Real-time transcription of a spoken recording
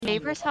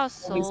neighbor's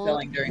house We'll be sold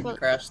selling during the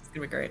crash. It's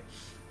gonna be great.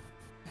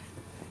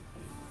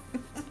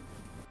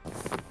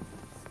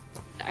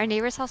 Our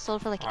neighbor's house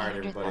sold for like All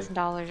right,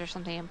 $800,000 or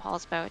something in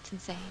Paulsbo. It's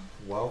insane.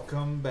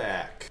 Welcome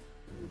back.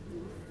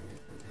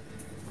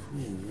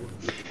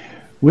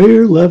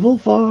 We're level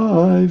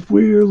 5.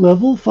 We're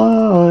level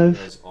 5.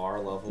 You guys are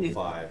level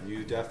 5.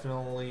 You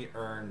definitely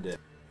earned it.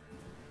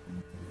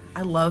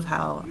 I love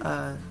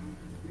how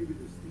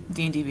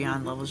D&D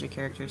Beyond levels your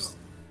characters.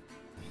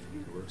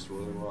 It works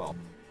really well.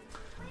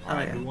 Oh,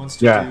 Alright, yeah. who wants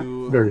to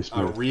do very a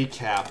smooth.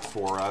 recap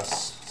for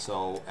us?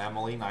 So,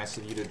 Emily, nice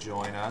of you to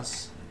join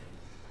us.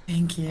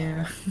 Thank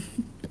you.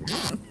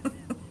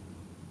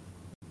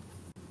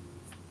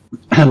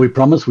 We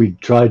promised we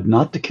tried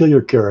not to kill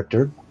your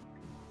character.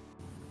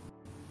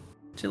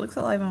 She looks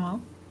alive and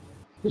well.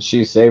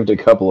 She saved a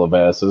couple of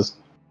asses.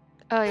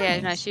 Oh yeah,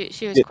 no,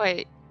 she was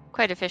quite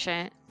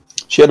efficient.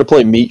 She had to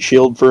play Meat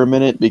Shield for a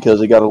minute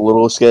because it got a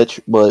little sketch,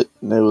 but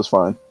it was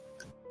fine.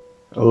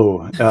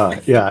 Oh,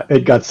 yeah,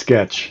 it got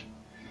sketch.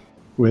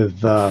 With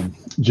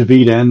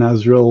Javid and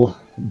Azrael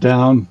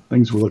down,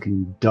 things were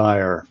looking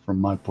dire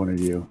from my point of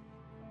view.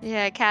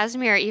 Yeah,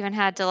 Casimir even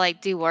had to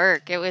like do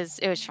work. It was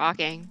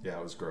shocking. Yeah,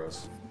 it was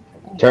gross.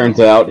 Turns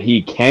out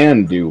he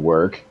can do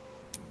work.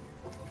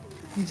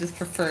 He just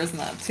prefers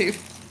not to.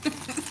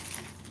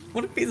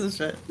 What a piece of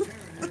shit.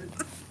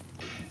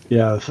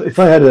 Yeah, if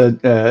I had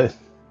a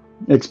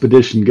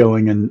expedition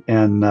going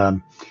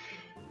and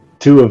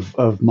two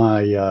of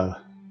my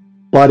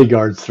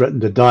bodyguards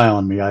threatened to die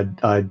on me,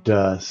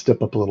 I'd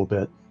step up a little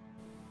bit.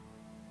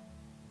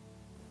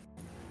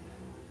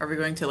 Are we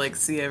going to like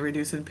see a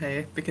reduce in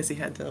pay because he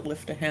had to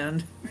lift a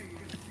hand?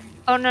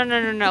 Oh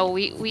no.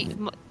 We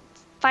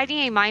fighting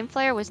a mind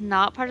flayer was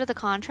not part of the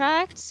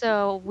contract,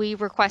 so we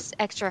request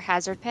extra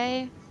hazard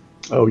pay.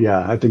 Oh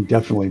yeah, I think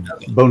definitely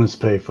bonus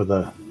pay for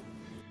the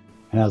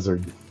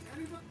hazard.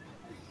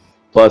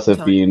 Plus,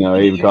 if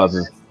he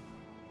causes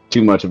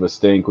too much of a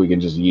stink, we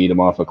can just yeet him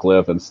off a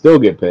cliff and still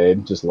get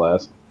paid, just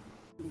less.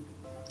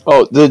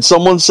 Oh, did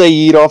someone say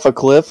eat off a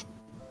cliff?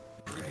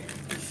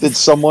 Did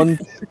someone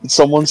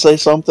say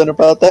something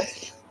about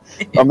that?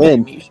 I'm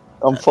in.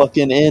 I'm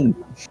fucking in.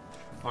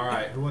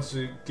 Alright, who wants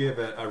to give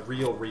a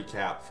real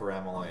recap for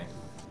Emily?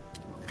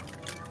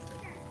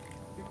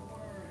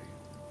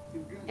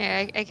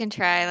 Yeah, I can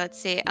try. Let's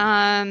see.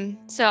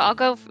 So I'll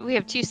go. We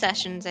have 2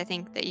 sessions, I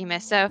think, that you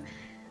missed. So,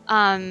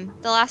 the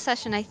last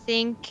session, I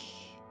think,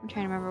 I'm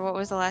trying to remember what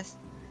was the last,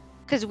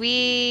 because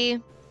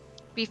we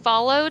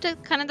followed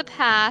kind of the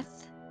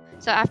path.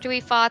 So after we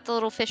fought the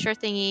little fisher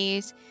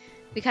thingies,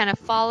 we kind of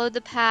followed the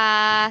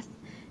path,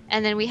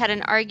 and then we had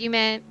an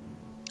argument.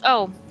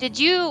 Oh,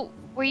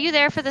 were you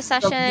there for the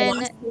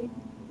session?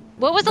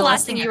 What was the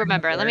last thing you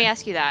remember? Let me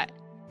ask you that.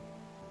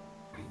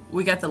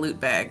 We got the loot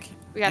bag.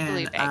 We got the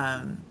loot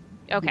bag.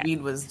 Okay.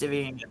 Weed was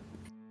divvying it.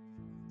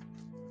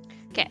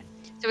 Okay.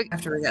 So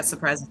after we got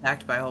surprise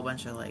attacked by a whole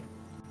bunch of like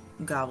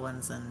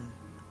goblins and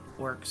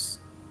orcs.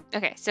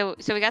 Okay, so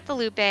we got the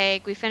loot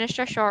bag. We finished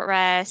our short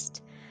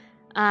rest.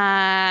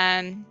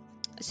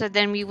 So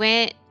then we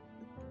went,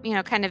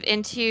 kind of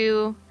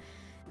into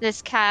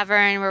this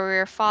cavern where we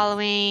were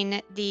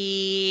following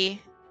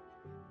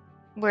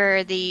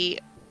where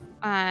the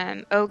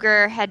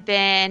ogre had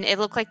been. It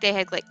looked like they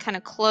had like kind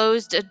of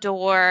closed a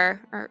door,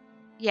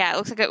 it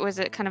looks like it was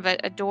a kind of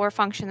a door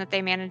function that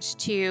they managed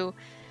to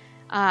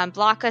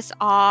block us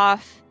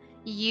off.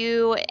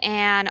 You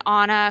and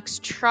Onyx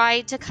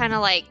tried to kind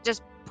of like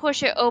just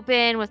push it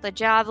open with a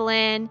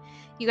javelin.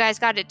 You guys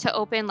got it to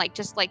open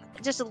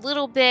just a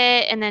little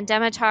bit, and then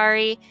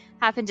Demetari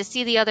happened to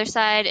see the other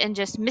side and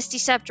just misty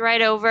stepped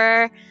right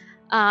over.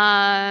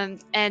 And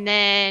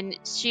then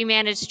she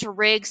managed to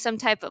rig some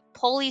type of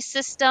pulley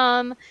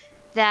system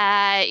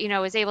that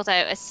was able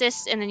to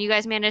assist, and then you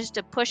guys managed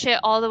to push it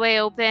all the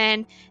way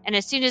open. And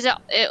as soon as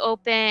it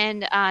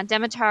opened,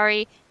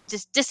 Demetari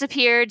just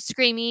disappeared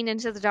screaming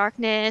into the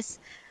darkness.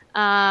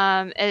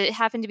 It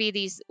happened to be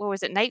these, what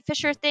was it, night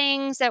fisher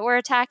things that were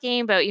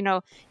attacking, but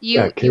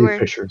cave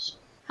fishers.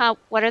 How?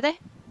 What are they?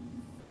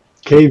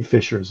 Cave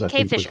fishers, I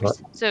cave think.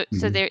 Fishers.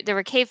 So there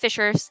were cave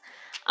fishers,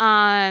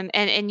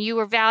 and you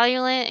were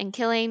valiant in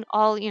killing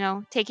all,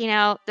 taking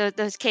out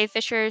those cave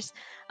fishers.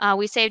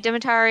 We saved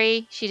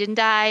Demetari. She didn't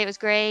die. It was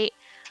great.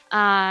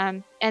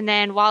 And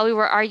then while we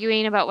were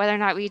arguing about whether or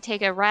not we'd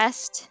take a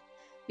rest,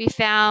 we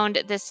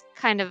found this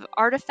kind of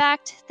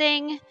artifact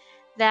thing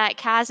that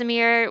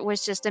Casimir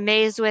was just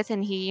amazed with,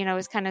 and he,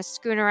 was kind of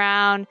screwing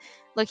around,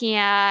 looking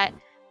at.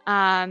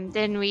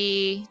 Then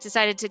we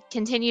decided to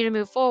continue to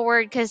move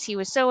forward because he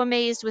was so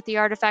amazed with the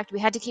artifact. We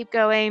had to keep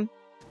going.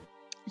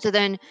 So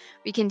then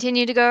we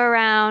continued to go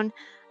around,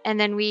 and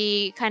then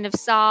we kind of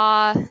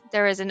saw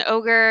there was an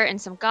ogre and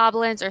some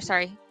goblins,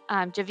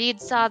 Javid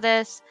saw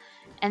this.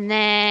 And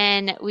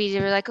then we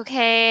were like,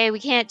 okay, we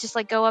can't just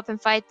go up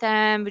and fight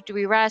them. Do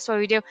we rest? What do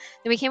we do?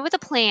 Then we came with a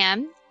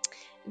plan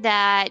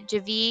that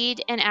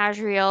Javid and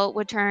Azrael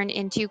would turn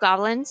into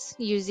goblins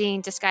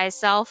using disguise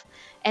self,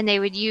 and they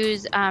would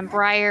use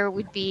Briar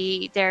would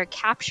be their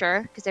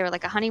capture because they were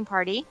like a hunting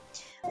party.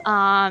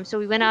 So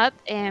we went up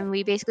and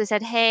we basically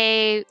said,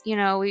 "Hey, we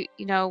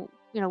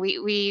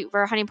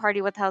were a hunting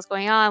party. What the hell's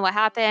going on? What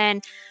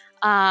happened?"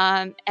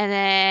 And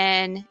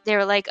then they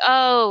were like,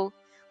 "Oh,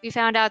 we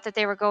found out that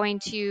they were going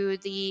to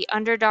the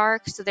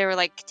Underdark. So they were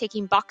like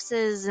taking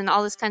boxes and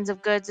all this kinds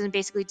of goods and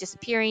basically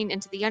disappearing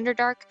into the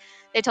Underdark.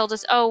 They told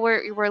us, "Oh,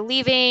 we're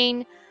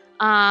leaving.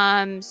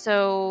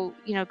 So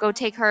go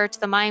take her to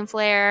the Mind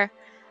Flayer."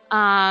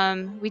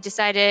 We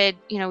decided,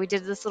 we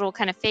did this little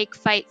kind of fake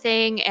fight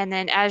thing, and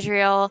then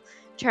Azrael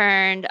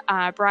turned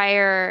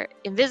Briar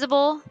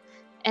invisible,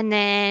 and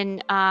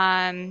then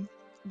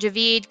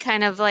Javid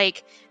kind of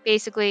like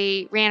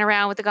basically ran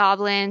around with the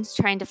goblins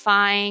trying to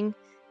find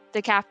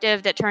the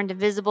captive that turned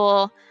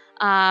invisible,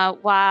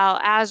 while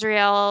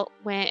Azrael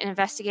went and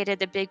investigated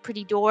the big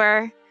pretty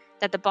door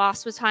that the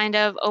boss was behind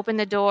of, opened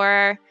the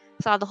door,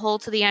 saw the hole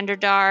to the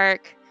Underdark,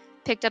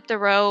 picked up the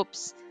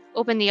ropes,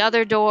 opened the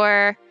other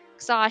door,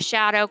 saw a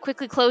shadow,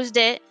 quickly closed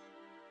it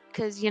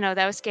because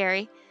that was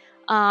scary.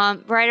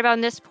 Right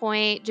about this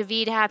point,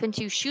 Javid happened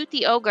to shoot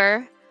the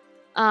ogre,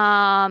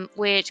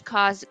 which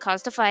caused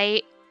a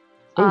fight.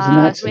 It was an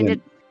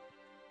accident.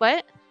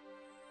 What?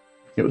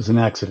 It was an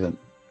accident.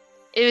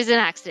 It was an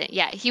accident.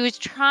 Yeah, he was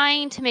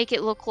trying to make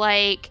it look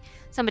like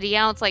somebody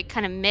else, like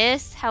kind of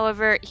missed.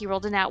 However, he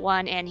rolled a nat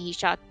 1 and he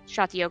shot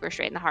the ogre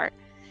straight in the heart.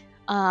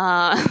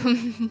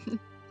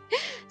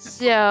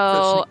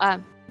 So,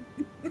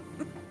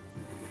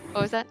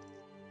 what was that?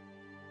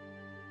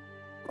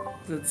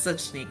 That's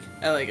such sneak.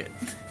 I like it.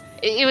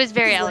 It was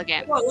very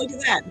elegant. Like, oh, look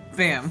at that!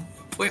 Bam!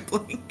 Point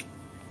blank.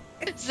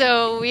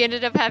 So we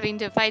ended up having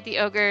to fight the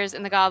ogres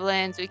and the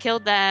goblins. We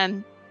killed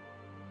them.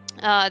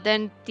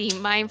 Then the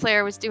Mind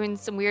Flayer was doing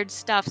some weird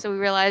stuff, so we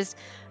realized,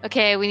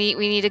 okay, we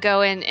need to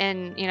go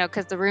and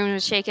because the room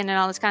was shaking and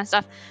all this kind of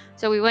stuff.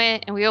 So we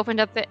went and we opened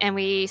up it and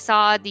we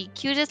saw the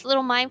cutest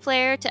little Mind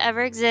Flayer to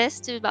ever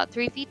exist. He was about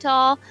 3 feet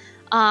tall.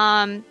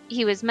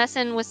 He was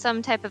messing with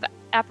some type of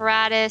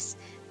apparatus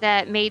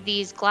that made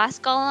these glass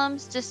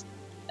golems just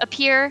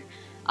appear.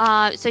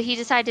 So he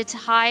decided to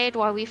hide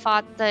while we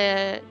fought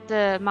the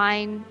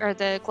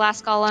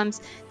glass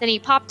golems. Then he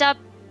popped up,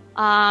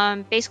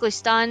 basically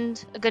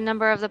stunned a good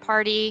number of the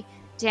party,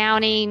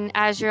 downing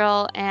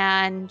Azrael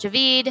and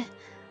Javid.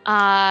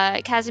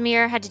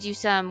 Casimir had to do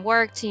some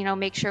work to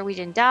make sure we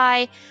didn't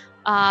die.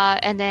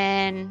 And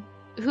then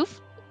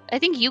I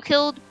think you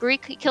killed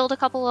Greek killed a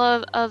couple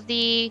of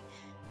the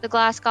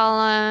glass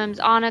golems.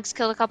 Onyx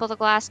killed a couple of the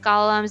glass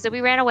golems. Then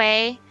we ran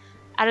away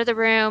out of the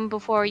room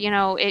before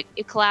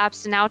it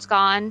collapsed, and now it's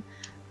gone.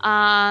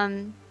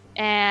 And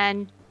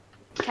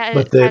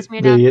but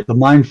the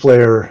Mind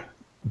Flayer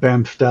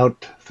bamfed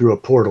out through a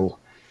portal.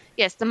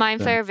 Yes, the Mind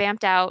Flayer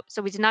vamped out,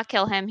 so we did not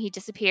kill him. He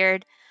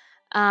disappeared.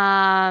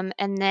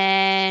 And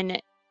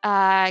then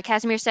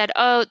Casimir said,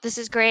 "Oh, this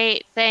is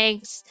great.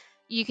 Thanks.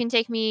 You can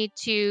take me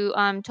to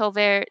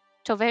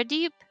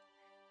Toverdeep."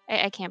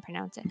 I can't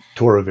pronounce it.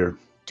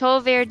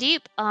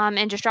 Toverdeep,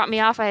 and just drop me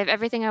off. I have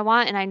everything I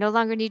want, and I no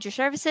longer need your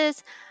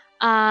services.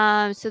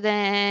 So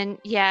then,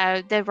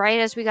 right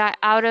as we got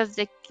out of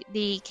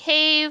the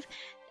cave,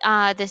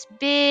 this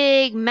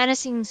big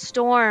menacing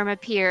storm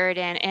appeared,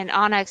 and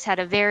Onyx had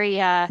a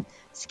very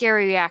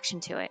scary reaction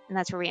to it, and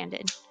that's where we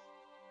ended.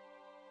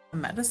 A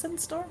medicine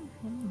storm?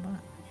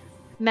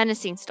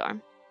 Menacing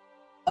storm.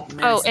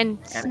 Medicine. Oh, and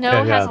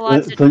Snow has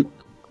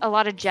a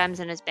lot of gems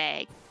in his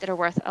bag that are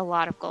worth a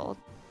lot of gold.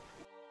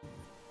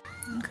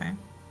 Okay.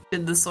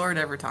 Did the sword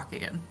ever talk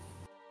again?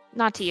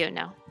 Not to you,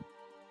 no.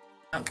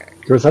 Okay.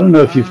 Chris, I don't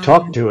know if you've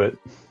talked to it.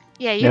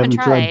 Yeah, you haven't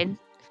tried.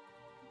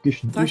 You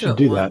should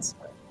do that.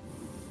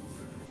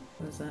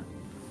 What is that?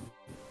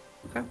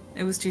 Okay.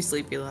 It was too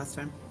sleepy last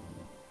time.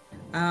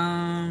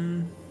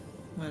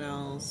 What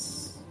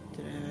else?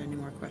 Did I have any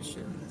more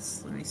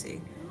questions? Let me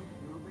see.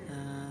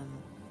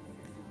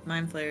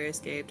 Mind Flayer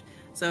escaped.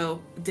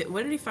 So,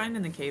 what did he find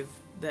in the cave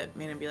that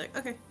made him be like,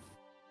 okay,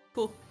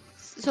 cool.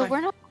 So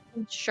we're not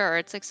sure.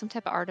 It's like some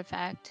type of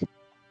artifact.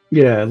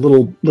 Yeah,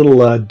 little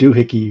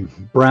doohickey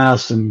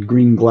brass and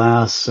green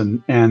glass,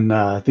 and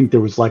I think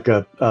there was like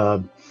a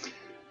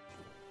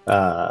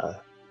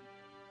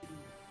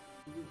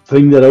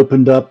thing that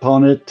opened up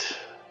on it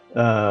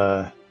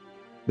that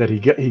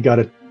he got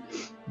it.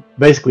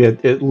 Basically,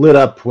 it lit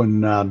up when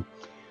the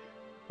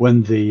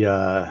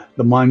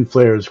Mind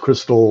Flayer's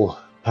crystal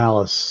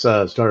palace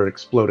started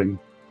exploding.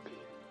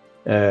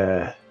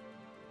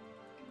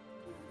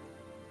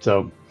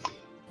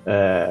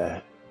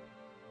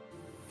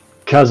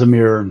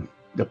 Casimir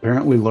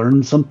apparently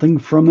learned something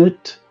from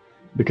it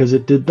because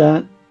it did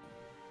that.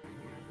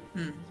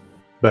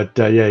 But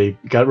he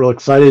got real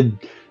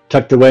excited,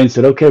 tucked away, and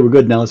said, "Okay, we're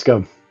good now. Let's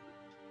go."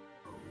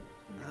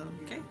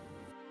 Okay.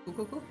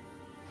 Cool.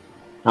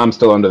 I'm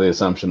still under the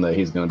assumption that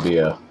he's going to be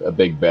a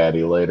big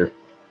baddie later.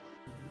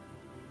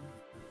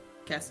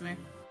 Casimir?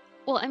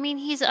 Well, I mean,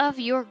 he's of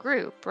your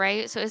group,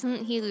 right? So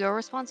isn't he your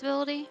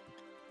responsibility?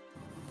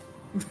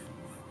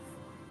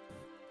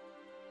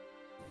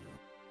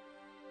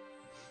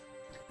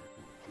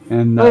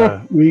 And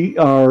we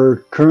are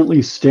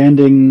currently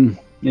standing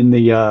in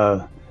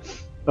the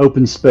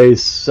open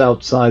space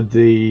outside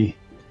the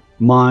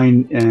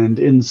mine and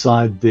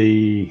inside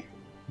the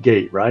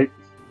gate, right?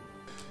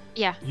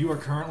 Yeah. You are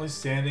currently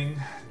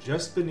standing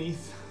just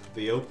beneath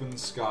the open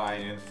sky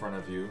in front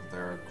of you.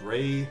 There are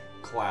gray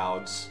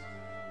clouds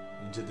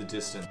into the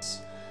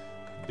distance.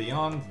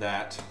 Beyond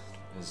that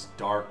is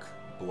dark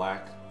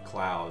black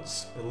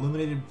clouds,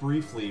 illuminated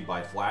briefly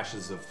by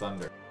flashes of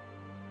thunder.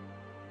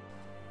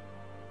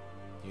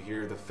 You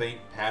hear the faint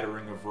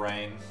pattering of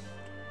rain,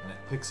 and it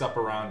picks up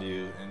around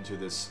you into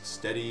this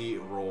steady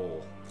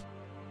roll.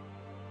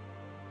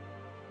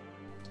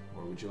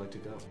 Where would you like to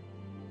go?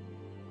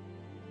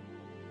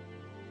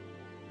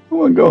 I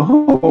want to go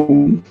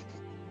home.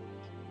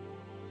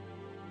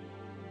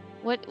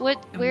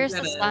 Where's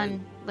the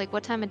sun? Like,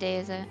 what time of day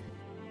is it?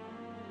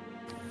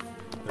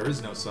 There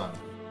is no sun.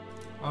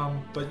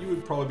 But you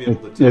would probably be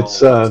able to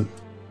tell. It's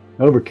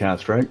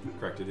overcast, right?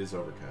 Correct, it is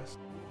overcast.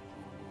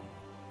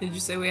 Did you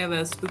say we have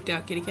a spooked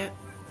out kitty cat?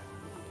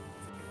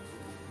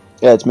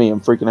 Yeah, it's me. I'm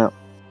freaking out.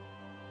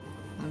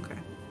 Okay.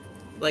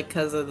 Like,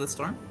 because of the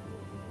storm?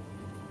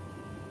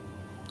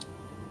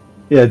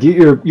 Yeah,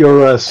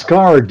 your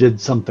scar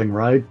did something,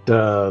 right?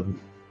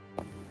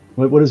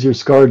 What does your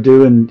scar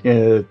do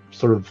in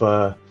sort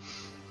of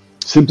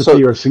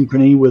sympathy or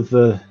synchrony with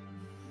the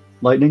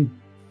lightning?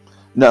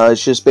 No,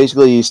 it's just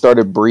basically he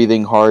started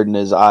breathing hard and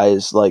his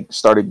eyes like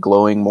started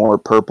glowing more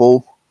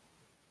purple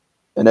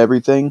and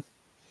everything.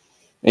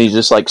 And he's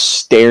just like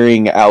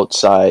staring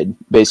outside,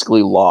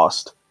 basically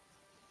lost.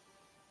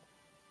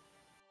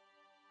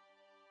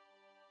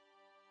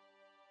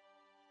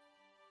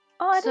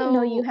 Oh, I didn't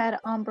know you had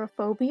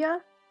ombraphobia.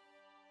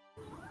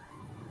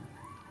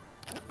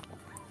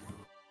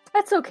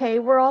 That's okay,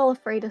 we're all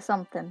afraid of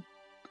something.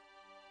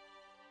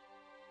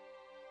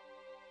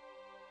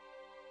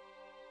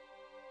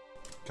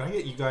 Can I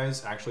get you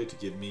guys actually to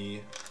give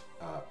me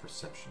a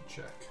perception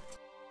check?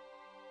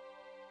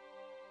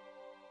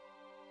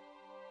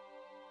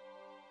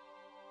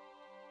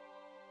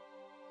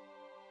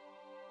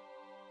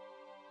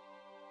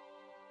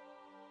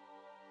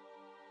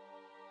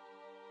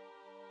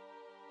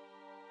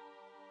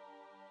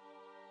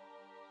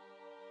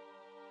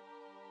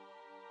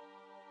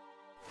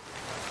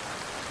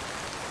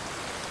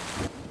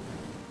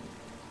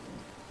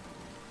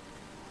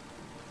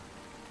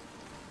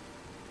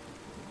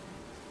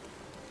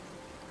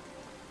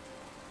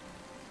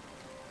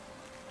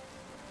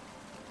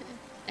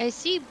 I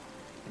see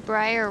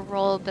Briar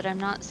roll, but I'm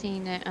not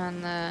seeing it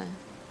on the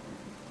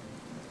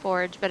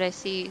Forge, but I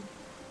see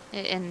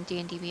it in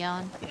D&D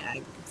Beyond. Yeah,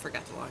 I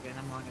forgot to log in.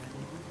 I'm logging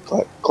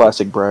in.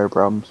 Classic Briar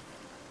problems.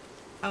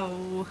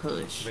 Oh,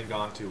 hush. She's been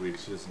gone 2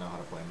 weeks. She doesn't know how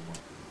to play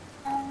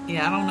anymore.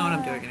 Yeah, I don't know what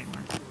I'm doing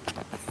anymore.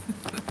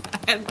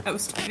 I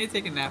was trying to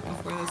take a nap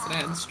before this, and I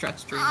had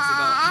stress dreams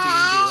about D&D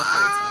the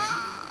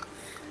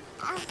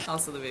whole time.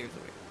 Also, the baby's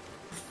awake.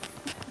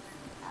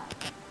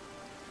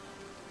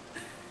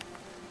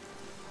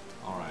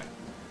 All right.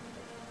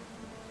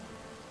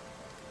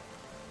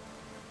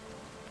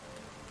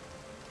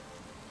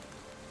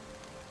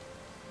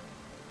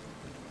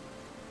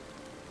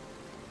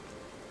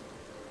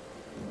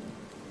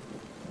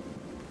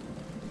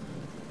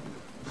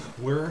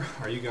 Where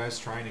are you guys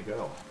trying to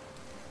go?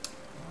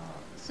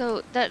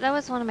 So that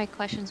was one of my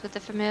questions with the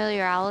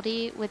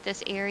familiarity with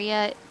this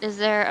area. Is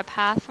there a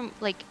path from,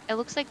 like, it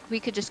looks like we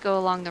could just go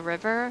along the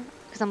river,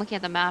 because I'm looking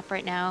at the map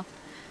right now,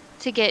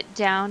 to get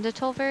down to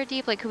Tolvera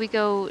Deep? Like, could we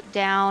go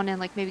down and,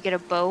 like, maybe get a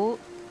boat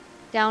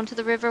down to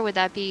the river? Would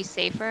that be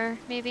safer,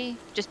 maybe?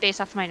 Just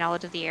based off my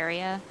knowledge of the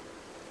area?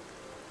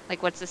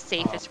 Like, what's the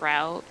safest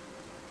route?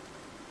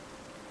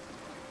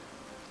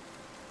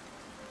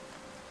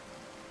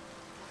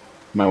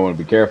 Might want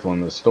to be careful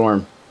in this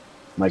storm.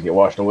 Might get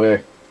washed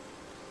away.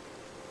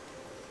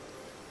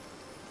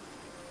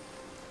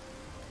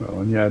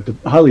 Well, and yeah,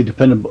 highly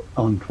dependent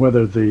on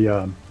whether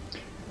the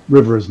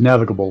river is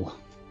navigable.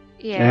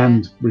 Yeah.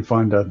 And we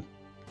find a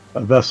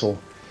vessel.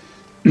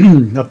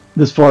 Up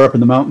this far up in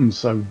the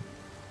mountains, I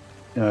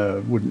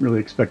wouldn't really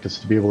expect us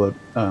to be able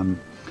to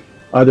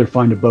either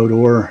find a boat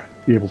or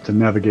be able to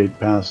navigate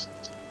past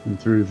and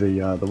through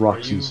the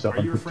rocks and stuff.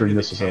 Are you I'm picturing referring to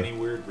this the as Canny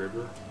Weird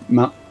River?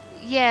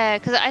 Yeah,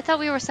 because I thought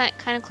we were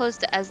kind of close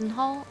to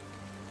Eisenhall.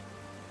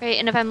 Right,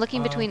 and if I'm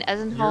looking between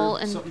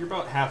Eisenhall and... So you're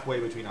about halfway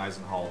between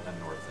Eisenhall and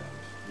North End.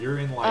 You're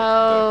in, like,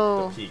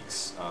 the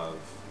peaks of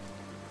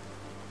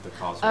the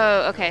causeway.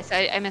 Oh, okay, so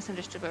I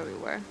misunderstood where we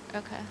were.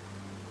 Okay.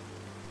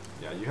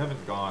 Yeah, you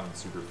haven't gone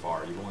super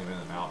far. You've only been in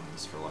the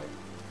mountains for, like,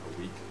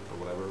 a week or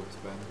whatever it's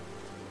been.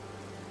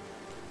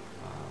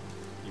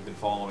 You've been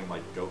following,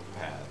 like, goat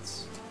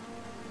paths.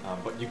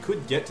 But you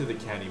could get to the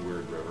Canny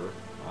Weird River.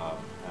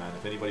 And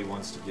if anybody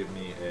wants to give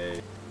me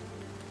a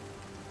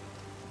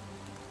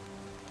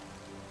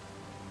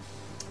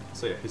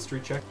history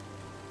check.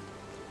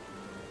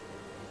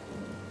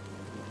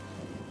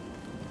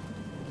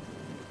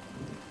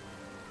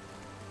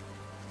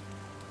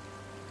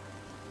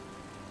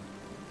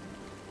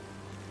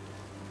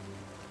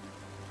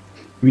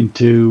 I mean,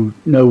 to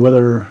know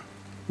whether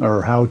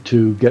or how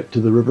to get to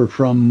the river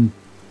from...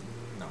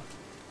 No.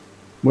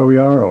 where we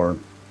are, or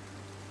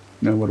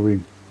what are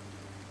we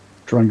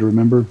trying to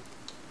remember?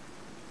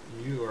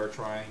 You are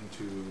trying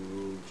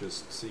to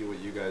just see what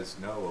you guys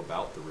know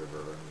about the river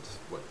and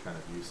what kind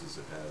of uses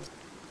it has.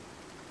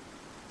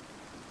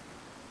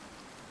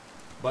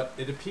 But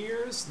it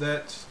appears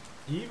that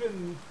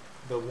even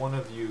the one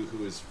of you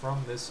who is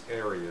from this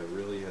area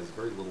really has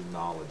very little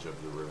knowledge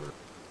of the river.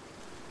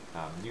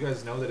 You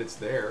guys know that it's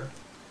there,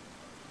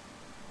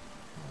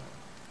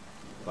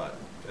 but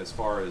as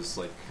far as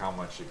like how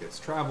much it gets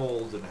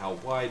traveled and how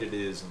wide it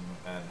is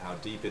and how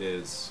deep it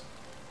is,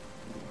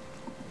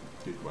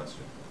 good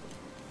question.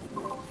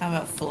 How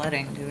about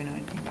flooding? Do we know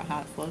anything about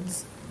how it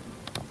floods?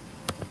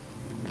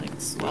 Like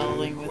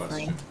swelling Good with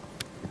question. rain?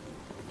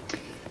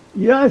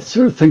 Yeah, I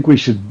sort of think we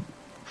should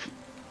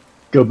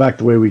go back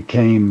the way we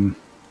came,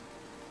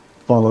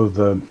 follow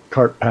the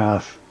cart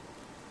path.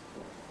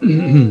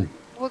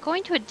 We're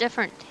going to a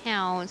different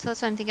town, so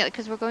that's what I'm thinking.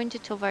 Because we're going to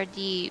Tovar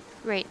Deep,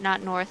 right?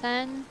 Not North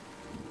End.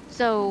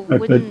 So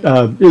wouldn't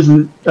But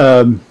isn't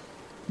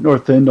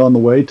North End on the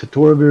way to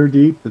Torvir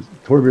Deep?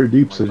 Torvir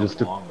Deep's Like a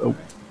just long way.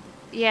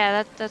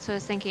 yeah, that's what I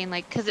was thinking.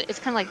 Like, because it's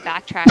kind of like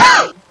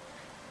backtracking.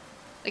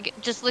 Like,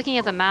 just looking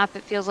at the map,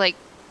 it feels like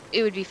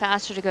it would be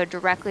faster to go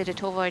directly to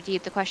Tovar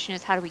Deep. The question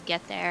is, how do we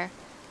get there?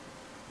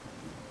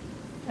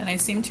 And I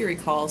seem to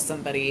recall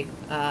somebody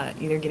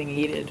either getting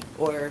yeeted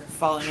or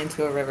falling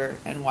into a river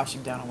and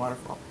washing down a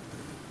waterfall.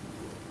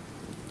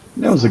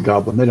 That was a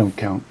goblin. They don't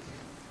count.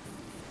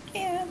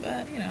 Yeah,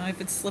 but,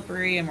 if it's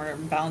slippery and we're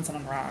balancing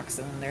on rocks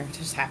and there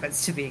just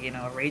happens to be,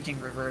 a raging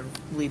river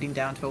leading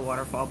down to a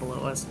waterfall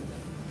below us.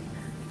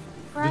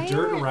 Briar, The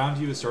dirt around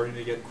you is starting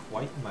to get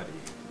quite muddy.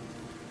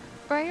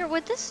 Briar,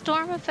 would this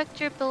storm affect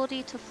your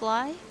ability to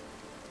fly?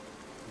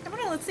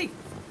 Let's see.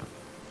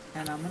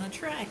 And I'm gonna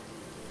try.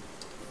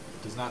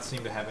 Does not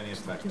seem to have any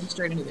effect. Jump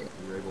straight into there.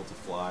 You're able to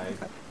fly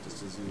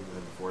just as you had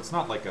before. It's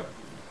not like a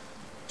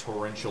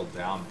torrential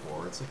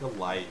downpour. It's like a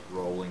light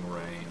rolling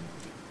rain.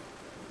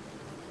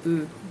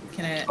 Ooh,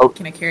 can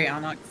I carry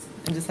Onyx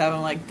and just have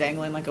him like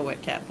dangling like a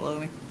wet cat below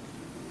me?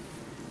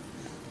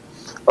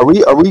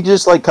 Are we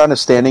just like kind of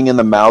standing in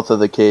the mouth of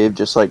the cave,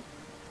 just like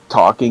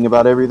talking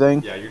about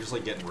everything? Yeah, you're just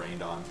like getting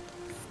rained on.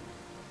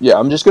 Yeah,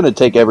 I'm just gonna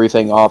take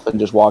everything off and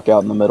just walk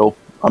out in the middle.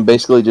 I'm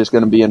basically just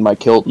gonna be in my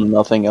kilt and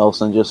nothing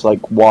else, and just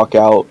like walk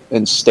out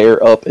and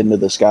stare up into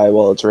the sky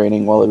while it's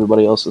raining, while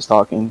everybody else is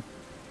talking.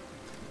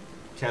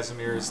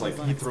 Casimir is like,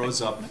 he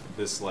throws up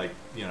this like,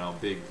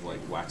 big like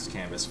wax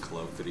canvas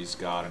cloak that he's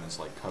got and is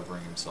like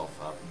covering himself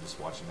up and just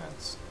watching that,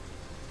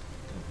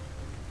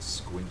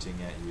 squinting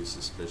at you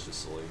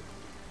suspiciously.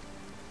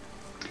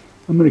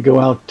 I'm going to go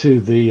out to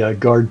the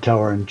guard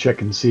tower and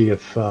check and see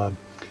if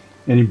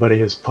anybody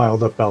has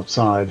piled up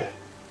outside.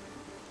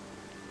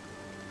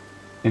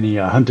 Any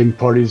hunting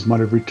parties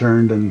might have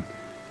returned and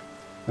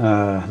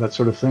that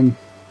sort of thing.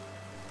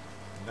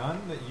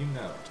 None that you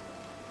know.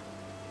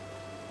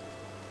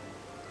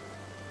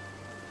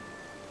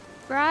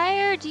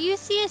 Briar, do you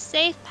see a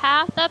safe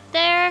path up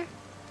there?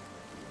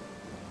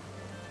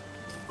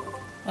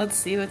 Let's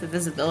see what the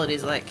visibility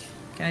is like.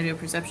 Can I do a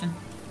perception?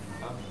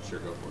 Sure,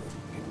 go for it.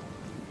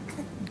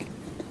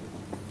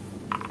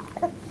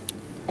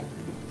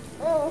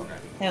 Okay.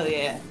 Hell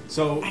yeah.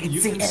 So I can you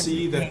see can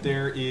see that everything.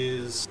 there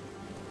is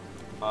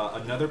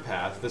another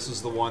path. This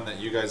is the one that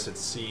you guys had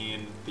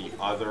seen the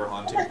other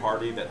hunting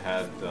party that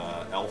had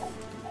elf,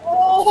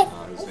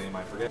 whose name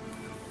I forget.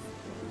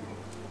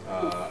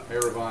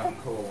 Erevan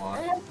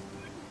Koalan.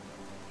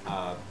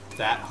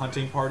 That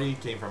hunting party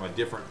came from a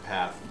different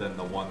path than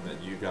the one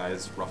that you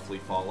guys roughly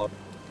followed.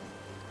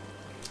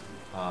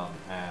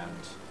 And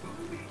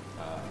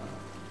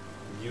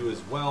you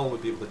as well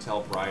would be able to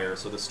tell Briar.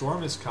 So the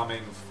storm is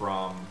coming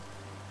from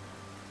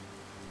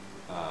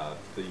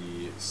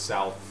the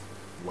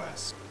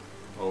southwest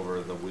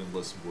over the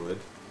Windless Wood.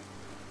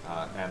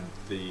 And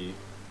the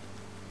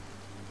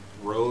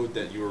road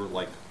that you're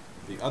like,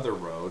 the other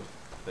road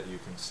that you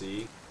can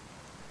see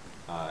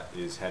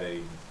is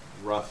heading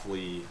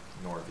roughly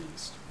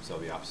northeast, so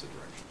the opposite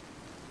direction.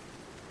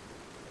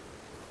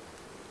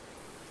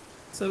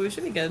 So we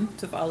should be good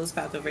to follow this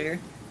path over here.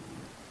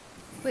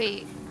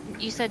 Wait,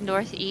 you said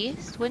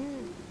northeast?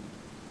 Wouldn't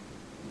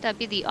that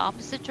be the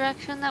opposite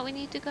direction that we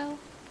need to go?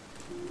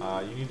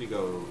 You need to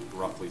go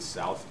roughly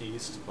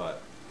southeast,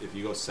 but if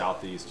you go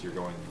southeast, you're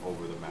going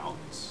over the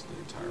mountains the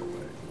entire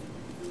way.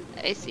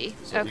 I see.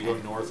 So Okay. if you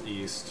go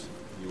northeast,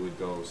 you would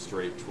go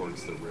straight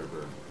towards the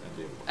river and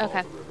be able to follow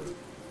Okay. the river.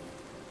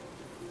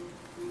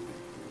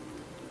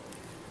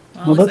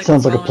 Well, that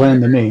sounds like a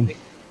plan to me.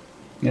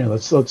 Yeah,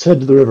 let's head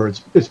to the river.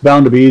 It's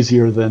bound to be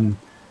easier than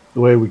the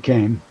way we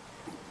came,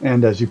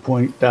 and as you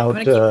point out,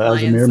 gonna keep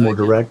flying Azamir, so more I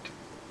can- direct.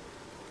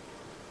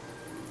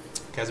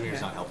 Casimir's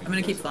Yeah. not helping. I'm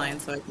gonna you keep guys at all. flying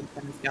so I can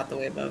kind of scout the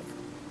way above.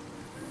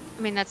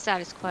 I mean, that's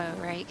status quo,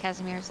 right?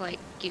 Casimir's like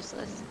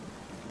useless.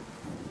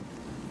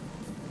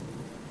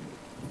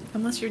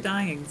 Unless you're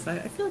dying, so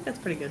I feel like that's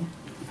pretty good.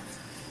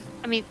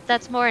 I mean,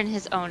 that's more in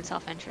his own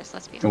self-interest,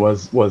 let's be It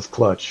honest. was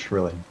clutch,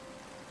 really.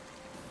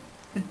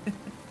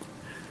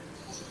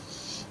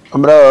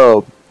 I'm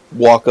gonna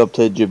walk up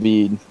to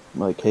Javid,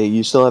 like, hey,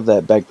 you still have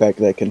that backpack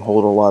that can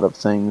hold a lot of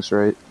things,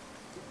 right?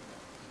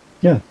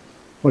 Yeah.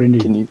 What do you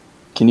need?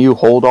 Can you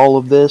hold all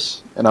of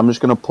this? And I'm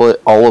just gonna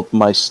put all of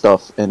my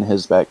stuff in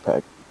his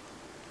backpack.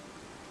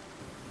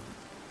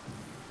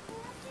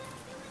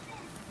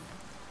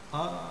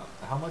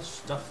 How much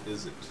stuff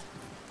is it?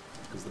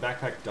 Because the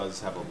backpack does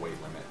have a weight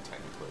limit,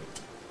 technically.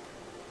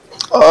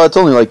 It's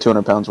only like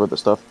 200 pounds worth of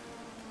stuff.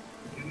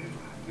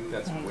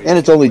 That's way And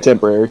it's too only weight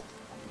temporary.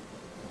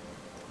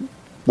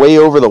 Way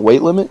over the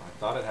weight limit? limit. I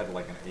thought it had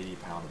like an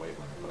 80-pound weight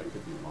limit, but I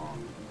could be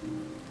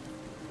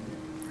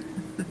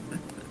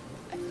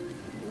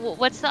wrong.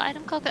 What's the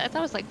item called? I thought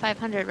it was like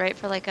 500, right?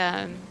 For like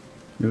It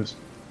was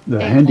the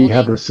Big handy holding.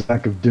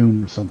 haversack of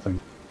doom or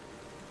something.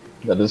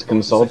 That is So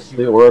consult the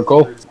here-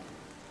 oracle.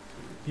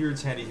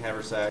 Here's handy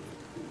haversack.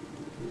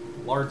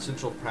 Large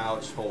central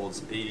pouch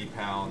holds 80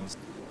 pounds.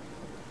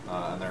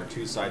 And there are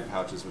 2 side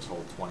pouches which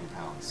hold 20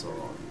 pounds, so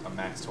a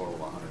max total of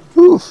 100.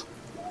 Oof.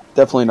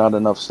 Definitely not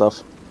enough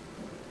stuff.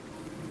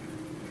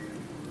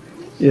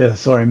 Yeah,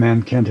 sorry,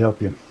 man. Can't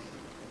help you.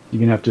 You're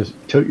going to have to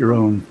tote your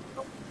own.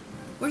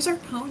 Where's our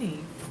pony?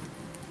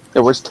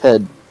 Yeah, where's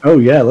Ted? Oh,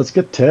 yeah. Let's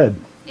get Ted.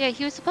 Yeah,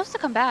 he was supposed to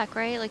come back,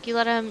 right? Like you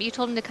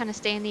told him to kind of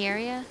stay in the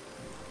area.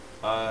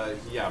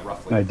 Yeah,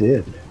 roughly. I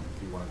did. If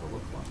you want to go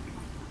look one.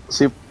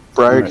 See if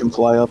Briar Alright. can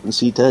fly up and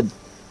see Ted.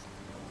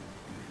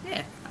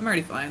 Yeah, I'm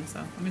already flying, so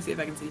let me see if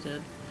I can see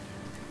Ted.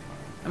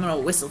 I'm gonna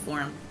whistle for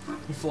him.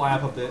 You fly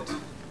up a bit.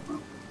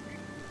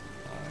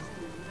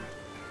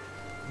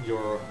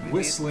 You're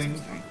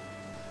whistling.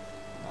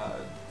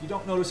 You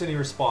don't notice any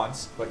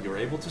response, but you're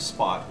able to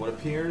spot what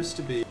appears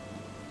to be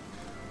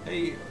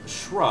a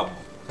shrub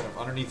kind of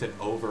underneath an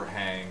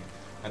overhang,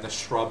 and the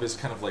shrub is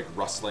kind of like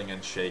rustling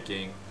and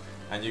shaking,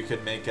 and you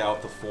can make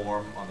out the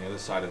form on the other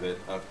side of it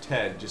of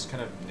Ted just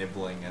kind of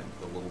nibbling at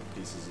the little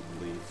pieces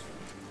of leaf,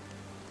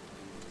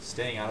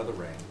 staying out of the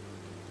rain.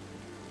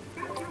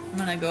 I'm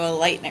gonna go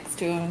alight next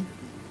to him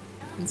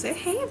and say,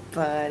 "Hey,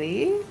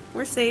 buddy,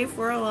 we're safe,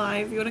 we're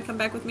alive. You wanna come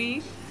back with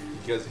me?"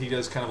 He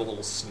does kind of a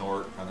little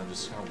snort and then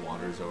just kind of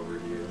wanders over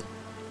to you.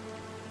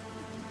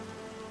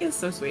 He's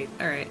so sweet.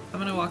 All right, I'm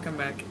gonna walk him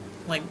back,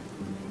 like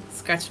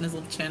scratching his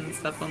little chin and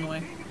stuff on the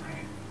way.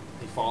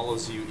 He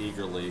follows you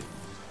eagerly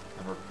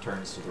and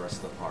returns to the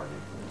rest of the party.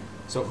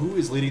 So who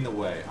is leading the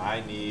way?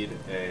 I need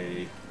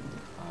a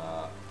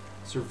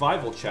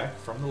survival check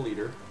from the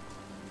leader.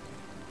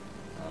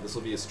 This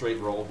will be a straight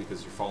roll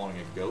because you're following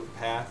a goat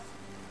path.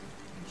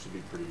 It should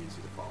be pretty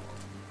easy to follow.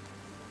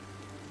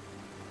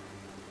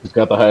 He's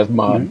got the highest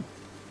mod.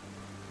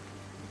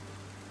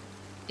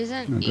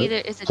 Isn't Okay. either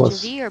is it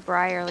Plus- Javi or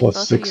Briar? Like plus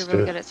both of 6 you are really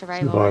to good at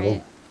survival, survival.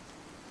 right?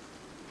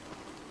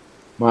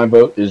 My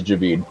vote is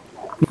Javid.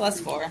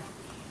 +4.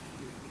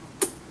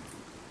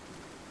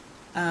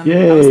 I was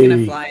gonna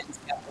Yay. fly and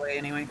scout away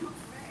anyway.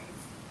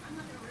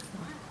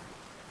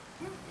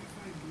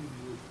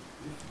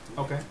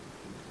 Okay.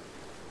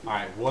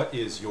 Alright, what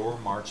is your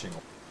marching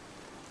order?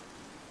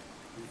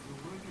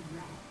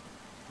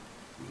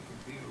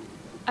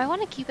 I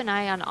want to keep an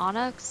eye on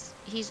Onyx.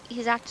 He's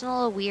acting a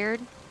little weird,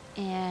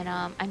 and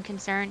I'm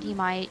concerned he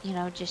might,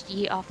 just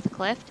yeet off the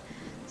cliff.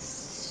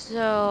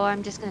 So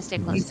I'm just gonna stay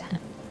close to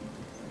him.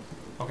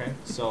 Okay,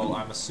 so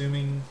I'm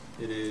assuming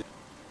it is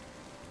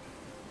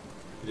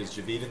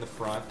Javid in the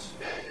front.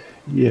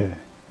 Yeah.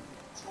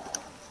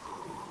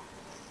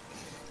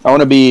 I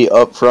want to be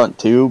up front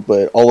too,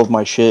 but all of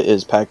my shit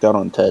is packed out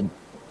on Ted.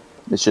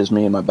 It's just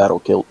me and my battle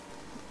kilt.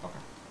 Okay.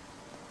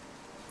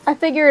 I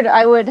figured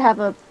I would have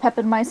a pep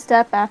in my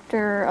step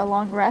after a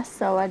long rest,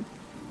 so I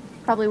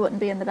probably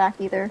wouldn't be in the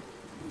back either.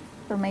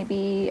 So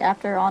maybe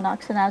after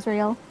Onyx and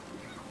Azrael.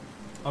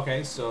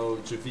 Okay, so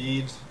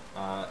Javid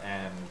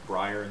and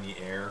Briar in the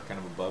air, kind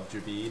of above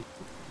Javid.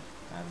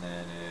 And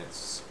then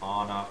it's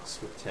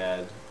Onyx with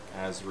Ted,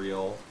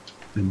 Azrael,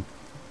 And-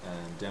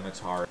 and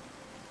Demetar.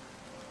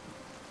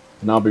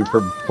 And I'll be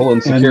pulling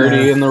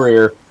security in the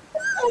rear.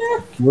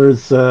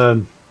 Where's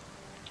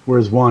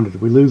Wanda?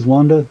 Did we lose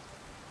Wanda?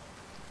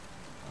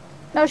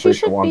 No, she Wait for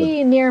should Wanda.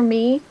 be near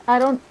me. I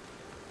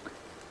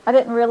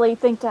didn't really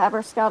think to have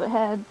her scout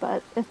ahead,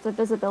 but if the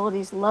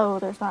visibility's low,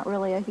 there's not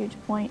really a huge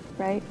point,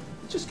 right?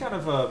 It's just kind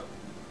of a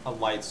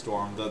light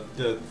storm.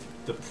 The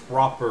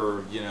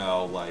proper,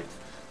 like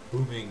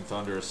booming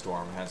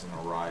thunderstorm hasn't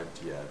arrived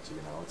yet.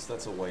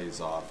 That's a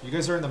ways off. You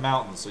guys are in the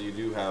mountains, so you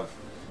do have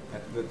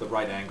at the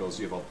right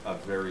angles. You have a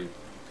very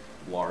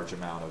large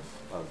amount of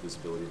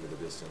visibility to the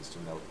distance to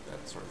note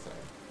that sort of thing.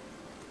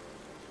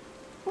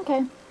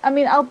 Okay. I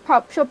mean,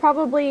 she'll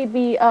probably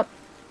be up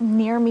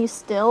near me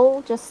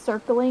still, just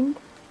circling.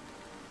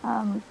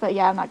 But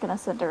yeah, I'm not gonna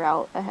send her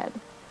out ahead.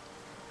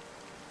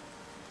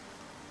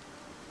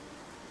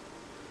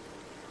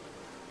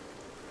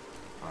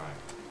 Alright.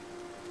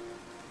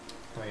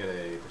 Can I get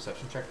a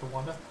perception check for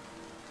Wanda?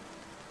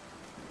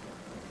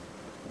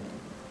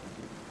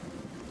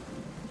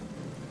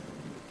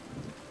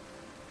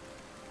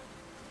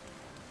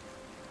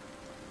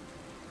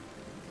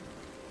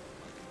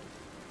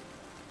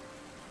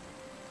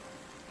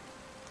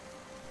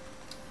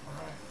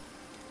 Alright.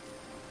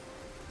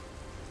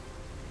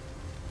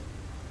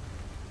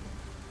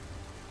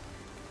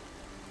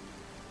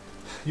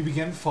 you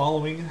begin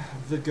following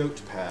the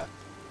goat path.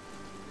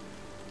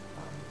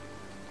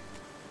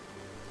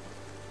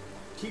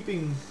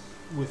 Keeping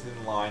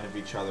within line of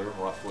each other,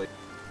 roughly.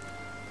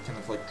 Kind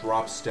of like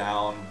drops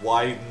down,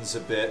 widens a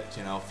bit,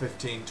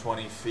 15,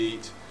 20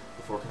 feet,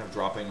 before kind of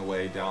dropping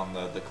away down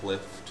the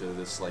cliff to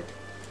this, like,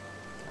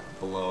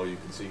 below you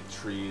can see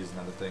trees and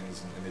other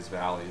things in these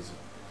valleys. It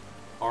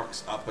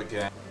arcs up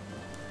again.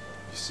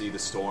 You see the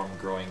storm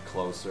growing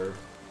closer.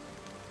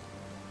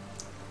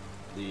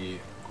 The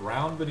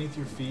ground beneath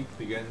your feet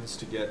begins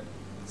to get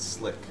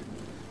slick,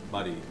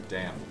 muddy,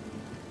 damp.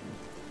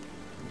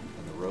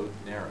 And the road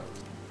narrows.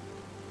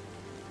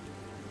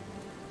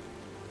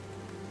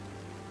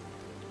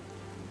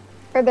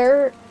 Are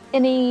there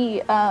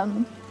any,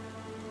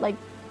 like,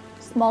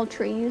 small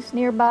trees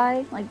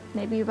nearby? Like,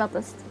 maybe about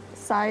the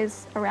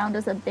size around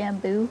as a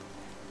bamboo?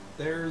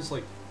 There's,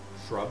 like,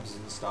 shrubs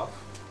and stuff.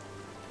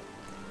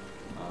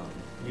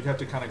 You'd have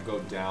to kind of go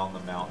down the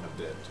mountain a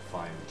bit to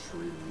find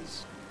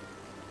trees.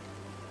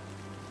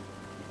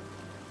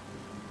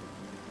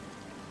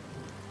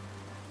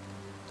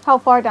 How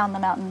far down the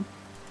mountain?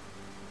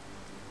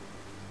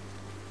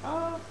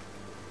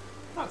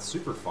 Not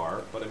super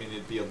far, but I mean,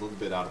 it'd be a little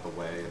bit out of the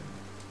way and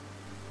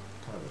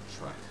kind of a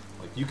trek.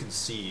 Like, you can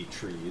see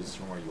trees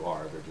from where you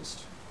are, they're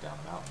just down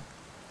the mountain.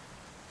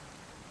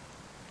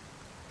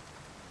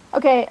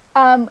 Okay,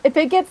 if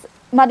it gets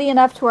muddy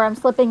enough to where I'm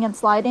slipping and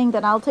sliding,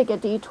 then I'll take a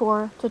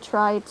detour to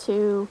try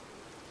to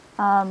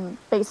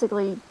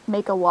basically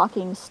make a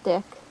walking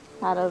stick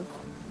out of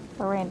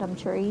a random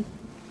tree.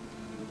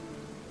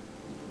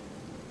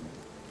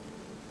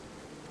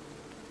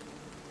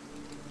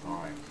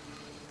 Alright.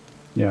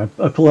 Yeah,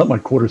 I pull out my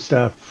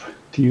quarterstaff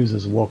to use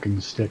as a walking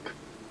stick.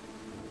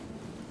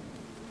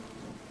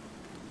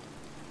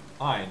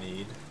 I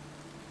need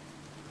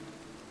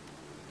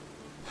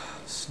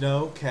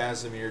Snow,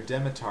 Casimir,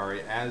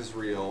 Demetari,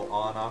 Azriel,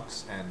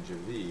 Onyx, and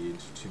Javid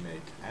to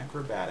make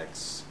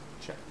acrobatics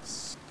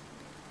checks.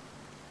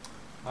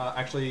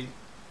 Actually,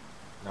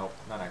 no,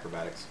 not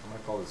acrobatics. I'm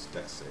going to call this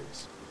dex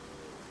saves.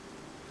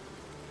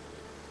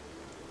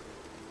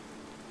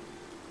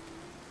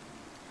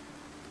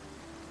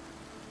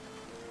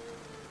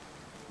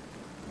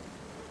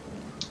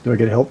 Do I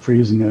get help for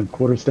using a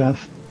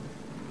quarterstaff?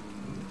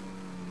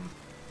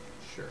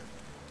 Sure.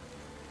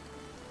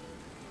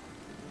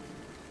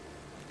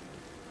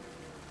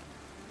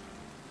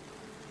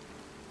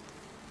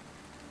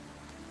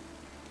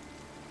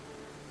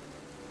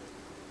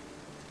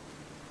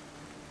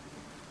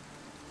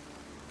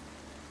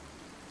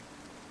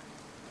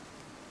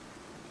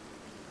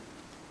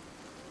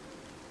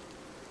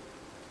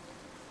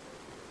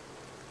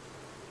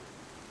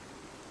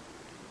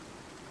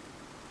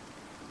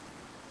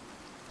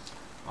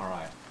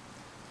 Alright.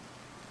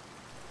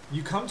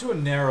 You come to a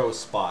narrow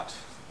spot,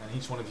 and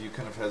each one of you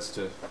kind of has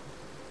to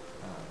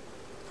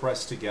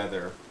press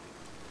together.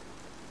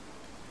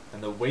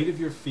 And the weight of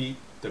your feet,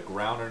 the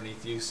ground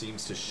underneath you,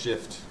 seems to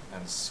shift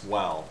and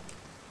swell.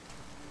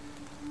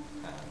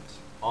 And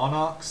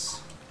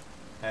Onyx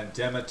and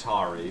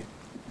Demetari,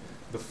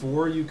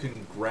 before you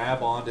can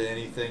grab onto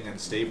anything and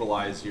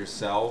stabilize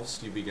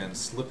yourselves, you begin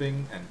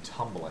slipping and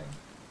tumbling.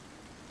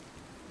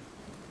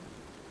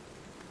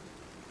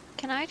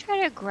 Can I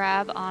try to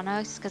grab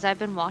Onyx? Because I've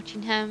been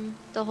watching him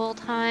the whole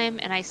time,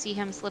 and I see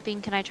him slipping.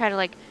 Can I try to,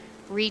 like,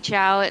 reach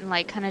out and,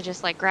 like, kind of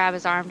just, like, grab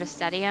his arm to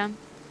steady him?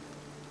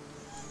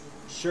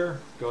 Sure.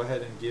 Go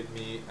ahead and give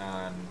me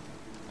an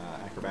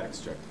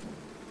acrobatics check.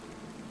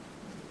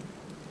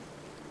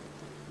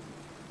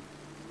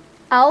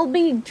 I'll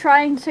be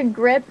trying to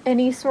grip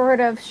any sort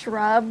of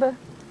shrub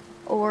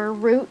or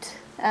root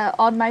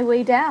on my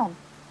way down.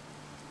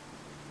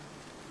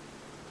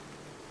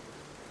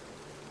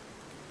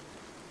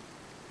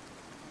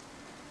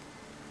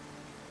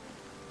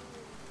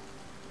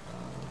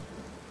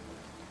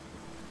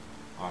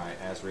 Alright,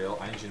 Azrael,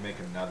 I need you to make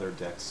another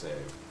dex save.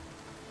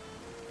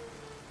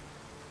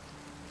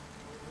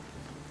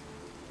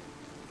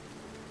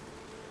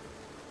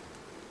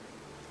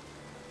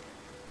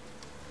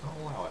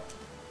 I'll allow it.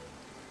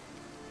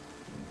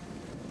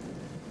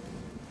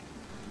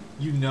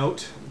 You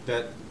note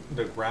that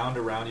the ground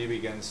around you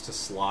begins to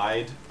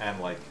slide and,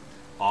 like,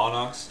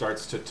 Onyx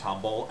starts to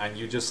tumble, and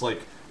you just,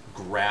 like,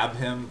 grab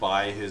him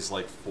by his,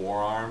 like,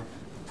 forearm,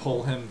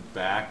 pull him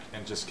back,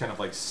 and just kind of,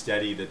 like,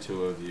 steady the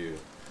two of you.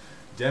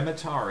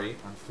 Demetari,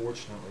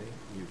 unfortunately,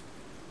 you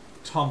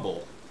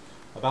tumble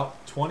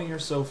about 20 or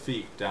so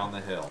feet down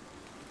the hill.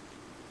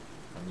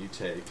 And you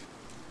take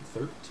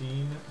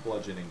 13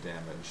 bludgeoning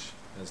damage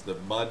as the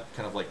mud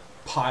kind of like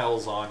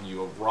piles on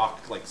you. A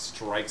rock like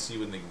strikes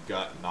you in the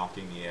gut,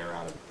 knocking the air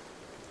out of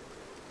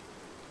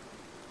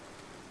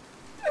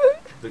you.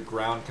 The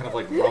ground kind of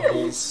like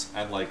rumbles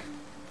and like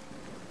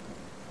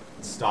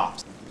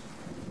stops.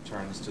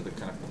 Turns to the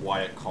kind of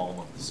quiet calm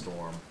of the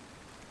storm.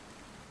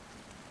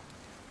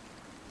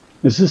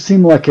 Does this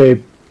seem like a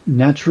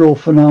natural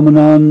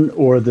phenomenon,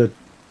 or that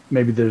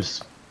maybe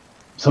there's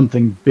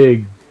something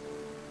big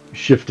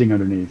shifting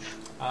underneath?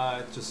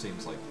 It just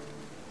seems like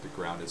the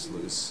ground is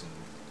loose and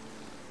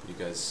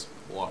You guys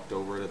walked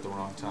over it at the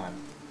wrong time.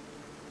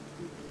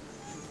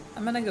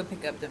 I'm gonna go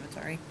pick up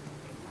Demetari.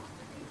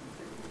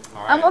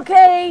 All I'm right.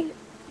 okay.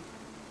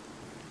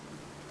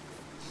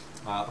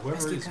 Whoever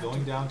Rescue is captain.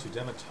 going down to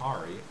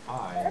Demetari,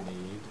 I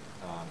need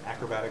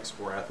acrobatics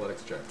or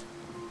athletics check.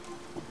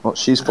 Well,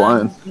 she's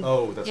flying.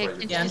 Oh, that's Yeah, right.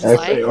 can Yeah. you just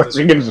fly? Actually, or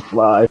she can just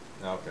fly.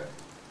 Okay.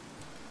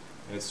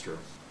 It's true.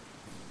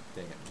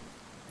 Dang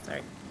it.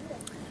 Sorry.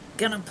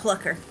 Gonna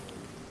pluck her.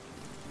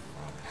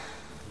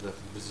 The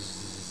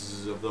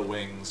bzzz of the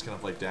wings kind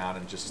of like down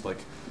and just like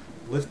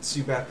lifts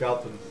you back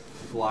up and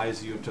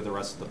flies you up to the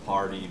rest of the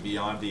party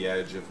beyond the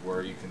edge of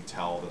where you can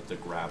tell that the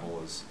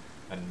gravel is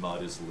and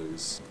mud is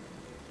loose.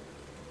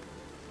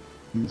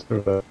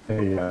 Sort of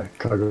a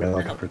cargo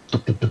helicopter.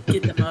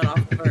 Get the mud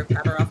off or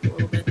powder off a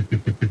little bit.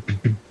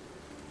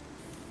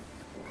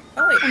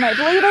 Oh wait. Am I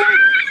bleeding?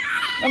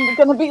 I'm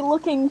gonna be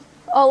looking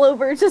all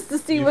over just to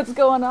see what's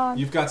going on.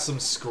 You've got some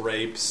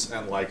scrapes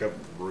and like a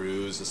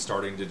bruise is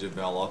starting to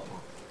develop.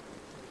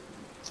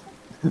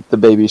 The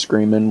baby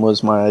screaming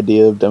was my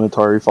idea of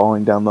Demetari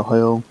falling down the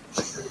hill.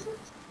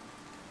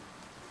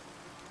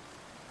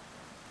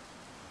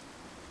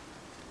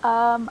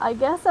 I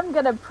guess I'm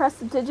gonna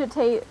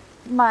prestidigitate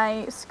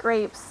my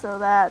scrapes so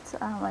that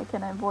I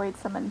can avoid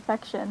some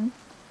infection.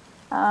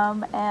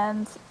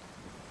 And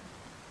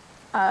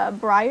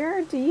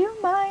Briar, do you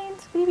mind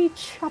maybe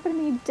chopping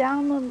me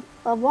down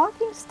a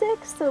walking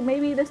stick so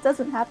maybe this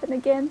doesn't happen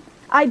again?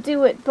 I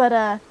do it,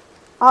 but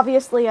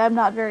obviously I'm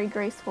not very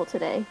graceful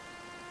today.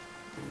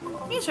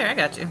 Yeah, sure, I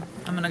got you.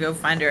 I'm gonna go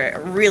find her a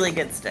really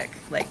good stick,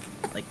 like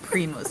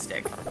primo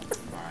stick.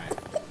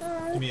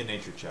 Alright. Give me a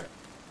nature check.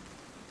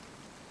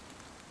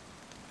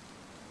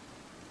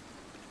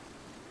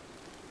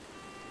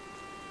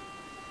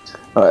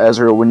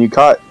 Ezra, when you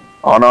caught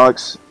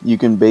Onyx, you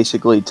can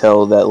basically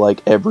tell that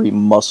like every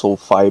muscle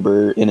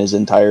fiber in his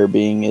entire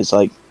being is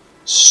like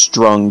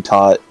strung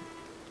taut.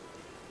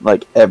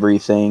 Like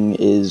everything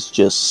is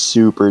just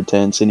super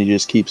tense, and he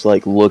just keeps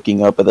like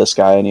looking up at the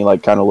sky, and he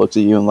like kind of looks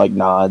at you and like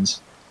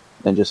nods,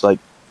 and just like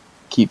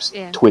keeps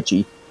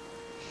twitchy.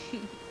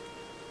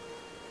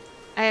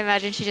 I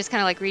imagine she just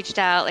kind of like reached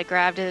out, like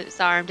grabbed his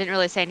arm, didn't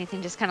really say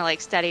anything, just kind of like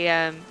steadied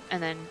him,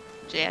 and then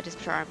just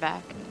put her arm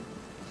back.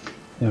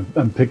 Yeah,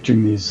 I'm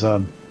picturing these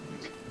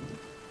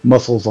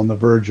muscles on the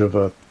verge of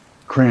a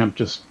cramp,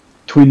 just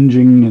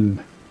twinging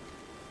and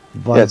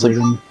vibrating. Yeah, it's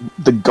like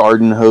the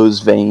garden hose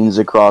veins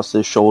across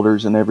his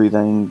shoulders and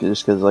everything,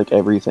 just because like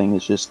everything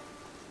is just.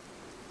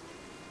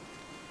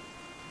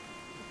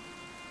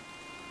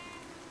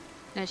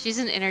 No, she's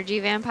an energy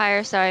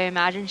vampire, so I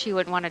imagine she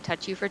wouldn't want to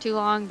touch you for too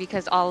long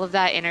because all of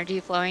that energy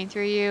flowing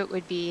through you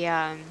would be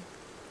a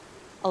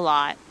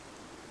lot.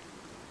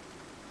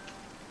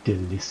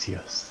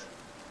 Delicious.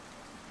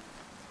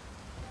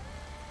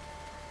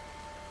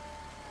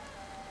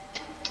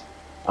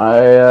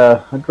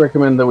 I'd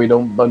recommend that we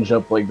don't bunch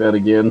up like that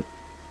again.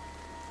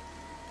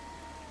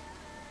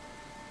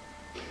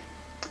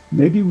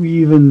 Maybe we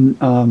even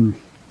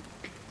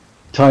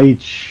tie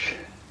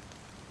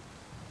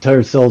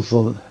ourselves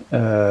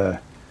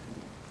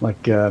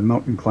like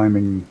mountain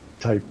climbing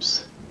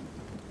types.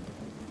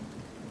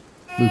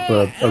 Loop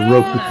a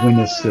rope between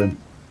us to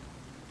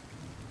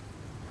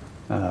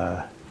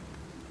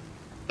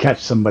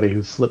catch somebody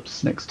who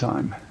slips next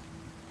time.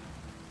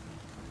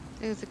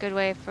 I think it's a good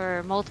way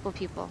for multiple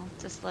people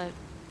to slip.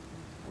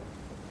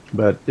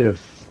 But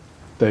if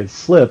they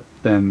slip,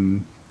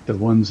 then the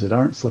ones that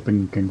aren't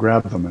slipping can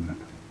grab them and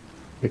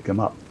pick them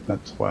up.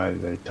 That's why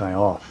they tie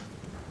off.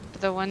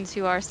 The ones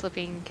who are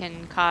slipping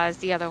can cause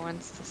the other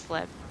ones to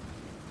slip.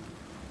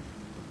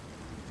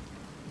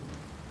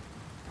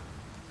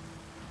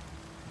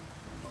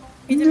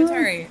 Hey,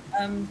 Demetari,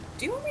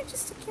 do you want me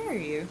just to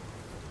carry you?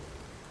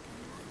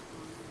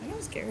 I can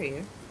just carry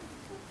you.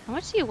 How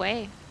much do you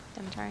weigh,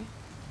 Demetari?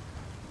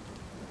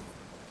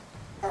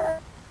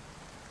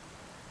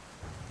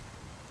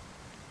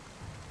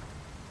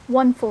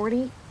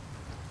 $140.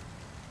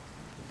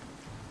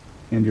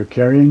 And you're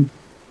carrying?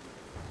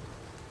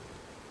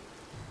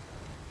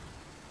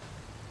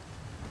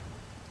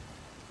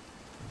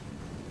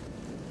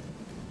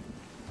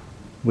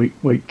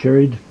 Weight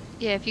carried?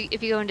 Yeah, if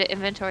you go into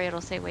inventory,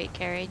 it'll say weight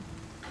carried.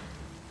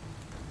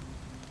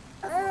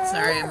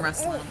 Sorry, I'm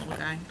wrestling with the little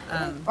guy.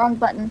 Wrong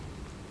button.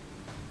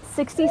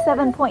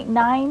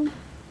 67.9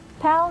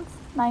 pounds?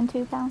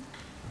 92 pounds?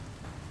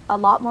 A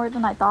lot more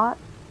than I thought.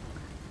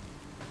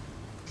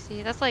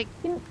 See, that's like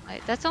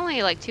that's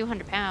only like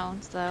 200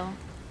 pounds, though.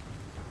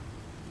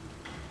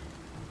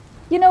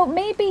 You know,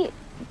 maybe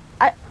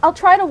I'll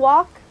try to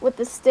walk with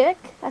the stick.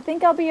 I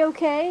think I'll be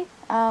okay.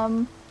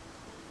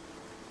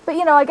 But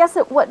you know, I guess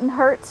it wouldn't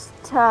hurt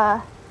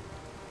to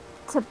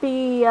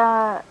be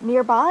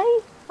nearby.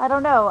 I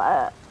don't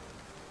know.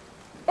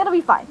 It'll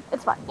be fine.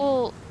 It's fine.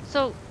 Well,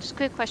 so just a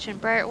quick question,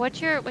 Briar.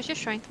 What's your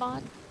strength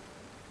mod?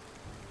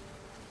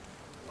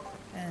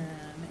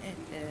 It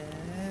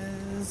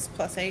is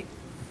 +8.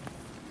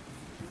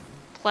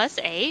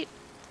 +8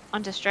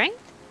 onto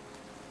strength?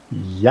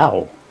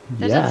 Yow.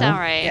 That doesn't sound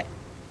right. Yeah.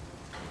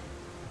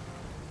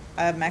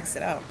 I maxed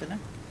it out, didn't I?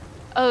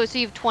 Oh, so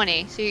you have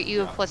 20. So you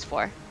have Yeah.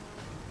 +4.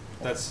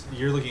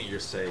 You're looking at your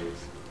save.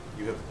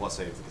 You have a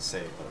 +8 for the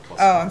save, but a +5.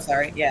 Oh, I'm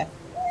sorry. Yeah.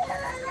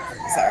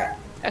 Sorry.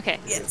 Okay.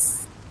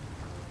 Yes.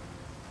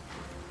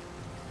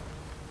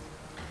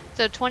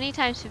 So 20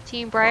 times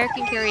 15, Briar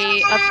can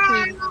carry up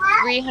to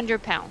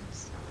 300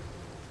 pounds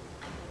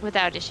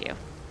without issue.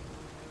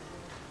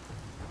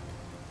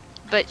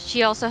 But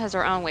she also has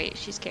her own weight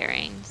she's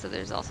carrying, so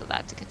there's also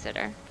that to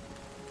consider.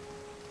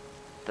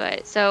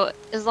 But so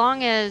as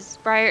long as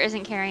Briar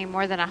isn't carrying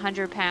more than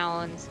 100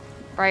 pounds,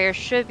 Briar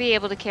should be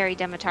able to carry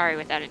Demetari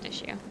without an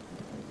issue.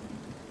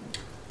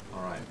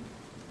 All right.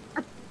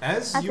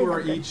 As I you think are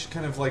I'm good. each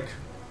kind of like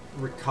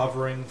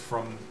recovering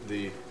from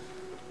the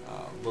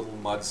little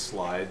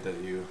mudslide that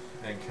you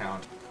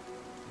encountered,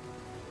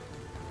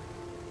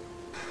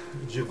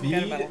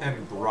 Javid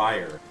and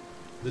Briar,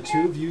 the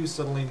two of you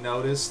suddenly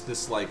notice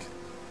this like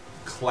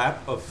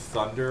clap of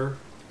thunder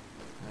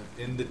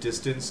in the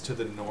distance to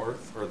the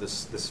north, or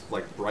this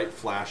like bright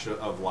flash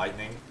of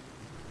lightning.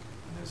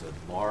 And there's a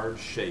large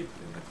shape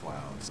in the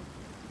clouds.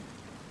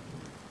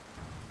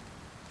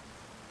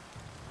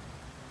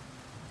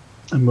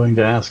 I'm going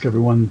to ask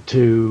everyone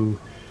to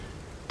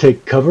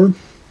take cover.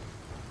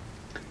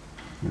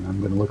 And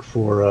I'm going to look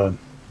for a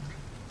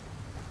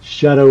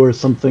shadow or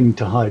something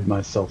to hide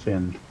myself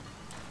in.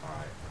 All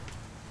right.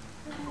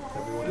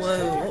 Everyone is Whoa,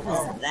 taking what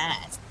was cover.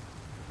 that?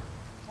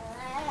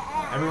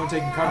 Everyone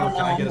taking I cover. don't know,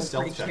 Can I get I'm a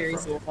stealth pretty check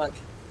curious from you? as fuck.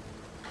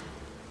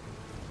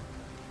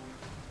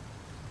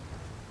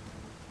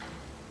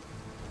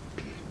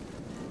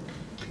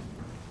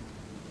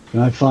 Can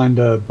I find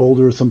a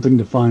boulder or something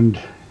to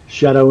find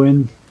shadow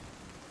in?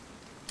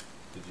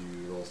 Did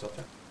you roll a stealth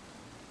check?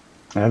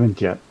 I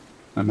haven't yet.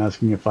 I'm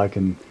asking if I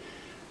can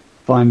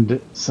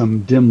find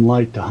some dim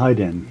light to hide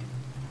in.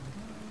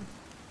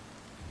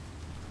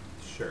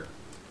 Sure.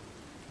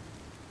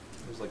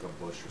 There's like a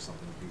bush or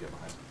something you can get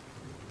behind.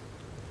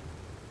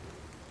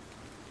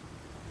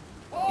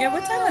 Yeah,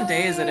 what time of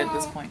day is it at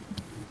this point?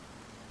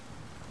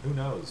 Who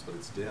knows? But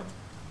it's dim.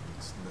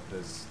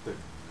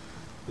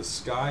 The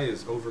sky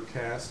is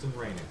overcast and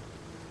raining.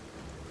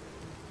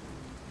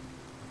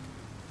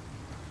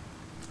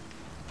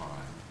 All right.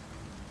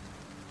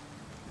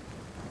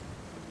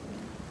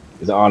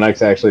 Is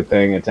Onyx actually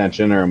paying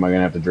attention, or am I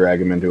gonna have to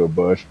drag him into a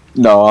bush?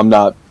 No, I'm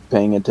not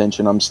paying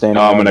attention. I'm standing.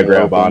 No, I'm out gonna in the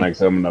grab open.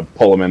 Onyx. I'm gonna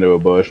pull him into a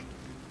bush.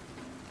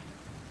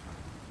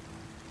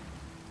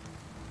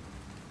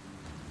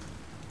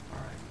 All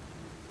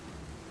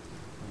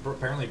right.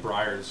 Apparently,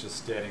 Briar is just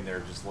standing there,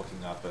 just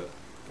looking up at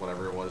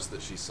whatever it was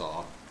that she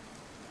saw.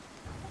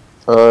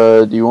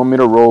 Do you want me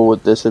to roll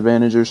with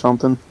disadvantage or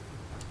something?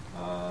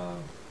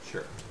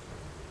 Sure.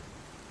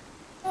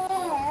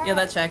 Yeah,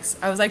 that checks.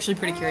 I was actually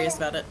pretty curious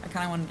about it. I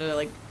kind of wanted to,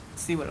 like,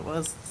 see what it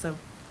was, so...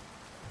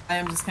 I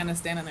am just kind of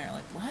standing there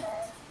like, what?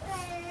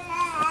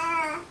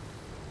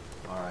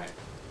 All right.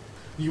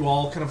 You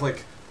all kind of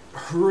like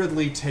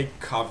hurriedly take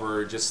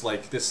cover, just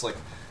like this like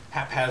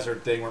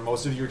haphazard thing where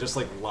most of you are just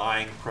like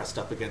lying pressed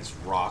up against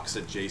rocks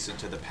adjacent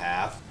to the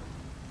path.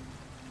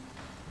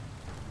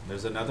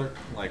 There's another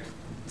like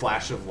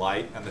flash of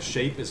light, and the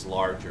shape is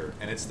larger,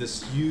 and it's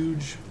this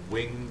huge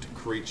winged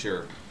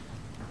creature.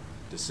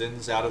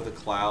 Descends out of the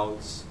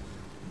clouds,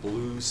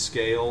 blue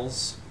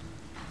scales,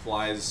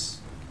 flies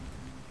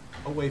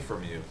away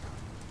from you,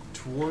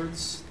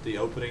 towards the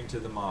opening to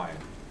the mine.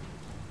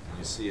 And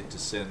you see it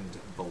descend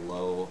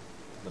below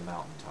the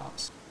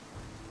mountaintops.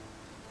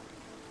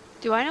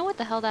 Do I know what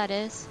the hell that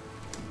is?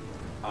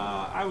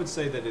 I would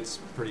say that it's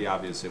pretty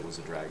obvious it was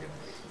a dragon.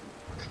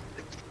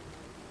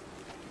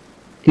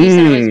 You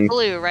said it was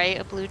blue, right?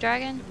 A blue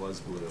dragon? It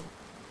was blue.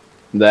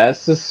 That's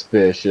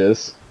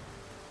suspicious.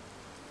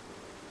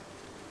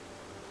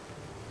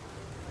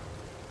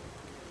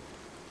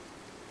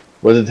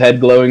 Was its head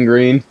glowing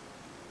green?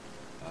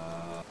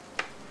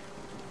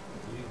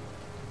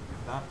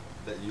 Not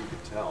that you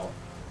could tell.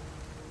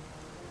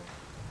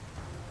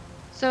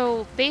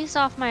 So, based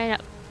off my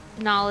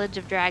knowledge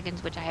of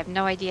dragons, which I have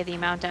no idea the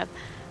amount of,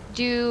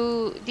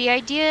 do the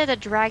idea that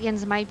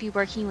dragons might be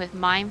working with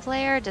Mind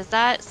Flayer, does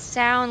that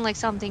sound like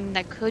something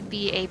that could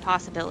be a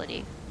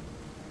possibility?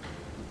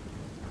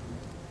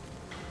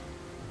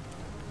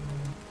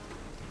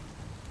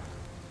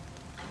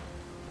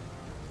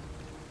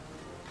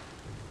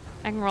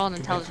 I can roll an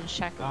intelligence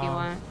check if you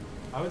want.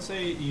 I would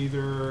say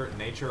either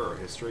nature or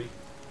history,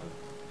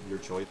 of your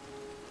choice.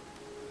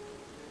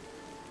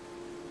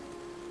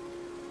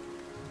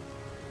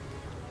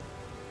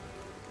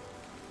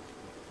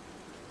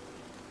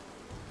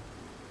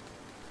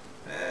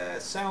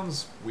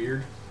 Sounds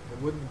weird.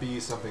 It wouldn't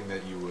be something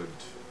that you've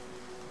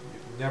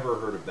never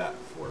heard of that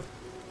before.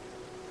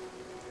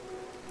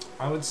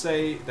 I would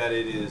say that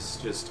it is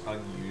just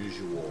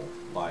unusual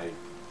by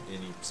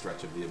any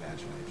stretch of the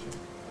imagination.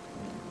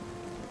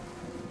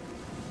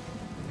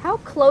 How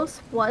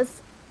close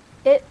was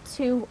it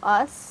to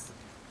us?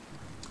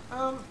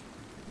 Not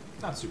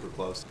super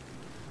close.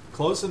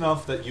 Close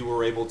enough that you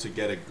were able to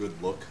get a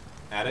good look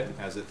at it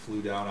as it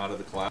flew down out of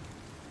the cloud,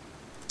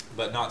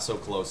 but not so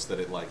close that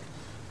it like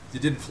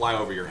it didn't fly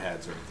over your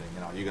heads or anything.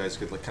 You guys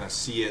could kind of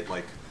see it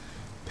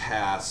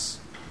pass.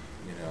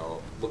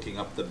 Looking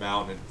up the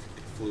mountain,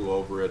 it flew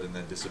over it and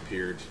then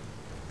disappeared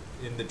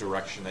in the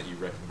direction that you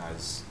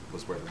recognize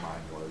was where the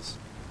mine was.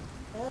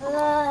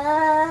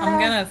 I'm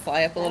gonna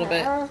fly up a little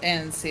bit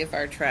and see if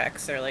our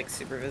tracks are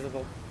super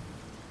visible.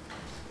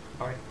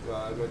 All right, go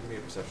ahead and give me a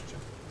perception check.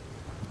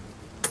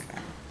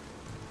 Okay.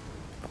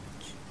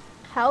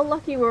 How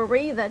lucky were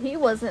we that he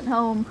wasn't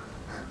home?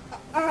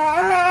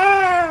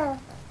 You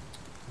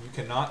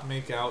cannot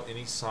make out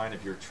any sign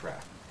of your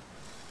track.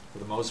 For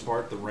the most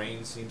part, the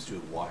rain seems to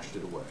have washed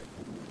it away.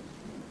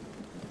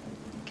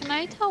 Can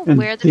I tell And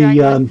where the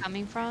dragon was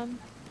coming from?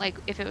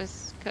 If it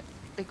was,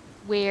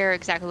 where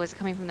exactly was it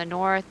coming from? The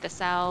north, the The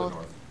south?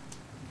 north.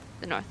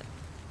 The north.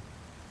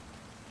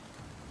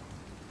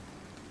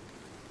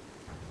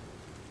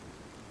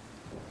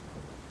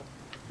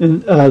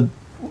 And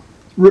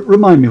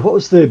remind me, what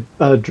was the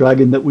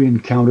dragon that we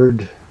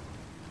encountered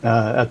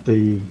at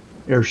the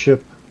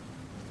airship?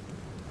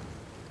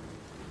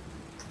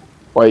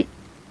 White.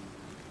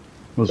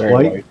 It was Very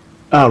white? white.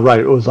 Ah, right.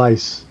 It was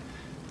ice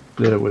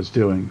that it was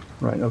doing.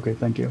 Right. Okay.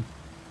 Thank you.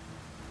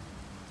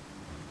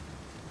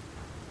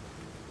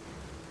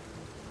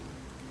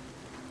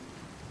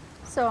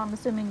 So I'm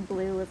assuming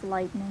blue is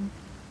lightning.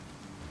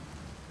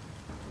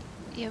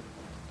 Yep.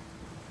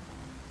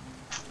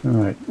 All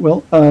right.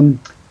 Well,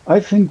 I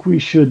think we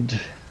should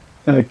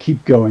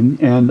keep going,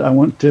 and I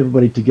want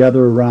everybody to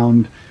gather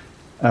around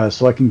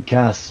so I can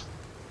cast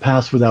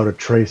Pass Without a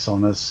Trace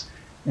on us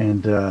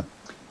and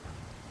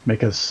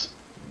make us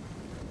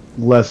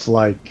less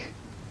like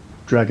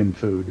dragon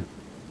food.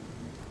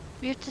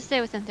 We have to stay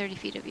within 30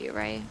 feet of you,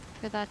 right?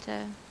 For that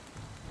to...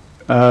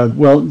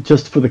 Well,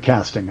 just for the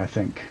casting, I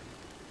think.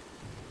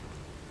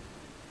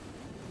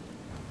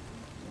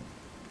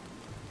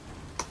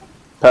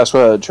 Pass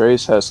Without a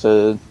Trace has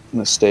to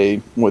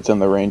stay within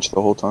the range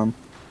the whole time.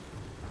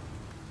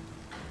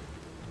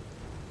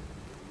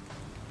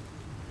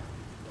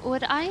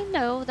 Would I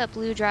know that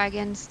blue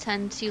dragons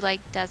tend to like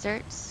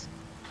deserts?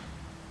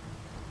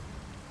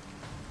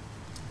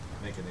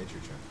 Make a nature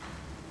check.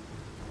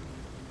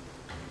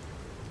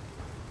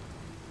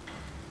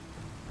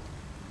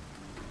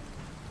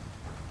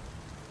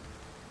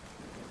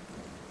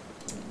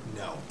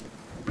 No.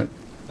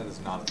 That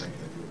is not a thing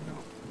that you would know.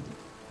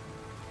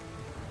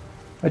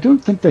 I don't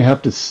think they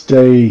have to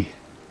stay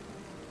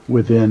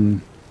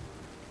within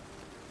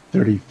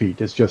 30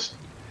 feet. It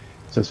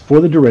says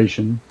for the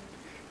duration,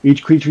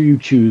 each creature you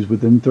choose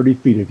within 30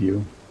 feet of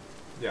you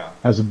Yeah.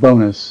 has a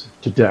bonus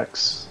to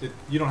Dex.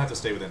 You don't have to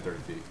stay within 30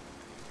 feet.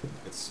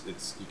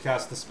 It's you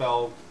cast the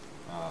spell,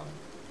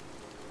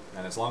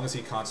 and as long as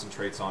he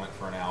concentrates on it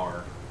for an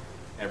hour,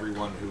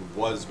 everyone who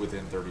was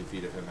within 30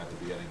 feet of him at the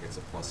beginning gets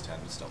a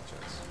 +10 to stealth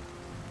checks.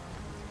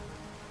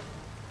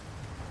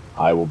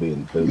 I will be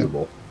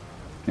invisible.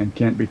 And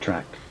can't be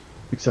tracked,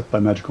 except by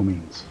magical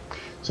means.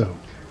 So,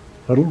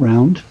 huddle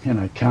round, and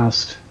I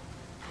cast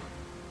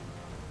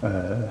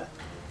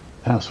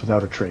Pass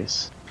Without a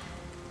Trace.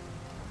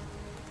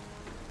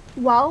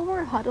 While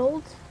we're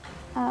huddled,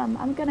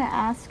 I'm gonna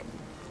ask,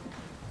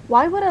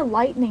 why would a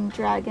lightning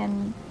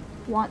dragon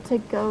want to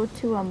go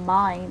to a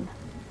mine?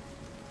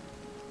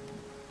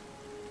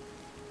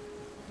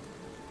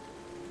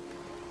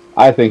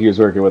 I think he was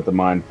working with the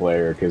Mind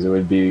Flayer because it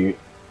would be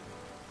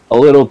a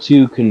little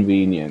too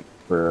convenient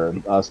for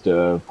us to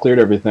have cleared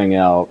everything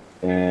out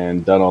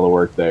and done all the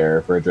work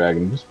there for a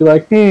dragon. Just be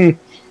like,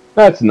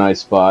 that's a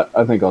nice spot.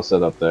 I think I'll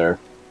set up there.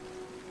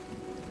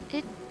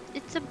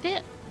 It's a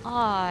bit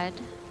odd.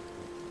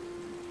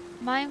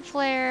 Mind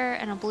Flare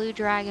and a blue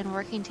dragon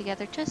working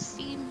together just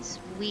seems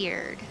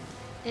weird.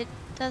 It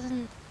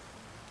doesn't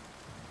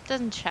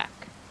check.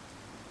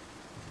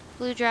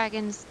 Blue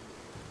dragons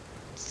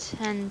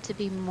tend to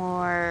be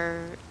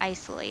more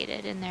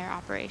isolated in their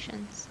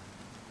operations.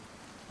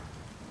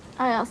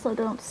 I also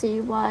don't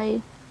see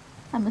why,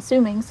 I'm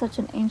assuming, such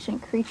an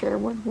ancient creature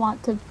would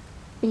want to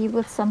be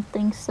with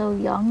something so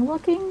young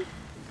looking.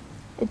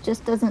 It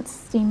just doesn't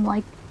seem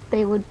like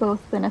they would both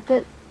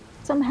benefit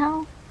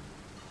somehow.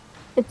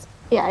 It's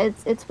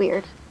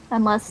weird.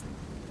 Unless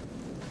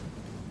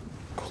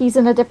he's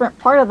in a different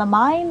part of the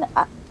mine.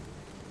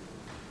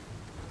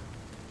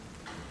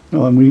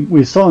 Well, and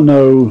we saw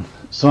no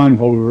sign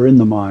while we were in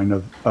the mine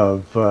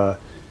of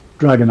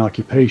dragon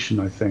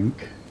occupation, I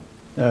think.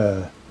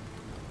 So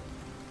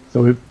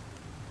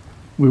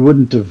we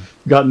wouldn't have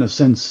gotten a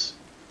sense,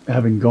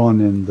 having gone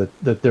in,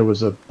 that there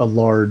was a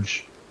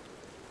large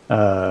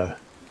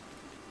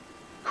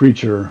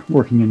creature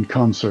working in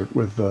concert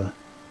with the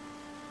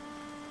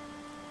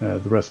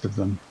rest of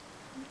them.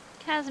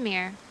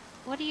 Casimir,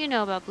 what do you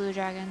know about blue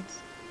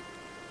dragons?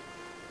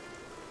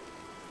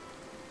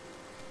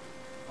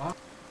 Roll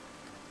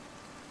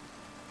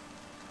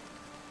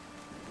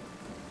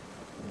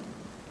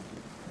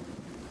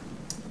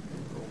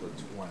a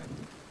 20.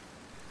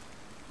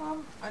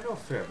 I know a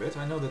fair bit.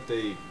 I know that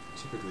they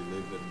typically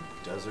live in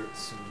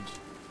deserts and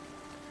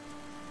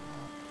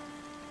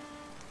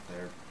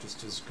they're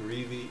just as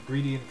greedy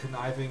and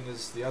conniving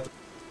as the other.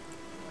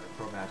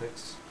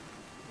 necromatics,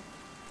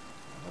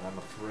 but I'm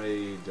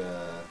afraid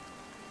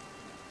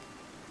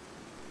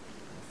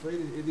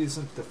it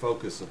isn't the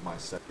focus of my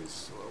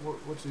studies. What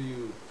would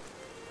you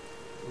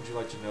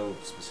like to know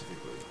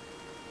specifically?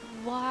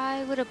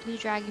 Why would a blue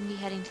dragon be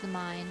heading to the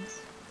mines?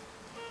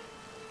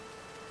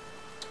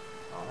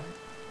 I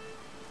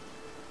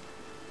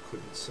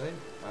couldn't say.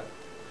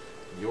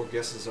 Your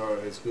guesses are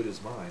as good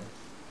as mine.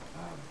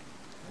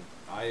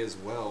 I as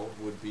well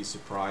would be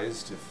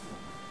surprised if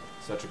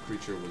such a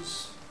creature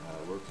was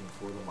working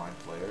for the Mind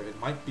Flayer. It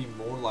might be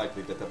more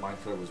likely that the Mind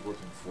Flayer was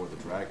working for the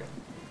dragon.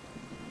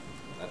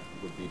 That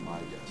would be my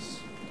guess.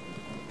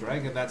 A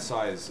dragon that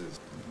size is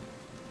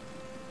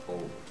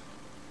old.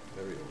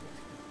 Very old.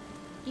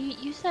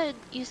 You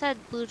said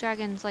blue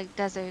dragons like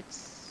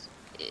deserts.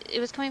 It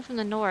was coming from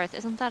the north.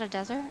 Isn't that a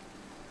desert?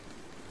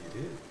 It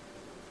is.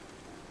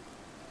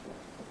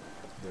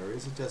 There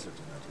is a desert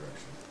in that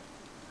direction.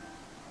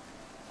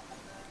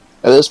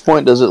 At this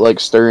point, does it like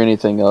stir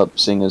anything up,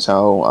 seeing as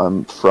how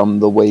I'm from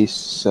the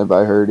wastes? Have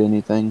I heard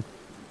anything?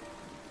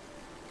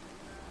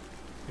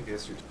 I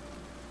guess you're...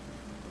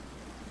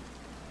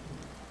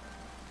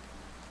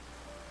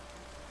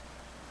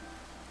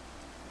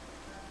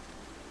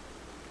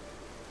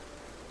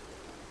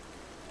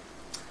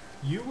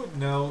 You would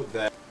know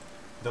that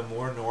the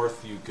more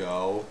north you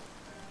go,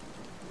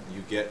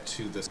 you get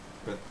to the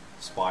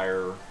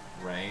Spire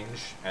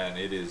range, and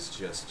it is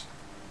just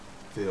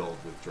filled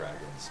with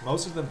dragons.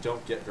 Most of them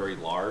don't get very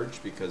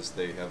large because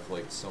they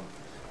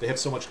have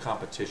so much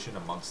competition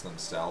amongst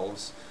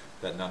themselves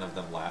that none of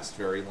them last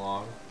very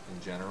long in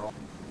general.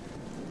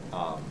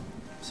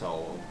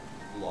 So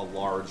a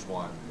large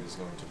one is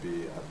going to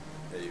be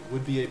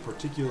would be a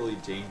particularly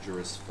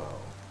dangerous foe.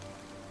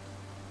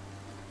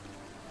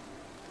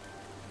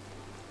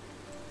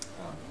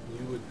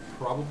 You would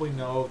probably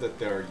know that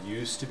there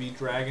used to be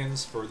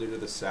dragons further to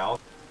the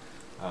south,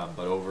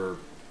 but over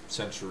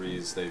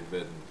centuries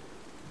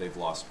they've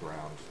lost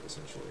ground,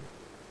 essentially.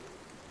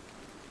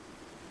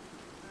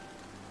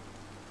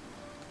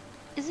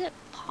 Is it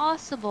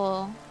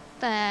possible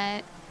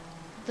that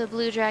the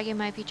blue dragon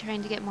might be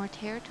trying to get more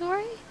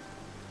territory?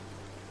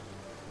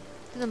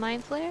 To the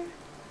Mind Flayer?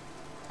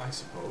 I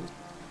suppose.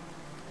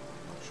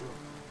 I'm not sure.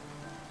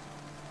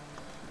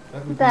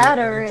 That would That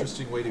be or an it-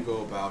 interesting way to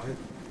go about it.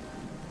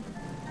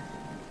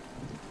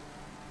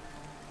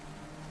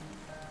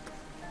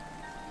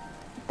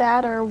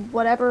 That or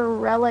whatever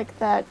relic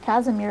that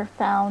Casimir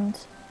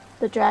found,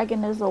 the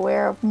dragon is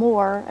aware of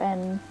more,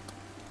 and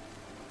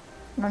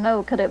I don't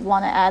know, could it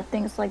want to add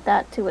things like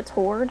that to its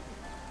hoard?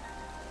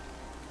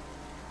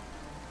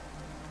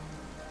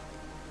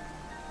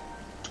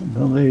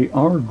 Well, they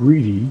are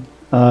greedy.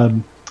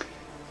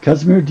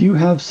 Casimir, do you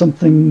have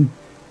something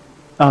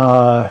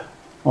on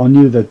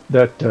you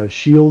that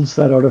shields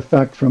that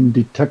artifact from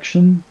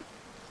detection?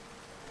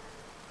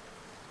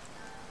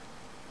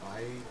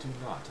 I do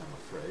not, I'm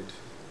afraid.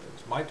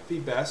 It might be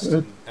best,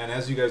 and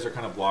as you guys are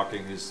kind of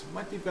blocking, it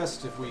might be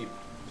best if we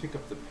pick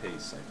up the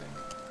pace, I think.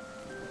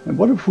 And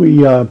what if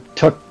we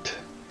tucked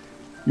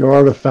your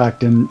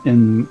artifact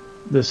in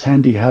this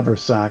handy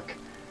haversack,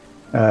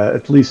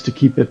 at least to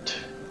keep it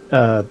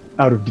out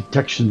of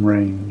detection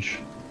range?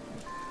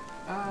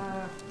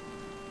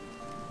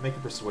 Make a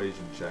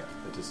persuasion check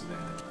at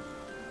disadvantage.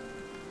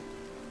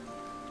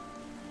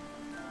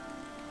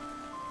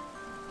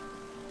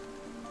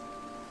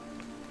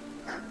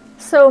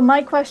 So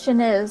my question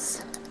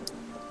is,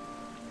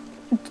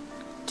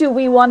 do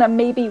we want to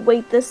maybe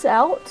wait this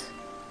out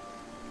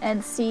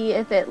and see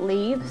if it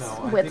leaves No,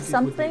 I with think it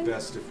something? would be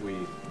best if we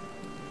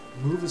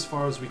move as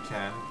far as we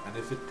can, and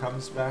if it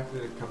comes back,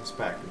 then it comes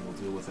back, and we'll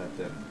deal with that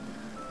then.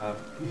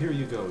 Here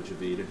you go,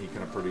 Javid, and he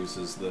kind of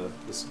produces the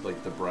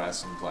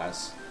brass and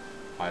glass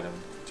item,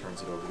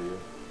 turns it over to you.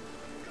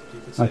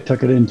 Keep it I safe.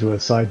 tuck it into a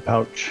side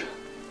pouch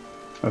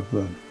of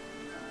the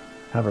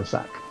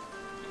haversack.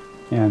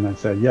 And I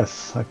said,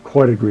 yes, I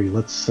quite agree.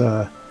 Let's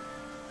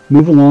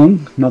move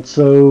along, not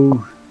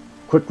so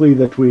quickly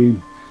that we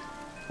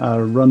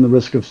run the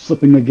risk of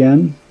slipping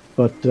again,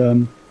 but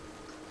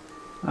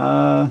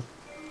yeah,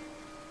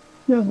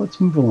 let's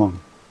move along.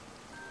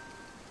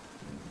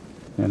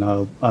 And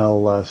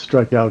I'll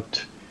strike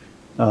out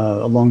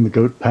along the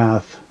goat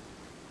path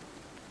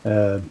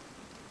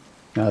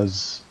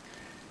as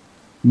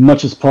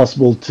much as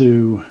possible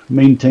to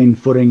maintain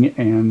footing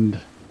and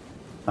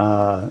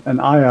an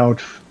eye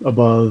out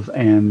above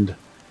and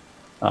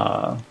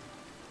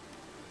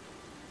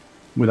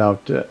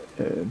without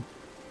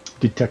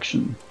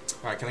detection.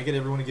 Alright, can I get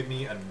everyone to give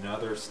me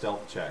another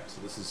stealth check? So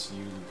this is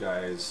you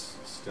guys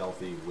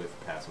stealthy with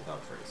pass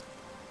without trace.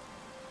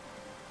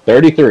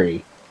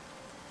 33.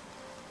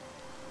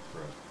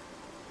 Correct.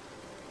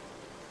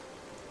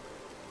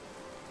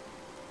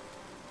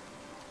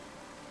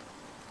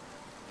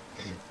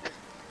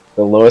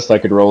 The lowest I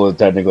could roll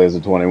technically is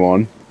a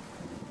 21.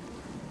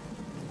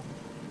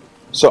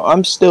 So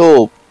I'm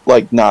still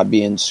like not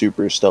being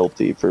super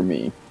stealthy for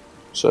me.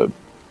 So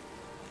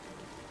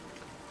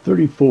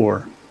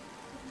 34.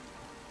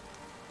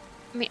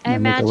 I mean, I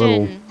And make a little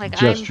imagine, like, I'm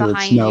gesture at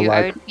behind Snow you,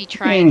 I like, would be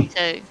trying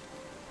to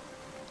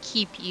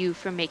keep you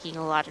from making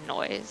a lot of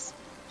noise.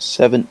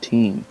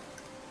 17.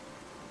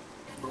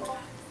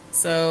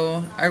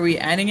 So, are we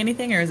adding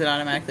anything, or is it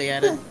automatically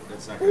added?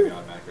 It's not going to be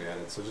automatically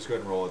added, so just go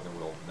ahead and roll it, and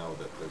we'll know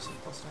that there's a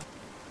plus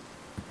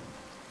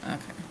 10.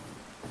 Okay.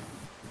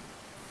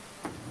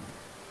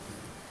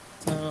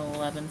 So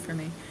 11 for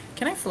me.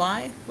 Can I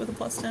fly with a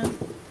plus 10?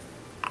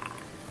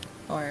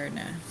 Or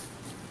nah?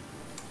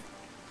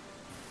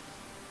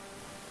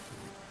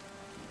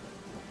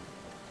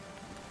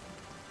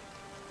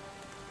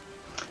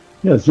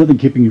 Yeah, there's nothing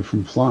keeping you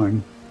from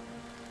flying.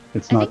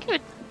 It's I not think it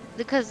would,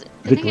 because I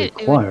think particularly it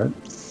would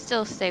quiet.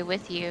 still stay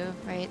with you,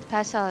 right? The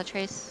Pastel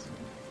Trace.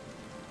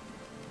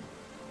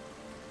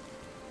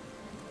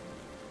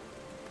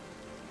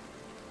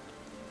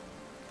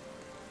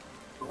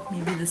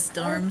 Maybe the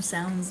storm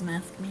sounds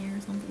masked me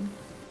or something.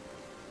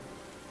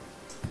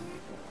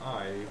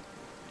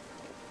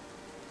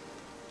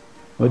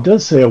 Well, it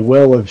does say a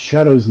well of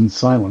shadows and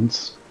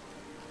silence.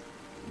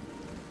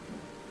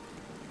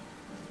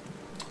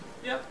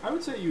 Yeah, I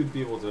would say you would be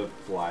able to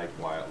fly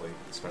quietly,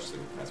 especially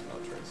with Pascal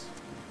Trace.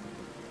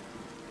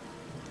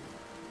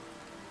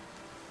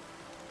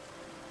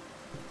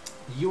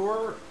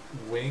 Your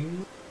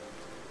wing,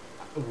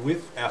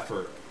 with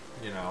effort,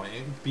 you know,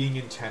 and being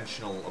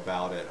intentional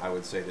about it, I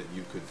would say that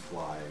you could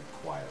fly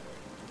quietly.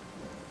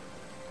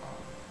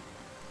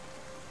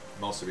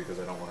 Mostly because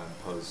I don't want to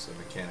impose a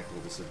mechanical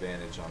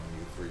disadvantage on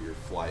you for your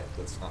flight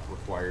that's not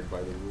required by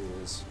the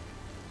rules.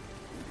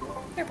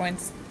 Fair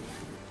points.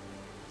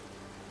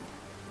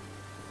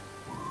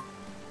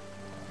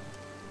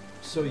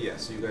 So yeah,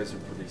 so you guys are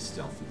pretty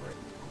stealthy right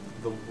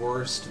now. The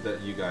worst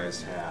that you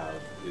guys have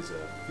is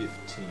a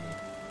 15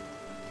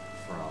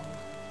 from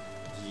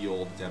ye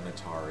old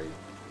Demetari.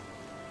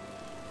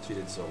 She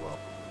did so well.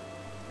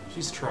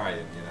 She's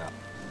trying, you know.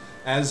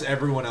 As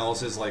everyone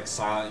else is like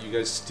silent, you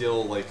guys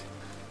still like,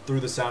 through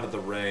the sound of the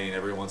rain,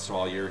 every once in a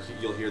while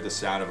you'll hear the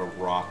sound of a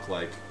rock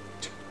like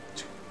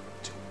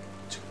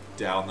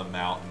down the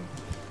mountain,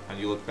 and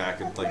you look back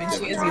and like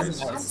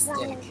Demetari's.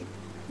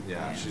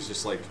 Yeah, she's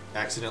just like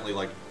accidentally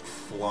like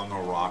flung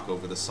a rock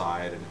over the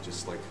side, and it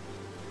just like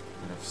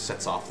kind of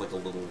sets off like a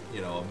little,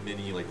 you know, a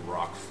mini like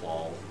rock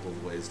fall a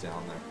little ways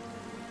down there.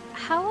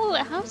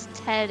 How's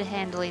Ted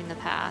handling the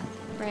path,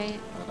 right?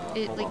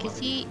 Hold Like, on, is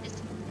he?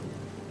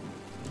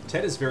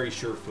 Ted is very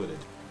sure-footed.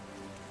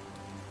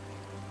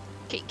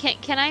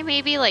 Can I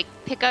maybe like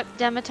pick up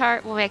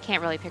Demetar? Well, I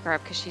can't really pick her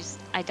up because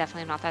I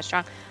definitely am not that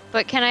strong.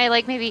 But can I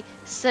like maybe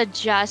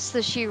suggest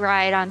that she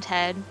ride on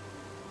Ted?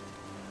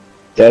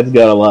 Ted's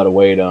got a lot of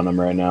weight on him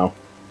right now.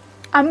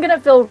 I'm gonna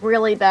feel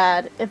really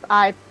bad if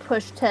I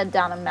push Ted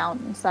down a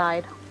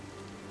mountainside.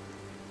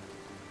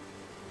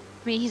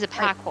 I mean, he's a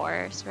pack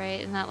horse, right?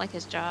 Isn't that like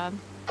his job?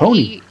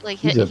 Pony.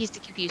 He's a to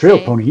keep you trail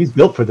safe. pony. He's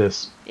built for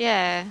this.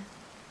 Yeah.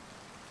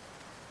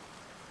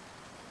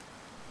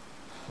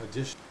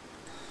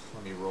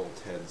 Let me roll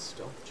Ted's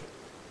stealth check.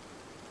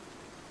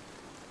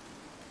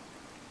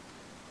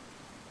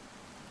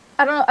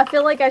 I don't know. I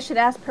feel like I should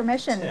ask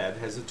permission. Ted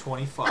has a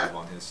 25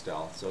 on his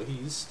stealth, so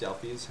he's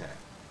stealthy as heck.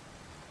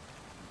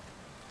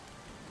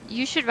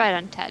 You should ride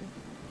on Ted.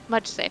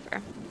 Much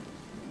safer.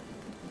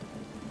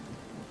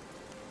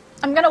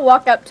 I'm gonna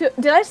walk up to.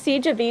 Did I see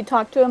Javid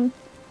talk to him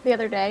the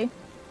other day?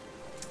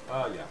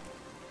 Yeah.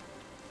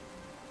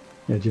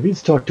 Yeah,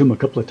 Javid's talked to him a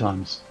couple of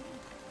times.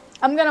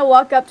 I'm gonna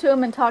walk up to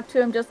him and talk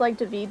to him just like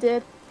Javid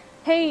did.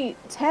 Hey,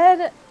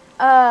 Ted,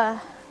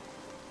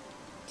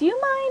 do you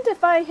mind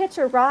if I hitch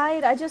a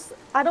ride? I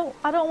don't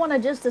want to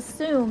just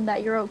assume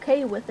that you're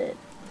okay with it.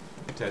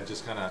 Ted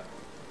just kind of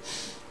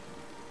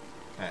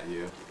at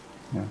you.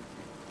 Yeah.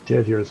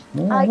 Ted hears,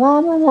 I-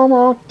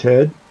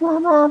 Ted.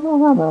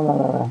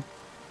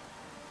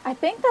 I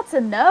think that's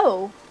a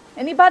no.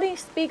 Anybody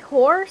speak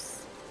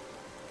horse?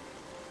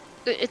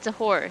 It's a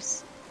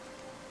horse.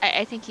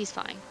 I think he's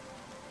fine.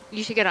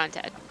 You should get on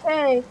Ted.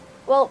 Okay.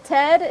 Well,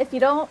 Ted, if you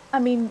don't, I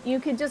mean, you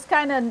could just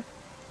kind of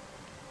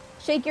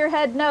shake your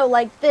head no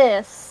like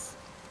this,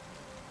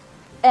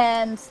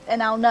 and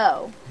I'll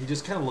know. He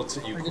just kind of looks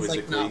at you Or just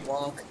quizzically. like not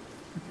walk.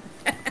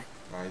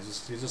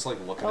 He's just like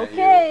looking at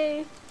Okay.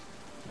 you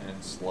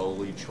and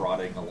slowly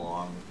trotting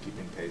along,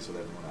 keeping pace with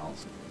everyone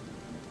else.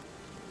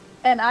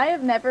 And I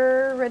have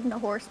never ridden a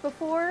horse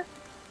before,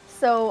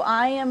 so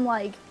I am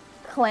like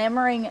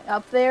clambering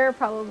up there,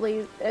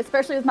 probably,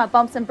 especially with my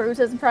bumps and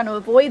bruises, and trying to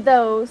avoid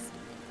those,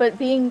 but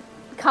being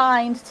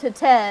kind to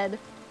Ted.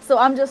 So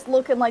I'm just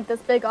looking like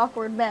this big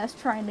awkward mess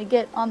trying to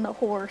get on the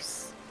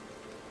horse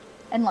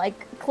and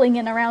like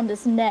clinging around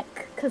his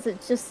neck because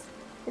it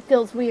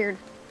feels weird.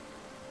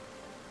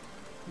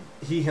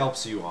 He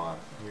helps you on.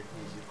 He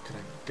kind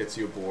of gets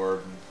you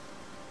aboard, and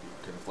you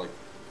kind of like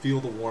feel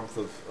the warmth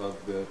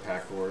of the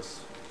pack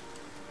horse.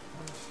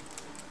 And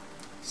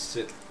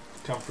sit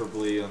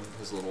comfortably on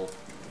his little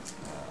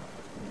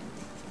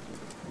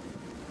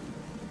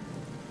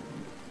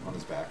on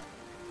his back.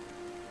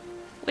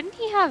 Wouldn't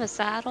he have a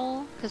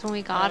saddle? Because when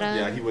we got him...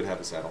 Yeah, he would have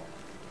a saddle.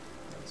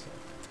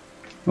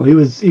 Well, he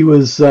was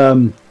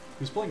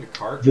He was pulling a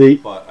cart, The-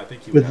 but I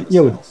think he would with- have a yeah,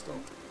 saddle with- still.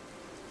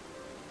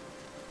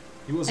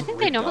 He I wasn't think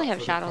they rigged normally up have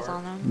for the shadows cart.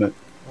 on them. But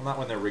Well, not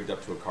when they're rigged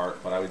up to a cart,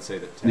 but I would say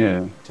that Ted,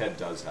 Yeah. Ted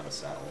does have a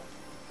saddle.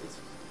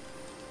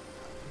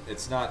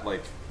 It's not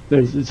like,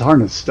 it's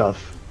harness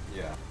stuff.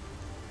 yeah.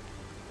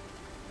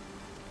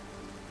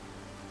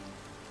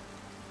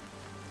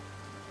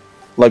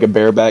 Like a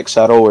bareback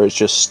saddle where it's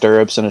just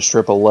stirrups and a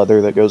strip of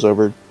leather that goes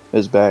over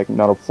his back,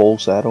 not a full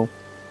saddle.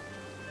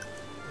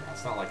 Yeah,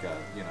 it's not like a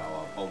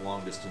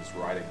long distance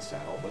riding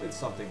saddle, but it's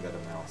something that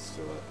amounts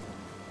to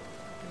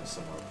a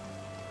similar.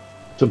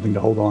 Something to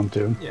hold on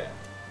to. Yeah.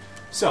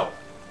 So,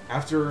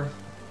 after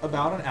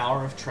about an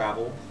hour of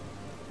travel,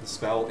 the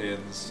spell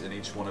ends, and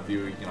each one of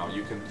you,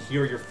 you can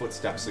hear your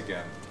footsteps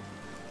again,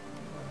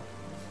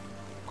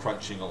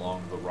 crunching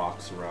along the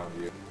rocks around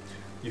you.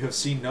 You have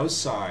seen no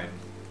sign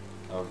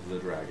of the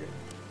dragon.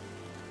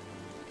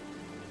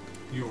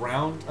 You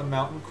round a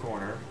mountain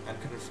corner, and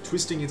kind of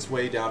twisting its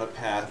way down a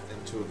path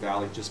into a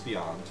valley just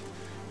beyond,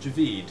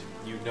 Javid,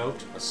 you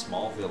note a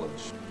small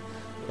village.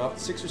 About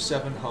 6 or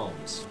 7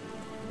 homes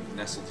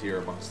nestled here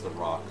amongst the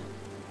rock.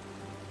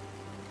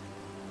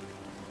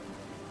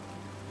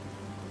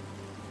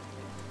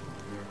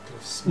 They're kind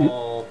of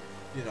small,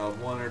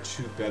 1 or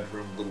 2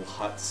 bedroom little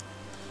huts.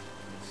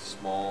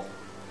 Small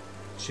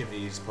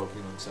chimneys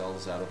poking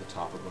themselves out of the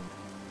top of them.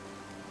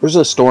 Where's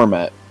the storm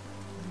at?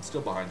 It's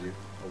still behind you,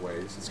 a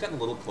ways. It's gotten a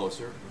little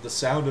closer. The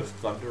sound of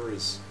thunder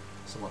is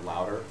somewhat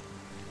louder,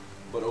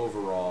 but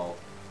overall,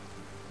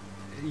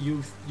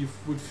 you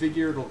would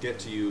figure it'll get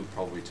to you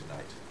probably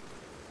tonight.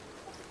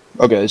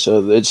 Okay,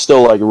 so it's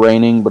still like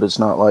raining, but it's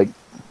not like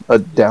a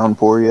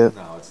downpour yet.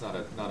 No, it's not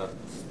a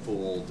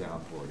full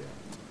downpour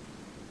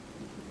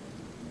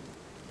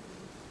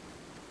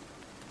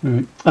yet. All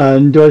right.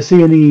 And do I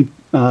see any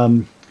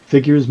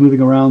figures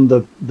moving around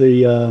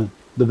the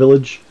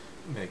village?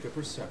 Make a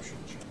perception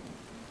check.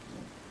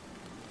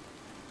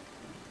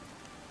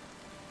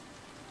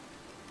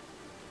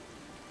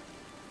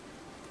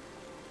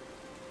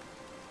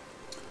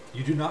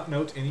 You do not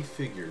note any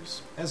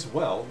figures. As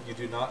well, you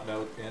do not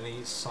note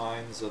any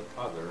signs of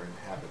other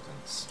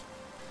inhabitants.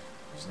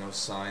 There's no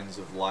signs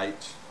of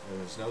light.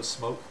 There's no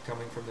smoke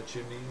coming from the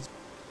chimneys.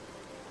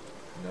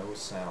 No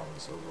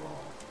sounds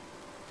overall.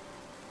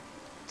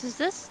 Does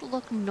this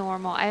look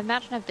normal? I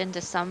imagine I've been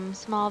to some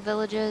small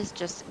villages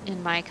just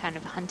in my kind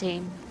of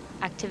hunting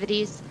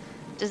activities.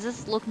 Does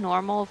this look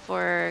normal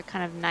for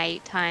kind of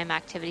nighttime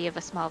activity of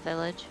a small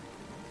village?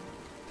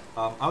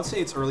 I would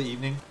say it's early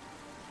evening.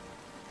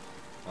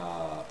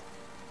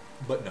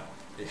 But no,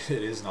 it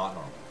is not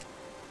normal.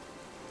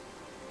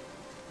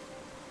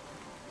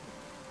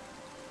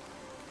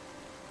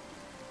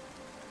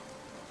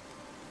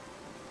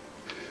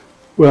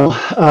 Well,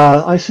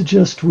 I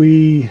suggest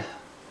we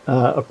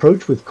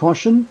approach with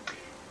caution,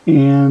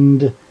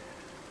 and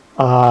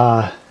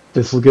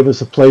this will give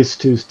us a place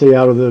to stay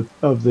out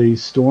of the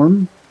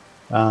storm.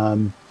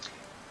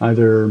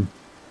 Either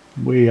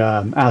we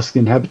ask the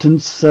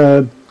inhabitants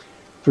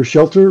for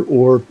shelter,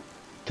 or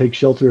take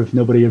shelter if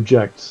nobody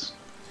objects.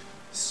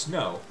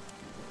 Snow.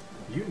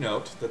 You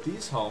note that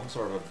these homes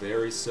are of a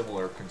very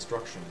similar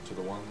construction to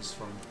the ones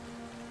from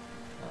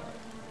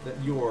that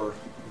your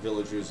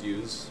villagers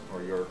use,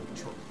 or your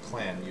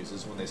clan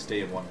uses when they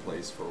stay in one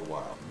place for a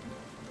while.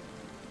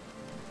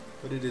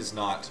 But it is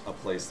not a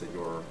place that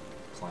your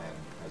clan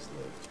has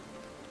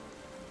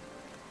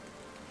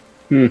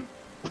lived.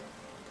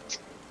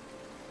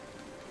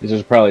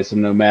 There's probably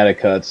some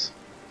nomadic huts.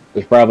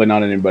 There's probably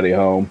not anybody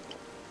home,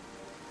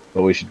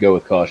 but we should go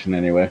with caution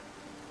anyway.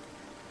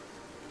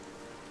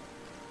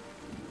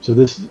 So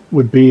this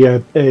would be a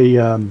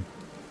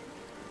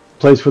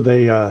place where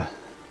they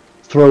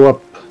throw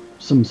up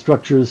some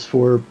structures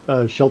for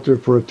shelter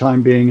for a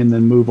time being, and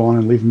then move on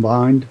and leave them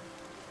behind.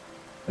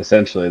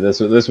 Essentially, this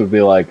would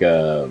be like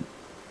a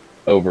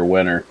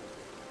overwinter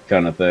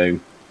kind of thing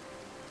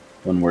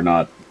when we're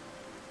not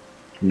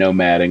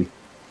nomading.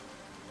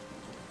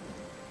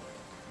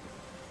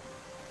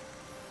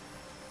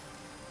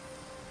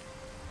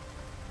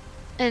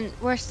 And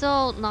we're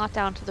still not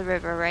down to the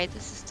river, right?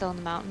 This is still in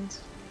the mountains.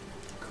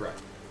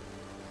 Correct.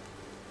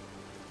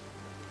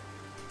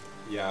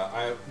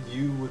 Yeah,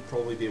 you would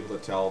probably be able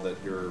to tell that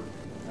you're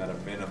at a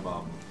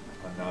minimum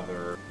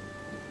another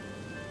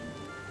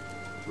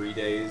 3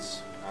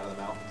 days out of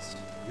the mountains.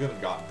 You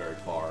haven't gotten very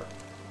far.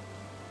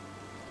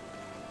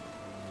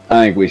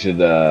 I think we should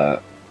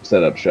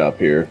set up shop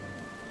here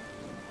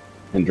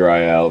and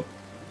dry out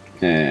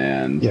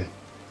and Yeah.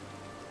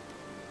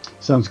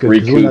 Sounds good.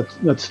 'Cause when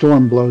recoup. that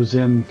storm blows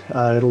in,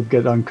 it'll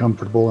get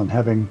uncomfortable, and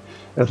having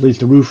at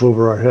least a roof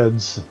over our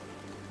heads,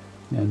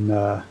 and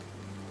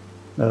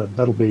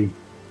that'll be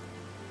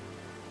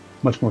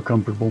much more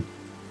comfortable.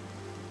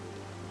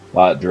 A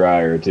lot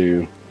drier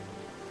too.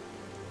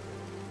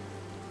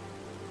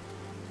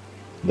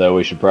 Though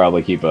we should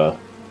probably keep a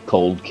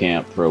cold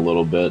camp for a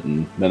little bit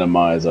and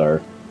minimize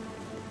our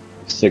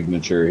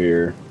signature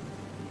here.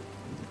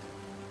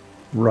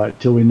 Right,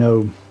 till we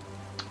know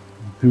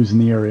who's in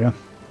the area.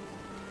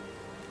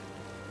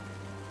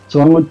 So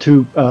I want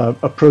to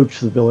approach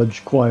the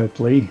village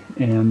quietly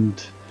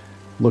and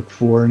look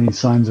for any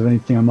signs of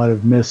anything I might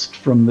have missed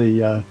from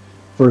the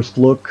first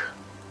look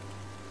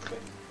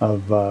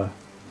of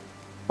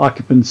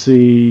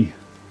occupancy,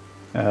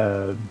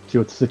 see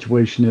what the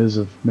situation is,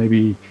 of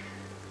maybe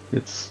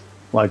it's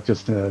like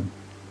just a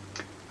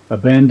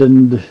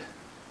abandoned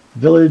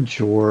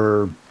village,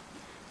 or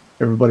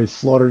everybody's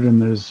slaughtered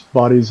and there's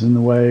bodies in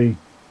the way,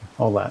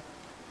 all that.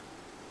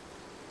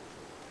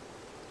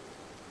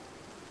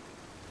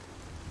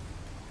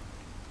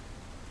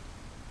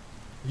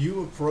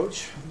 You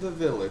approach the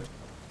village,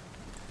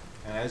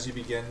 and as you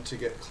begin to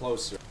get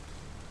closer,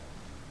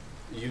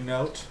 you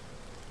note,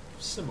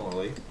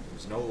 similarly,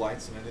 there's no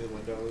lights in any of the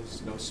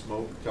windows, no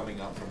smoke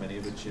coming up from any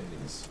of the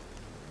chimneys.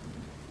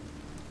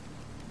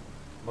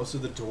 Most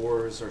of the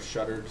doors are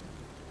shuttered.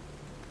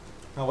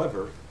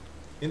 However,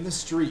 in the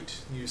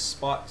street, you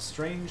spot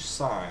strange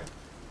sign: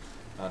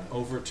 an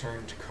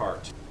overturned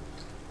cart,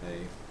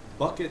 a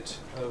bucket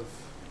of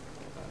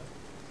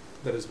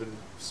that has been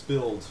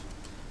spilled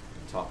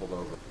and toppled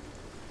over,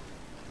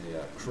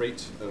 a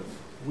crate of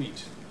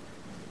wheat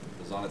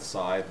is on its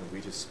side and the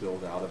wheat is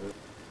spilled out of it.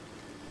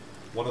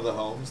 One of the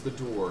homes, the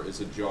door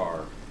is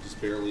ajar, just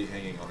barely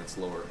hanging on its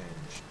lower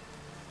hinge.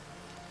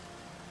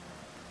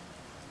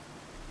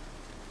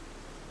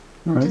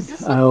 All Does right,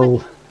 this look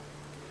I'll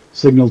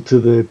signal to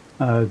the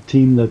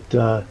team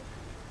that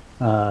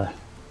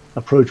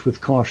approach with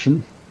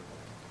caution,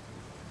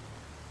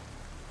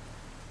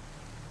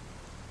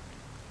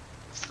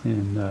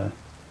 and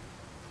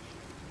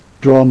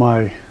draw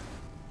my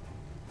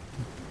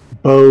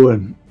bow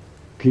and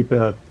keep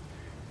a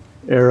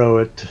arrow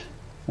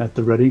at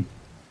the ready.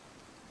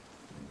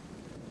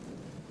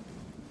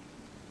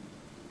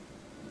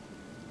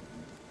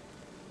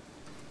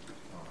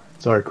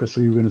 Sorry,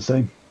 Crystal, you were going to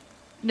say?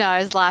 No, I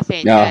was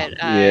laughing No, at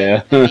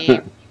yeah. the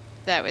meme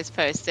that was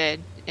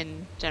posted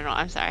in general.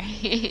 I'm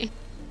sorry.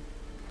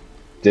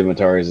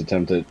 Dimitari's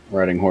attempt at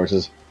riding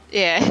horses.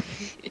 Yeah.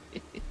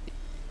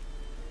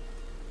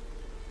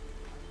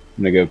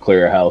 I'm gonna go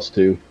clear a house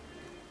too.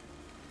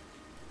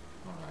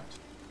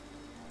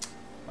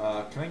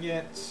 Alright. Can I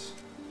get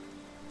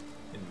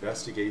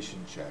investigation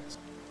checks?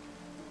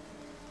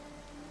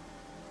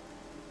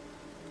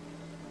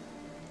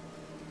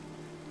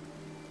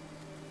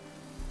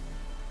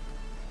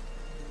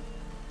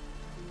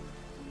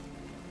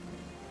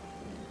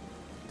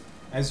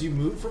 As you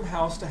move from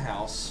house to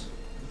house,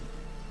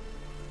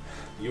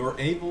 you're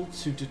able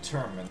to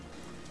determine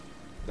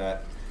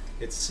that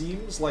it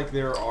seems like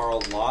there are a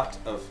lot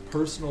of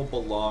personal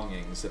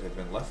belongings that have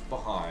been left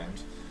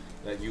behind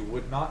that you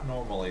would not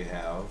normally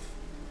have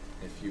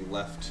if you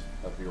left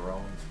of your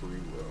own free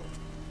will.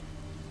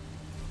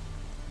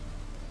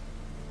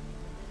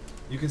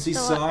 You can see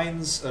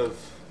signs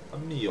of a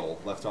meal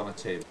left on a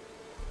table.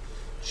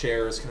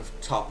 Chairs kind of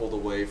toppled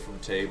away from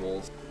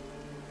tables.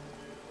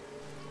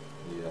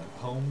 The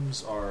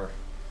homes are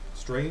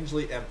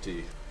strangely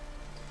empty.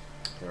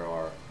 There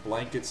are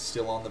blankets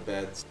still on the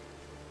beds.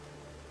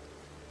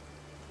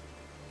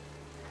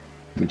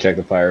 We check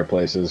the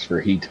fireplaces for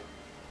heat.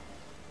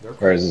 They're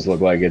Or does cold. this look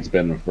like it's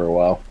been for a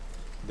while?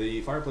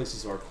 The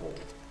fireplaces are cold.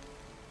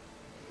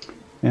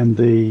 And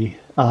the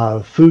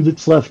food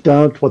that's left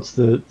out, what's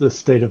the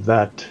state of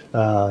that?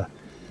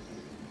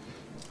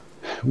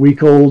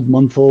 Week old,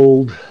 month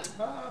old?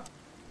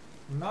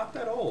 Not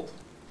that old.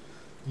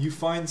 You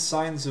find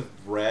signs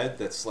of bread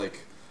that's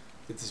like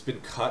it's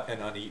been cut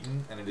and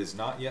uneaten, and it is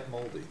not yet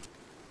moldy.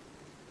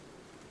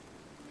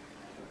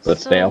 But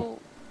stale?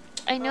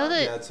 I know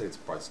that Yeah, I'd say it's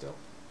probably stale.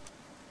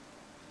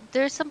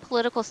 there's some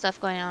political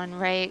stuff going on,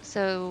 right?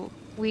 So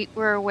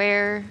we're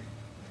aware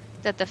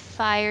that the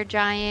fire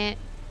giant,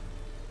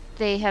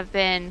 they have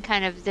been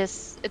kind of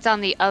it's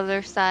on the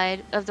other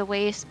side of the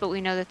waste, but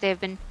we know that they've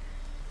been,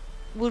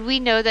 would we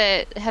know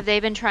that, have they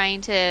been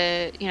trying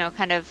to,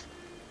 kind of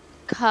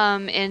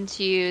come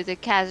into the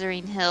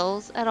Kazarine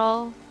Hills at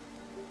all?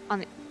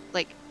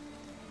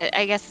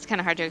 I guess it's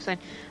kind of hard to explain,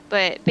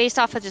 but based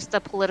off of just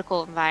the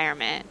political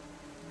environment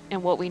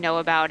and what we know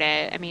about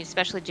it, I mean,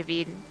 especially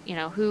Javid,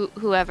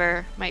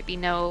 whoever might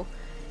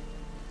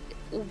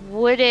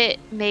would it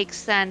make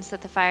sense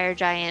that the fire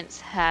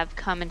giants have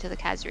come into the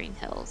Kazarine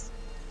Hills?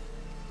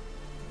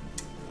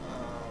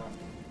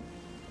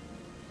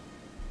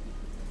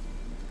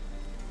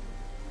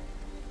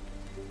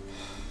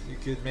 You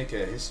could make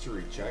a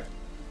history check.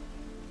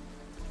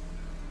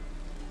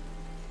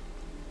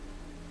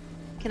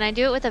 Can I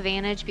do it with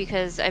advantage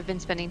because I've been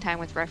spending time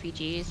with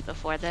refugees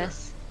before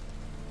this?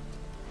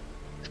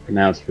 It's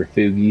pronounced for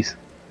Foogies.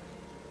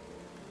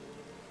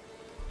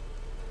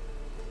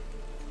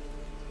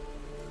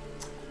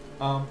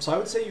 So I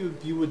would say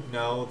you would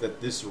know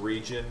that this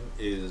region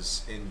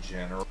is, in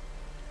general,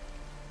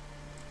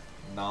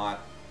 not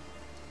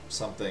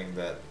something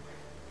that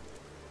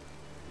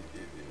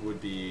it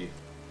would be,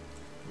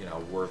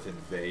 worth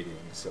invading,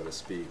 so to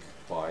speak,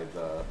 by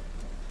the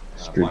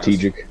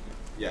Strategic.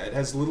 Yeah, it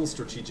has little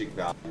strategic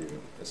value,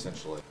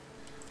 essentially.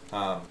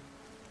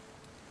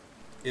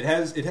 It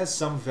has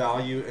some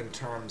value in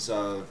terms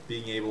of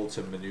being able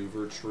to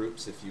maneuver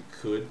troops, if you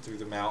could, through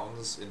the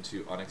mountains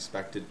into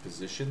unexpected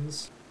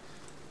positions.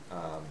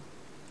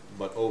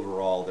 But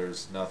overall,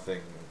 there's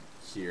nothing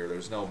here.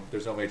 There's no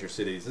major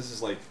cities. This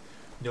is like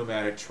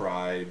nomadic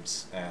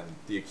tribes and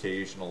the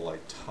occasional like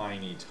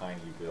tiny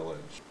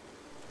village.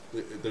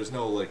 There's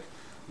no like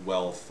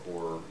wealth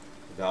or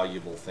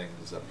valuable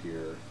things up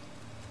here.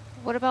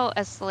 What about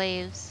as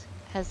slaves?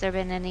 Has there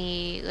been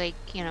any, like,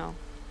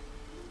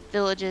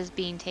 villages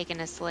being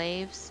taken as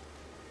slaves?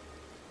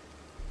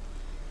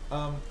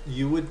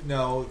 You would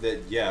know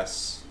that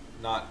yes,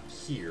 not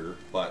here,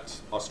 but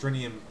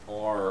Austrinium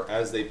are,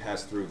 as they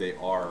pass through, they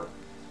are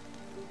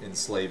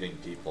enslaving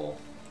people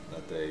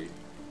that they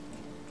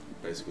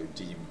basically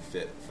deem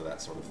fit for that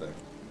sort of thing.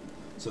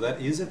 So that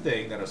is a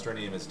thing that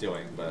Austrinium is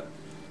doing, but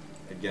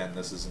again,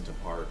 this isn't a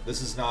part.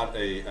 This is not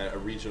a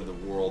region of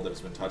the world that has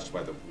been touched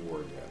by the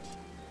war yet.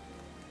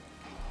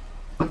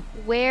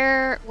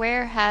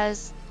 Where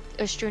has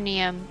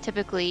Austrinium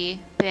typically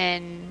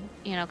been,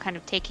 kind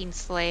of taking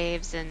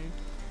slaves and...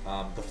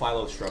 The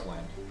Philo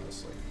Shrubland,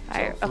 mostly.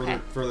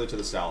 So further to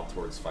the south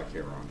towards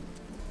Phycaron.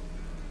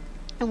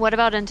 And what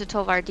about into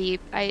Tolvar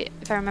Deep?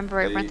 If I remember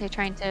right, weren't they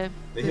trying to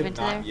They move have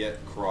into not there?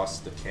 yet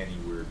crossed the Canny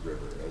Weird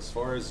River. As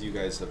far as you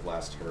guys have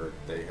last heard,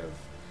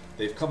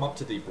 they've come up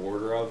to the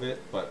border of it,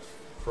 but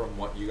from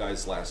what you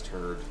guys last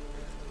heard,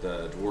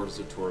 the Dwarves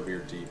of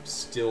Torvir Deep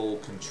still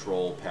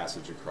control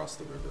passage across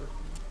the river.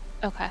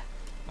 Okay.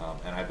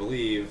 And I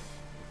believe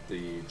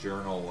the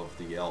journal of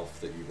the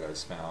elf that you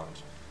guys found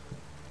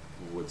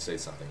would say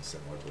something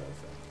similar to that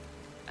thing.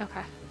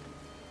 Okay.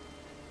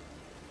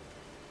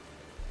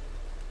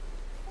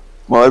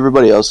 While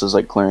everybody else is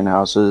like clearing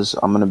houses,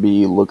 I'm gonna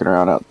be looking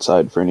around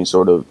outside for any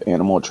sort of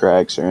animal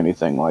tracks or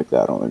anything like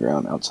that on the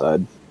ground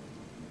outside.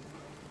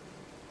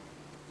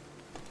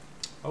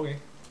 Okay.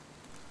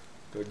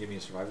 Go ahead and give me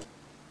a survival.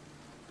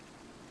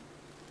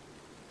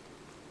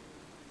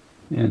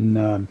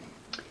 And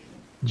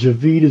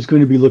Javid is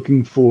going to be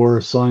looking for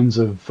signs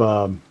of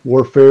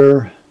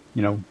warfare,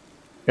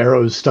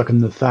 arrows stuck in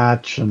the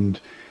thatch and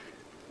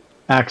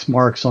axe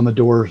marks on the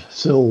door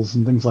sills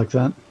and things like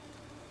that.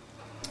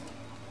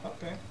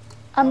 Okay.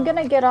 I'm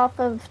gonna get off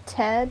of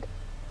Ted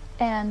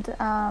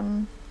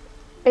and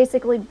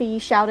basically be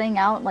shouting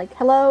out like,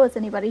 "Hello, is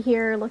anybody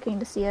here?" Looking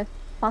to see if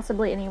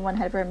possibly anyone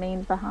had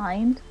remained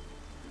behind.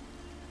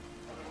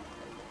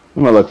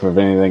 I'm gonna look for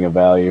anything of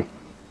value.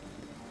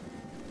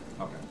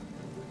 Okay.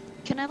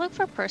 Can I look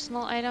for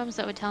personal items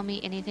that would tell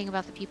me anything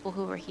about the people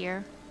who were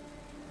here?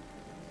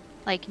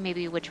 Like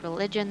maybe which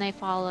religion they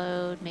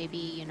followed,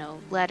 maybe,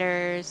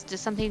 letters,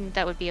 just something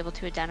that would be able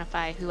to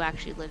identify who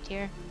actually lived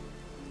here.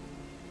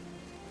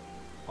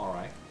 All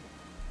right.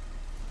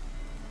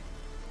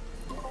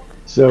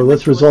 So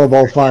let's resolve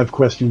all 5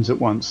 questions at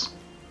once.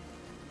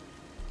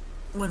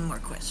 One more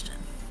question.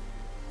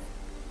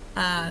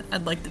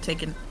 I'd like to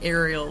take an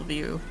aerial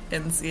view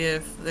and see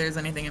if there's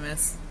anything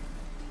amiss.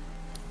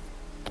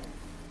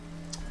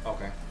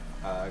 Okay.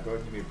 Go ahead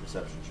and give me a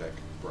perception check,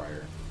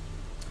 Briar.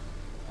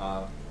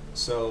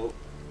 So,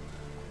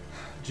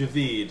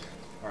 Javid,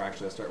 or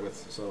actually I'll start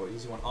with,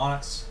 easy one,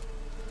 Onyx.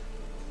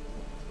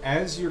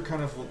 As you're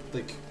kind of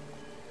like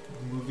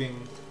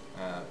moving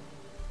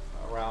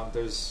around,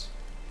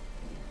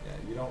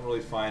 you don't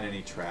really find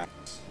any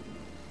tracks.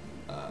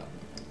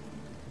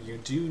 You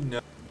do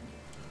know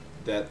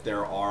that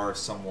there are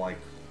some like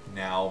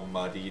now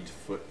muddied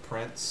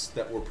footprints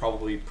that were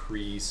probably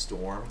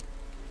pre-storm,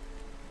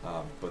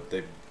 but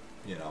they've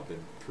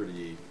been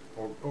pretty,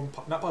 or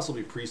not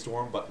possibly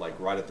pre-storm, but like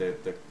right at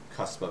the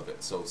cusp of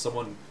it. So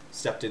someone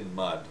stepped in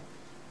mud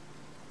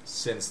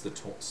since the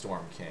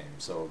storm came,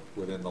 so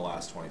within the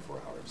last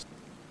 24 hours.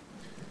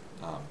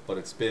 But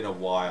it's been a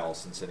while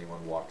since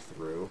anyone walked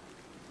through,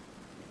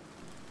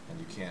 and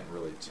you can't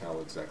really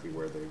tell exactly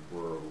where they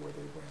were or where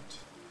they went.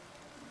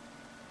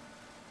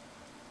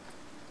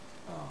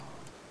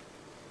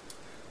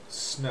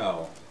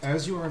 Snow.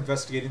 As you are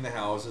investigating the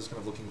houses, kind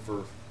of looking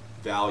for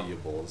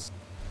valuables,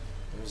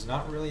 there's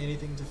not really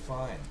anything to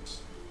find.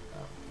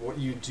 What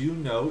you do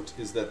note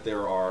is that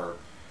there are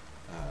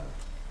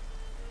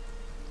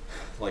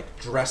like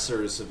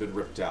dressers have been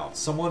ripped out.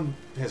 Someone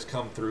has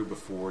come through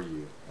before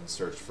you and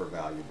searched for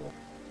valuable.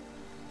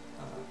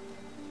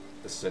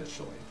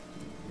 Essentially,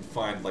 you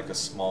find like a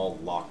small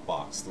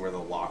lockbox where the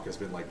lock has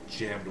been like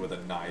jammed with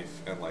a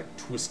knife and like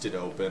twisted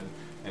open,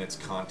 and its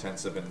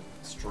contents have been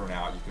strewn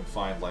out. You can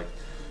find like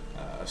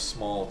a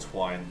small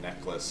twine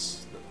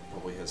necklace that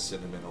probably has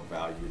sentimental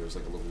value. There's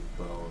like a little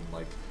bone,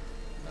 like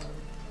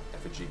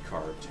effigy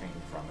carved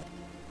hanging from it.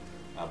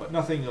 But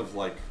nothing of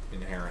like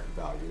inherent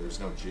value. There's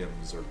no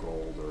gems or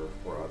gold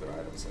or other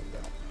items like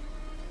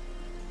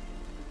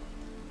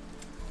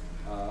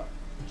that.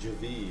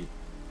 Javid,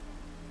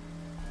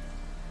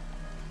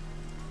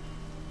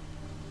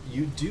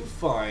 you do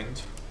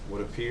find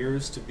what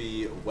appears to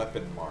be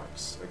weapon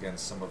marks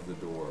against some of the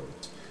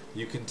doors.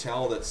 You can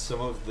tell that some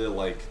of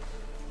the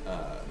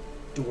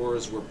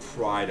doors were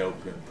pried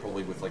open,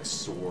 probably with like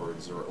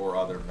swords or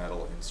other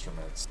metal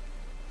instruments.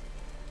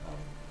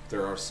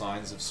 there are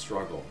signs of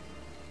struggle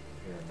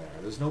here and there.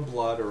 There's no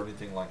blood or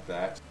anything like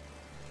that.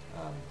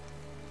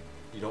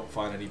 You don't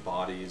find any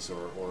bodies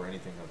or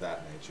anything of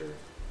that nature.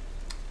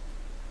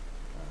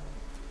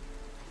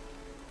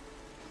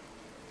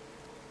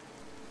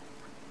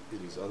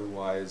 It is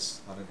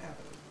otherwise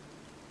uninhabited.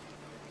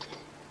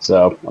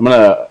 So I'm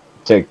gonna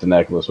take the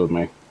necklace with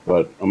me,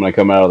 but I'm gonna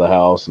come out of the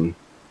house and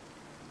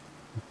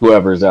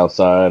whoever's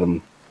outside.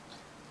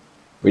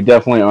 We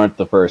definitely aren't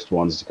the first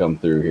ones to come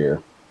through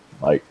here.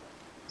 Like,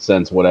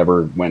 since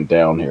whatever went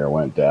down here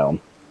went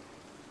down.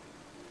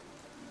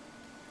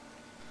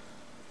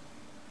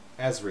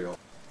 Azrael,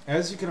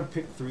 as you kind of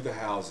pick through the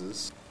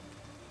houses,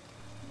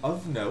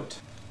 of note,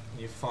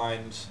 you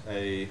find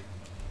a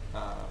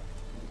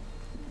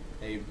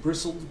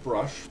bristled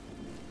brush,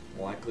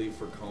 likely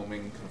for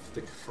combing kind of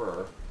thick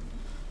fur,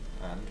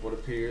 and what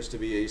appears to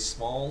be a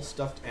small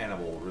stuffed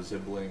animal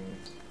resembling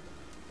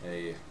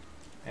a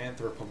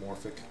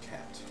anthropomorphic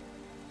cat.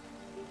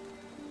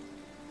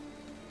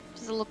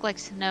 Does it look like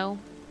snow?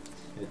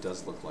 It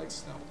does look like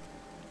snow.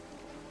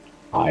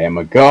 I am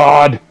a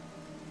god!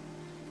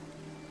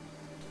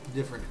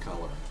 Different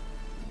color.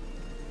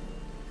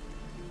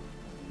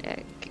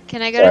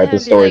 Can I go Sorry, to him the and be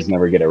stories like,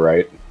 never get it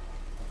right.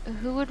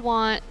 who would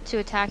want to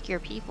attack your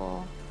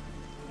people?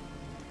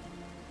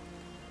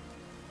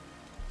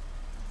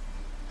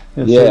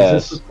 Yeah, Yes. So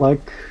does this look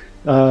like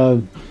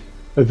a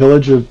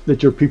village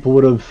that your people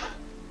would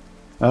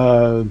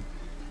have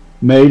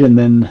made and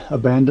then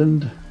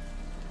abandoned?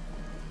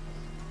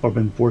 Or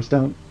been forced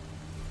out?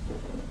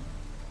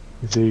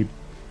 You see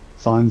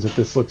signs that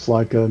this looks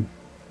like a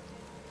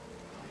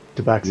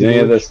Tabaxi Does any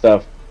of village? this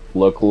stuff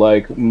look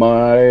like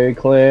my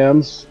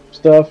clan's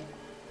stuff?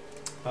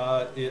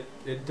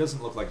 It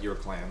doesn't look like your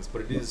clans,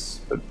 but it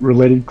is.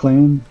 Related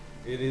clan?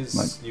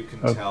 Like, you can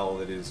oh. tell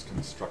it is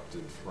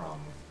constructed from,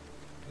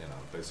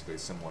 basically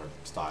similar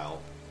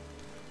style.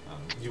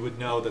 You would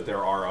know that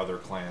there are other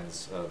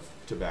clans of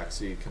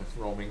Tabaxi kind of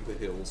roaming the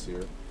hills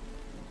here.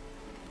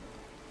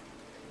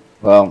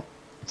 Well,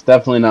 it's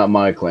definitely not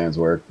my clan's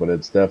work, but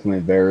it's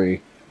definitely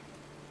very,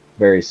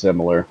 very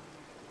similar.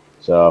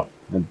 So,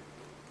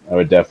 I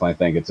would definitely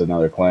think it's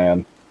another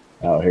clan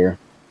out here.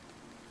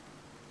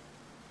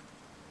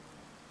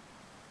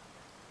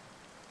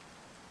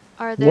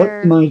 Are there?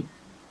 What might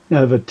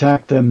have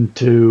attacked them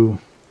to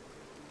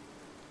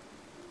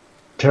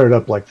tear it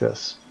up like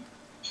this?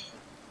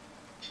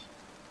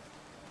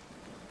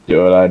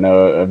 Do it, I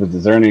know.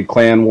 Is there any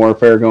clan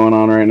warfare going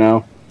on right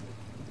now?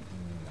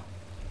 No.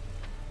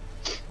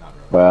 Not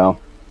really.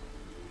 Well,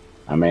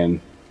 I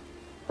mean,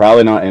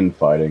 probably not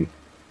infighting.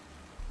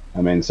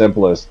 I mean,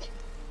 simplest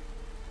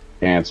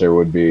answer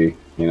would be,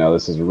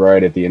 this is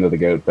right at the end of the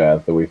goat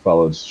path that we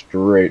followed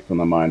straight from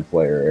the Mind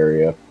Flayer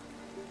area.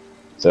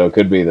 So it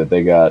could be that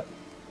they got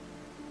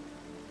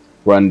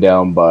run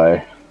down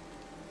by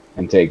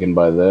and taken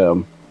by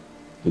them.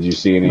 Did you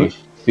see any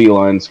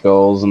feline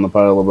skulls in the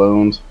pile of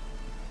bones?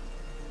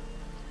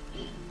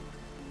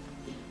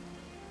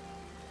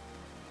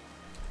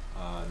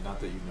 Not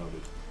that you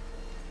noted.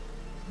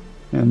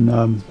 And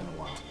It's been a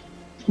while.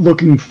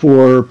 looking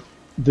for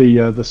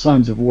the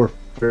signs of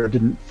warfare,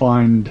 didn't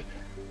find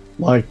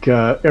like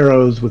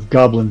arrows with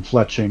goblin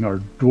fletching or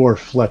dwarf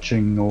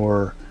fletching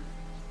or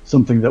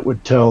something that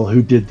would tell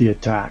who did the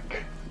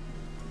attack.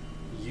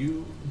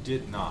 You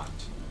did not.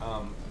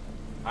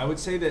 I would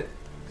say that,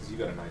 because you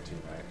got a 19,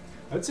 right?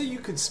 I would say you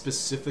could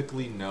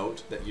specifically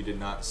note that you did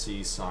not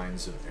see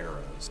signs of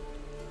arrows.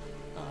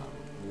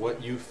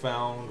 What you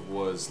found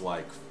was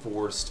like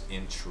forced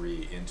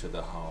entry into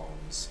the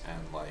homes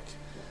and like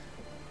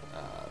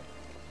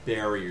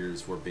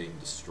barriers were being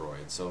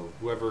destroyed. So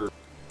whoever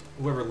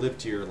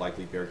lived here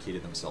likely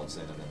barricaded themselves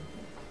in, and then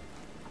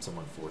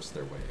someone forced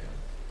their way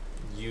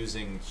in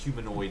using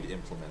humanoid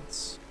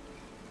implements.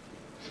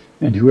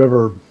 And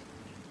whoever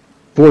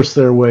forced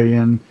their way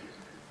in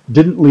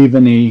didn't leave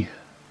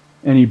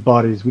any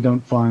bodies. We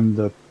don't find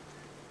the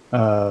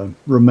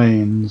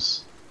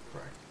remains.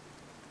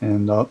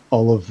 And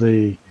all of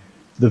the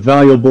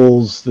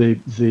valuables, the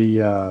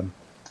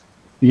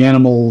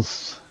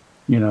animals,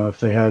 if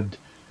they had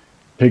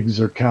pigs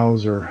or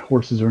cows or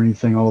horses or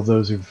anything, all of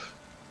those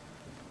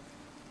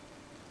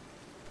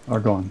are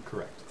gone.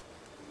 Correct.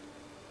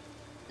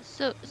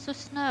 So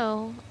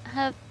Snow,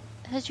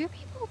 has your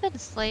people been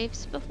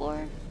slaves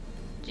before?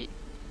 Do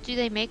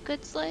they make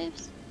good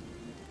slaves?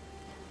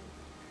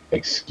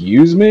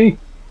 Excuse me?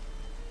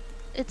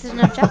 It's an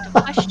objective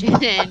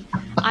question.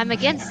 I'm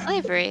against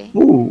slavery.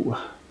 Ooh,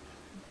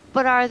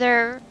 But are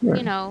there, Sure.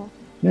 a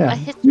yeah.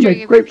 history We make of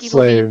your great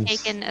people being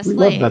slaves. taken as We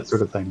love that slaves?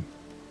 sort of thing.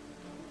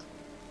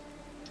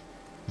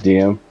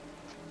 DM?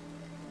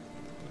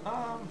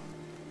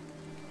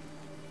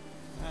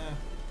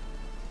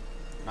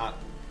 Not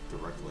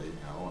directly,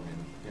 no. I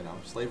mean,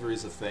 slavery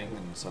is a thing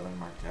in Southern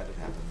Marquette. It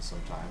happens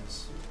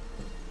sometimes.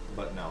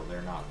 But no,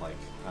 they're not like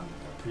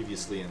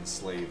previously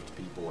enslaved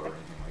people or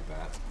anything like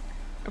that.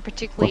 Or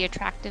particularly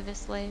attractive as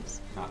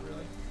slaves? Not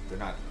really. They're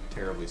not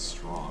terribly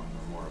strong.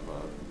 They're more of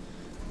a,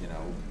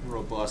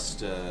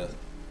 robust,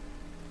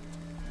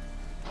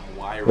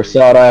 wiry. We're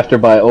sought after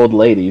by old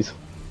ladies.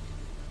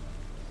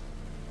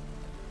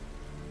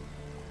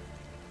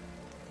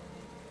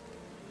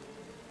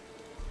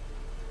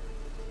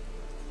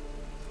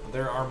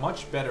 There are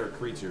much better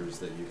creatures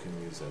that you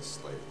can use as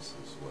slaves,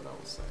 is what I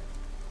will say.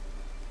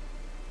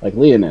 Like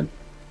Leonin.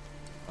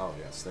 Oh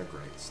yes, they're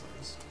great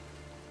slaves.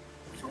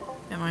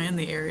 Am I in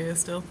the area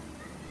still?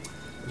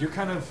 You're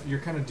kind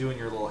of doing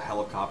your little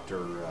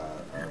helicopter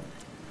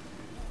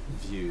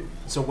view.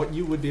 So what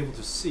you would be able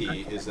to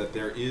see is that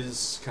there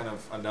is kind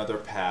of another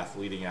path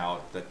leading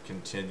out that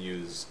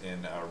continues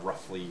in a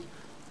roughly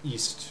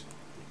east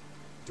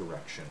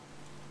direction,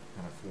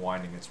 kind of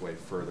winding its way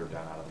further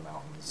down out of the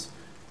mountains.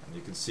 And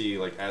you can see,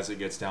 like, as it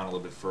gets down a little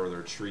bit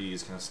further,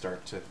 trees kind of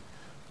start to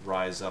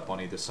rise up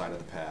on either side of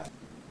the path.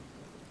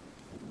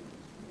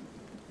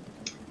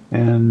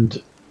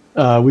 And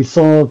we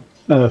saw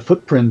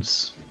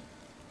footprints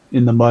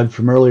in the mud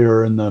from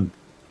earlier in the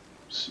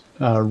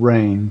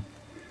rain.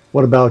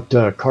 What about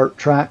cart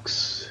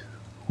tracks,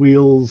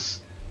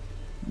 wheels,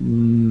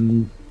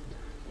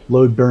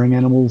 load-bearing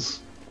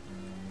animals?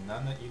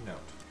 None that you note.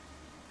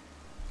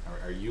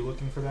 Are you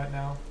looking for that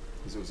now?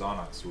 Because it was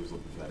Onyx who was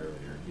looking for that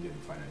earlier, and he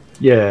didn't find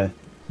anything.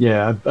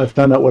 Yeah. I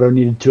found out what I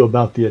needed to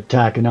about the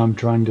attack, and now I'm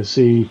trying to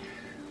see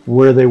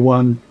where they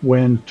went.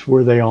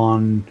 Were they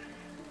on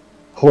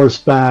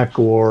horseback,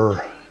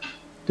 or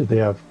did they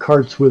have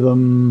carts with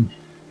them?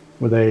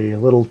 Were they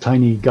little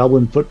tiny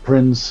goblin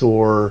footprints,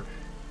 or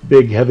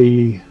big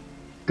heavy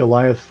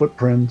Goliath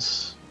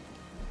footprints?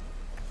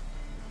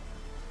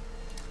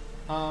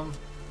 Go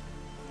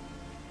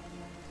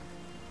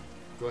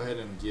ahead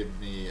and give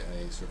me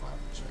a survival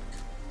check.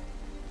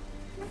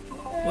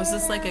 Was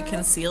this like a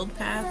concealed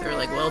path or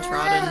like well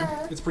trodden?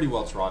 It's pretty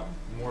well trodden,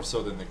 more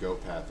so than the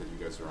goat path that you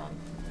guys are on.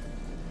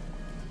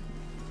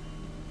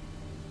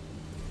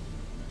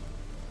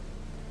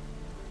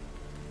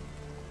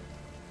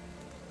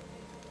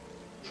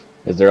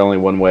 Is there only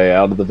one way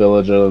out of the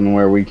village other than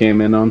where we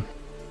came in on?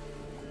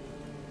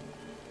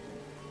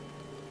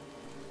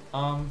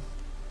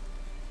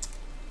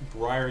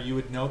 Briar, you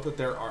would note that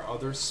there are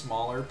other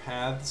smaller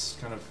paths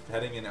kind of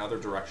heading in other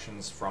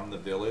directions from the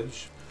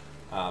village,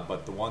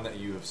 but the one that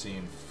you have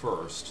seen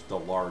first, the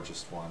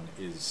largest one,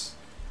 is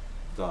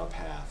the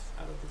path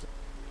out of the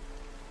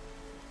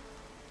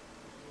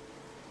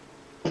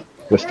village.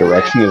 Which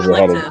direction is I'd it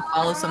like headed? to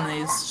follow some of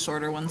these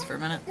shorter ones for a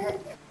minute.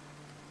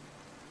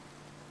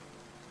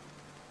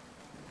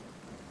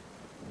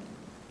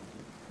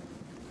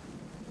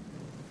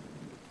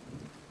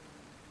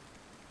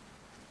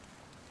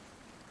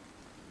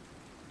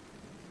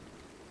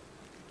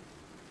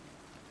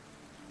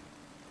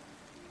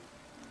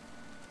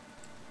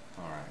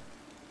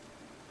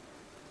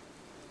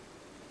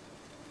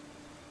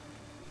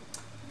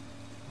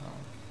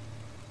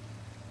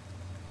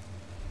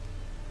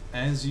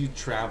 As you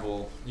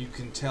travel, you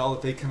can tell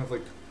that they kind of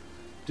like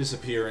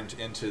disappear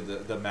into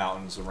the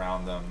mountains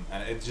around them,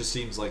 and it just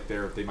seems like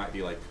they might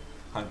be like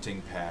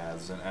hunting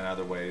paths and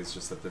other ways,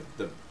 just that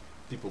the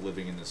people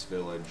living in this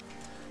village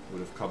would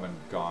have come and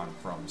gone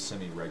from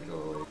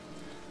semi-regularly.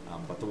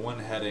 But the one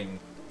heading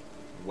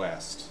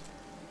west,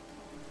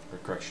 or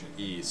correction,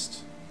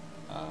 east,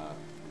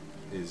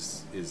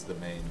 is the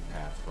main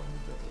path from the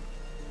village.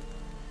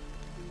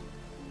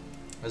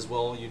 As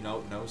well, you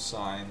note no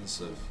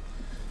signs of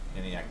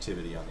any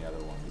activity on the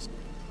other ones.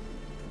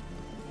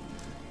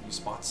 You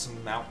spot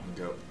some mountain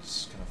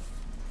goats kind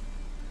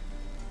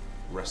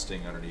of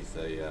resting underneath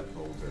a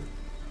boulder.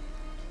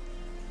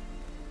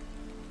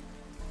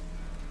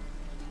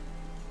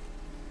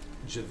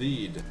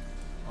 Javid,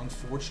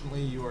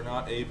 unfortunately you are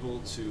not able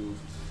to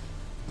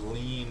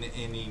glean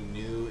any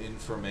new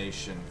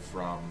information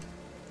from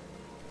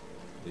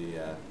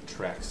the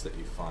tracks that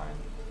you find.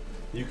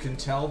 You can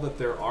tell that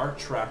there are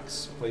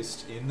tracks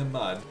placed in the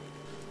mud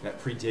that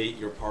predate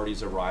your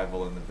party's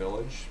arrival in the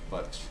village,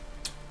 but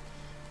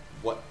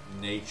what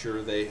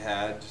nature they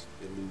had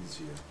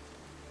eludes you.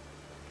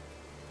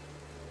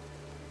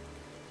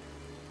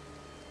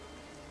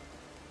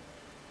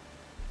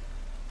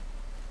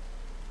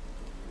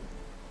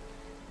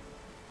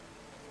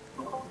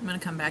 I'm gonna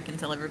come back and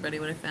tell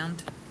everybody what I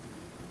found.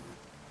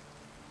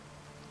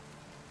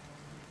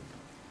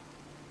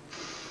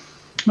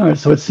 All right,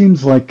 so it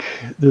seems like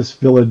this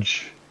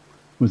village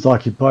was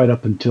occupied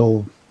up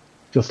until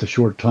just a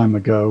short time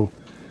ago,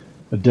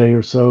 a day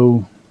or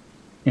so,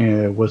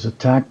 and it was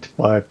attacked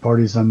by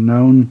parties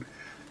unknown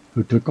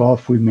who took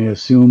off, we may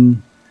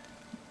assume,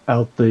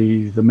 out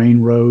the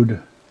main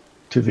road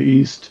to the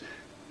east,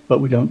 but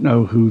we don't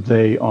know who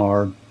they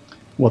are,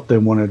 what they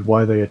wanted,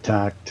 why they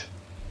attacked.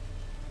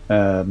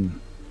 But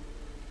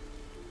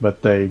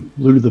they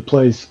looted the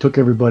place, took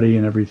everybody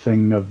and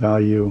everything of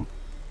value.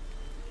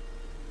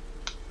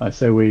 I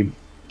say we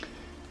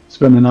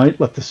spend the night,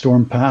 let the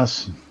storm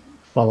pass,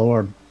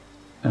 follow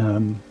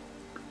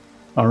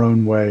our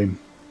own way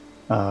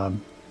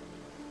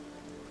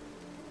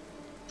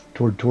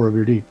toward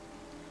Torabir Deep.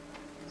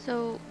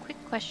 So, quick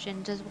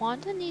question. Does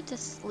Wanda need to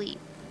sleep?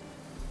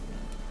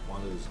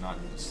 Wanda does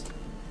not need to sleep.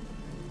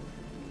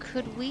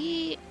 Could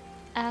we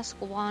ask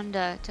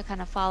Wanda to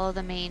kind of follow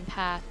the main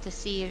path to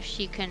see if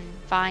she can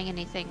find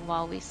anything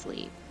while we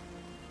sleep.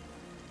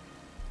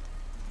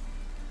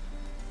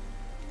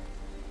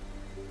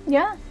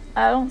 Yeah,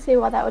 I don't see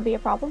why that would be a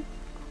problem.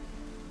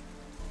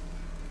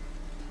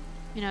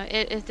 You know,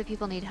 if the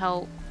people need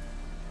help,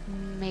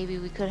 maybe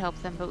we could help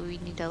them, but we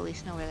need to at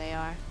least know where they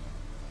are.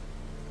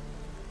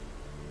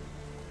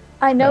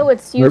 I know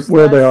it's useless.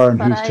 Where they are and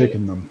but who's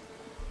taking them.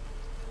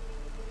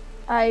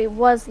 I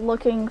was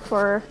looking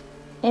for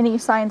any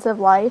signs of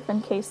life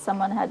in case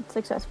someone had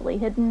successfully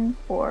hidden,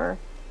 or,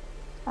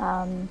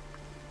 you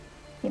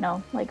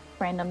know, like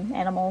random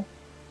animal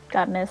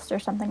got missed or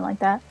something like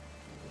that.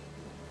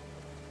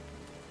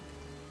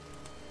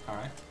 All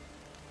right.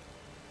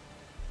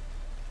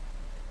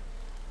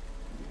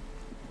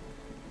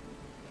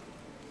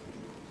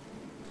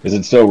 Is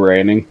it still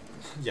raining?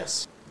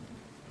 Yes.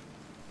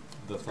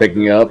 The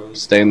Picking thunder up?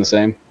 rose Staying the high.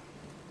 same?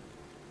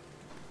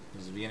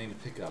 It's beginning to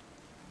pick up.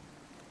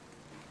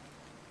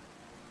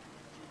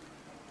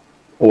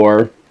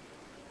 Or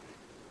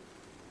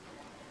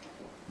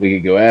we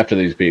could go after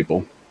these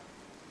people.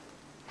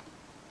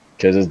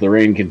 Because as the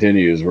rain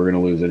continues, we're going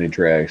to lose any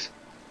tracks.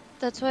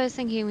 That's why I was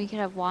thinking we could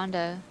have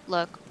Wanda.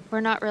 Look,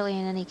 we're not really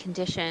in any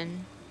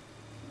condition.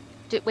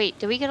 Wait,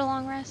 did we get a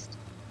long rest?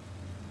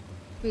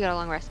 We got a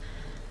long rest.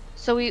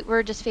 So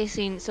we're just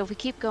facing, so if we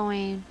keep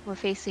going, we're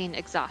facing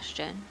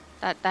exhaustion.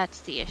 That's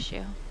the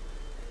issue.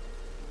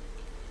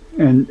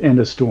 And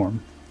a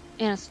storm.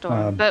 And a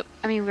storm. But,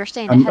 I mean, we're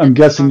staying I'm ahead of the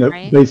guessing storm,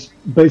 that right?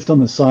 based on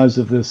the size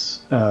of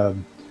this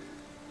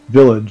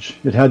village,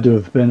 it had to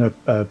have been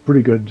a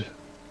pretty good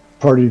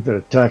party that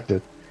attacked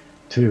it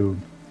to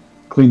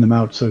clean them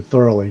out so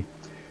thoroughly.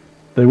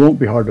 They won't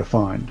be hard to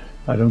find.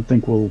 I don't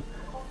think we'll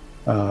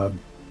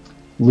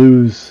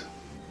lose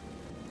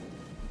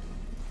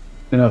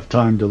enough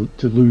time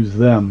to lose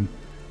them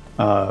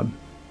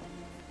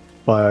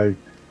by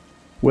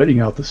waiting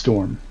out the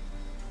storm.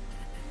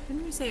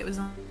 Didn't we say it was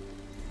only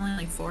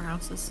like 4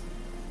 houses?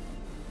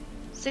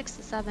 6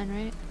 to 7,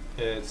 right?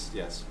 It's,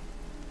 yes,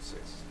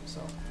 6.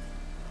 So,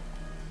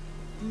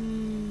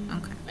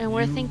 Okay. And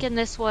we're You- thinking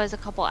this was a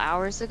couple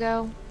hours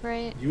ago,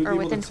 right? you would or be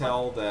able within to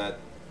tell that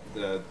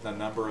the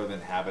number of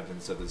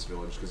inhabitants of this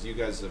village, because you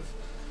guys have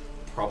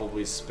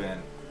probably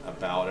spent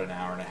about an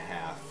hour and a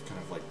half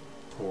kind of like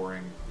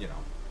pouring,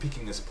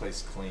 keeping this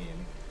place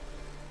clean.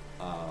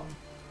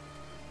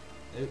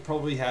 It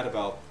probably had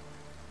about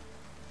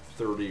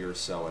 30 or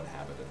so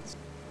inhabitants.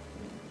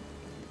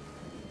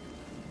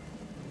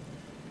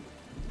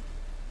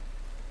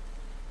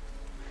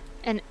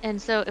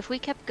 And so if we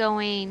kept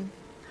going,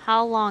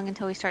 how long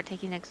until we start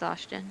taking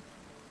exhaustion?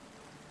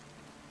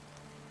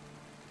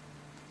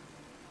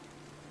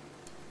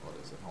 What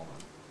is it? Hold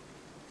on.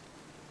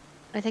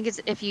 I think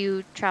it's if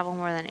you travel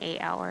more than 8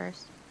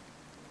 hours.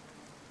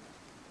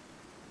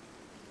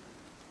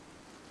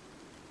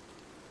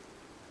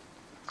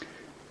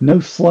 No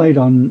slight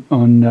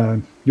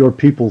on your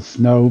people,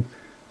 Snow.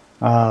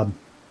 I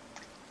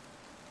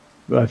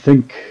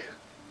think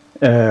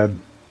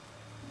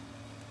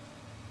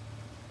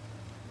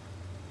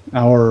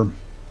our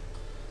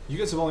You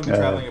guys have only been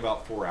traveling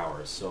about 4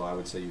 hours, so I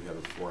would say you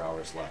have 4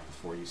 hours left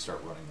before you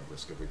start running the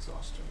risk of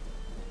exhaustion.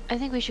 I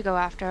think we should go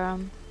after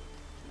them.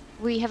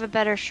 We have a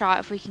better shot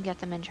if we can get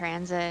them in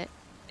transit.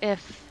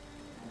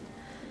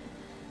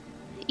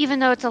 Even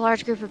though it's a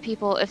large group of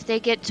people, if they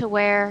get to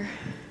where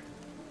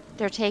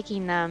they're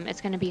taking them,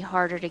 it's going to be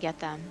harder to get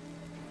them.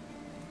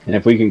 And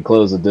if we can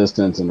close the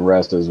distance and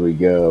rest as we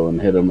go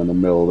and hit them in the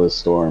middle of this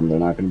storm, they're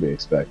not going to be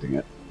expecting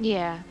it.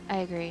 Yeah, I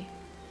agree.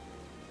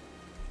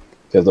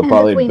 Because they'll And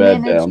probably if we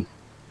bed manage- down.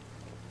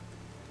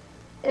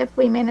 If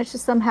we manage to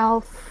somehow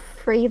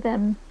free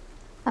them,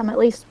 at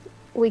least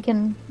we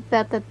can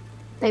bet that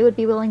they would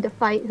be willing to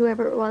fight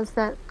whoever it was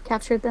that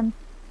captured them.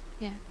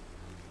 Yeah.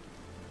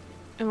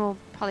 And we'll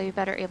probably be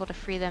better able to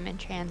free them in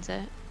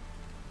transit.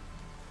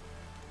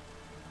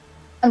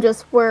 I'm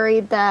just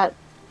worried that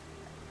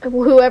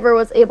whoever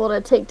was able to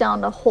take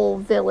down the whole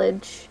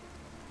village,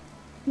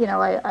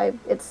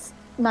 it's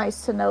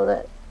nice to know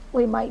that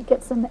we might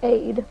get some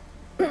aid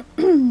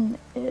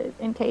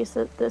in case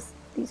that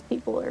these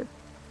people are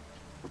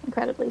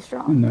incredibly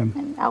strong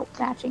and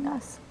outmatching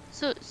us.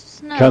 So,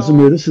 Snow...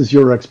 Casimir, this is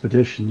your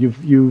expedition.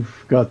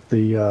 You've got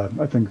the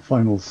I think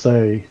final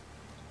say.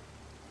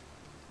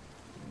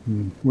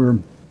 We're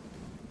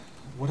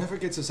Whatever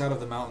gets us out of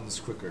the mountains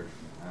quicker,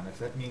 and if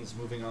that means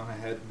moving on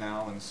ahead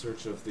now in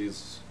search of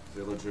these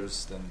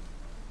villagers, then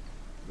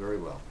very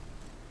well.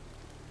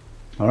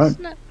 all right.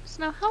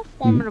 Snow, how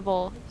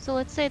formidable? So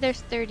let's say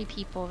there's 30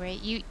 people,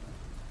 right?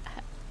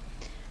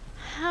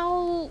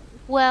 How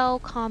well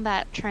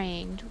combat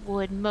trained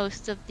would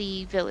most of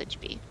the village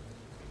be?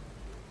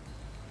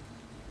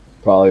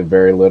 Probably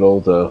very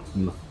little to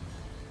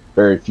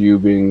very few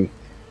being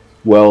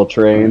well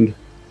trained.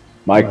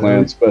 My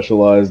clan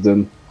specialized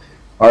in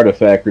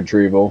artifact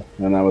retrieval,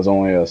 and that was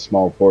only a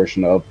small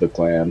portion of the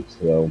clan.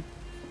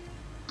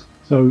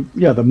 So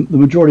yeah, the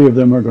majority of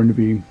them are going to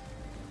be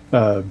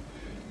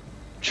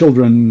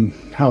children,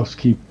 house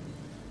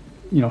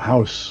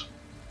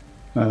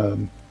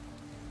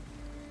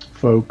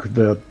folk,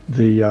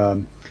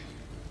 the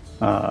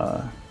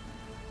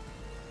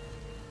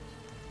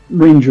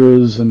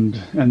rangers and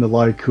the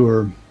like who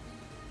are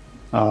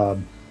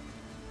going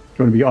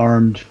to be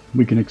armed.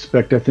 We can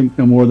expect, I think,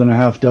 no more than a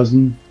half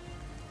dozen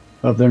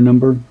of their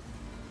number.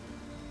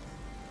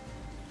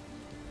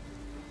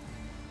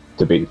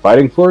 To be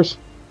fighting force?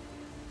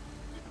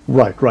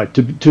 Right.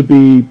 To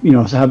be,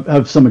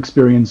 have some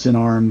experience in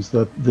arms.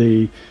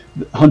 The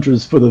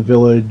hunters for the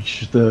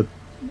village,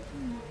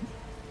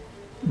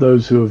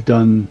 those who have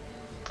done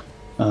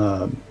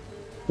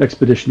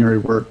expeditionary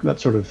work, that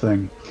sort of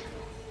thing.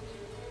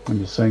 I'm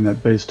just saying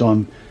that based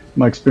on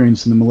my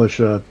experience in the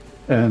militia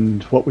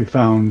and what we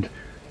found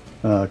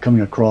coming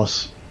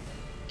across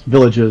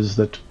villages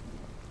that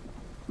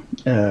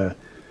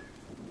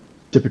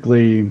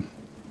typically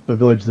a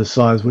village this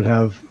size would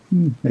have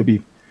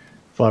maybe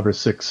 5 or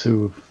 6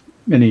 who have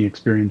any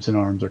experience in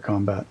arms or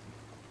combat.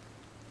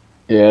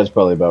 Yeah, that's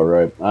probably about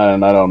right. I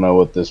don't know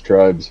what this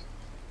tribe's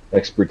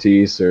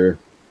expertise or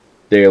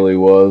daily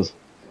was.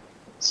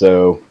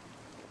 So,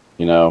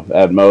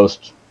 at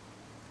most,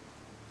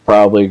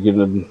 probably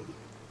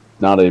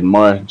not a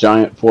more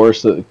giant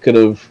force that could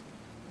have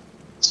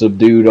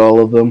subdued all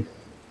of them.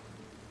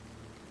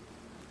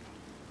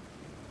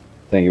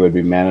 I think it would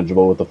be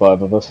manageable with the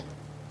 5 of us.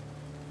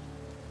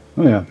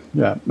 Oh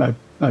yeah.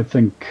 I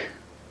think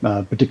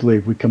particularly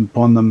if we come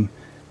upon them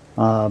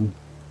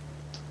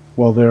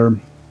while they're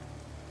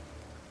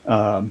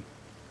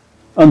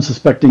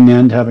unsuspecting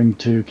and having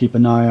to keep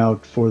an eye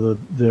out for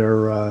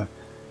their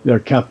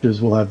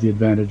captives, will have the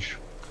advantage.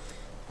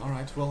 All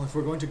right. Well, if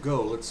we're going to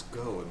go, let's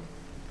go and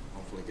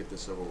hopefully get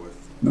this over with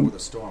before the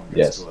storm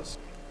gets to us.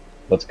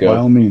 Let's go. By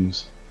all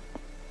means.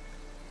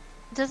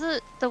 Does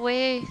it the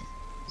way?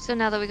 So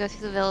now that we go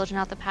through the village and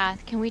out the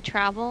path, can we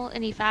travel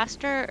any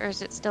faster, or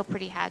is it still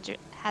pretty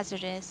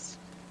hazardous?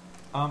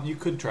 You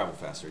could travel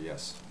faster,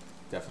 yes,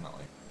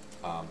 definitely.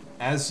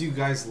 As you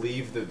guys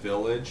leave the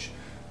village,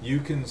 you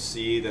can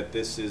see that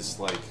this is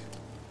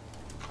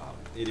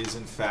it is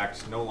in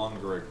fact no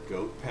longer a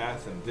goat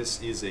path, and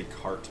this is a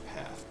cart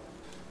path.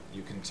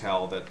 You can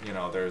tell that,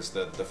 there's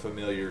the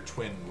familiar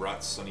twin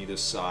ruts on either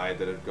side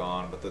that have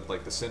gone, but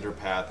the center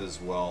path as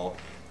well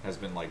has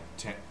been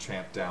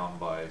tramped down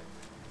by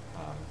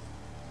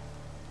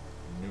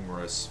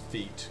numerous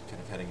feet kind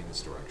of heading in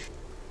this direction.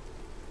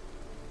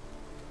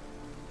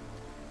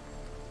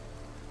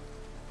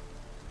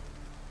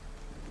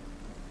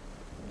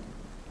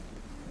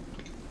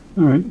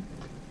 All right.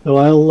 So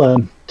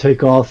I'll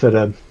take off at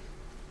a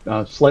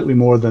slightly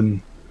more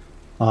than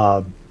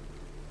normal.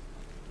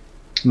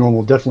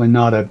 Definitely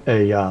not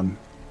a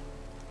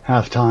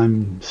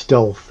half-time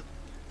stealth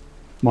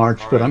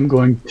march, All but right. I'm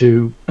going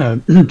to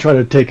try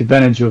to take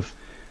advantage of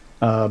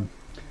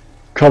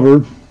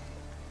cover,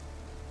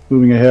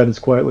 moving ahead as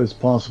quietly as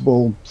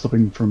possible,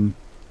 slipping from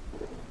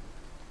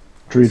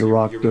tree to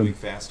rock. You're moving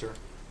faster?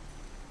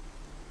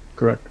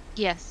 Correct.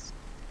 Yes.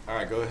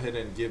 Alright, go ahead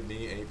and give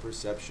me a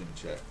perception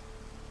check.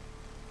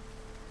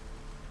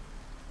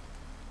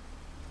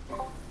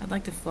 I'd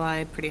like to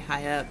fly pretty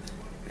high up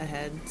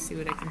ahead, see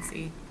what I can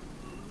see.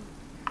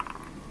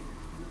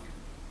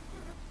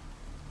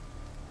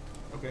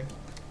 Okay.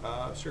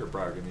 Sure,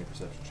 Briar, give me a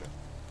perception check.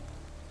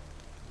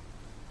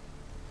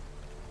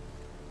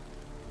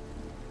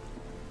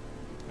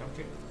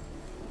 Okay.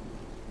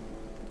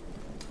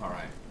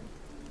 Alright.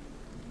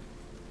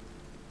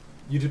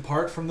 You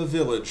depart from the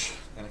village,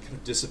 and it kind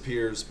of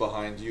disappears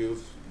behind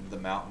you in the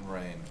mountain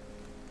rain.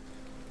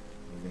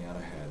 Moving out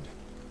ahead.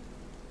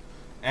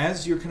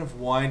 As you're kind of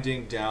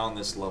winding down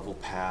this level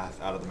path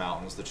out of the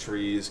mountains, the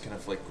trees kind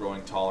of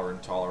growing taller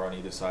and taller on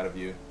either side of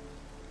you.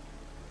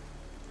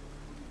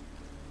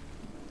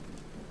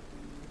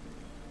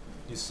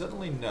 You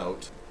suddenly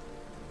note,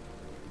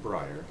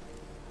 Briar,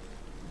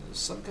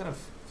 some kind of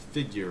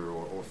figure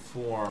or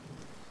form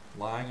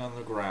lying on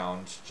the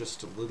ground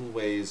just a little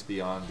ways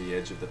beyond the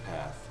edge of the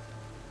path.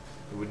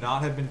 It would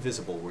not have been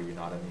visible were you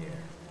not in the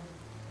air.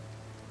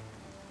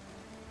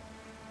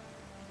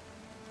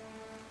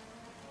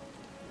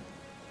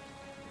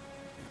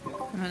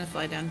 I'm gonna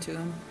fly down to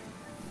him.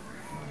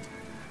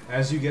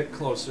 As you get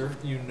closer,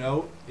 you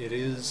note it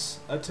is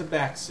a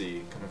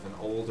tabaxi, kind of an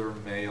older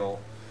male,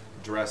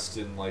 dressed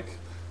in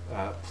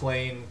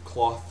plain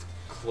cloth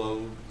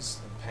clothes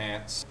and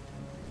pants.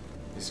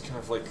 He's kind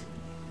of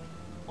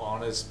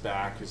on his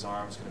back, his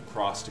arms kind of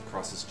crossed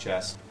across his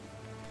chest.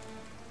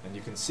 And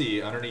you can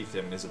see underneath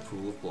him is a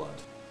pool of blood.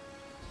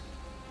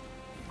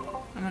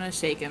 I'm gonna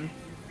shake him.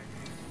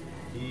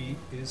 He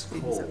is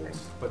He's cold, okay.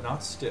 but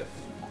not stiff.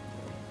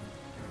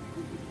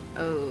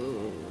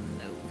 Oh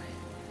no.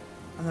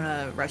 I'm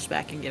gonna rush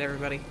back and get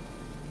everybody.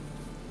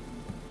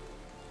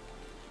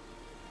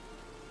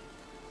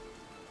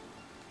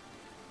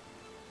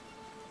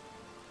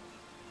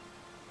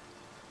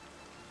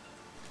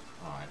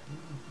 Alright.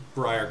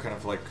 Briar kind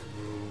of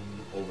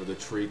over the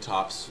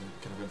treetops and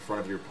kind of in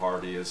front of your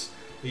party as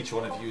each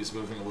one of you is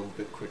moving a little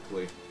bit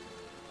quickly.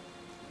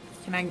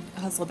 Can I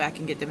hustle back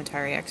and get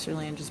Dimitari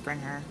externally and just bring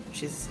her?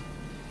 She's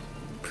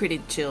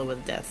pretty chill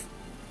with death.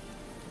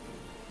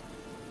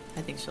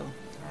 I think she'll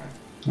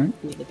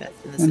Alright. be the best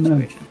in this And,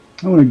 situation.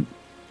 I want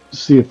to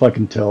see if I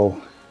can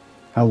tell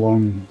how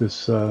long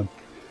this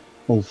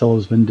old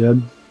fellow's been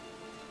dead.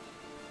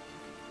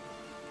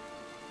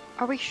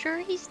 Are we sure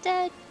he's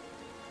dead?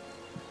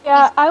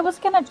 Yeah, I was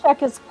gonna check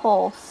his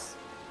pulse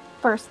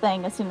first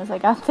thing as soon as I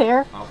got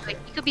there. Okay.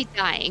 Like, he could be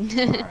dying.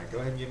 Alright, go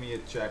ahead and give me a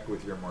check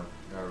with your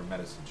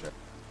medicine check.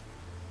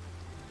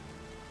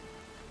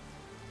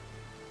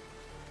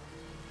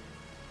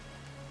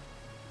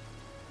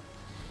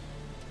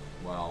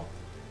 Well,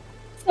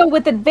 So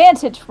with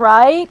advantage,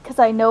 right? Because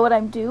I know what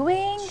I'm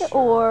doing, sure,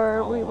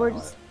 or we I'll were allow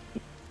just.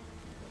 it.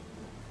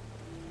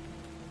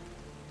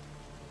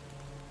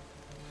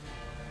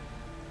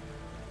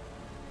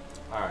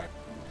 Alright.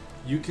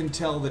 You can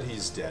tell that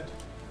he's dead.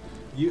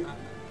 You...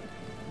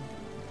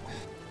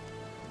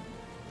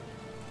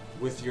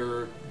 With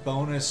your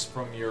bonus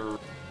from your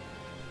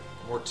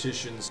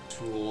mortician's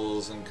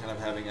tools and kind of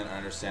having an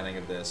understanding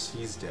of this,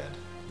 he's dead.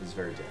 He's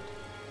very dead.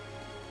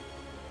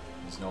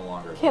 He's no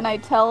longer... Can I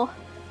tell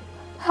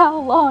how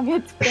long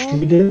it's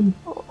He been? did?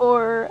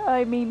 Or,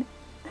 I mean,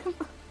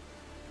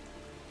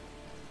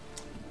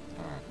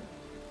 Alright.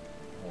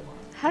 Hold on.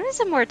 How does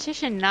a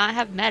mortician not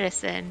have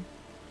medicine?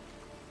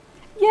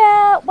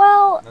 yeah,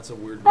 well, That's a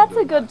weird one that's to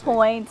a good not take.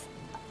 point.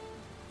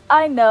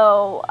 I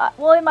know.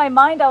 Well, in my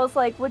mind, I was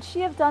like, would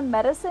she have done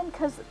medicine?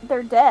 Because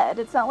they're dead.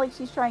 It's not like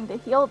she's trying to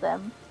heal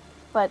them.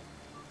 But,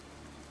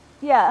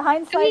 yeah,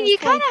 hindsight I mean, is you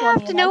kind of 20/20,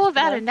 have to and I know should've-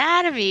 about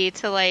anatomy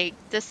to, like,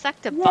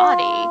 dissect a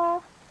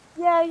body.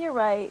 Yeah, you're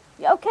right.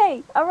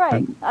 Okay, all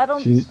right. I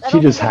don't. She I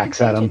don't just think I can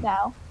hacks at change him. it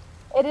now.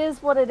 It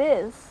is what it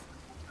is.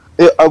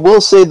 I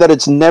will say that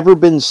it's never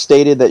been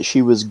stated that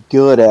she was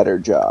good at her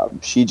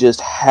job. She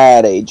just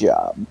had a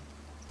job.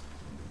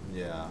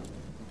 Yeah.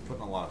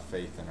 Putting a lot of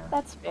faith in her.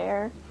 That's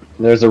fair.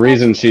 There's a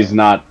reason she's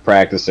not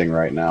practicing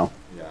right now.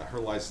 Yeah, her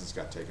license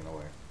got taken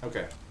away.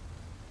 Okay.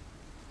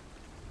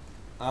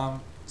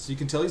 So you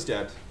can tell he's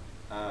dead.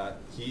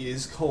 He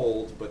is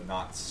cold, but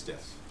not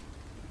stiff.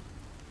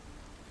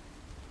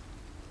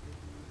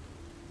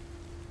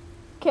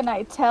 Can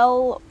I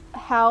tell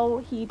how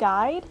he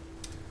died?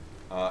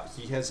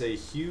 He has a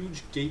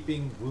huge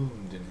gaping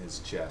wound in his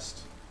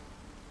chest.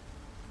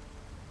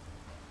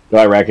 Do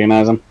I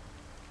recognize him?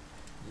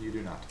 You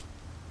do not.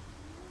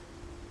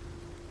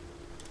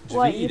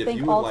 What, Javid, you if think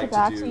you would all like to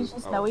tabaxis do...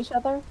 just oh, know each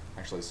other?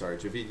 Actually, sorry,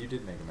 Javid, you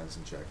did make a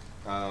medicine check.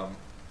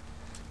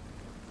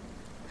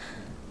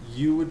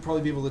 You would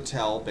probably be able to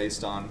tell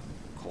based on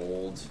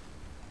cold,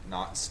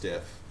 not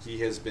stiff. He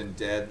has been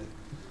dead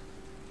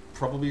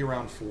probably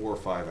around 4 or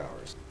 5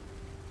 hours.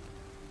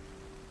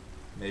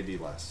 Maybe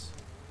less.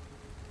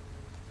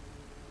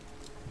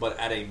 But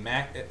at a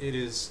it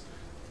is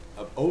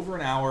over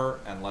an hour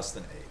and less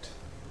than 8,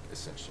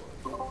 essentially.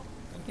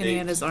 And he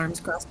had his arms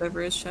crossed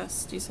over his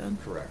chest, you said?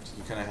 Correct.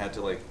 You kind of had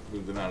to like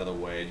move them out of the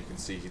way, and you can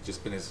see he's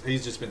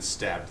just been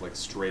stabbed like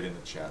straight in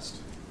the chest.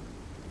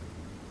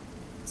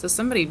 So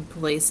somebody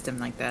placed him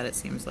like that, it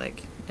seems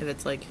like. If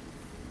it's like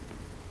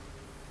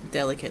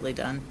delicately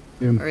done.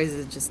 Yeah. Or is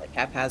it just like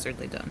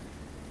haphazardly done?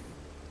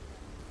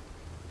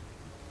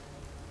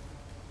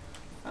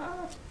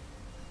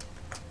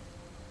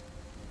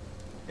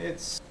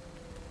 It's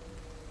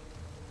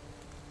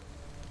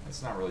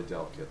not really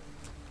delicate.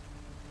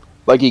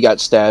 Like he got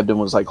stabbed and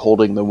was like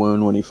holding the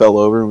wound when he fell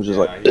over and was just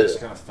Yeah, like, he just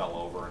kind of fell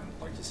over and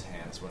like his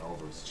hands went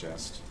over his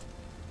chest.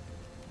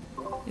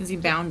 Is he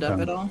bound up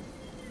at all?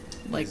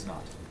 Like, He's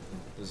not.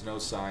 There's no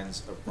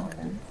signs of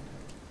binding.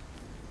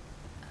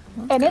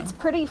 And it's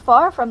pretty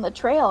far from the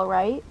trail,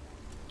 right?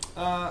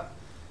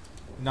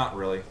 Not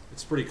really.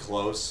 It's pretty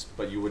close,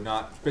 but you would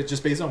not. But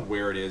just based on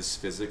where it is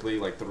physically,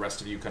 like the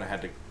rest of you kind of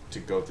had to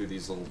go through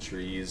these little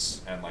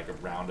trees and like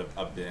around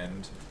a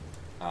bend.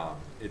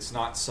 It's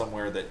not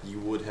somewhere that you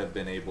would have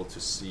been able to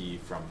see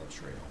from the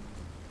trail.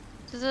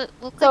 Does it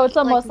look So like, it's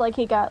almost like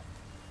he got.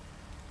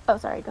 Oh,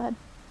 sorry. Go ahead.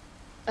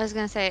 I was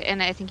gonna say,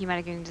 and I think you might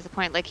have gotten to the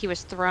point, like he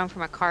was thrown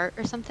from a cart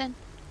or something.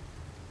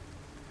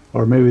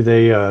 Or maybe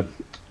they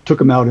took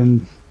him out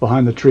in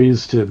behind the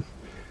trees to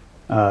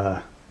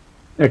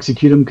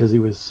execute him because he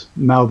was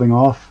mouthing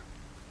off.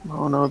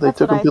 oh no, they That's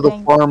took what him I to the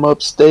think. farm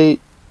upstate.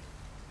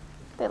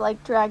 They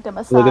like dragged him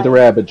aside. Look at the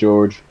rabbit,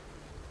 George.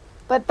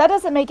 But that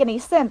doesn't make any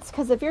sense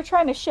because if you're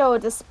trying to show a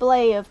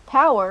display of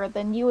power,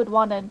 then you would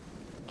want to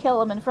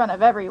kill him in front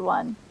of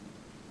everyone.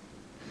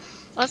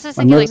 I was just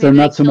thinking, Unless like, they're maybe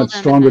not so they much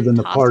killed him and stronger then than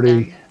the tossed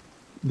party him.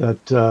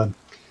 that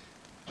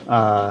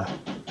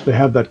they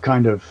have that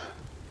kind of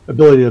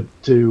ability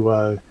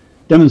to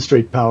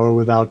demonstrate power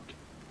without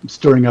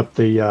stirring up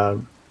the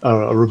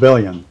a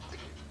rebellion.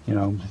 You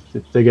know,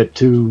 if they get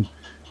too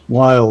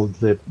wild,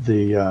 the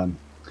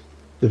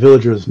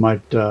villagers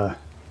might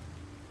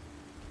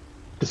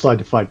decide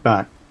to fight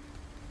back.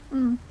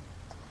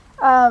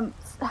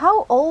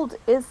 How old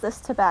is this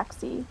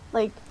Tabaxi?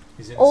 Like,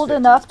 He's in his old 50s.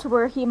 enough to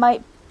where he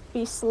might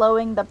be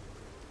slowing the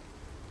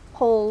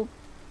whole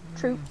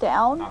troop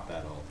down? Not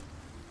that old.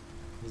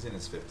 He's in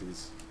his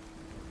 50s.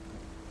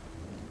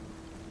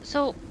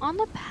 So on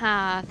the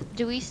path,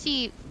 do we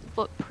see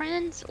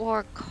footprints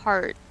or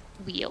cart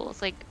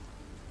wheels? Like,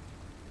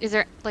 is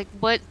there like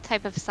what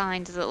type of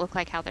sign does it look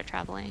like how they're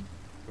traveling?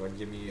 Go ahead and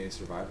give me a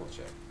survival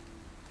check.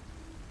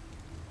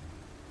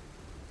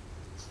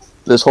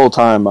 This whole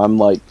time, I'm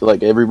like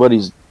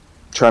everybody's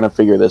trying to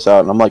figure this out,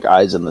 and I'm like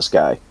eyes in the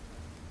sky,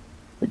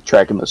 like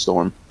tracking the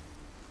storm.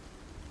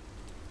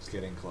 It's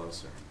getting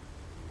closer.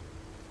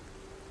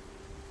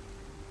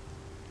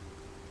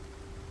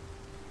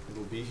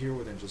 It'll be here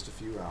within just a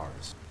few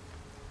hours.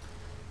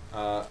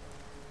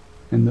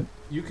 And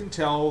You can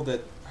tell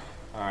that.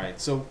 All right,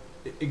 so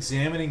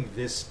examining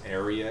this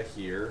area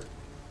here,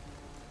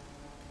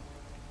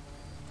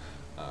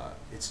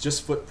 it's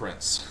just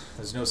footprints.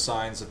 There's no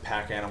signs of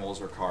pack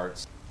animals or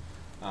carts.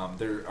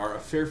 There are a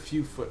fair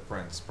few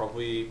footprints,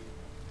 probably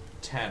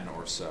 10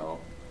 or so,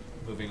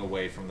 moving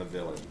away from the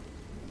village.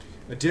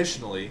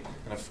 Additionally,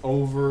 kind of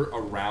over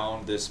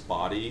around this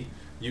body,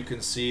 you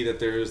can see that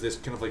there's this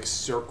kind of like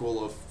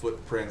circle of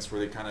footprints where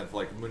they kind of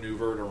like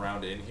maneuvered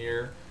around in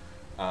here,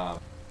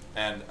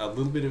 and a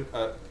little bit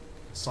of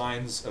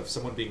signs of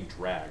someone being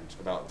dragged.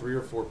 About 3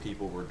 or 4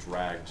 people were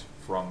dragged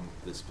from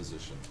this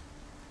position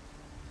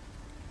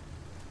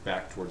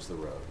back towards the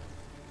road.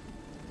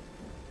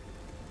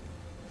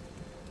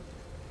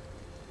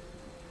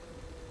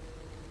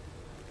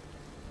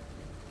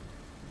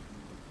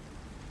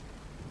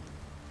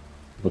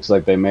 Looks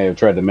like they may have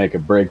tried to make a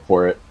break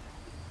for it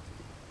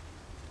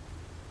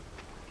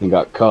and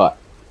got caught.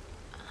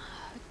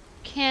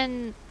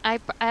 Can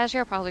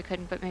Azure probably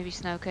couldn't, but maybe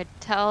Snow could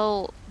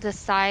tell the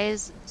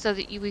size so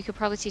that we could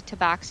probably see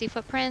tabaxi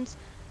footprints.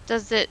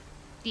 Does it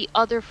the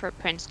other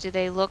footprints? Do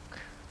they look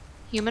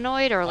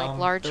humanoid or like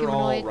large they're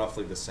humanoid? all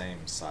roughly the same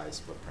size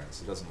footprints.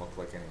 It doesn't look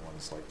like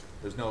anyone's like.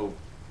 There's no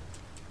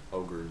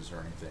ogres or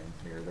anything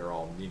here. They're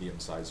all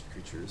medium-sized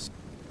creatures.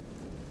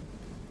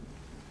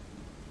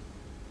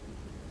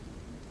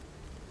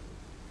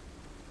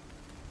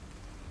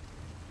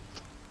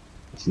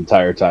 This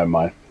entire time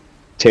my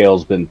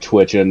tail's been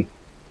twitching.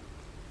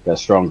 Got a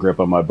strong grip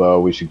on my bow.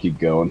 We should keep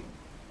going.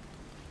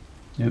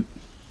 Yep.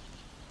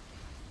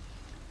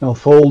 I'll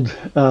fold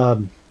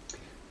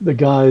the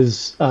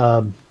guy's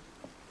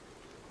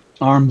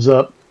arms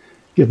up,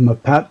 give him a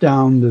pat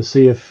down to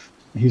see if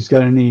he's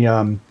got any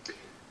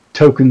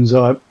tokens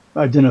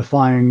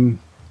identifying,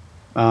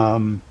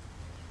 like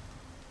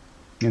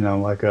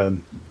a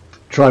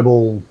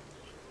tribal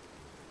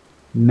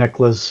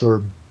necklace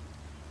or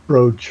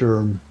brooch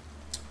or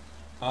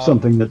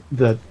something that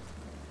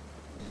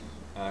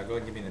Go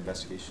ahead and give me an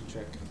investigation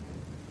check.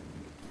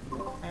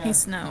 Hey,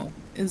 Snow,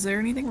 is there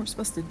anything we're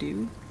supposed to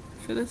do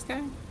for this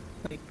guy?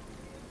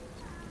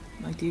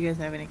 Like, do you guys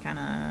have any kind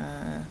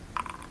of,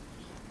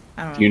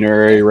 I don't know.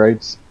 Funerary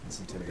rites?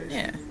 It's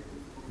intimidation.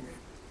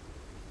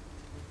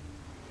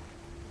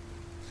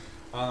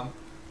 Yeah.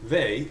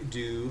 They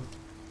do.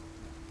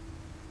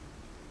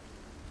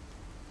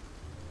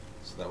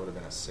 So that would have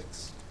been a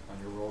 6 on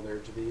your roll there,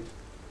 Javid.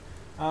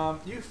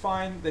 You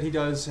find that he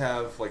does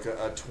have like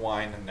a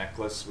twine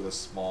necklace with a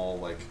small,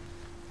 like,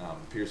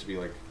 appears to be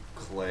like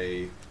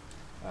clay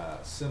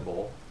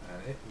symbol,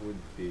 and it would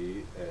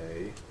be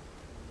a.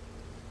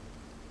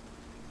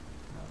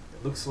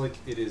 It looks like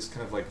it is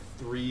kind of like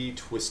 3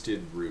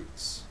 twisted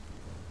roots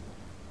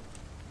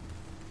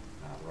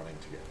running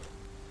together.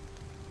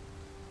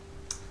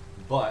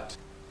 But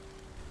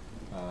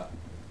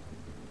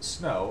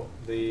Snow,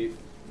 the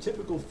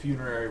typical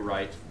funerary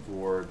rite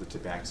for the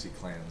Tabaxi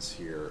clans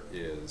here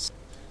is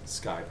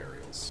sky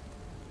burials.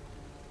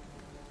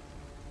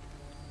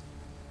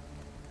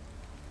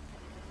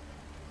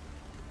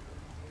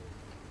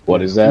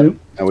 What is that? Yep.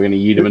 Are we going to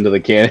yeet him into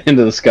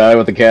the sky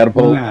with a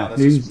catapult? Nah,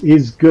 that's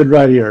he's good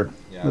right here.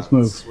 Yeah, Let's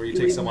move. it's where you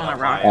take someone on up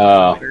a rock. high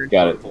Oh, and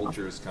got it.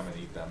 vultures come and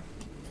eat them.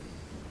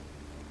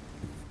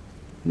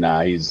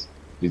 Nah, he's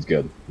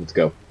good. Let's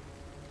go.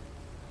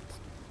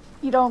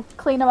 You don't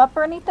clean them up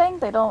or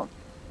anything?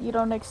 You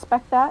don't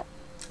expect that?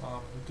 You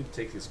could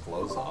take his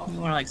clothes off. You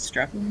want to, like,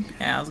 strip him?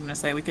 Yeah, I was gonna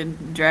say, we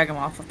could drag him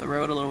off the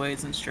road a little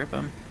ways and strip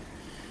him.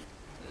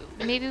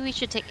 Maybe we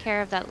should take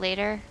care of that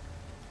later.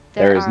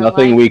 There is are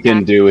nothing life we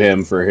can do packages.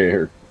 him for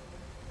here.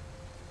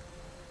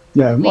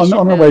 Yeah, We on should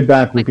our move way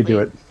back, we could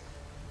do quickly.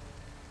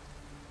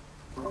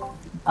 it.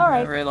 All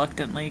right.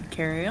 Reluctantly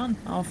carry on.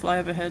 I'll fly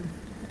up ahead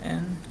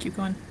and keep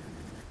going.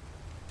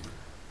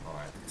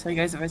 Alright. Tell you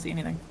guys if I see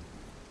anything.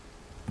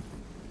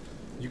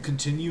 You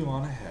continue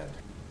on ahead.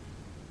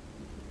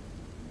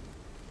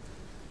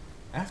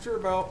 After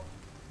about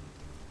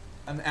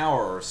an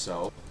hour or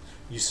so,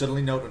 you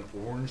suddenly note an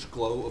orange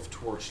glow of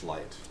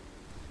torchlight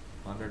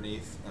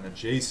underneath and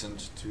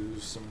adjacent to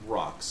some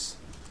rocks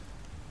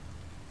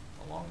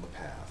along the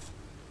path.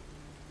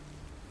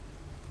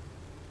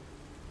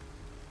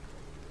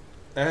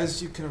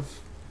 As you kind of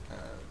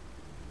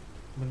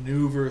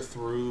maneuver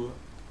through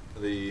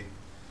the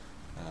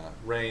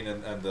rain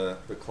and the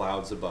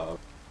clouds above,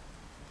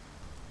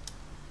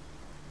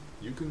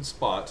 you can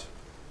spot,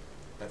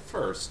 at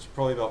first,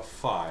 probably about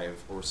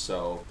 5 or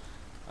so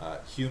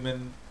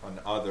human and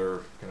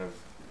other kind of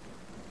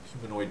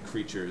humanoid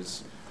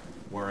creatures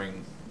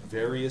wearing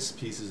various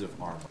pieces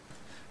of armor.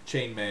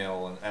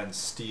 Chainmail and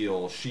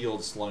steel,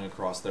 shields slung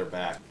across their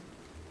back.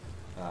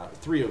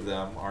 3 of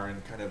them are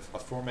in kind of a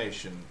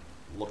formation,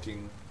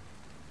 looking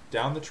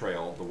down the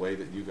trail the way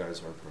that you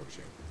guys are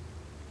approaching.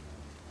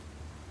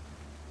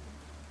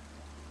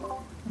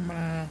 I'm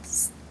gonna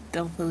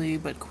stealthily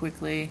but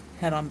quickly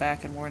head on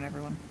back and warn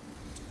everyone.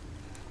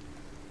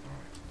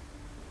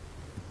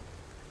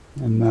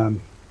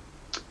 And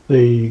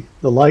the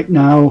light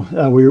now,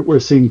 we're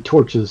seeing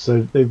torches.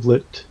 So they've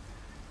lit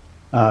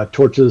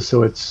torches,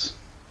 so it's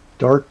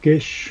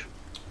darkish.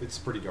 It's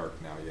pretty dark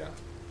now, yeah.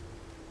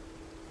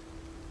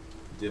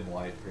 Dim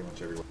light pretty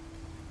much everywhere.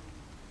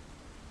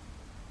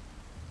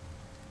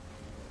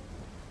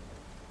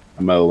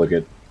 I'm gonna look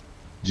at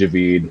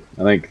Javid.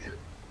 I think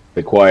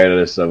the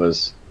quietest of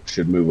us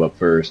should move up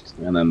first,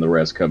 and then the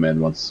rest come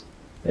in once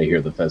they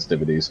hear the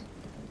festivities.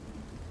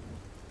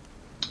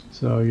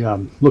 So yeah,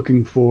 I'm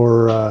looking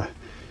for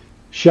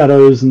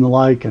shadows and the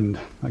like, and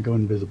I go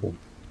invisible.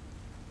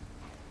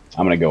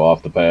 I'm gonna go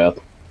off the path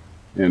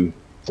and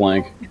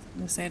flank. I was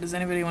gonna say, does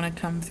anybody want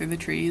to come through the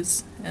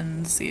trees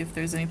and see if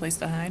there's any place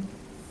to hide?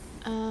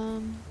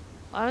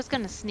 I was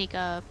gonna sneak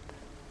up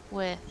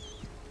with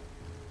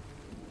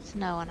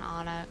Snow and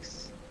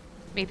Onyx.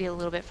 Maybe a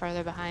little bit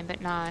further behind,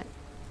 but not.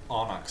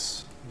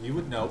 Onyx, you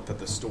would note that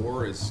the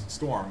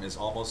storm is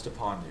almost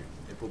upon you.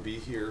 It will be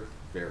here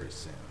very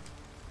soon.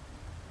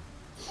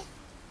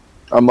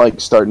 I'm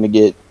like starting to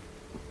get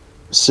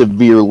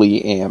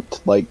severely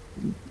amped, like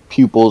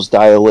pupils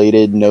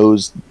dilated,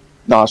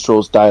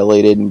 nostrils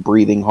dilated, and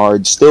breathing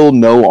hard. Still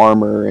no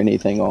armor or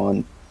anything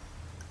on.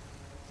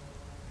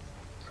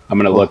 I'm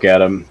gonna look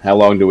at him. How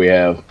long do we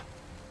have?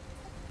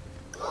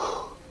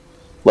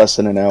 Less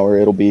than an hour,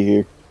 it'll be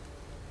here.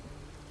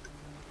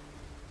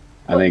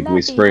 I think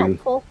we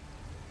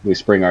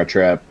spring our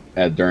trap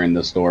during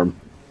the storm.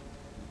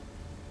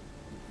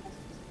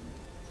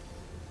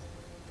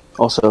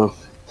 Also,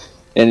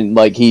 and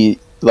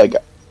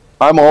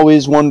I'm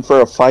always one for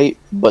a fight,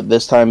 but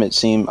this time it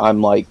seemed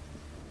I'm like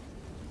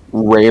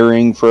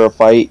raring for a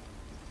fight.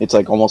 It's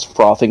like almost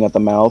frothing at the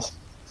mouth.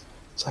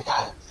 It's like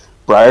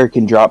Briar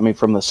can drop me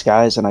from the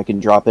skies and I can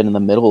drop in the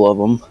middle of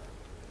them.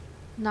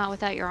 Not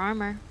without your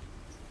armor.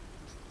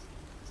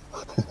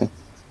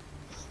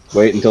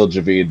 Wait until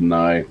Javid and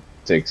I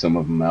take some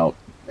of them out,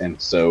 and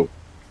so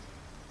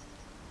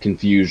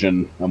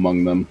confusion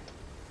among them.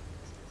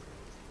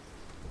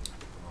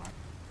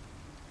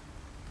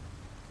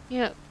 You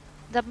know,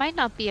 that might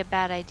not be a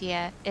bad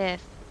idea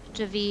if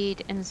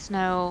Javid and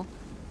Snow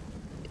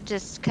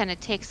just kind of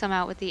take some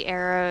out with the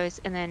arrows,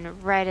 and then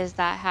right as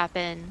that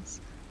happens,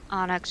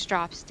 Onyx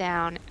drops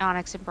down.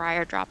 Onyx and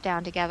Briar drop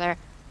down together.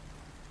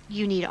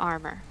 You need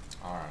armor.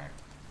 All right,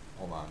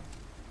 hold on.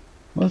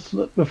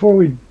 Before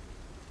we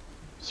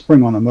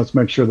spring on them, let's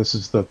make sure this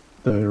is the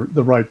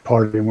right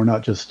party, and we're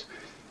not just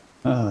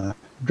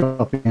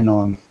dropping in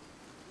on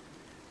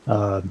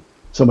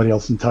somebody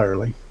else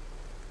entirely.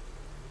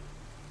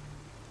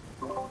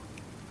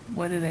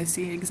 What did I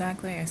see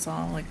exactly? I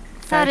saw like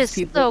That 5 is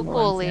people so at one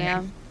cool, thing.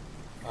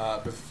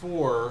 Liam.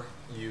 Before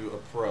you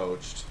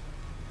approached,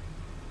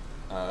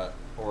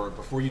 or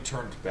before you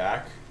turned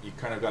back, you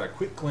kind of got a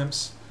quick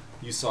glimpse.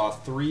 You saw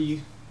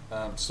 3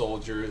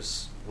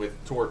 soldiers with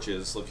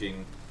torches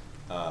looking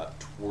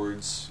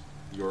towards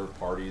your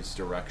party's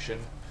direction,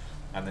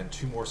 and then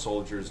 2 more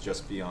soldiers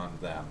just beyond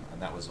them,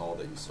 and that was all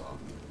that you saw.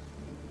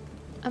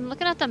 I'm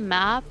looking at the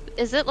map.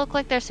 Does it look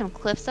like there's some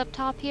cliffs up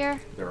top here?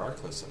 There are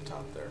cliffs up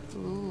top there.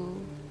 Ooh.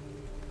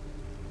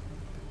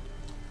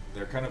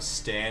 They're kind of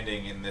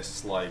standing in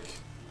this like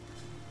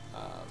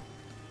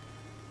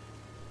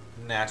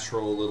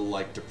natural little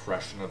like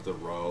depression of the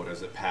road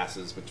as it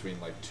passes between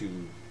like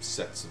 2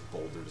 sets of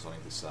boulders on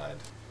either side.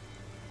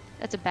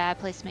 That's a bad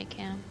place to make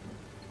camp.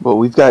 Well,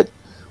 we've got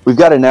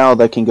an owl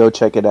that can go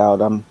check it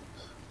out.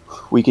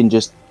 We can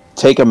just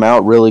take them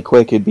out really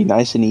quick. It'd be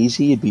nice and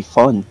easy. It'd be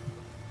fun.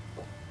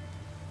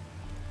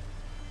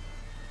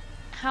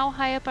 How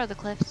high up are the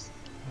cliffs?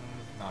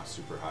 Not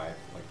super high,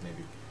 like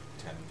maybe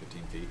 10,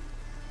 15 feet.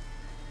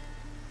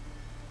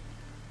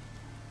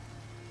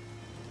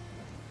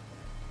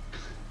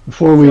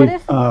 Before we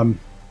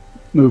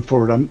move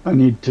forward, I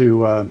need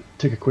to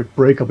take a quick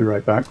break. I'll be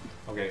right back.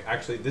 Okay,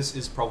 actually, this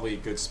is probably a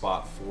good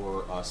spot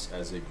for us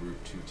as a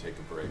group to take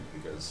a break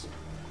because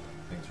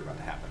things are about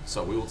to happen.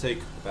 So we will take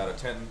about a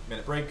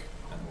 10-minute break,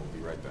 and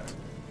we'll be right back.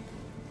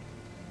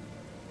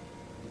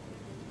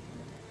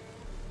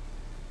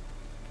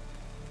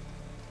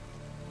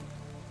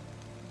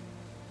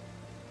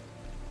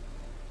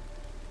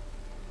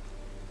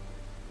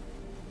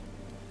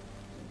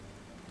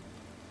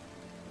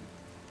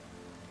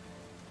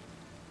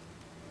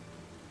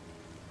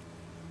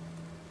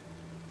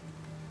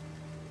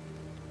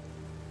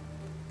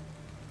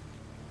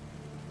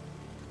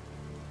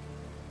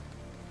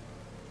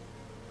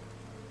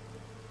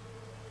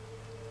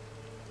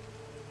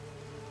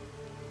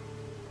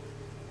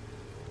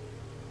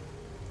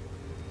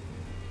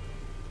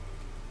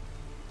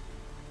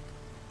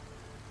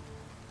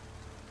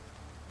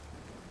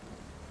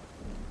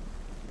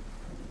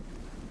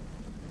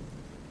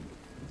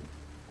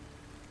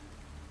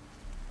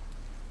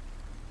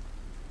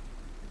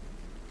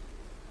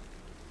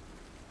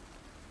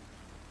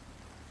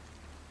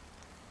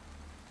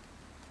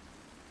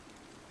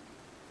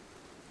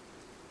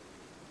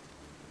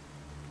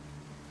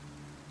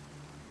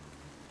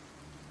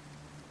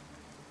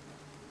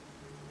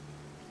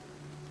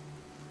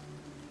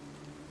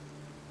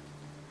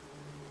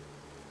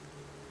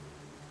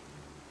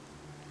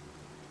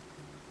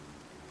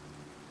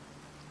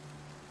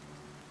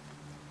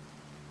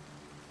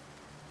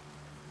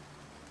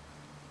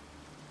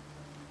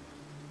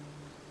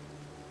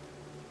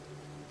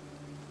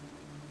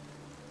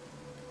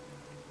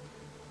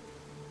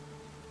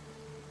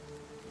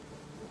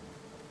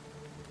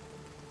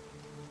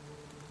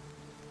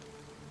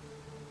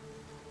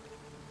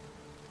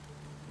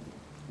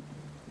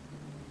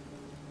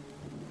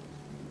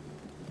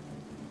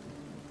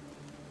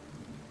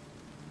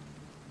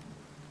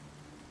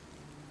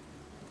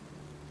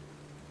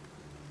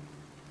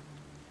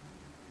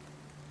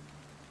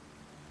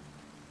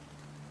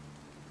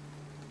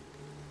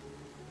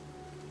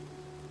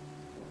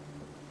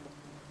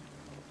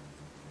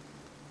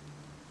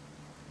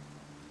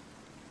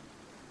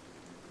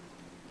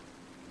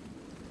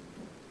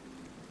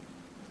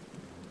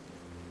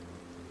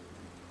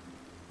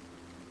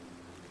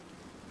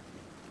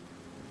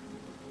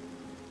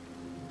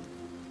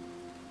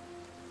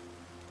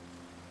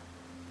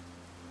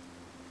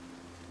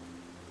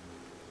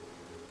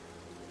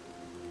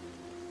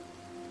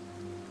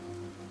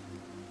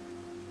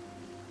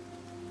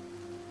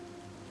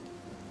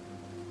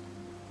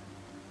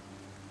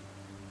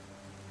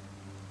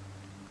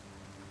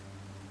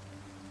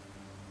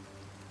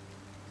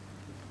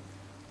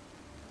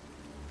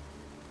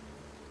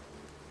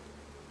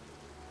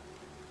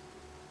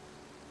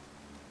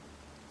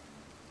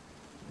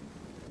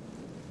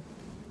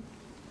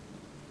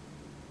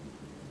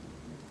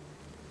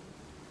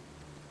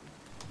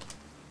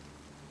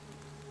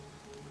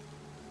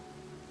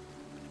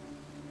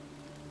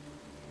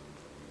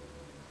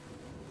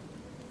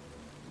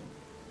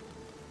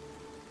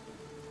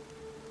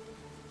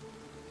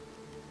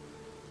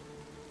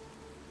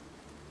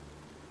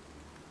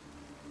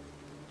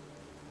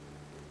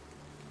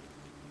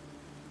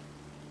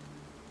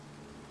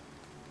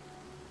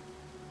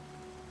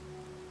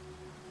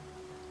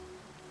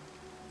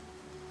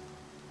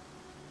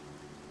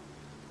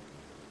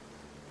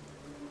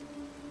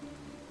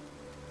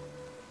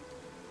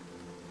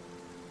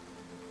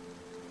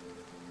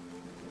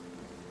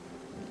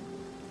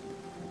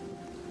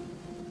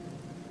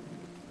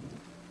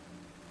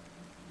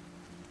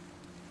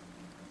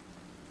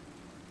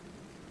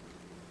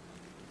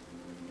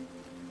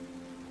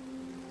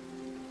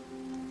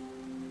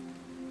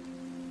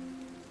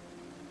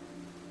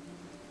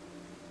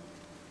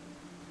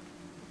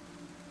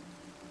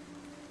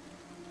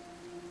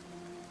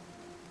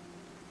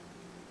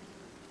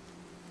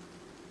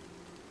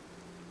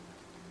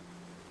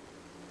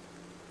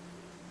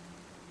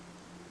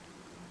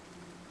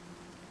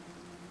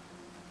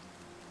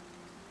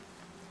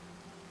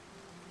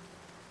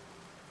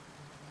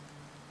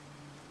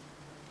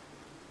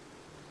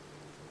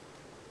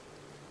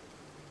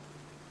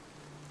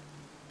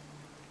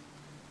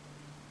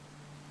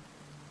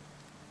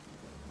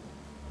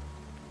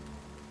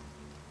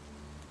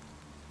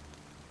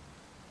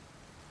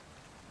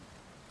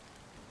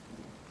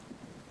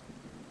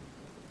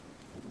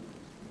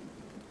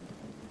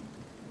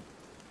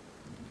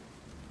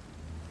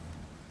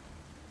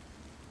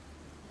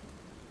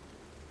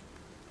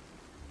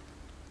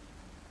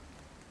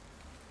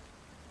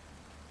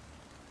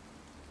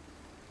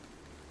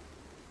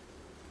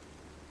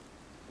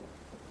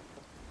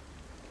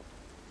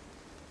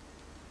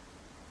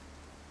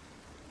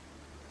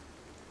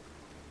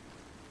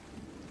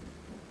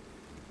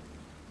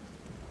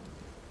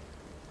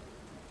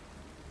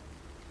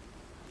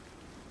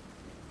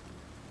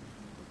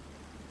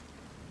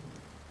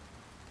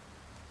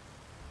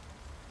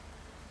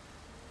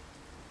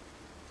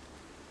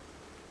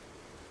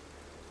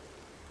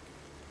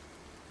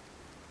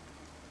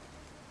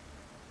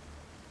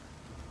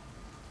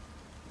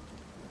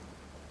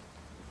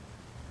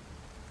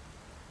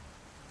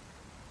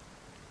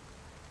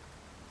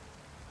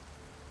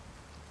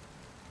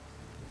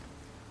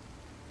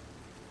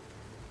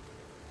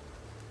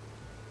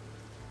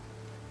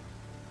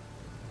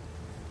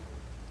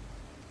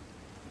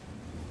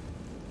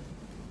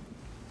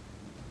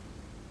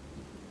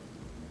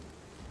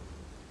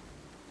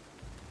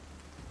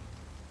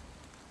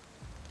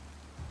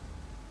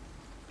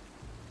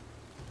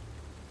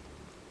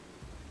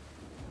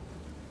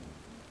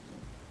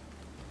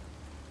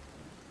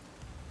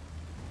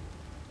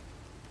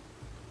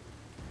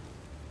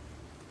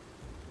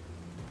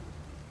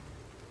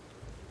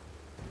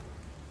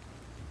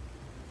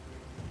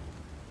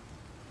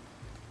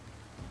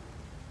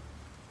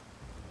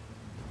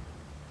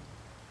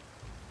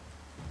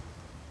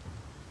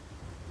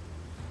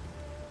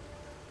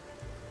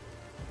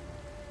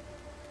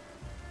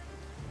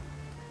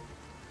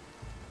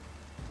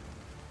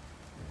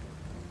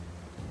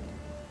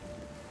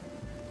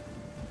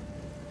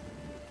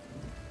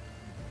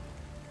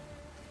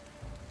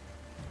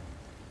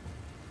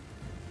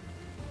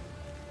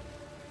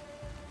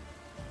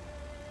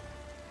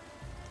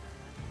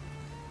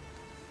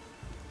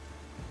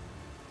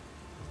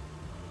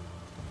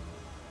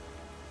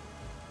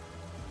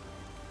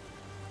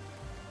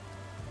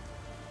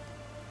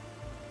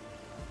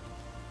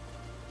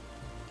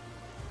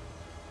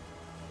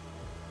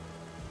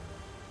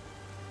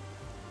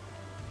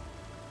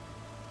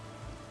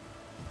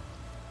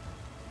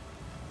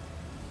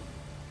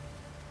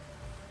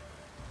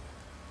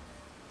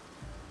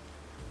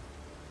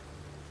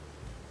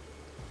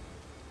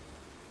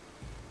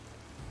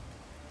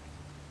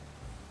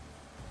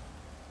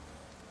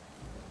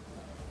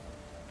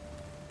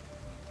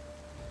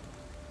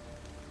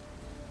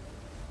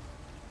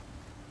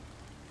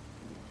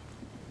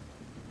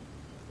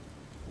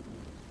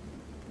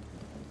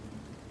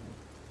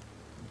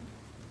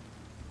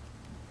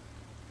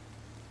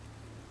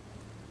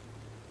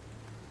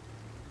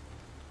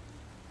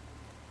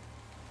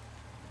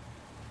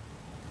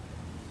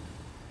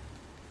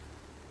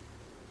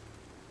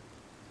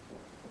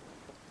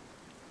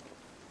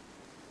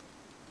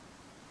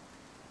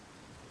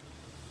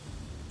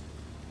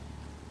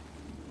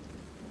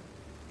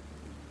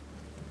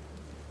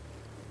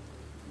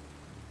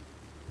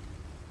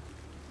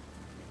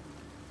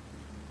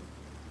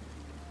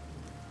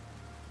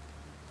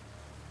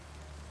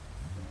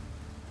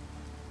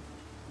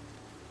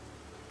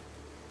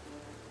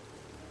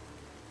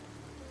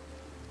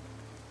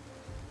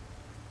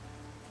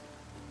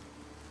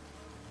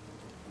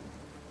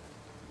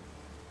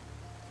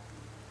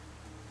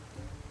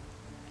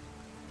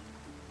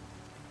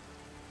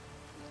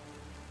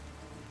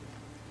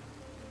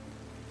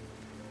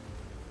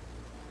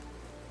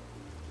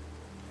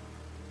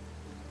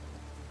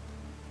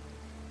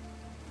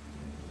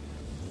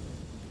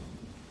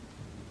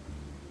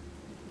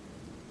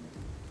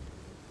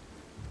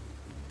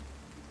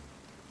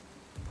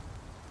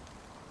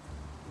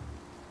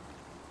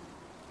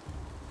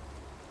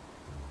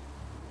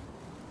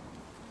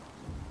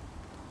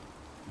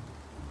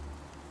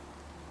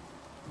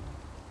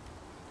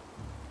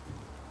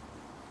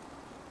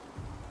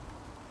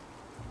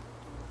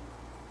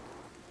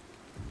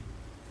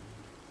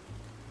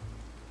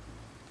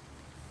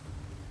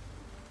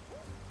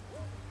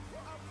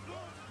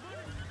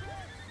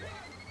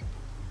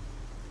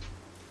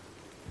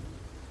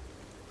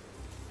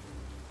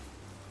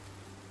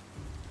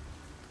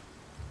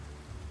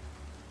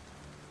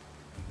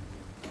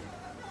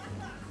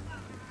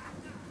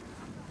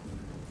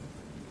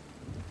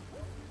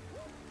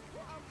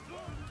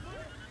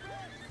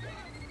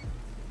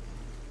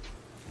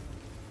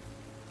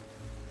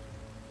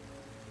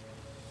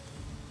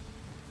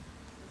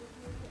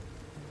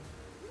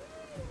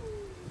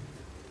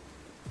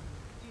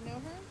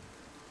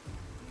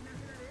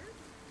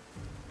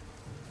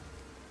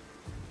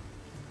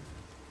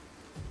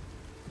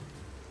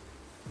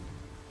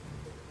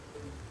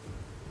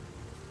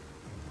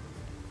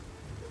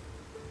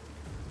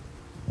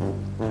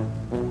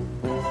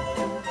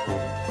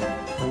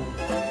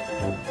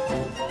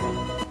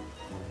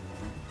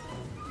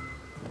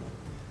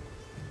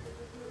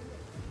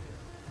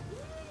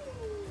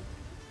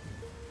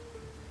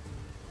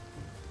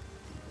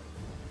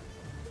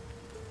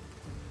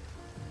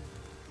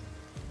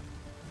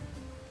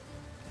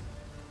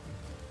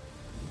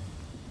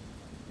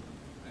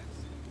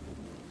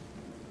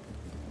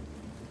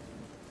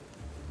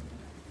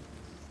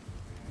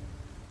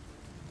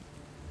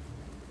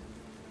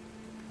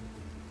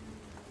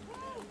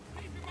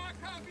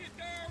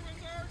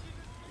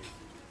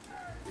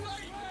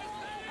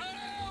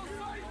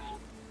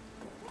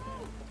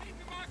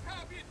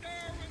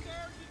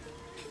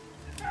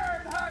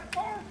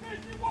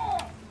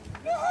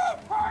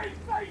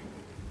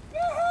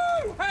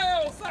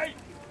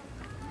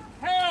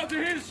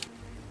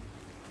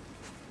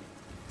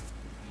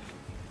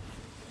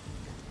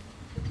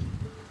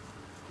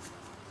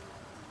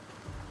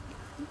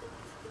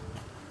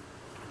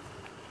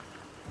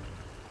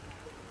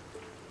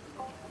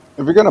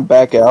 If you're gonna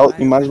back out,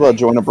 you might as well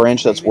join a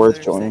branch that's worth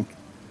joining.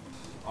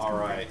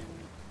 Alright.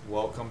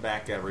 Welcome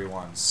back,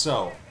 everyone.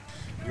 So,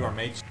 you are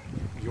making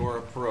your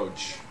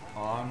approach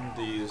on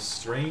these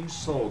strange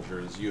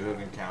soldiers you have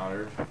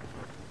encountered in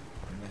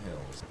the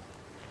hills.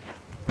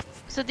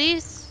 So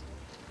these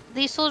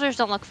soldiers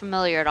don't look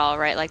familiar at all,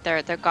 right? Like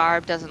their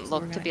garb doesn't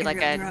look to be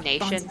like a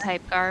nation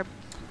type garb.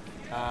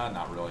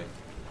 Not really.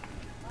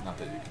 Not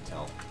that you can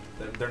tell.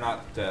 They're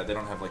not. They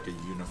don't have like a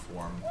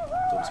uniform,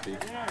 so to speak.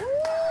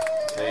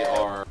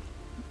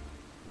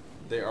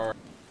 They are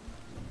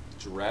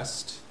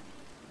dressed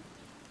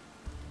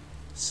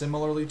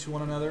similarly to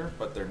one another,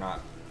 but they're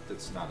not.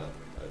 It's not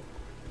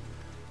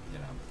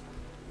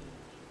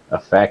A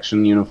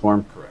faction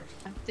uniform. correct.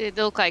 They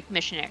look like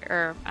missionary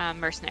or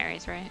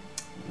mercenaries, right?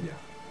 Yeah,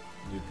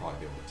 you'd probably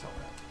be able to tell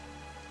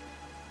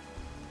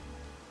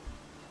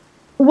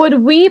that.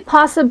 Would we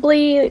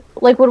possibly,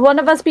 like, would one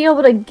of us be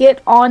able to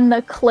get on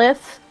the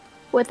cliff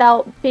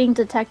without being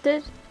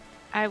detected?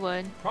 I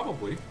would.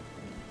 Probably.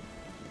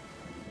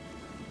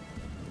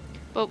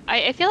 But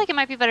I feel like it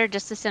might be better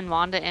just to send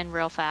Wanda in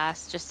real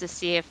fast, just to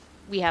see if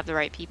we have the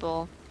right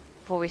people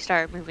before we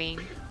start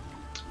moving.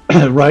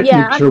 Right,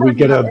 Yeah, make sure we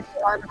get a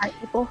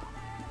people.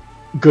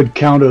 good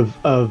count of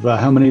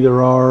how many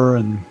there are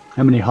and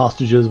how many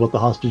hostages, what the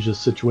hostages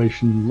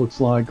situation looks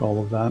like,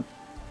 all of that.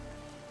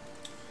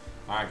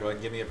 Alright, go ahead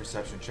and give me a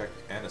perception check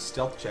and a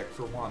stealth check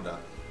for Wanda.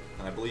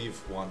 And I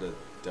believe Wanda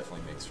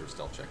definitely makes her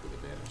stealth check with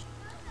advantage.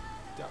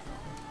 Definitely.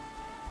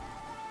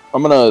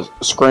 I'm gonna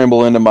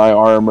scramble into my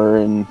armor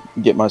and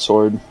get my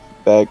sword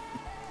back.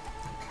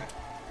 Okay.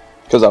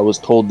 Because I was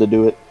told to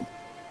do it.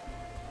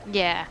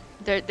 Yeah,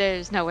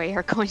 there's no way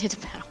you're going into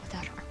battle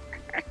without armor.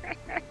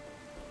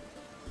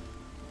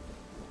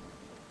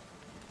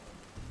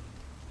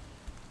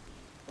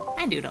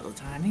 I do it all the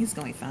time. He's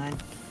going fine.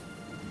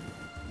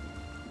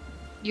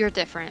 You're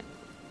different.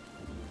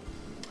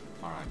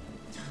 Alright.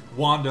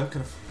 Wanda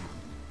kind of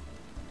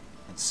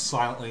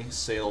silently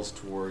sails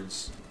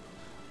towards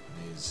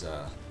these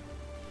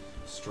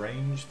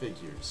strange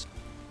figures.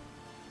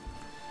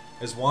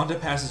 As Wanda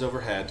passes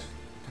overhead,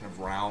 kind of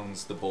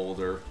rounds the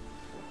boulder,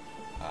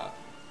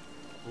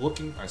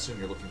 looking, I assume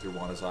you're looking through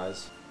Wanda's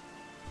eyes.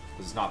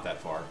 It's not that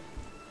far.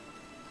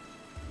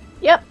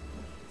 Yep.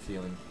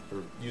 Feeling,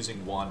 or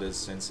using Wanda's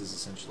senses,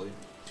 essentially.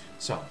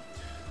 So,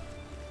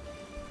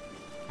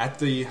 at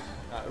the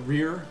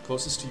rear,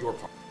 closest to your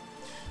part,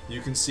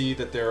 you can see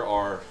that there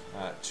are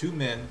two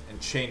men in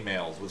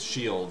chainmails with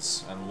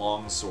shields and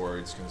long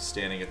swords kind of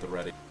standing at the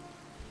ready.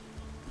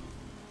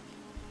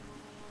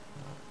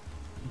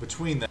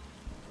 Between them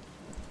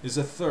is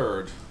a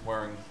third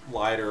wearing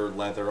lighter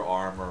leather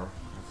armor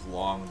with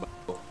long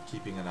bow,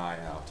 keeping an eye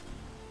out.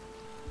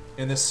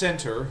 In the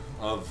center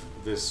of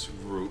this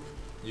group,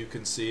 you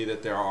can see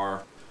that there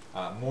are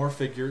more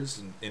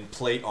figures in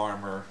plate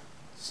armor,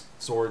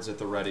 swords at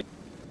the ready.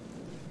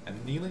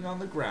 And kneeling on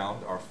the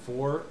ground are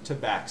 4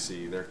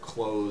 tabaxi, their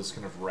clothes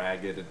kind of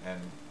ragged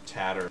and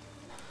tattered.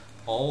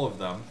 All of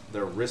them,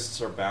 their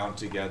wrists are bound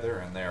together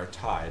and they are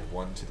tied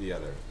one to the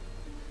other.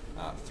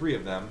 3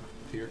 of them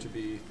appear to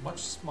be much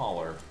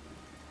smaller,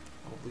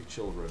 probably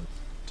children,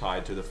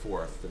 tied to the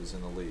 4th that is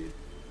in the lead.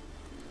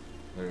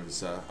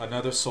 There's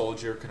another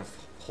soldier kind of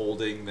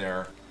holding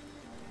their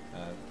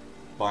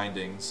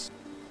bindings.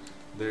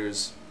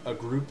 There's a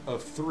group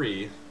of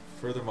 3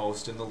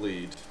 furthermost in the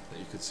lead that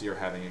you could see are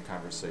having a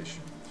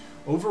conversation.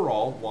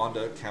 Overall,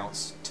 Wanda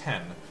counts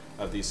 10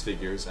 of these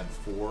figures and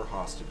 4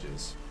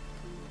 hostages.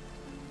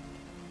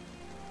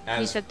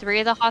 You said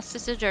 3 of the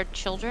hostages are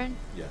children?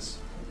 Yes.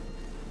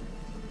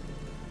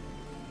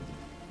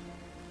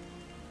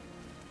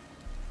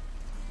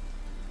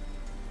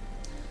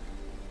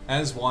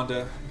 As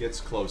Wanda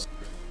gets closer,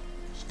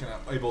 she's kind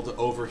of able to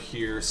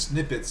overhear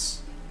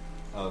snippets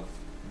of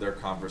their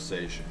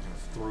conversation kind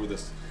of through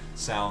the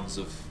sounds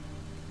of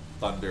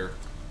thunder.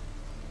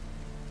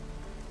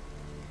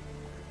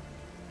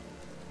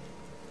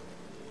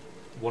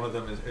 One of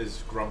them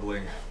is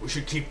grumbling, "We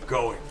should keep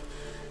going.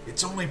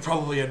 It's only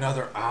probably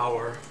another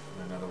hour."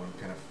 And another one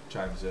kind of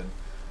chimes in,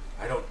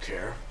 "I don't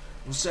care.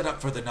 We'll set up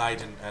for the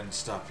night and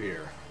stop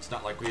here. It's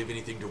not like we have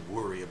anything to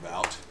worry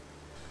about.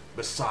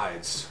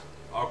 Besides,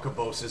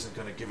 Arquebos isn't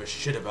going to give a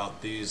shit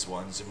about these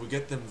ones. If we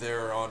get them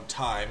there on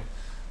time,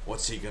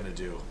 what's he going to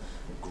do?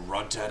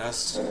 Grunt at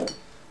us?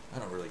 I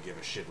don't really give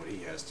a shit what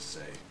he has to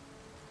say.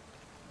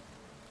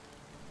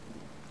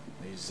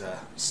 These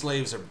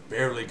slaves are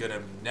barely going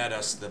to net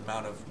us the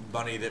amount of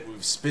money that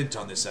we've spent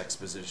on this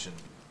exposition.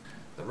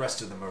 The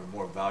rest of them are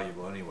more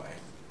valuable anyway.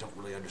 Don't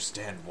really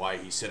understand why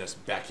he sent us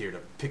back here to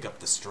pick up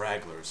the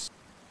stragglers."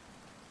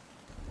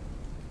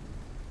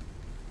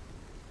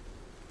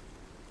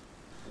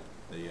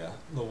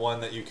 The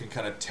one that you can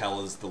kind of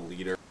tell is the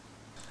leader.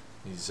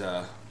 He's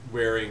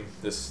wearing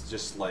this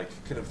just like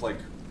kind of like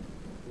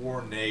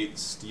ornate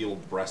steel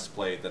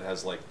breastplate that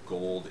has like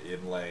gold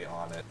inlay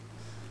on it.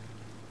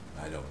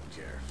 "I don't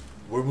care.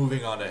 We're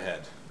moving on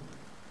ahead.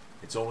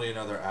 It's only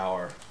another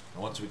hour,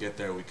 and once we get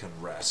there we can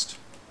rest."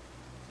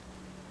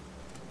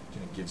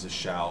 kind of gives a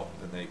shout,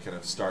 and they kind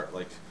of start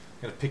like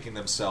kind of picking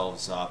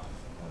themselves up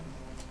and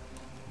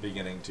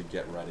beginning to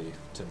get ready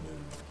to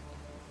move.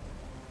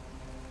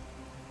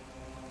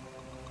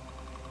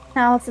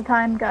 Now it's the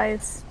time,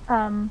 guys.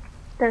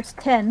 There's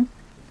 10.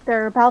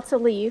 They're about to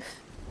leave.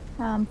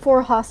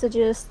 4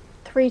 hostages,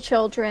 3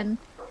 children,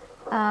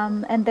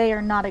 and they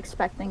are not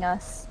expecting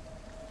us.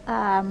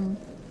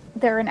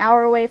 They're an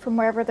hour away from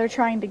wherever they're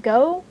trying to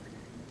go,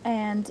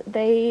 and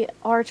they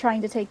are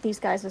trying to take these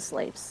guys as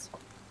slaves.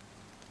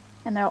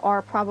 And there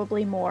are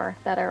probably more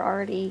that are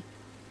already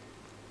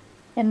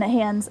in the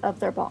hands of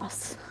their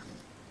boss.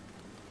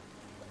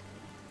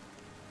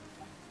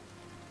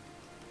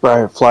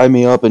 Briar, fly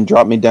me up and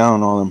drop me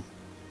down on them.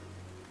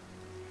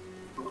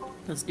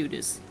 Let's do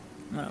this.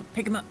 I'm gonna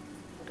pick him up,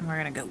 and we're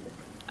gonna go.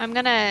 I'm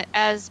gonna,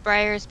 as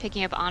Briar's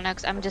picking up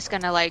Onyx, I'm just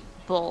gonna like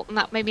bolt,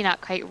 maybe not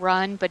quite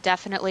run, but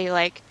definitely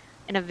like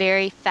in a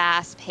very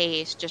fast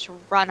pace, just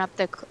run up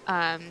the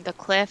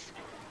cliff,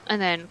 and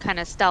then kind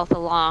of stealth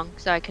along,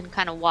 so I can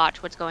kind of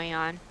watch what's going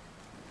on.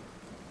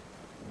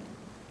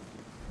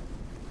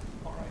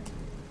 All right.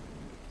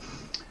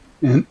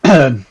 And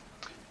DM,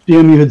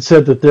 you had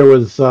said that there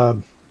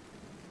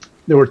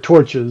were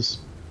torches.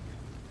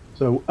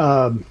 So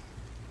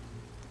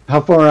how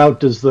far out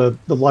does the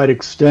light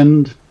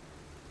extend?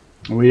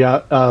 Are we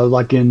out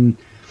like in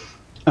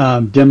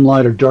dim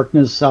light or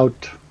darkness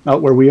out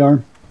where we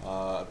are?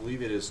 I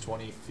believe it is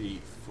 20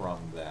 feet from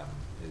them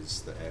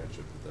is the edge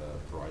of the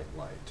bright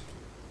light.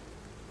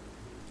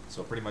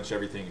 So pretty much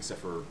everything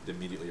except for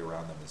immediately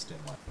around them is dim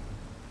light.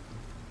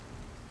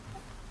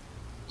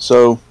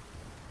 So,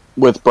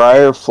 with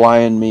Briar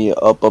flying me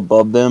up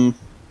above them,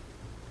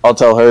 I'll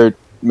tell her,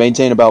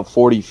 maintain about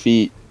 40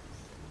 feet,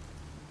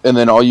 and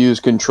then I'll use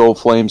control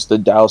flames to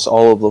douse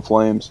all of the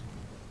flames.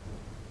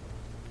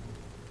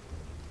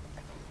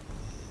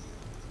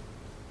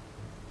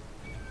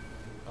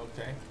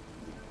 Okay.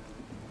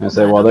 I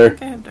say I while don't they're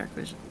think I have dark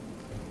vision.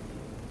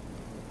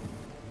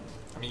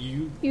 I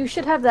mean, You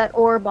should have that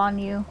orb on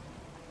you.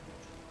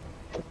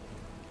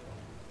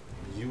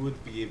 you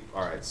would be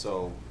all right.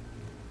 So,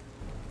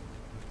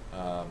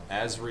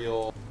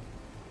 Azriel,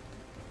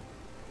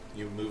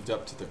 you moved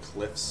up to the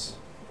cliffs.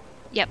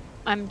 Yep.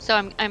 I'm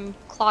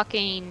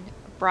clocking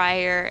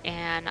Briar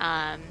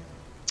and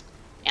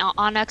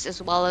Onyx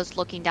as well as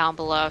looking down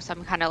below. So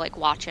I'm kind of like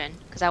watching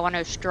because I want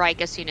to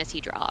strike as soon as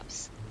he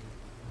drops.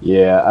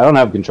 yeah, I don't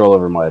have control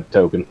over my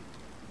token.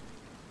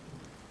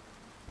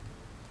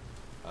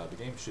 The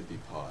game should be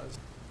paused.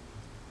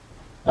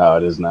 Oh,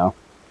 it is now.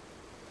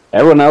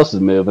 Everyone else is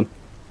moving.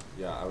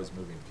 Yeah, I was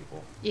moving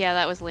people. Yeah,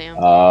 that was Liam.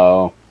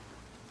 Oh,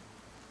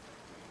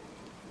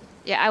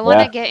 Yeah, I want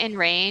to Yeah. get in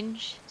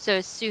range, so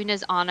as soon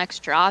as Onyx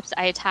drops,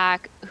 I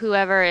attack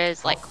whoever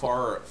is How like.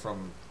 far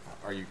from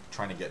are you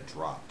trying to get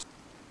dropped?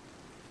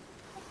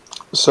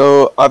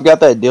 So, I've got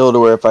that deal to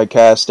where if I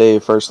cast a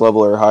first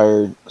level or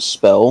higher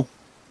spell,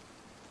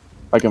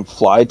 I can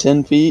fly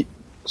 10 feet,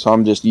 so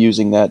I'm just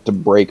using that to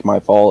break my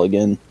fall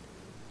again.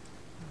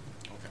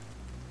 Okay.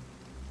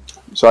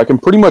 So I can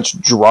pretty much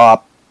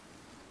drop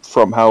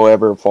from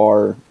however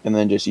far, and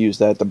then just use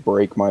that to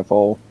break my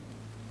fall.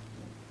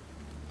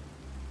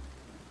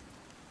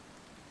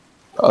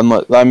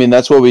 I mean,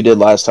 that's what we did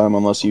last time,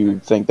 unless you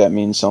think that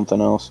means something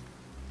else.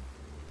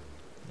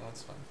 No,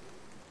 that's fine.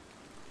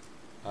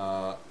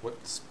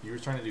 You were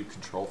trying to do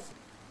control?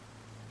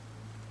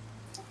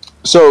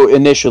 So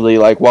initially,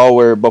 like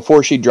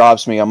before she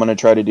drops me, I'm gonna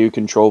try to do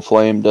control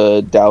flame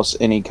to douse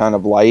any kind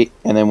of light,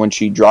 and then when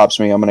she drops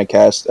me, I'm gonna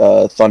cast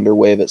thunder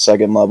wave at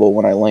 2nd level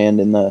when I land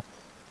in the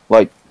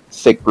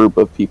thick group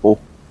of people.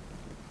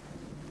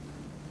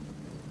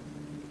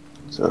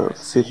 So, Alright,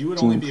 so you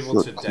would only be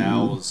able to 15 foot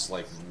douse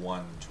like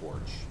one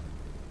torch,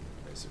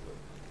 basically.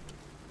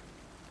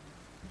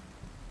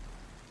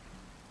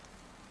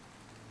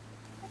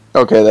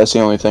 Okay, that's the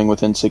only thing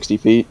within 60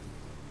 feet.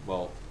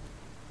 Well,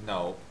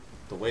 no.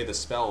 The way the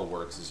spell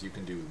works is you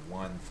can do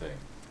one thing.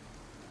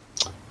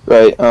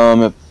 Right.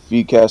 If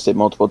you cast it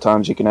multiple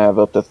times, you can have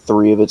up to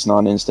 3 of its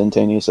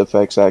non-instantaneous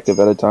effects active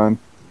at a time.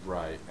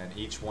 Right, and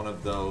each one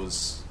of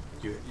those,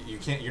 you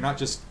can't. You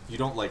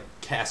don't like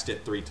cast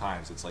it 3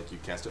 times. It's like you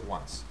cast it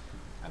once,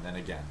 and then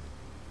again,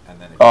 and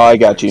then again. Oh, I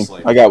got you. It's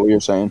like- I got what you're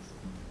saying.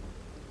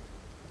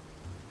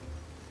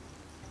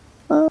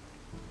 I'm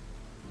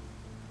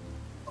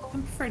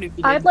afraid of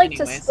I'd like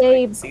to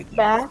stay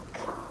back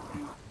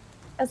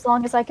as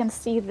long as I can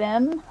see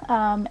them,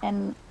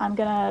 and I'm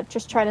gonna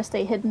just try to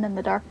stay hidden in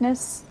the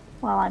darkness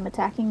while I'm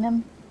attacking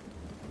them.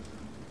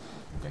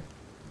 Okay.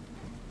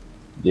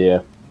 yeah.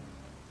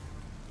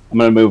 I'm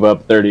gonna move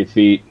up 30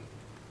 feet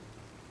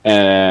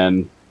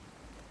and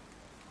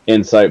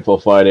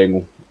insightful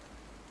fighting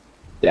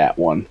that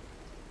one.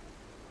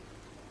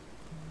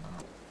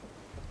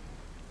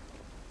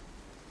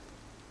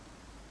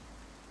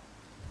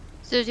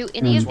 So do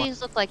any of Which one?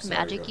 these look like Sorry,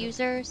 go magic ahead.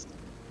 users?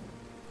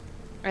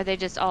 Or are they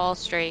just all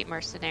straight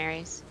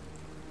mercenaries?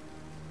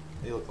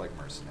 They look like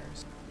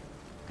mercenaries,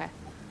 All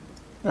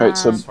right.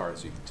 So as far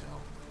as you can tell.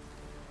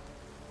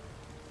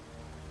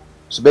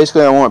 So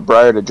basically, I want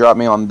Briar to drop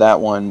me on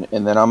that one,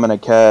 and then I'm gonna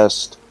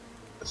cast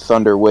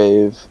Thunder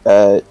Wave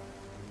at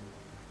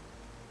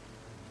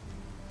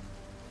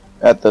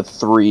the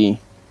 3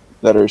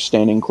 that are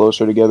standing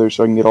closer together,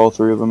 so I can get all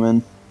 3 of them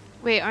in.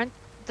 Wait, aren't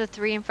the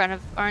 3 in front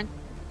of I'm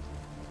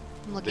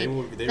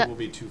looking. They will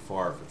be too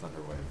far for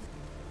Thunderwave.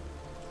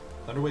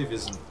 Thunderwave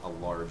isn't a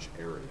large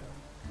area.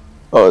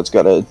 Oh, it's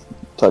gotta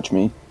touch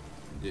me.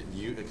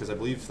 Because I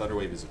believe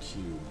Thunderwave is a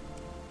cube.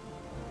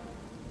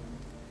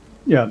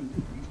 Yeah.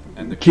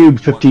 And the Cube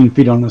 15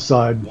 feet on the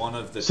side. One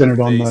of the centered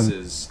on the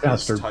faces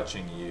caster. is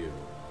touching you.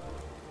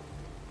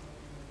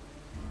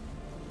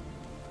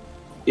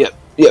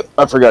 Yep,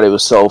 I forgot it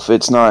was self.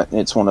 It's not,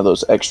 it's one of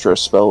those extra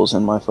spells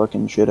in my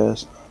fucking shit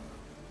ass.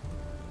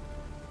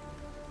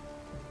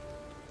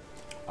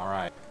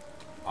 Alright.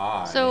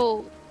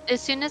 So,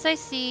 as soon as I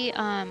see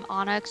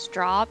Onyx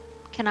drop,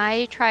 can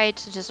I try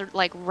to just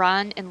like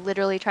run and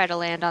literally try to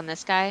land on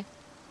this guy?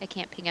 I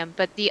can't ping him,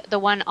 but the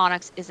one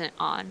Onyx isn't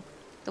on.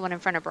 The one in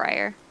front of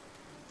Briar.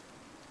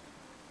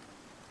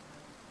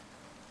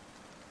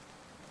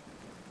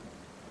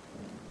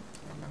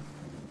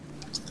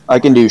 I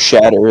can do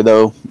Shatter,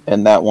 though,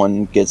 and that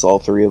one gets all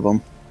 3 of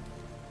them.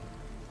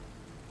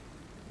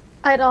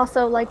 I'd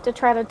also like to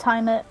try to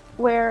time it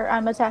where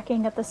I'm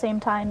attacking at the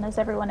same time as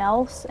everyone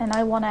else, and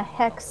I want to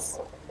hex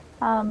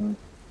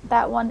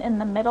that one in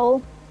the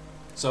middle.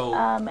 So,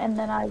 and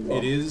then I will...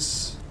 it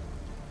is...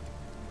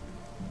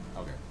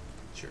 Okay,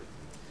 sure.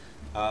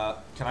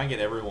 Can I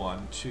get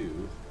everyone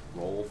to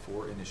roll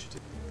for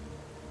initiative?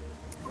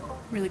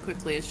 Really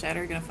quickly, is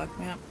Shatter gonna fuck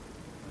me up?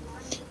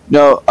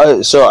 No,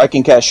 so I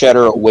can cast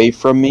Shatter away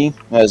from me.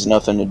 It has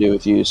nothing to do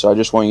with you, so I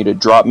just want you to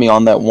drop me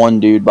on that one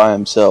dude by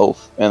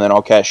himself, and then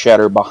I'll cast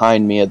Shatter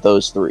behind me at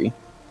those 3.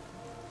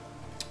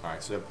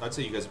 Alright, so I'd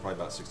say you guys are probably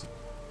about 60.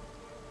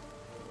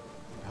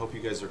 I hope you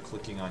guys are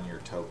clicking on your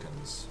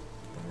tokens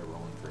when you're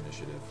rolling for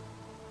initiative.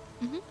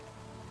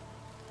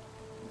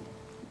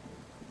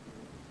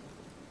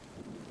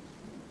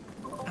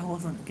 I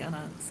wasn't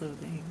gonna, so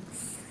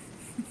thanks.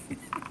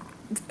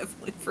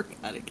 Definitely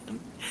forgot again.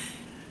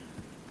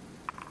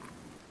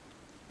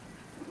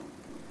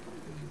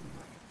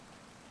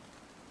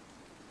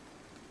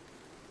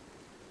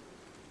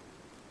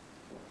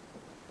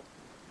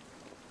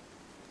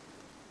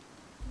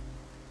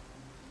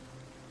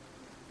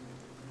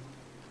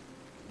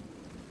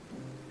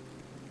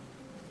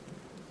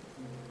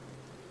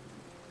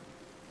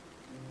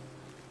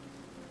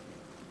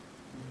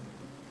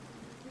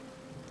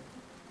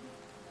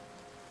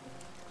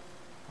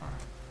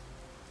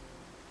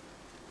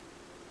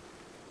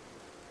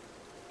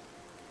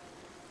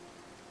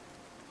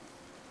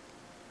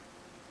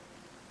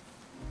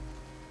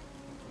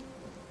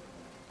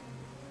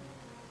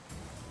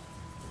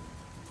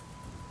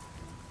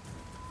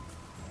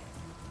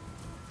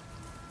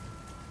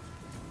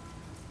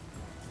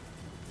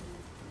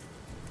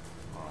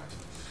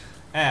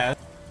 As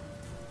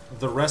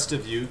the rest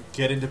of you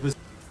get into position,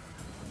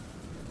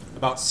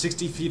 about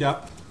 60 feet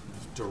up,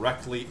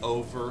 directly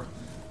over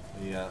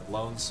the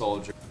lone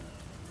soldier.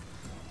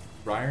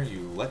 Briar,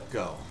 you let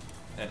go,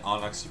 and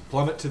Onyx, you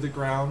plummet to the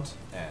ground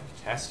and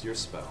cast your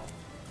spell.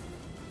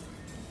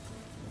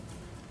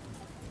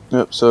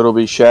 Yep, so it'll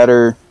be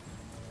Shatter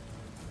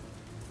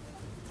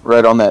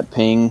right on that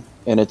ping,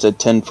 and it's a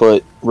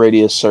 10-foot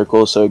radius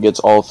circle, so it gets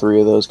all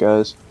 3 of those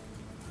guys.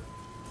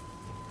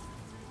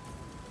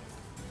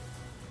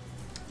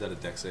 Is that a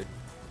dex save?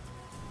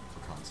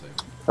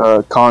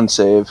 Or con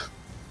save? Con save.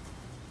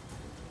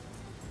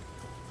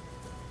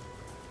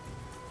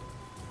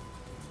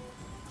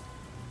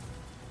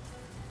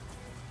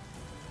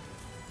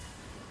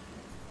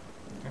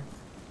 Okay.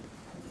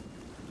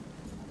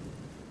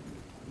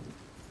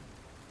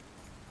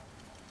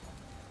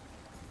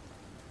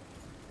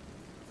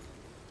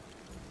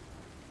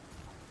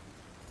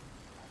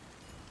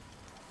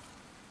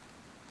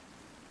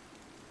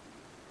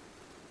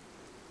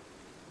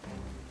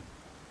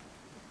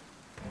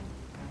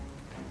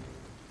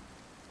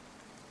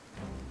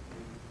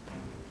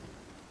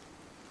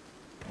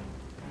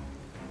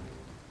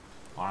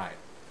 Alright.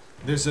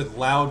 There's a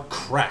loud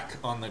crack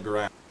on the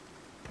ground.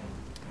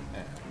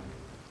 And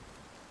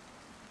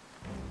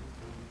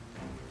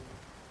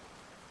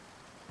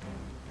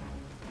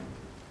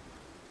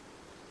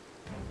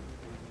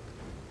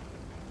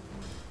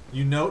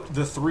you note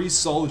the 3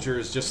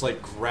 soldiers just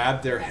like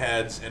grab their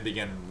heads and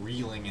begin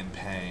reeling in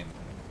pain.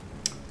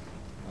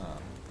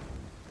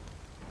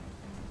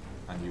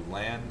 And you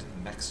land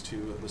next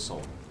to the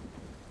soldier.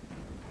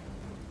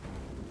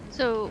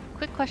 So,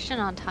 quick question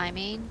on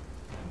timing.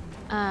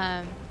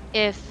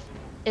 If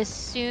as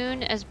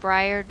soon as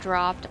Briar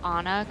dropped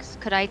Onyx,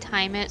 could I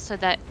time it so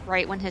that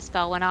right when his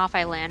spell went off,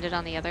 I landed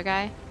on the other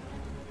guy?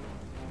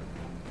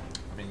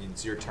 I mean,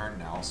 it's your turn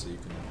now, so you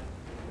can...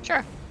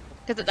 Sure.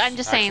 Because I'm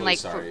just saying, Actually, like,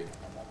 sorry.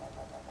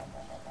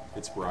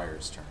 It's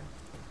Briar's turn.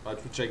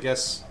 But which I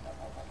guess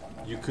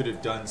you could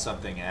have done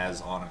something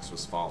as Onyx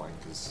was falling,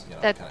 because you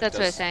know that's what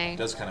I was saying. It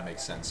does kind of make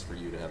sense for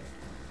you to have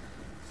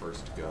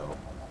first go.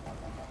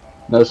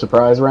 No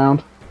surprise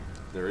round?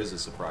 there is a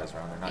surprise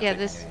round. They're not Yeah, taking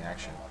this- any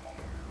action.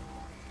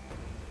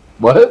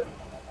 What?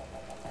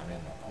 I mean,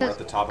 we're at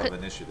the top of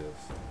initiative.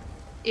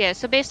 Yeah,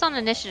 so based on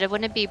initiative,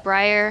 wouldn't it be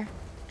Briar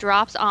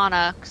drops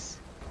Onyx,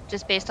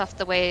 just based off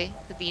the way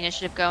of the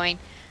initiative going?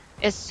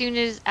 As soon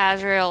as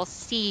Azrael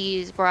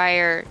sees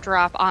Briar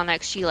drop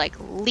Onyx, she like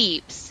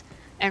leaps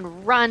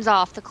and runs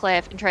off the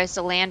cliff and tries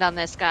to land on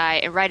this guy.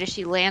 And right as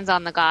she lands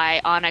on the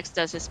guy, Onyx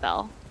does his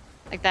spell.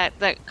 Like that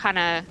kind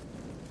of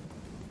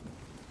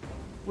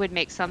would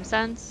make some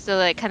sense. So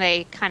that kind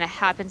of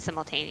happens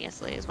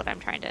simultaneously is what I'm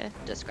trying to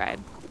describe.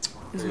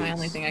 This is my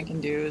only thing I can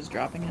do is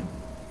dropping him.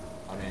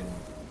 I mean,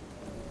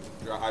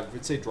 I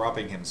would say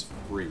dropping him's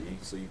free,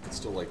 so you could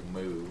still, like,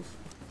 move.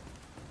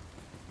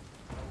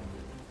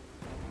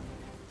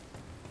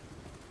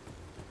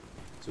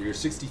 So you're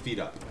 60 feet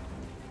up.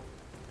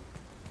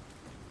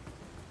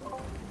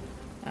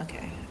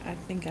 Okay, I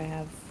think I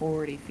have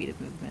 40 feet of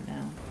movement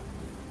now.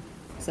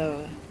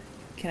 So,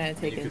 can I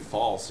take You it? could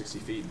fall 60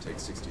 feet and take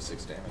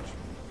 66 damage.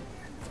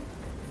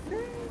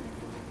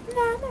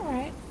 No, I'm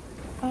alright.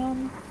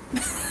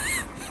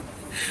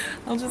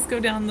 I'll just go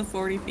down the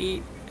 40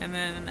 feet and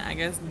then I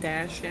guess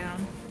dash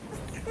down.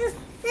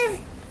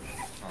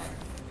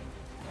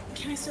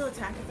 Can I still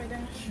attack if I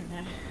dash? Or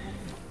no?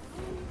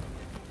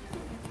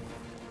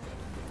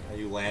 Are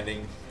you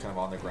landing kind of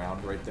on the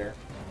ground right there?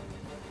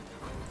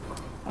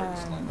 Or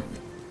just landing?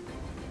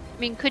 I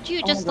mean, could you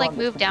I just wanna like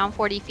go on move the- down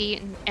 40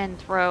 feet and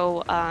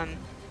throw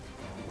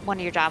one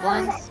of your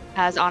javelins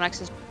as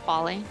Onyx is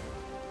falling?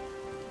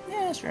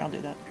 Yeah, sure, I'll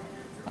do that.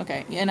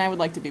 Okay, yeah, and I would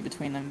like to be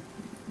between them.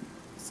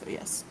 So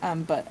yes,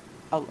 but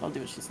I'll do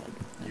what she said.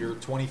 You're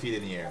 20 feet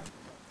in the air.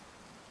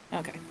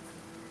 Okay.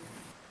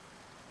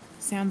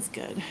 Sounds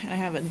good. I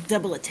have a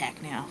double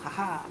attack now.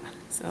 Haha.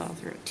 So I'll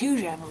throw 2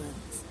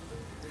 javelins.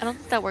 I don't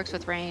think that works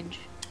with range.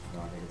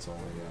 No, I think it's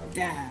only...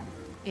 Damn.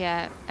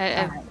 Yeah,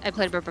 Alright. I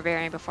played a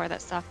barbarian before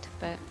that sucked,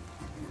 but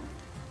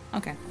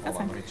Okay, that's hold on,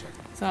 fine. let me check.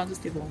 So I'll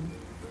just do the one.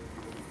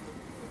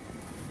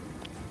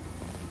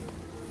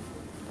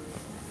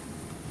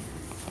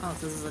 Oh,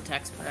 this is a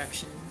text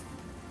production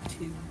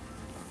 2.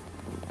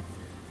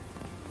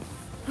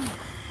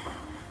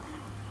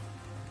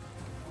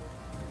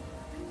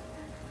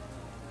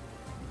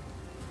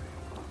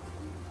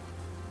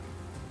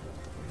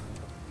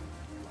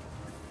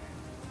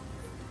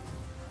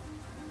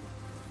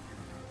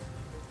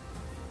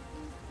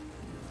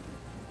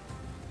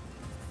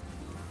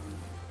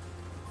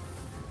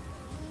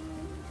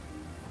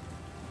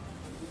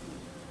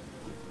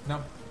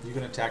 No, you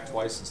can attack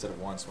twice instead of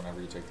once whenever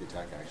you take the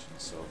attack action.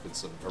 So if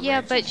it's a yeah,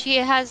 ranged- but she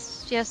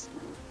has just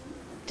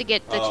to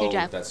get the 2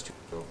 javelins. that's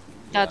true.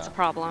 That's Yeah. the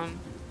problem,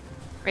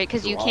 right?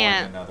 Because you Drawing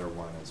can't. another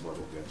one is what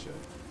will get you.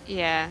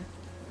 Yeah,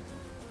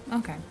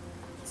 Okay.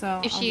 So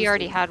if I'll she just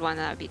already do- had one,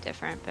 that would be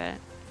different. But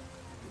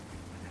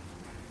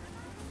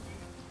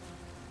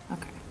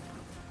Okay.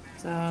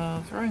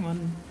 So throwing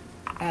one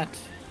at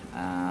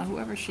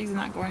whoever she's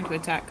not going to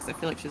attack because I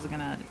feel like she's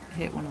gonna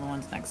hit one of the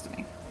ones next to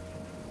me.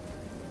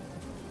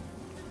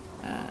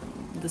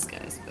 This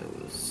guy, I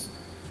suppose.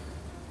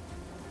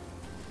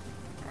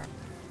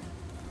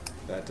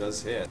 That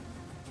does hit.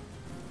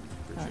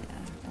 Oh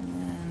yeah.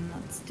 And then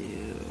let's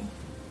do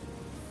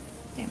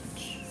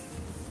damage.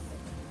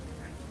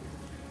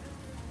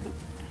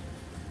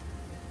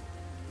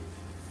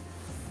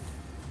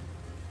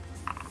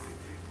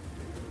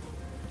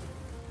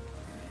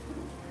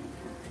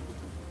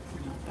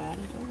 Not bad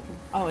at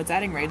all. Oh, it's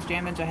adding rage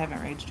damage. I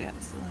haven't raged yet,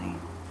 so let me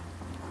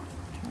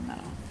turn that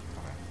off.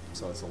 Okay.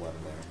 So it's 11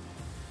 there.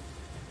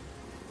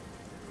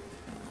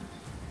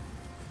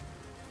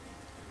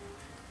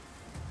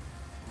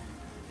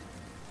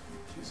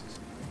 Jesus.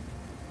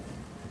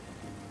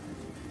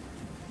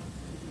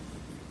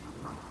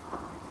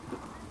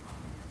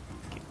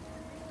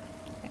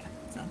 Yeah,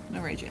 so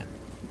no rage yet,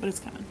 but it's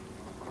coming.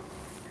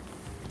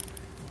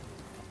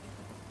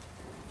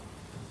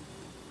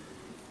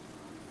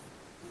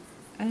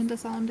 And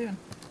that's all I'm doing.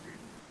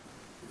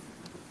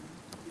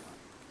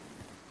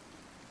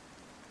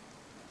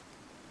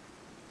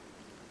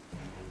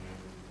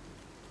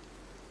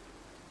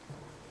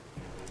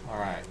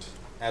 Alright.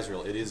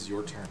 Azrael, it is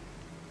your turn.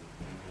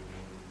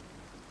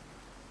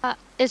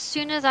 as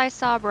soon as I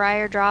saw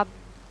Briar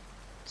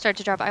start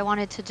to drop, I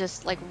wanted to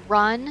just like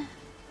run.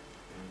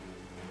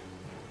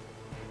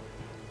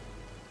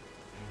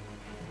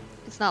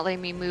 It's not letting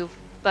me move,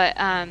 but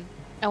I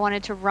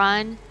wanted to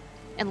run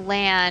and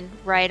land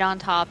right on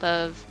top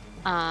of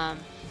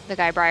the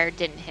guy Briar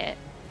didn't hit.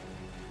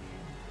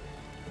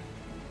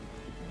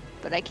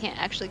 But I can't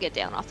actually get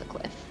down off the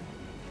cliff.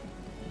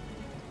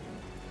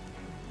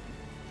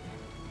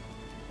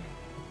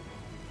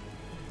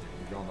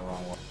 You're going the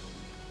wrong way.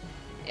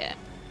 Yeah.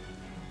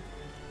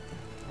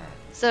 Alright.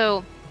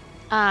 So,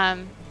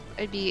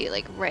 it'd be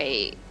like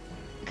right,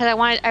 because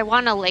I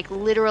want to like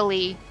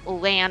literally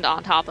land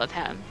on top of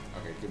him.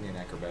 Okay, give me an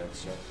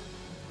acrobatics check.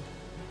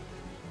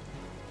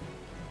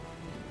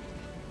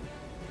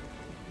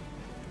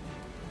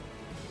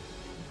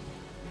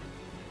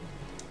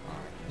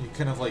 Alright. You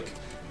kind of like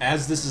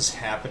as this is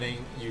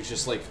happening, you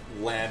just like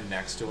land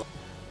next to him.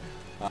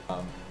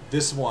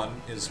 This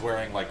one is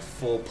wearing like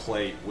full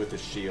plate with a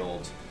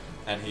shield,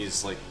 and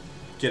he's like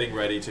getting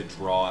ready to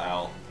draw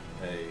out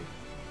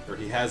or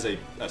he has a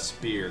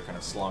spear kind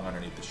of slung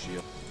underneath the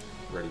shield,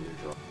 ready to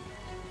draw.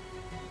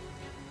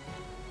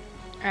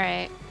 All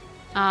right.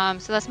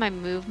 So that's my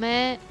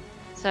movement.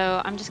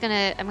 So I'm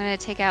gonna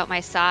take out my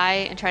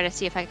sai and try to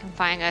see if I can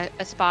find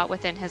a spot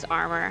within his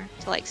armor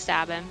to like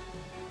stab him.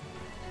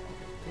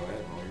 Go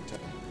ahead, roll your attack.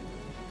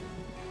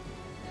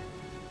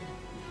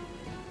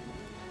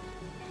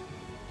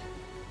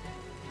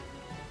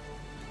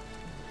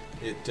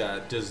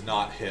 It does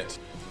not hit.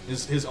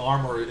 His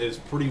armor is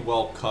pretty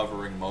well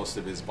covering most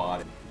of his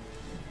body.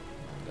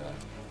 And,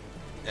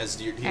 as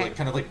he like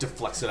kind of like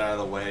deflects it out of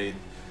the way,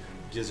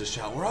 gives a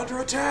shout, "We're under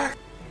attack!"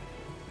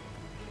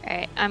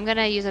 Alright, I'm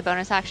gonna use a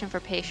bonus action for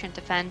patient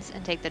defense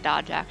and take the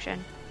dodge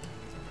action.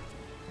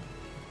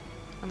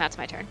 And that's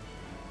my turn.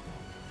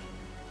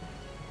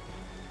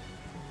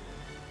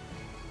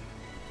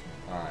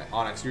 Alright,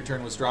 Onyx, your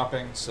turn was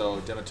dropping, so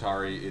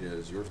Demetari, it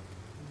is your...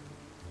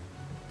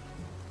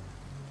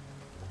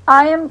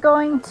 I am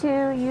going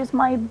to use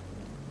my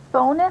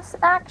bonus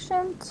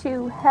action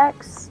to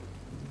hex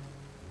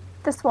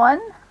this one.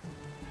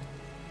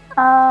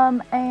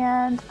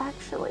 And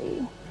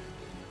actually...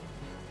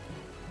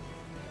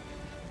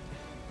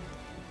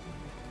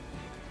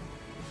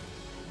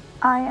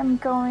 I am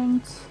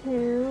going to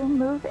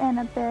move in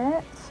a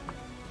bit.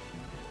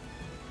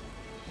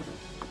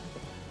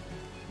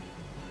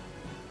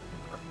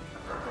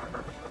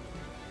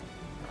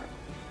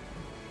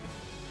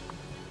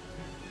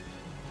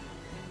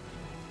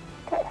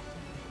 Okay.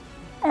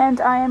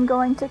 And I am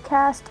going to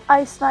cast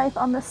Ice Knife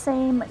on the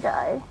same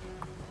guy.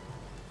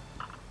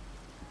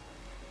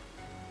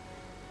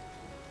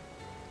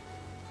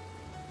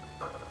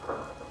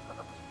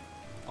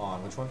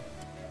 On which one?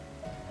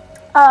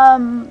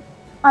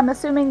 I'm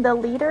assuming the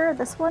leader,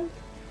 this one?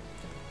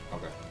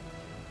 Okay.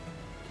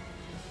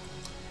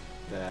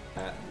 That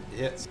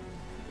hits.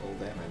 Roll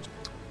damage.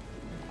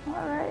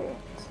 Alright.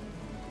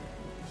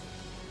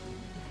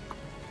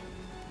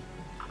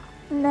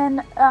 And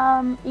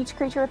then, each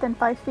creature within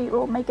 5 feet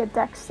will make a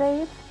dex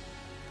save.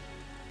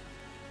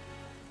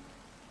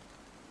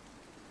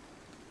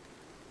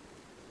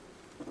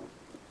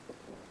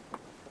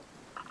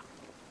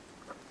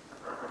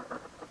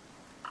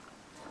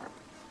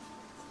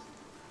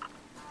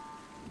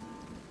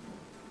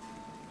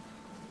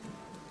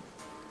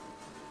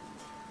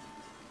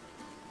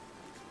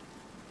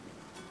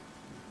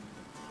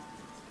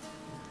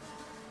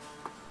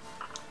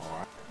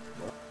 Alright.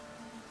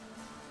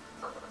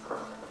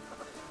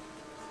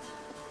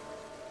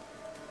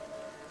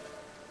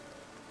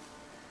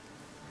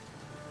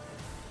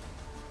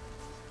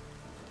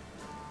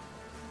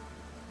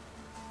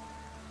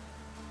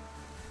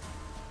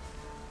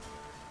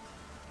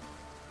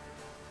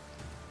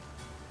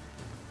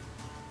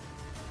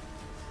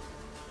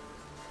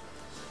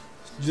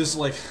 Just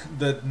like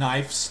the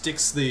knife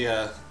sticks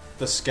the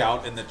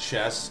scout in the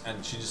chest,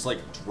 and she just like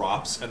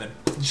drops, and then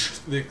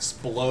it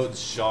explodes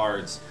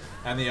shards,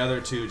 and the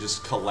other two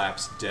just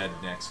collapse dead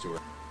next to her.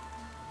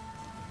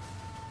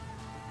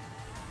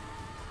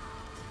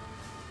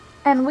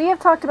 And we have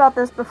talked about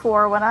this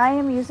before. When I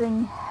am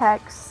using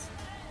Hex...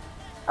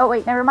 Oh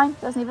wait, never mind.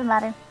 Doesn't even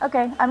matter.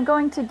 Okay, I'm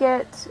going to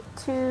get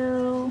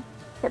 2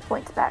 hit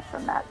points back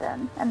from that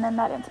then. And then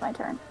that ends my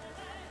turn.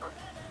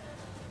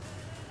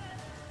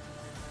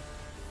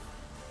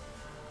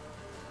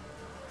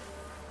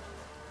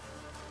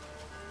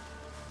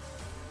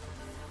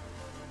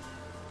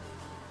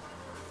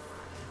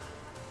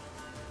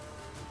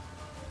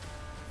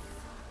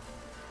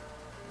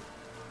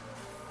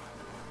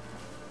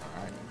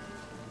 Alright.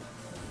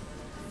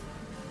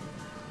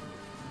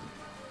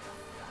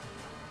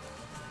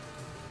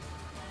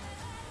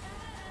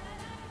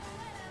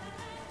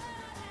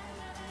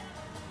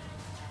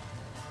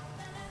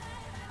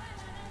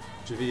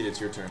 Javid, it's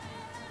your turn.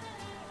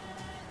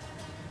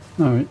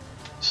 All right.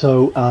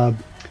 So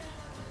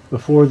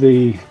before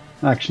the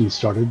action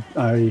started,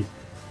 I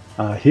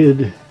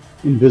hid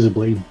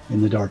invisibly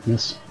in the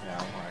darkness,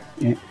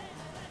 Yeah,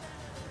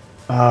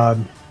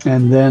 alright.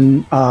 and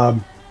then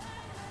I'm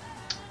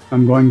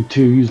going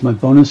to use my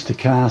bonus to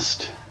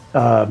cast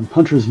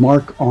Hunter's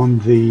Mark on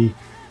the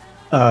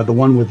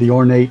one with the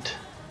ornate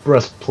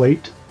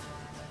breastplate.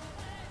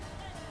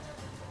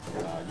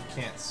 You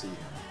can't see him.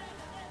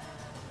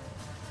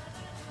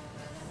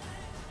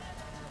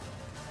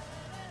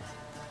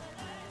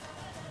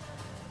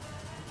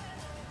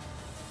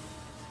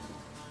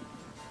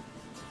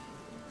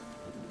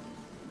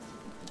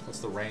 What's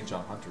the range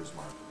on Hunter's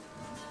Mark?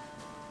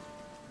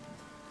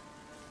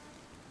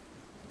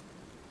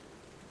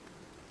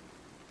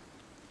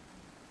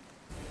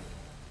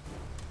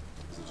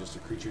 Is it just a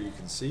creature you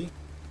can see?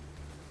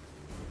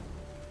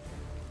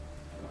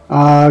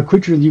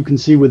 Creature you can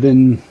see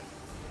within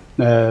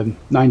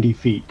 90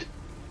 feet.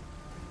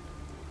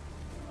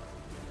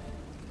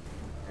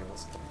 Okay,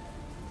 what's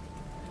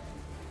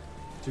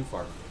too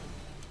far.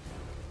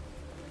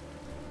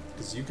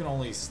 Because you can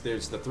only...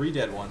 There's the 3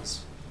 dead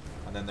ones,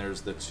 and then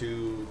there's the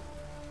 2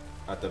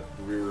 at the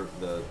rear of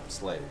the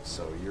slave.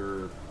 So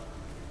you're...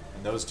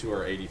 And those 2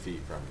 are 80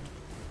 feet from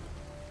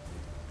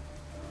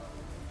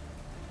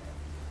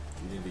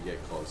you. You need to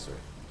get closer.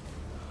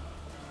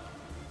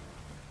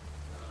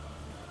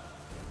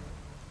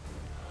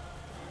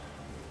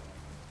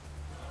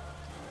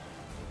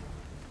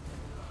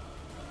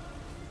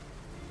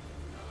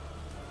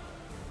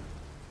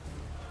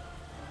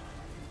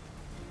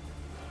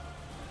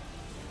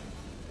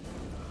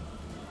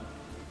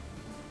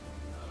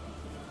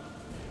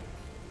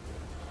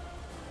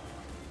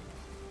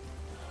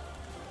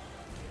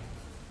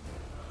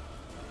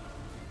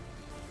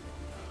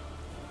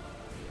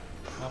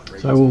 Oh,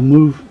 So I will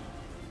move.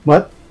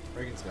 What?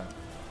 Reagan's gone.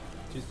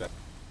 She's back.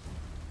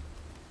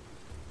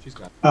 She's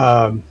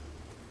gone.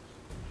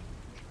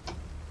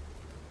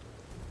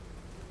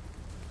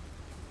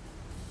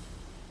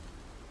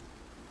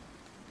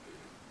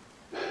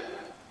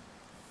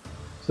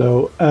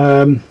 So,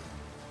 am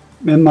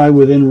I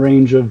within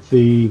range of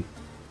the?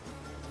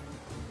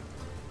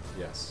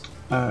 Yes.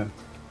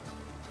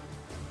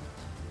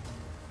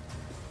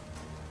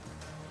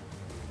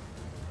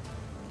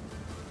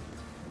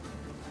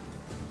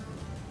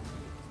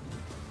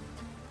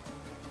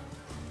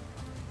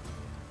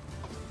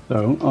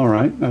 So, all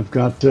right. I've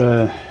got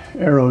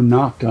arrow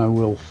knocked. I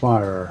will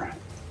fire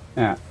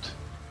at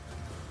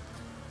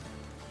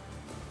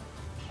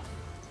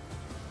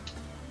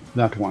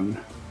that one.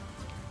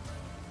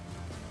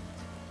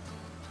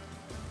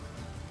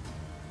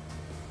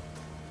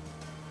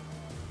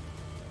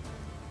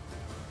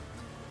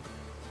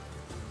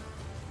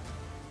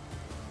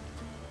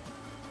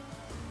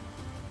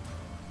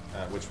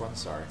 Which one?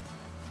 Sorry.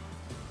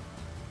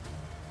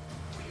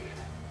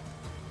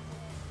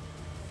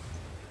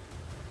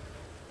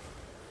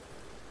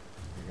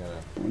 You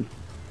gotta...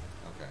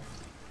 Okay.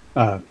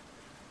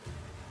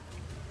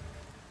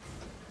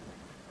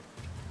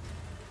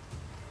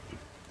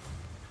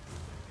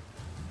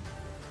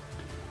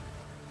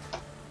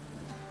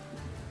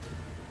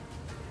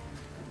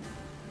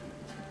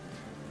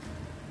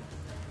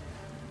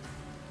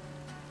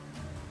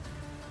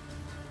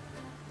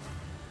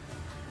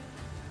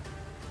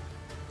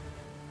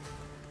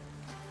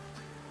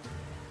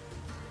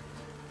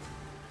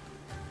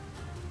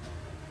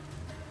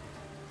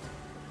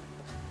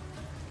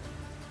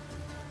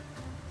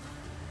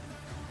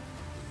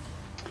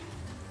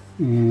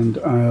 And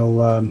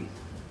I'll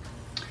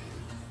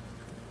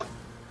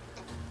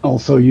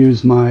also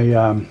use my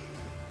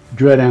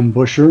Dread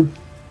Ambusher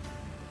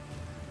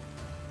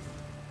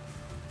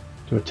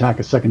to attack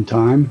a second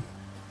time.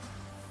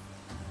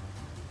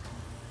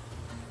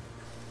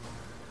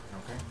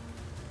 Okay.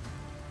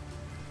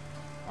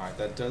 Alright,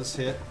 that does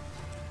hit.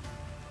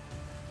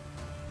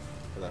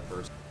 For that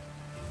first.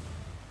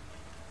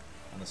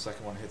 And the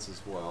second one hits as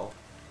well.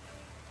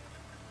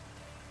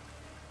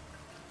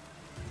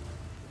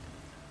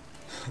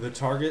 The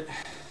target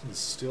is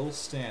still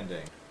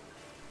standing.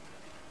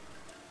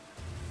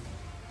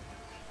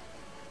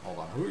 Hold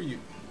on. Who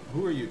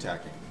are you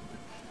attacking?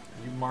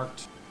 You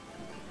marked...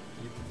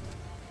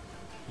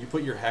 You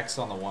put your hex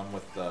on the one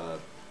with the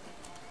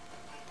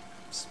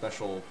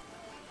special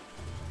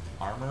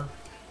armor?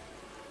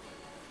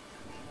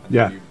 And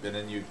Yeah.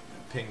 then you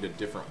pinged a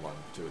different one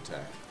to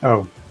attack.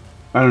 Oh,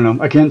 I don't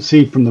know. I can't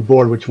see from the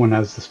board which one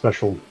has the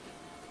special.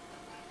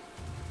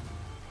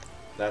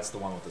 That's the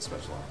one with the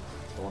special armor.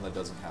 The one that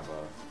doesn't have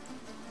a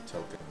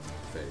token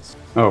face.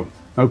 Oh,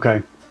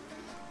 okay.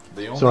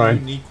 The only Sorry.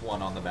 unique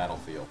one on the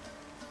battlefield.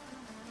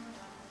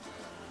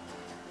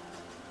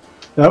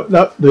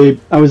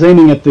 I was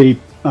aiming at the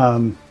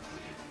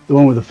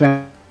one with the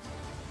fan.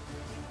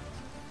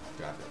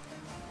 Got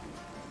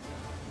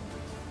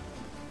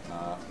it.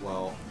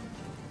 Well...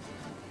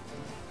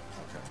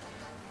 Okay.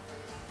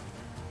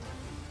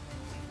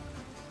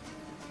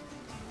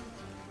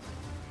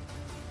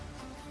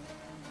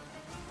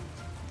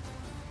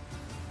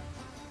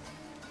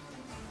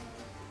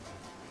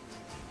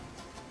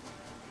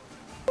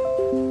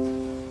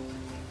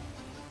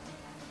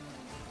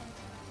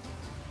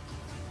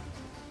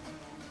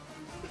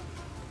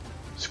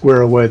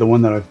 Square away the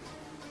one that I've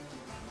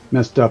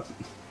messed up.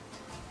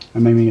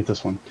 I'm aiming at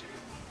this one.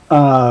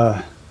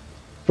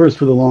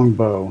 First with a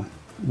longbow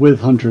with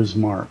Hunter's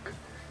Mark,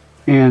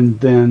 and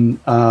then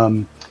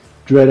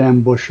Dread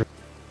Ambusher.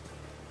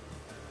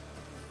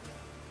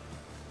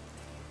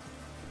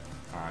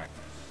 Alright.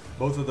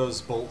 Both of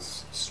those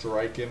bolts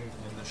strike him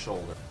in the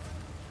shoulder.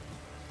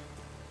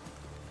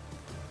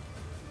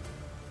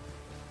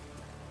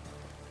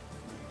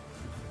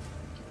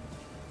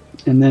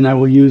 And then I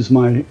will use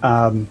my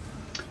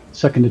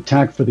second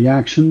attack for the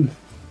action.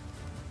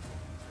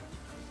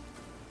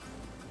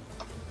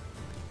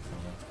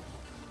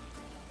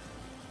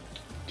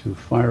 To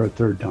fire a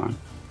third time.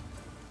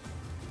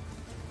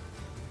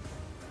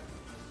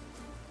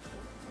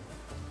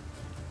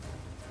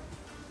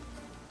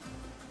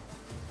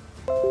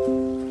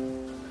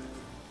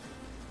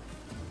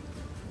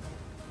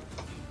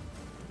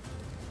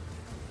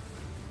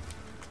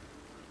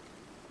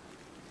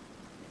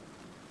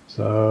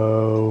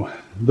 So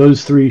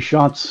those 3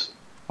 shots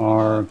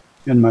are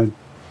in my.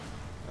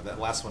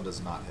 That last one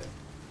does not hit.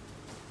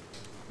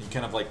 He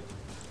kind of like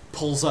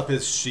pulls up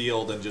his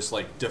shield and just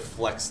like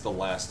deflects the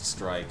last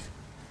strike.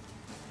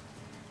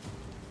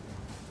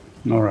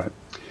 All right.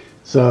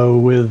 So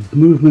with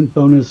movement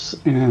bonus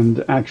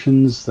and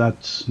actions,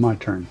 that's my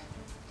turn.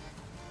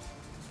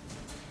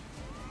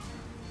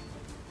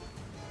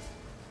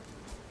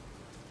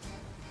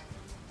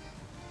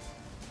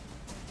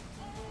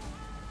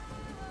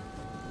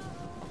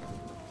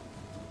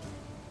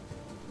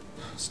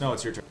 Snow,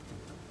 it's your turn.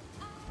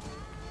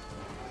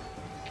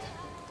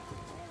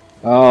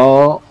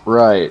 All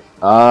right.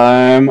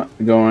 I'm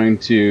going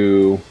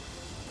to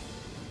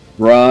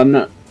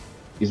run,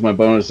 use my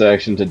bonus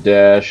action to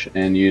dash,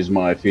 and use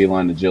my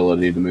feline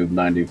agility to move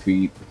 90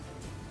 feet.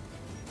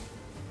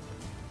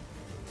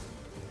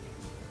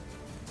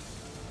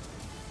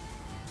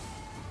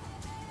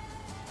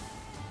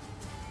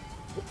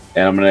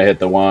 And I'm going to hit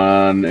the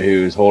one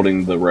who's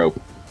holding the rope.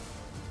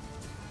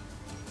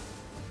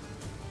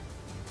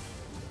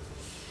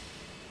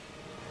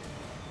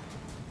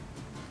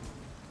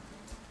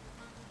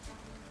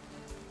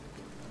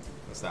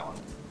 That's that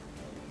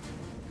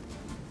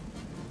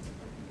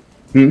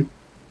one.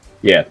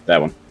 Yeah,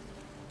 that one.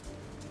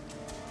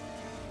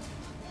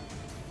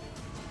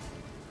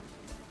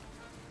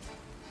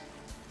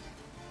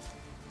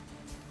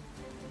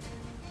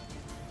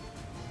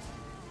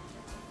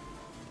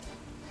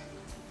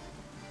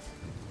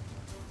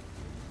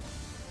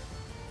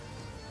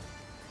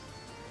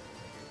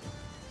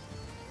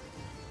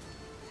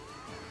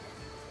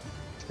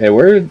 Hey,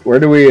 where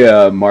do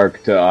we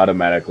mark to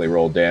automatically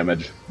roll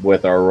damage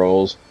with our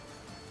rolls?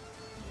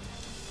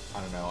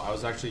 I don't know. I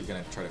was actually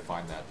gonna try to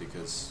find that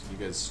because you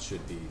guys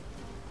should be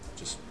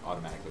just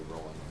automatically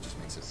rolling. It just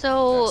makes it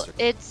So faster.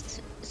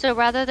 it's so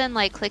rather than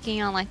like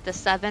clicking on like the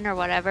 7 or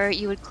whatever,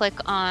 you would click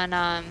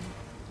on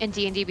in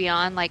D&D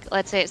Beyond, like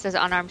let's say it says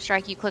unarmed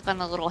strike, you click on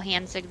the little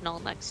hand signal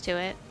next to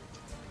it.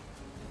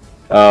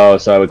 Oh,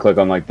 so I would click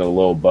on like the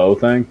little bow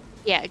thing?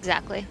 Yeah,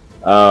 exactly.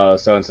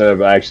 So instead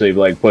of actually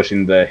like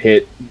pushing the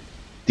hit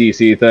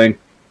DC thing?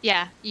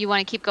 Yeah, you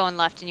want to keep going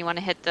left and you want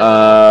to hit the.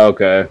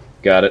 Okay,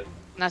 got it.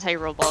 And that's how you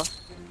roll both.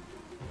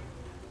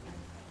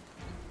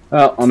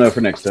 Well, I'll know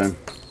for next time.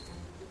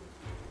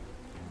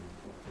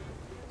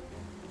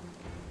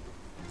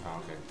 Oh,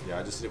 okay. Yeah,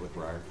 I just did it with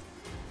Briar.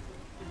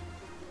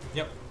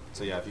 Yep.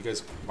 So yeah, if you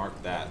guys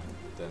mark that,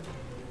 then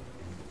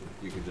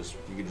you can just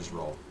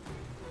roll.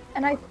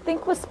 And I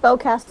think with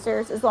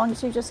spellcasters, as long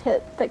as you just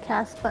hit the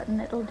cast button,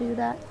 it'll do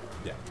that.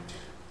 Yeah.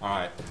 All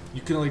right.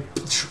 You can like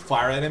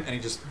fire at him, and he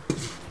just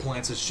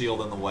plants his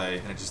shield in the way,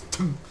 and it just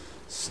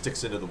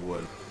sticks into the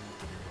wood.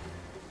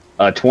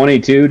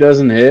 22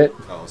 doesn't hit.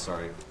 Oh,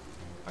 sorry.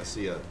 I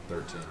see a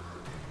 13.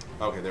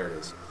 Okay, there it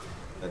is.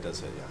 That does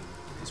hit. Yeah.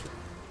 That's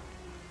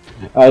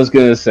right. I was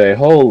gonna say,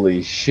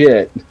 holy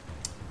shit.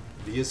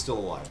 He is still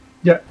alive.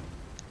 Yeah.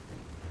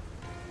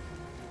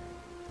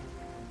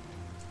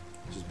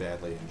 Just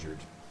badly injured.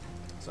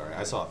 Sorry,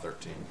 I saw a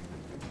 13.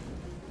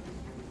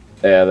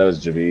 Yeah, that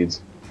was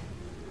Javid's.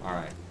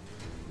 Alright.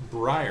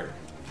 Briar,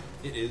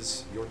 it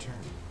is your turn.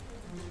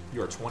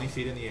 You are 20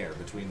 feet in the air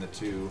between the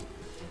two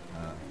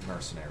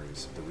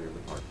mercenaries at the rear of the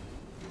party.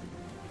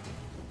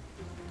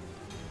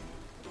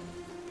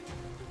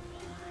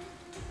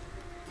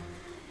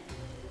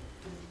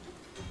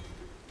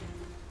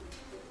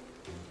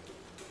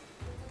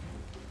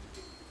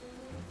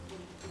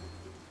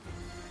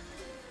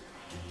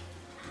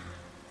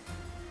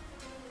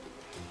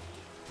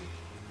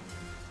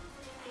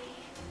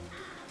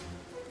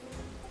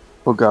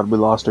 Oh god, we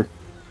lost her.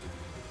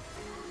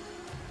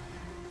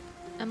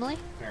 Emily?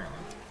 Apparently.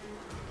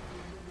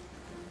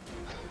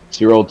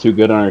 She rolled too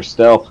good on her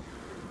stealth.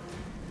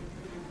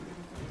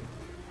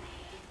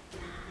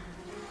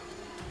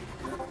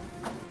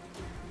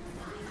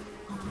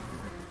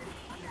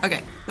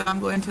 Okay, so I'm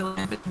going to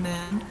land it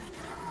then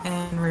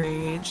and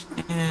rage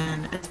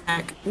and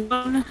attack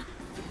one.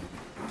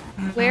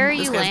 Where are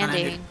This you guy's not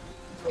landing? injured.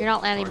 You're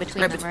not landing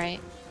between Right them, between- right?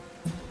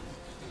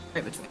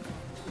 Right between.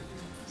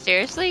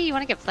 Seriously? You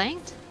want to get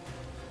flanked?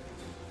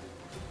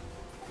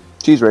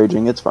 She's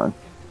raging, it's fine.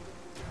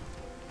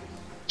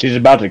 She's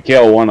about to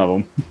kill one of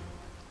them.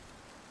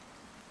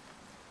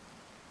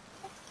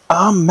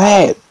 I'm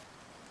mad.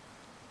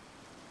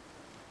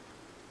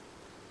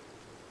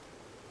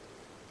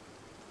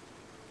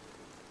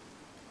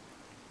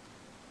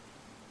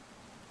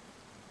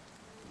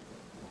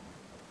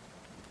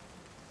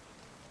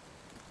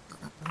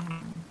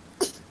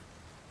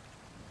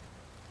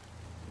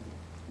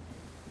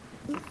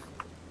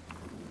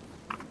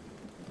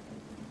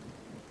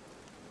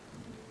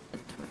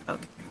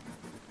 Okay.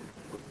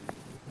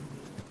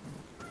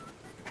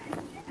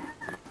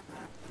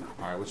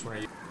 Alright, which one are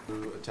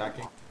you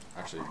attacking?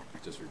 Actually,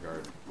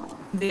 disregard.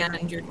 The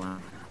uninjured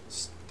one.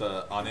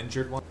 The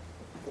uninjured one?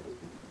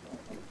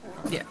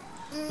 Yeah.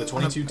 The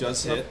 22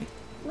 does hit,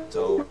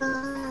 so go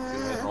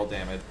ahead and roll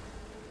damage.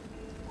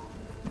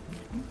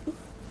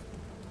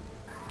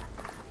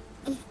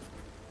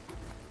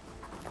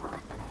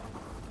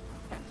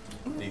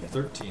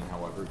 13,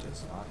 however,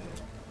 does not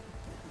hit.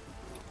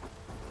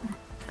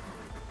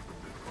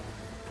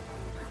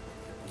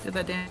 Did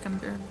that damage come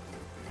through?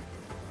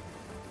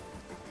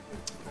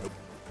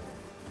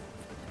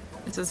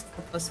 It says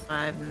 4 plus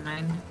 5,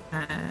 9.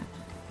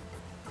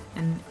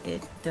 And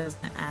it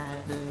doesn't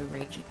add the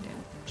raging damage.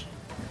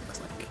 It looks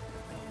like.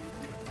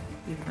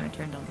 Even though I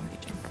turned on the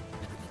raging.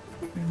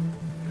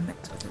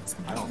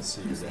 I don't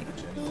see your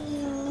damage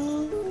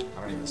anymore.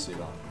 I don't even see it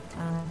on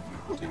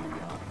DB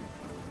Beyond.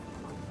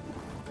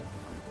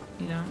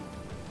 You know?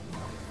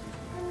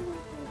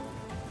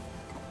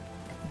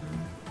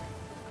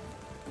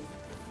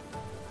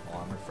 Well,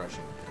 I'm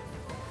refreshing.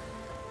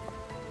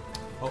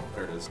 Oh,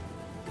 there it is.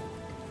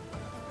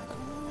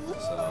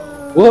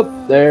 So, Whoop!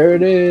 There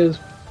it is.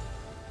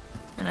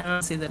 And I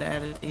don't see that it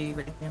added a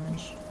rage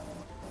damage.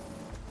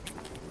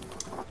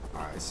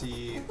 alright,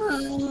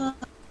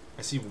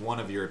 I see one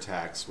of your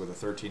attacks with a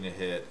 13 to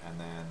hit and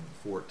then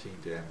 14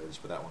 damage,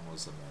 but that one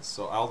was a miss.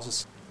 So I'll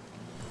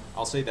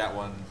say that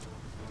one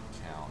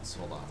counts.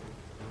 Hold on.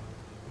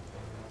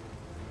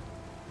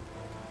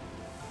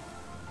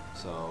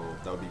 So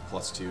that would be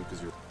plus 2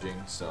 because you're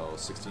raging, so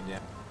 16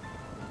 damage.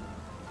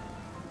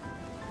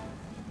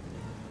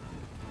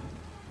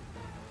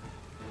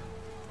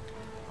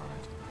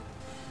 Alright.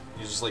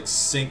 You just like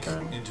sink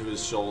into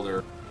his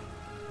shoulder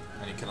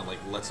and he kind of like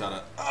lets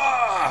out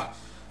a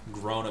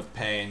groan of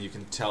pain. You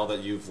can tell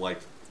that you have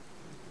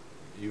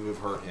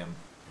hurt him.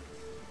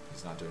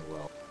 He's not doing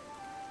well.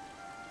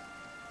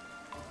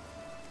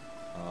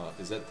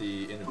 Is that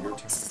the end of your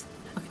turn? Yes.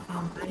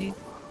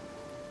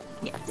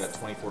 You got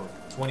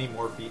 20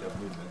 more feet of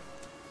movement.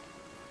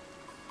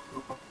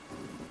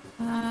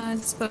 I'm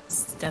supposed to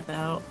step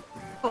out.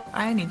 Oh,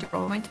 I need to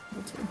roll my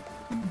table too.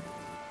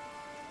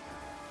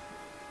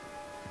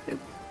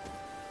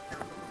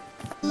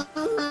 I'm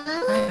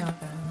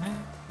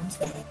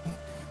sorry.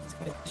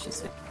 She's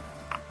sick.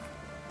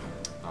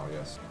 Oh,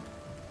 yes.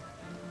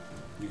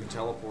 You can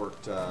teleport,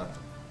 you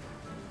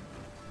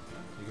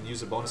can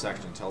use a bonus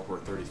action and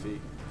teleport 30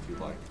 feet, if you'd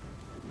like.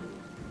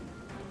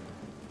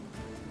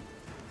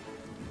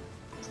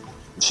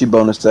 She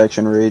bonus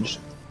action raged.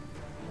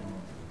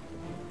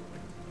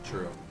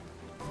 True.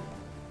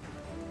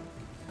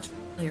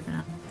 Clear for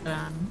now.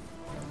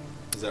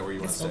 Is that where you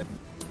want to stay?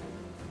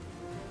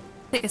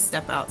 Take a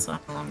step out so I'm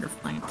no longer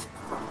flanked.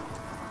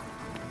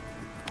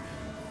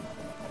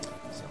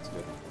 Sounds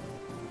good.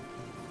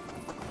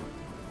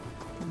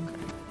 Okay.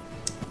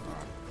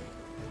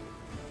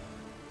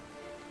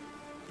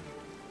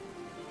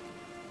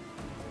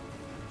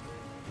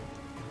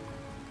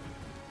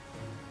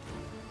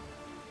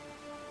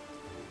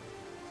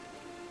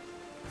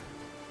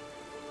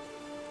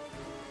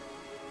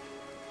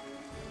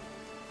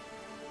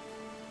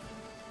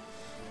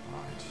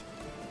 Alright.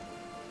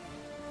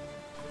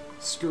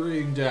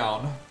 Scurrying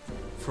down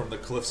from the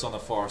cliffs on the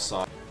far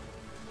side,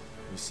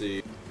 you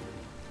see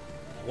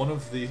one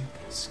of the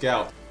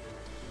scouts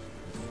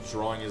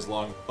drawing his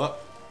long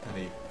up, and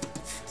he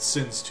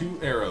sends 2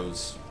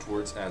 arrows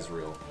towards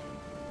Azrael.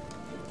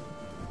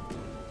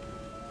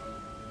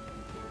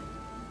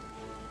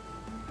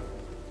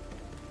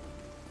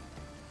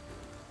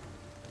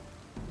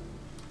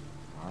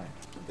 Alright,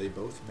 they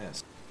both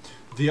missed.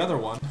 The other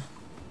one,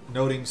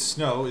 noting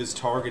Snow is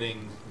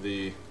targeting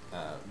the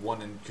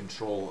one in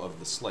control of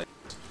the slate,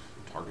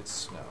 targets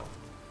Snow.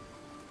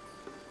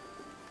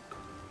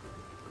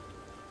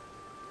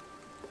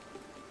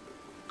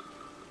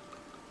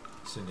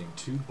 Sending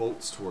 2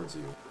 bolts towards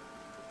you.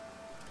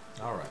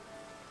 Alright.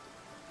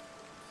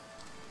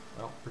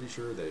 Well, pretty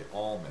sure they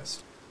all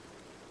missed.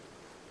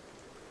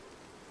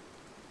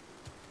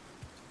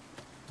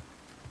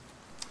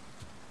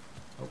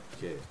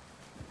 Okay.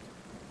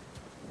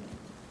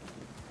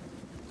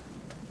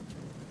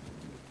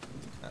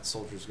 That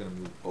soldier's gonna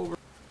move over.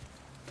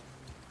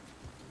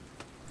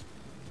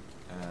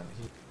 And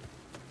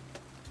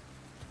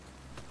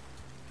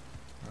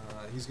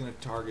he's gonna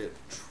target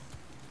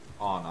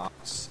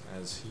Onyx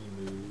as he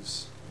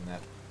moves in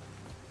that.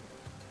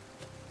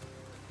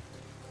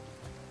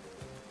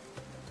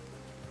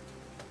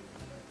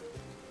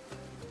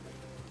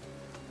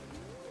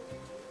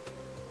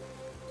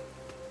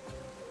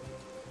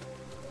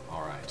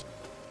 Alright.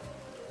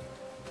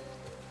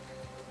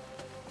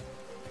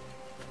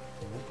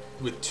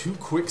 With 2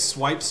 quick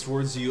swipes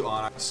towards you,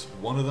 Onyx,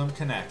 one of them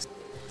connects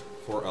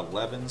for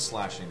 11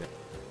 slashing damage.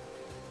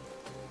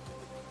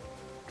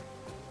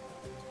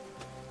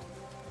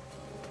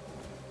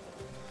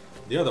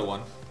 The other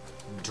one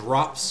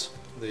drops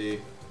the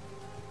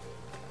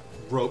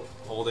rope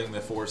holding the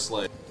 4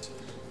 slaves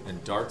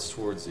and darts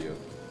towards you.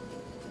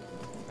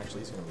 Actually,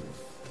 he's going to move.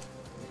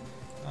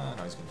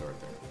 No, he's going to dart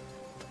there.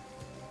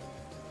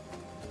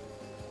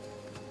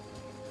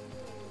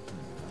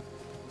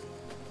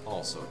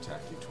 Also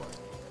attack you twice.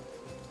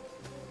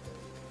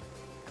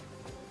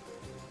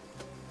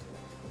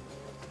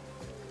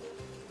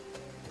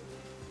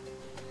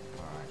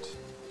 Alright.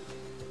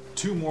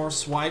 2 more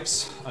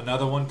swipes,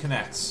 another one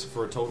connects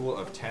for a total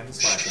of 10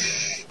 slashing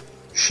damage.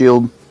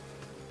 Shield.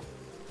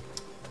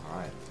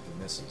 Alright, he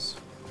misses.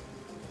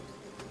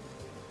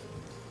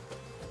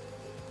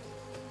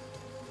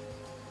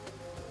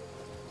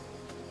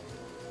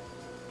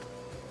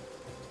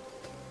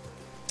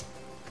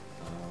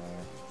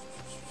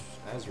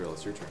 Azrael,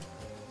 it's your turn.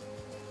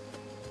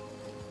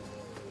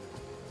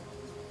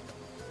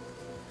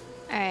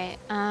 Alright,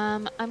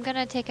 I'm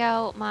gonna take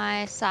out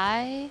my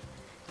Sai,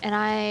 and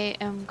I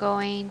am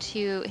going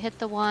to hit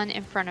the one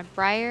in front of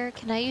Briar.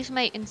 Can I use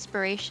my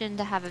inspiration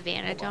to have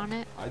advantage Hold on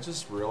it? I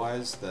just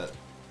realized that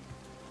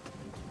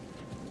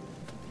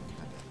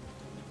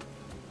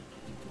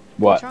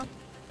What's What? wrong?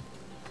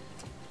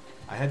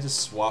 I had to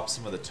swap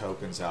some of the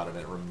tokens out and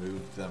it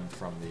removed them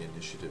from the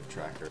initiative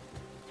tracker.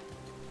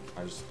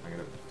 I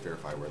gotta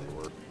verify where they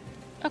were.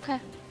 Okay.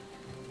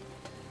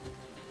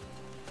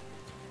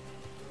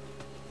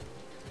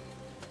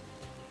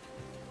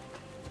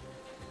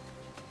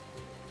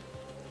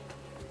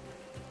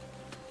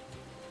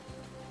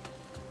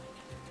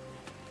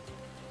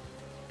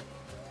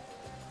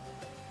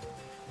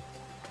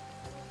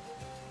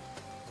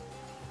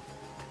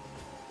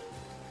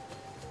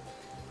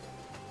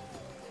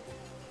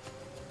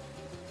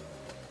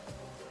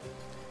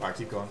 Alright,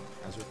 keep going.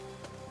 Azrael.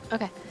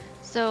 Okay.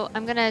 So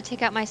I'm gonna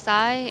take out my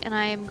Sai, and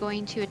I am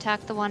going to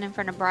attack the one in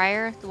front of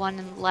Briar, the one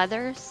in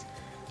leathers.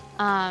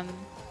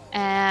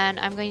 And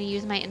I'm going to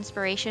use my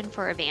inspiration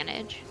for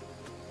advantage.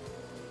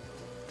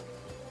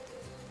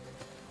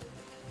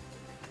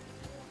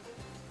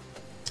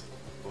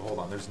 Well, hold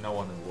on, there's no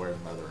one wearing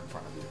leather in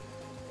front of you.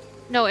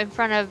 No, in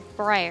front of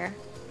Briar.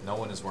 No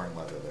one is wearing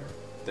leather there.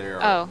 There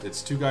Oh.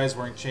 It's 2 guys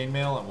wearing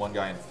chainmail and 1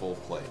 guy in full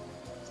plate.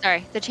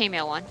 Sorry, the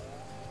chainmail one.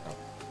 Oh.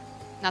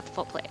 Not the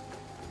full plate.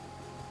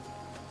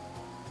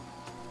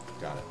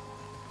 Got it.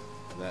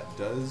 That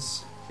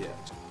does hit.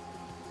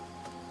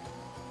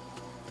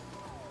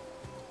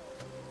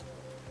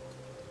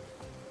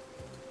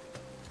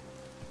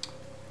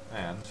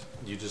 And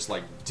you just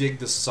like dig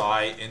the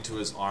Sai into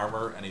his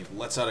armor and he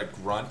lets out a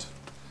grunt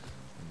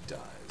and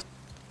dies.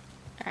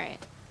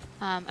 Alright.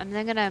 I'm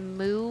then gonna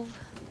move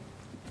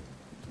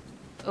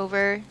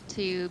over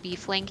to be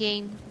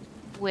flanking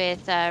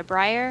with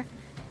Briar,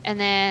 and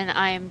then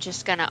I'm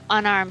just gonna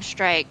unarmed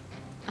strike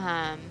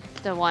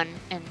the one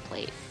in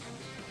plate.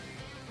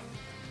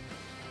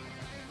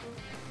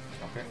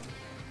 Okay.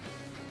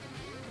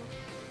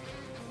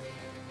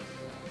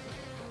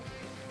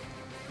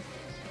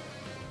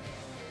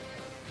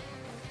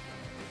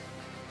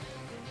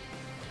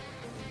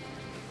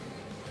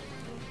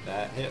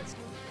 That hits.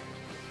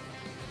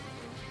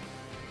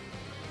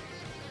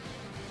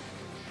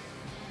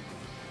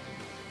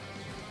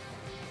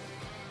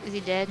 Is he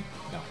dead?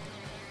 No.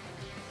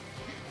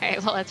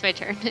 Alright, well, that's my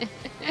turn.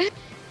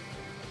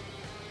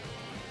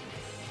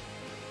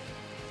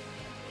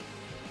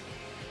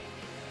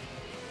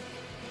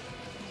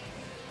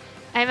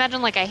 I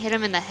imagine, like, I hit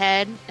him in the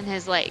head and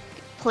his, like,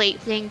 plate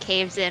thing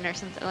caves in or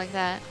something like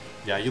that.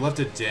 Yeah, you left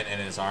a dent in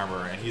his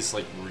armor and he's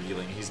like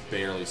reeling. He's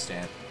barely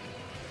standing.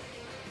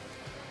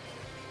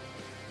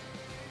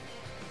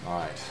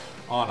 Alright.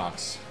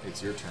 Onyx,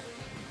 it's your turn.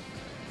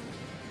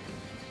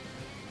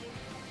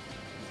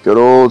 Good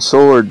old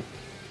sword.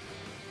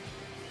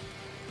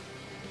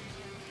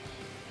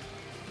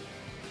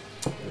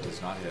 It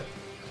does not hit.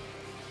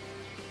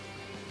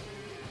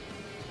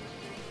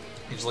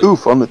 He just like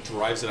Oof, on the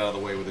drives it out of the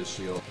way with his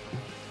shield.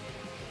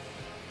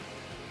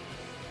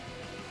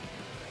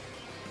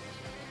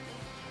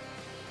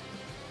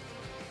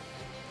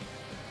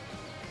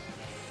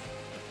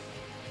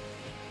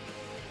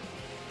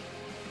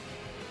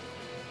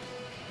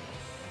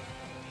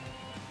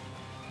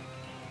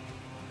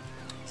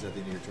 Is that the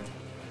end of your turn?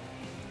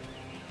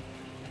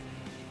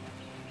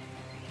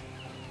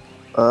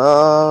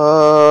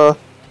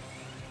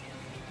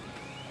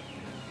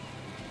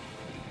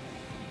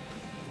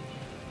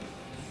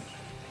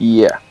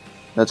 Yeah,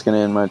 that's gonna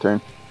end my turn.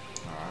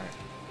 Alright.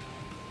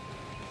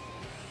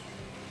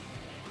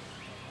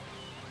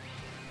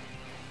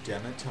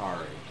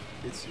 Demetari,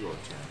 it's your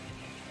turn.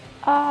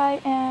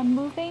 I am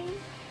moving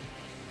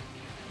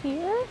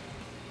here.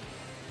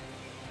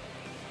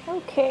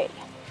 Okay.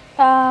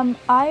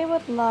 I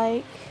would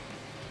like.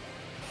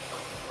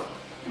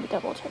 Let me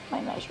double check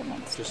my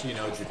measurements. Just so you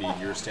know,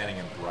 Jabid, you're standing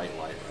in bright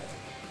light right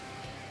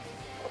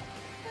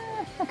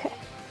Okay.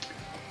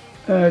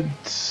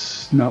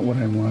 That's not what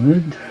I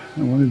wanted.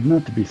 I wanted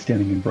not to be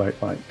standing in bright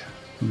light.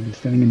 I wanted to be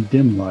standing in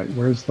dim light.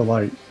 Where's the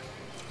light?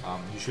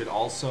 You should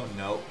also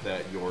note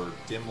that your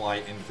dim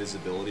light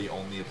invisibility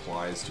only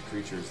applies to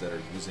creatures that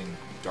are using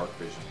dark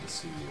vision to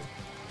see you.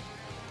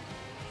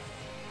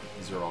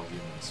 These are all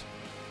humans.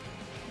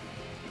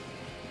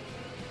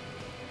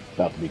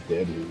 About to be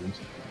dead humans.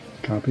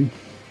 Copy.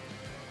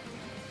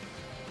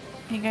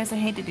 Hey guys, I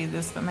hate to do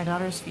this, but my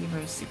daughter's fever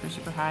is super,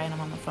 super high, and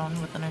I'm on the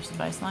phone with the nurse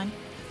advice line.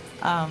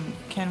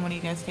 Can one of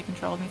you guys take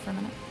control of me for a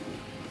minute?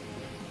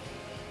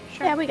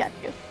 Sure. Yeah, we got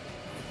you.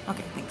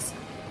 Okay, thanks.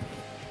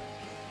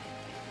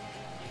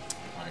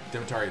 Alright,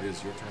 Demetari, it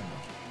is your turn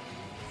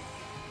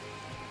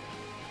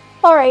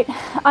now. Alright,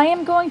 I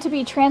am going to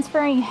be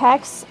transferring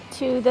Hex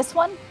to this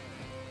one.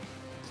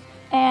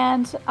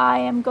 And I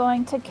am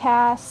going to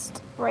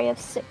cast Ray of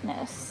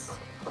Sickness.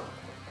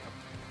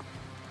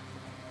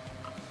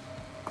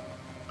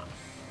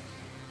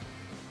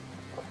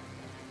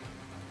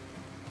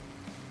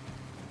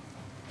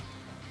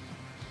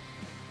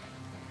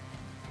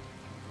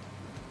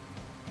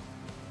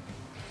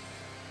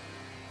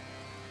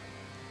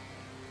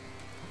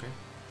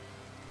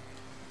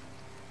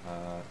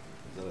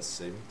 a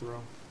saving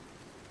throw?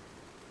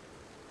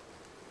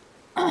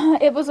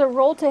 It was a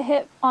roll to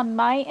hit on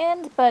my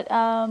end, but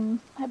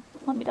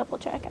let me double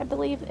check. I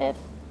believe if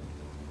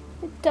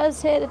it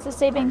does hit, it's a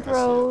saving Okay, I see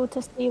throw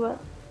to see what.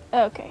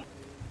 Okay.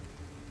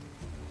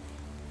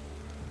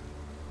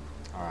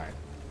 Alright.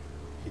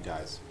 He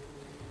dies.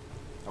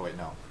 Oh wait,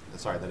 no.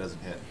 Sorry, that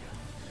doesn't hit.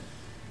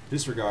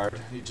 Disregard.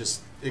 He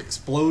just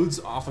explodes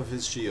off of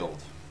his shield.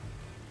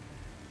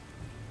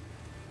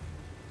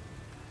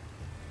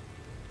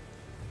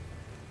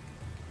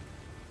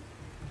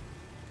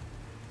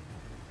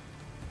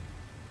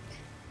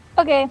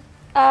 Okay.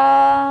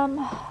 I'm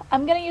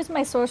gonna use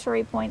my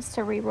sorcery points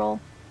to reroll.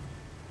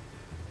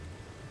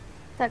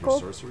 Is that Your cool?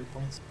 sorcery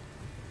points?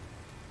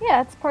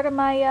 Yeah, it's part of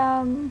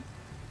my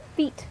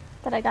feat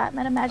that I got,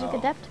 Meta Magic Oh,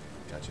 Adept.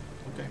 Gotcha.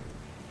 Okay.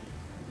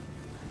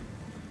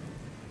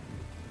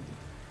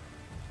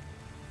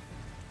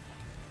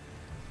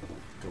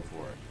 Go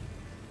for it.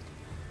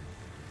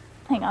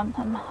 Hang on,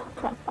 I'm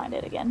trying to find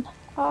it again.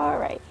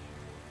 Alright,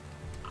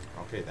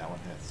 Okay, that one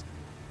hits.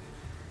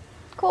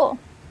 cool.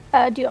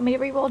 Do you want me to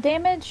reroll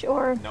damage,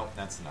 or... Nope,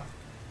 that's enough.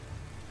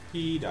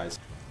 He dies.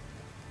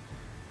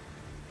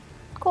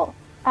 Cool.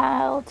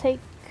 I'll take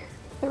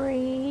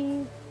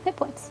 3 hit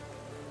points.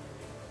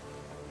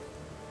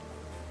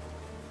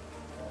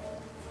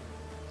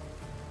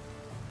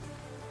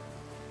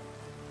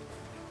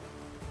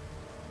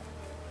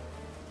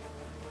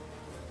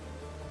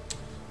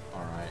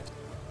 Alright.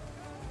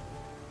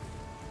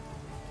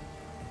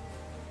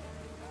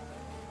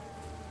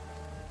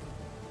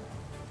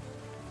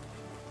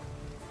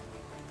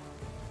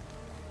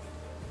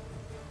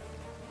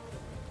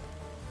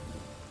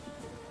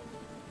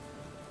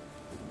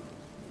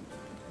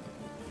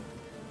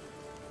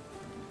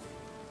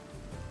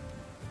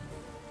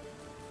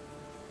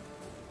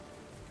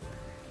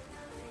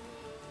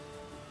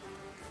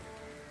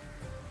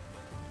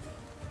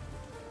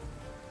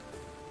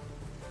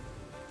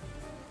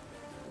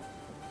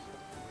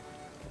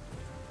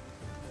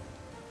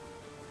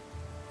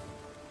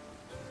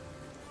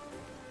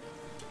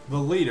 The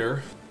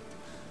leader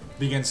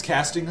begins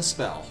casting a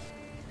spell.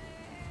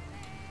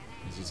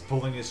 He's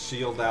pulling his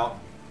shield out,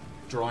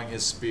 drawing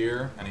his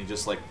spear, and he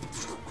just like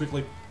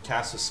quickly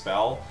casts a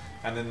spell,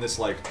 and then this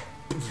like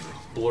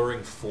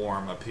blurring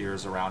form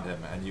appears around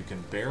him, and you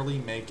can barely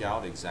make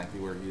out exactly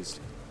where he is.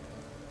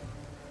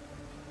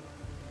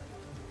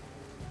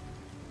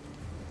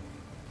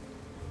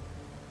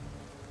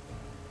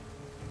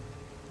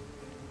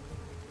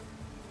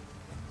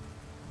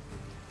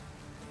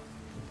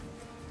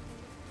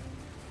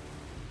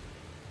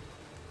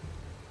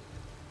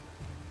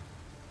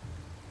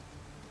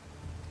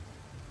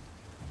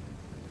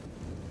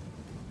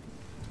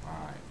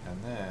 Alright,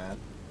 and then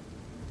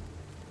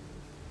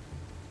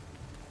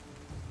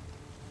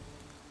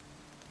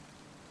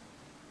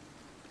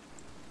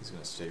he's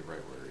gonna stay right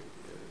where he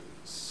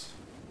is.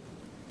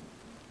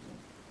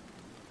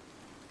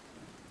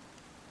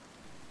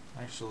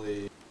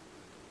 Actually,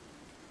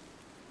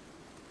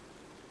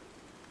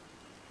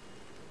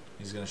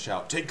 he's gonna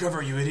shout, "Take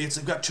cover, you idiots!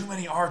 I've got too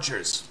many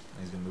archers!"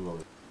 And he's gonna move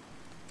over.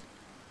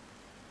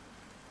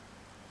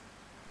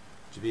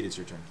 Javid, it's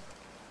your turn.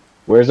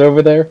 Where's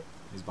over there?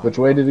 He's behind Which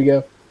the way rock. did he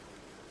go?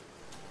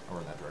 Over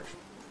in that direction.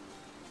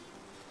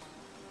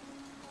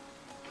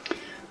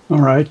 All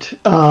right.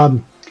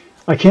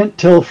 I can't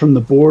tell from the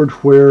board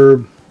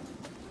where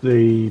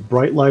the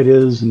bright light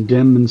is and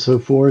dim and so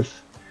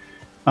forth.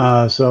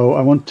 So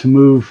I want to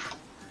move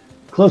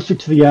closer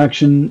to the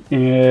action,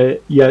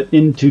 yet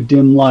into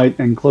dim light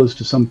and close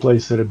to some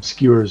place that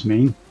obscures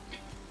me.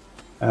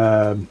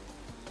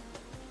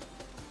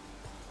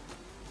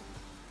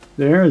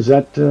 There, is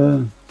that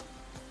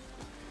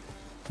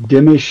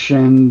dimish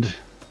and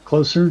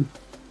closer?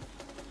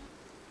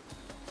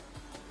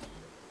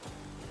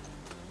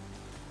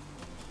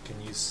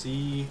 Can you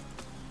see,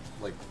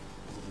 like,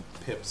 little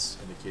pips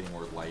indicating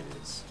where light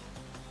is?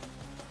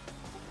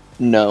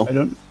 No.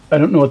 I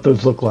don't know what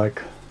those look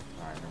like.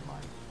 Alright, never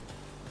mind.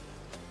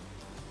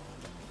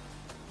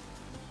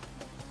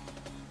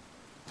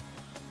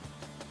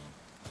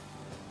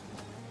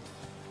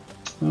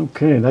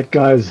 Okay, that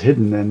guy's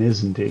hidden then,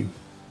 isn't he?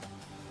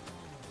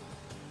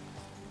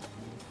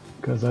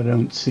 Because I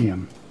don't see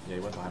him. Yeah,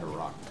 he went behind a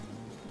rock.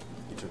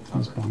 He took He's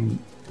cover behind.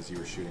 because you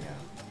were shooting at him.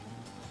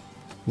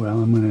 Well,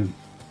 I'm gonna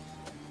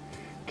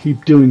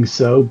keep doing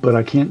so, but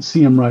I can't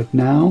see him right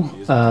now.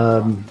 He is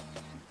behind the rock.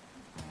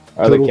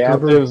 Are the Total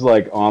cover? captives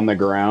like on the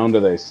ground? Or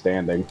are they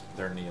standing?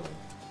 They're kneeling.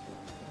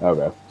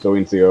 Okay, so we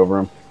can see over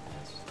them.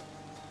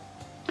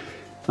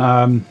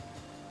 Yes.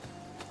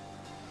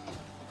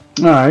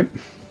 All right.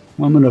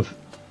 Well, I'm gonna.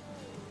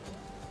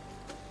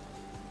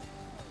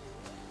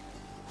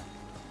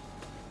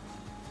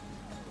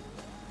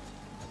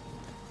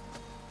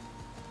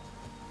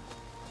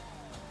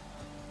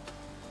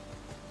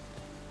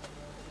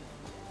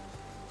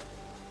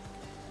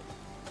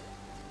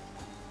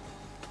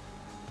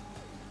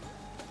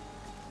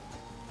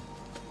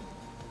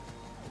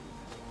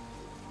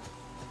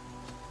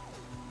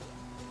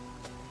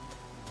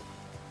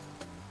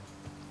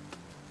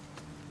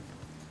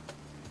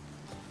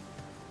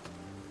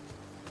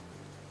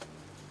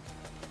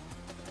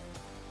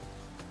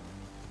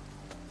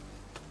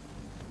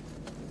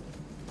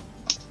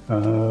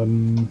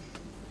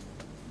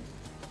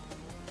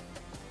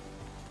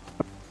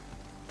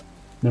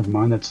 Never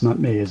mind, that's not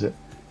me, is it?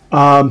 You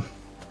are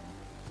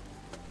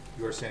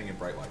standing in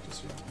bright light,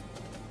 just so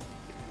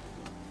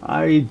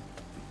you know.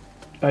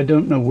 I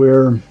don't know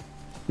where.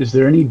 Is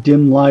there any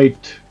dim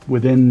light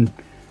within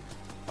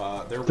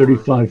There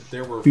 35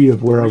 there were feet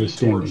of where I three was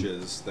standing?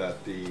 torches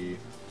that the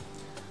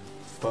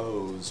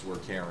foes were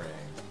carrying.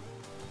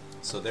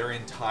 So their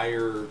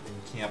entire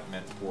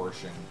encampment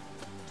portion,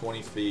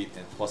 20 feet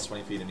and plus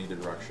 20 feet in either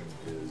direction,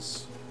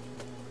 is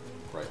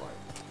bright light.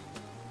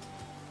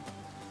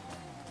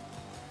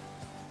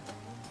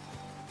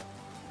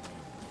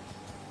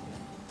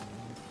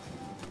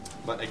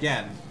 But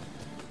again,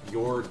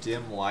 your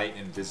dim light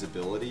and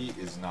visibility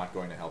is not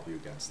going to help you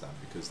against them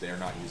because they are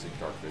not using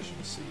dark vision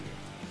to see you.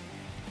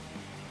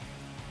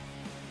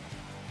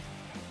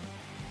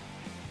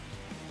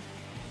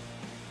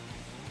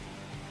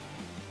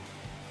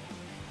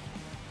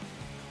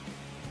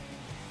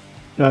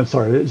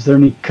 Sorry, is there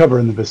any cover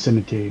in the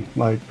vicinity?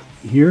 Like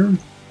here? You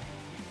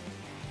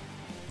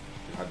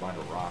hide behind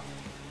a rock.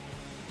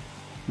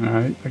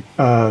 Alright.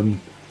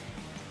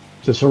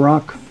 Is this a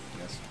rock?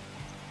 Yes.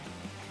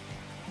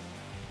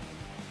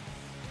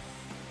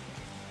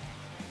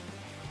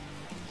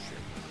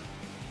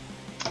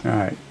 Sure.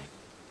 Alright.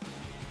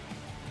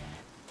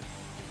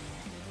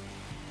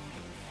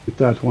 Get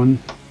that one.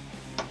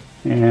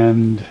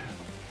 And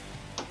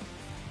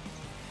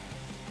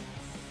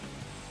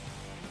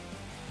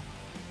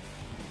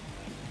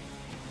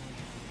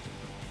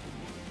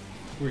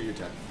Who are you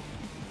attacking?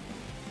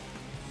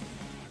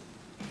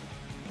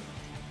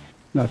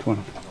 that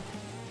one.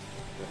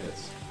 That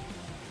hits.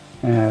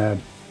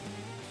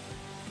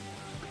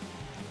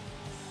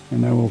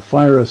 And I will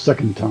fire a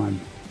second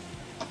time.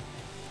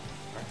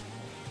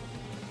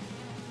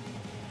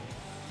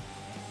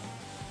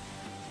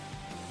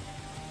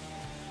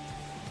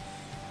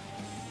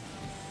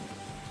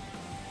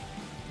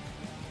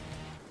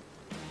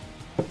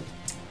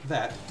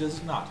 That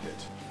does not hit.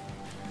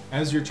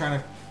 As you're trying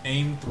to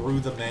aim through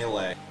the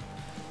melee,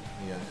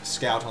 the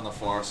scout on the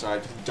far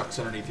side ducks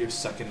underneath your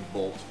second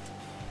bolt.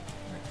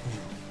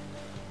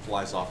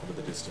 Flies off into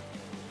the distance.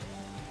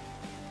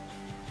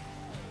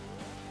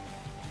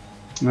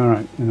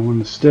 Alright, and I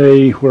want to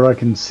stay where I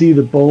can see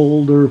the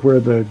boulder where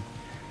the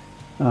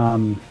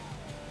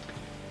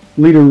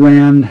leader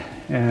ran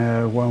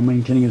while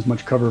maintaining as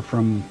much cover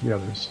from the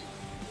others.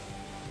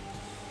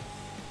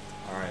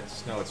 Alright,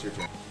 Snow, it's your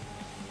turn.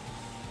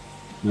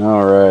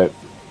 Alright.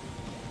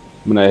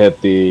 I'm gonna hit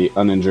the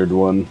uninjured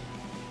one.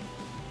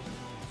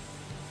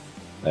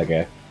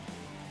 Okay.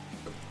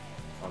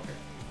 Okay,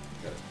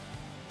 got it.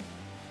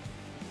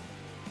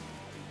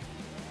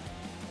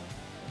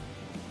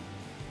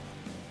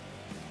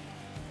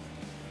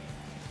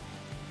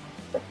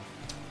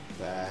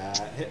 That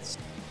hits.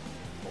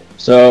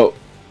 So,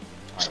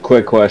 just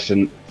quick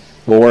question.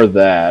 For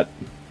that,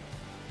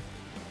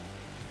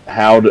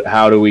 how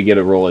do we get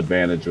a roll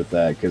advantage with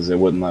that? Because it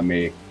wouldn't let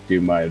me do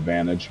my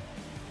advantage.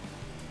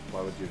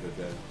 Why would you have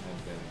that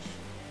advantage?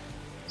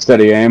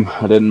 Steady aim.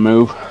 I didn't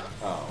move.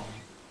 Oh,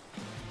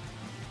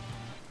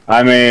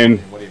 I mean,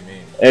 what do you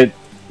mean?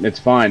 it's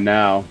fine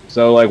now.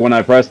 So like when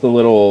I press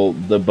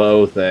the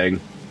bow thing,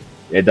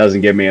 it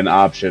doesn't give me an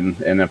option,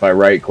 and if I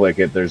right click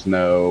it, there's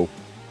no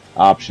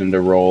option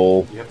to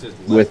roll You have to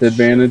left with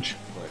advantage.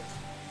 shift click.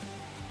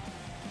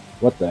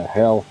 What the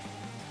hell?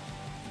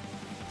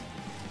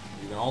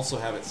 You can also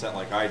have it set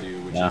like I do,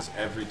 which Yeah. is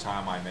every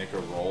time I make a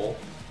roll,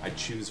 I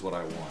choose what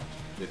I want.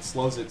 It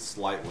slows it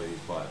slightly,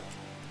 but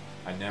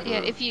I never Yeah,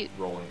 if you-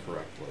 roll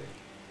incorrectly.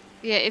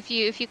 Yeah, if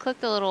you click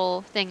the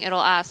little thing,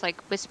 it'll ask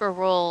like whisper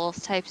rolls,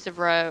 types of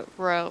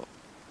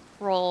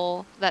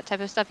roll, that type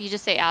of stuff. You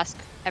just say ask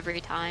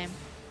every time.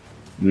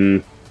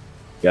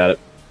 Got it.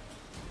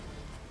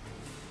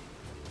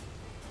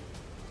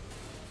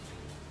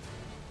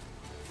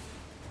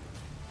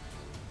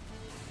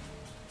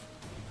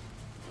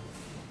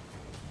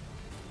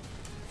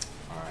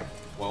 Alright.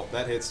 Well,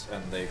 that hits,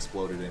 and they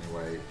exploded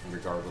anyway,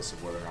 regardless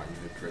of whether or not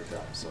you did crit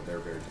them, so they're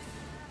very...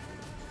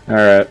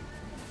 Alright.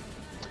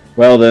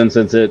 Well then,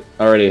 since it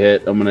already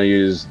hit, I'm gonna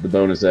use the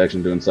bonus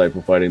action to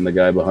insightful fighting the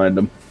guy behind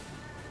him.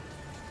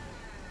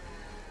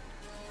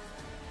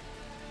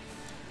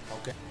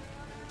 Okay.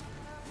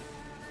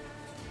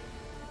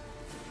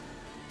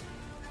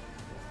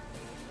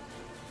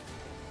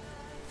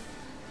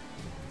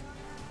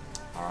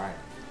 Alright.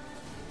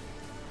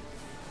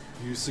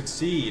 You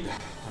succeed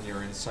on your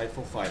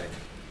insightful fighting.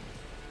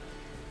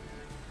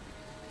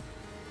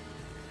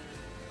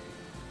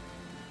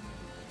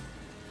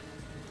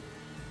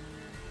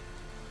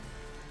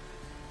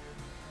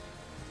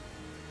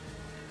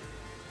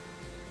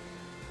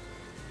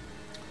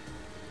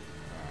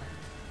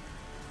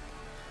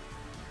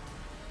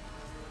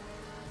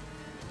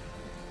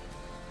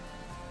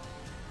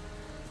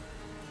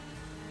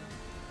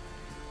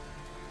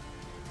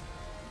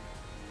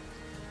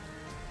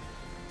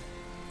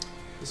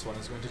 This one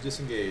is going to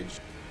disengage.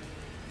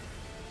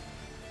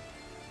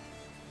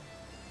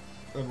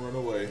 And run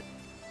away.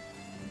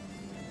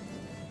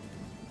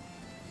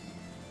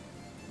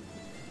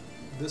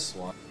 this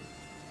one.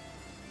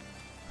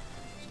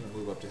 He's going to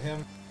move up to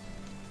him,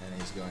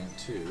 and he's going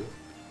to...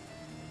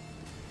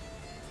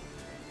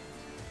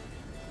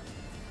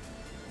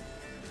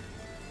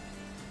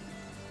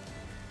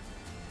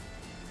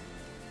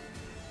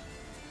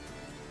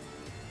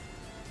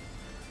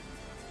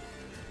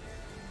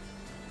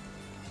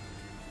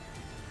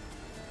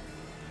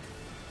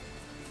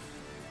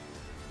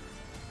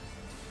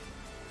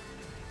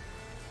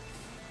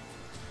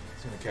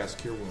 He's going to cast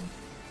Cure Wound.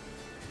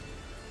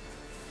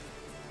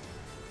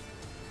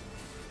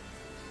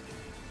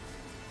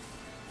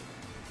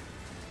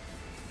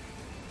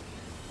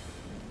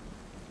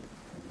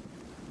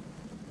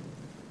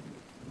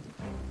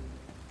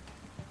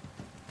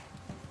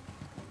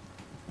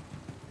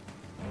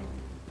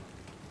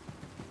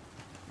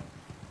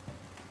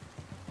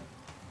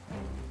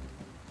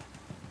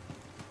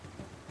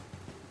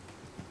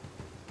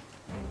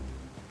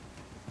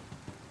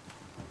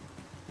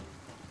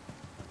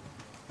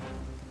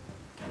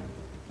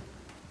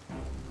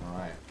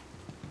 Alright.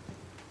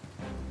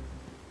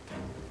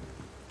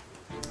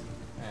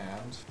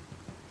 And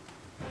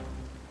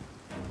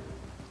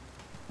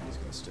he's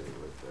going to stay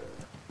right there.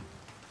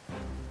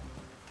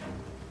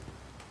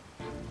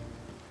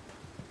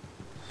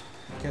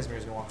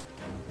 Casimir's going to walk.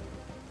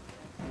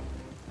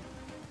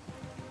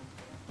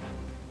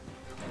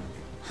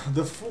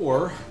 The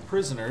 4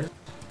 prisoners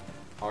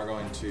are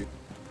going to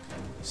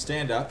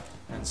stand up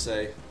and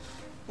say,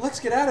 "Let's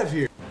get out of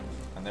here!"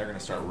 And they're going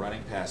to start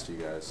running past you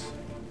guys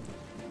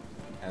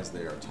as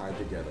they are tied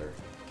together.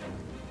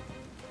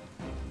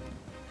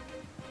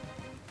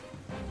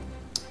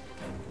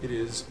 It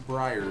is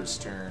Briar's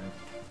turn.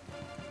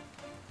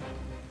 Oh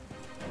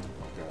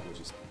god, we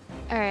just...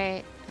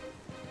 Alright.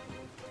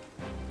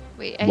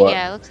 Wait, What?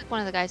 yeah, it looks like one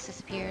of the guys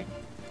disappeared.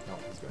 No,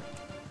 he's back.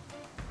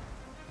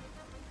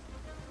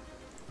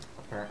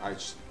 Apparently,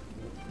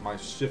 my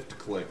shift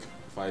click,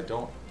 if I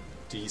don't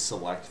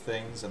deselect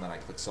things and then I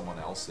click someone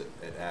else, it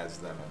adds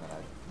them and then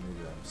I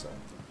move them, so...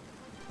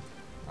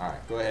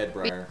 Alright, go ahead,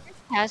 Briar.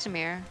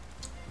 Casimir.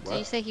 Did you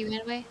What? say he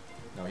ran away?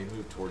 No, he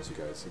moved towards you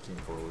guys. He came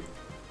forward.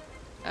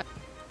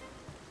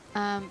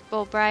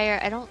 Well, Briar,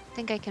 I don't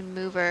think I can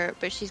move her,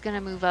 but she's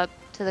gonna move up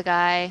to the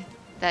guy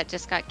that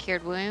just got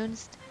cured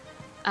wounds,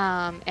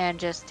 and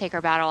just take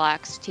her battle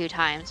axe 2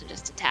 times and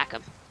just attack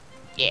him.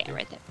 Yeah,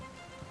 right there.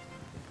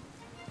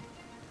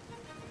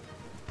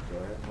 Go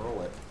ahead and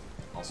roll it.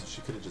 Also,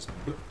 she could have just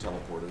boop,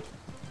 teleported.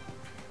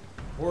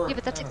 Or, Yeah,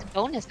 but that I takes a don't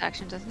know. bonus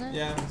action, doesn't it?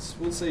 Yeah,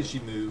 we'll say she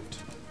moved,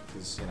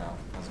 because, you know,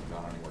 hasn't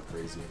gone anywhere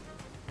crazy.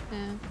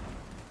 Yeah.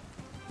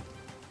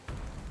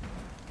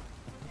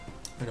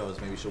 Who knows,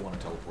 maybe she'll want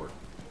to teleport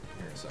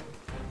here in a second.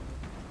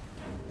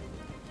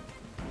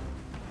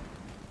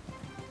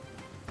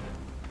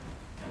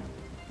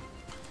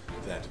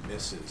 That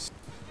misses.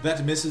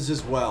 That misses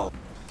as well.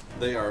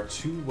 They are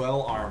too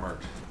well armored.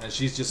 And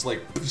she's just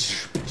like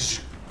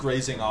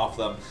grazing off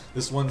them.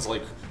 This one's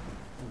like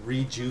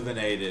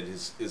rejuvenated.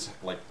 His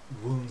like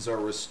wounds are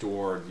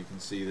restored. You can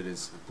see that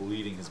his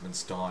bleeding has been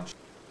staunched.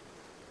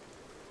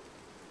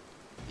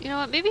 You know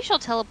what? Maybe she'll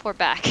teleport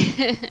back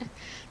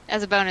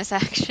as a bonus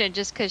action,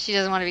 just because she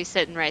doesn't want to be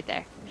sitting right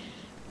there.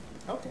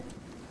 Okay.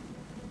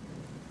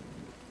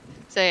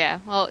 So yeah,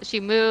 well, she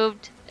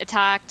moved,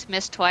 attacked,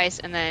 missed twice,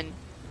 and then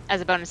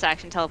as a bonus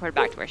action, teleported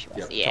back to where she was.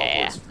 Yep,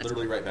 Yeah. teleports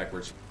literally right back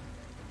where she...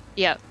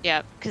 Yep.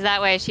 Because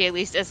that way she at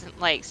least isn't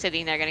like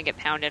sitting there gonna get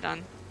pounded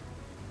on.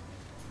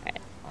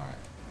 Alright.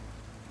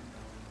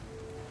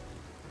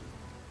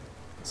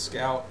 The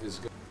scout is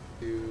going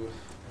to...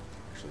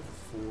 Actually,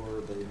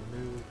 before they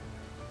move...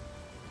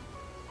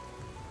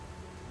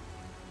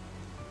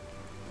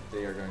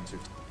 They are going to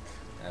take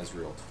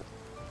Azrael.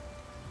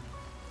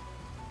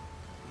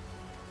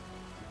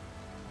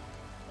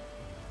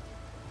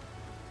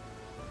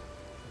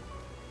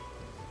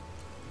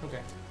 Okay.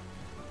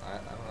 I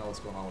don't know what's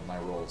going on with my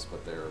rolls,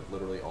 but they're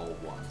literally all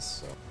ones,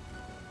 so...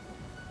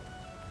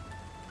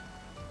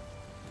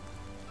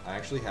 I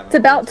actually haven't... It's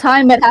about rolled-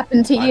 time it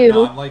happened to you.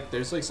 No, I'm like,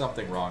 there's like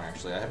something wrong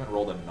actually. I haven't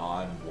rolled a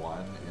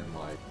non-1 in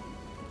like...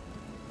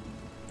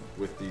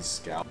 with these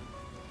scouts.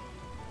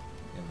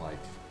 In like...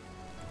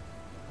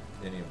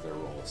 any of their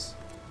rolls.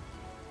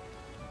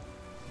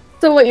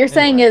 So what you're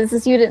saying Anyway.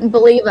 is you didn't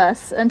believe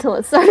us until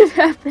it started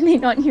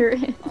happening on your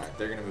end. Alright,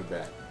 they're gonna move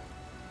back.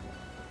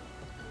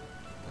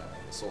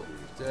 The soldier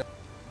is dead.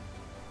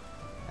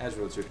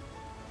 Azrael, it's your...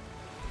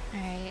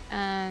 Alright,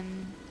 I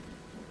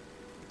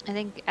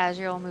think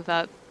Azrael will move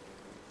up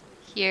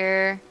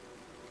here,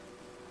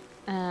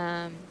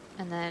 and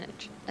then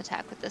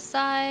attack with the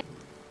side.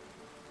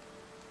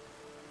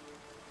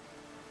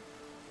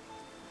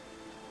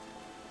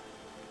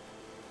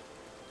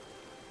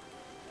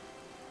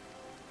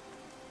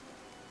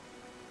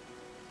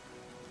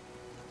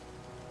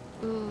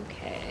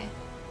 Okay.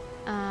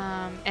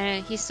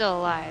 And he's still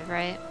alive,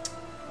 right?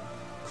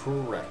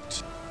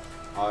 Correct.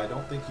 I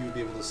don't think you would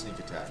be able to sneak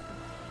attack.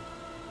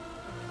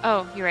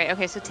 Oh, you're right.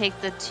 Okay, so take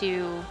the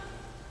 2...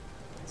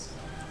 6,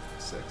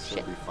 so Shit.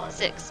 it'll be 5.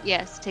 6,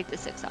 yes, take the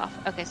 6 off.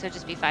 Okay, so it'd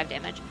just be 5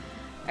 damage.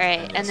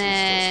 Alright, yes, and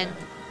then...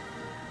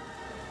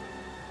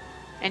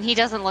 And he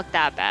doesn't look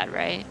that bad,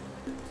 right?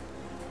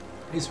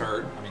 He's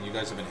hurt. I mean, you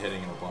guys have been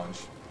hitting him a bunch.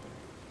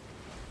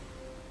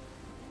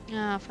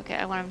 Oh, fuck it.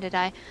 I want him to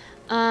die.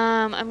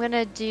 I'm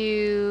gonna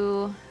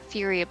do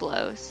Fury of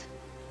Blows.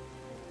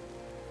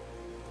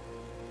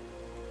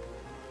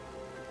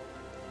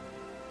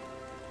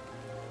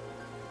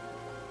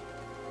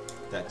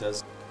 That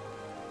does.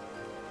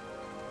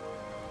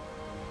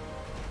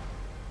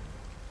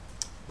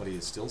 But he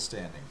is still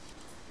standing.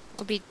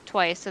 Would be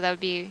twice, so that would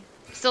be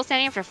still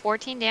standing after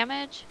 14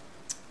 damage.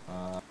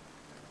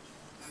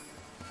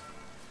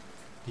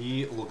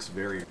 He looks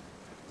very.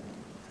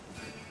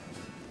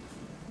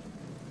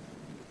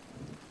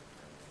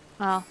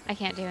 Well, I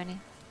can't do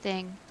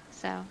anything,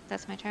 so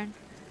that's my turn.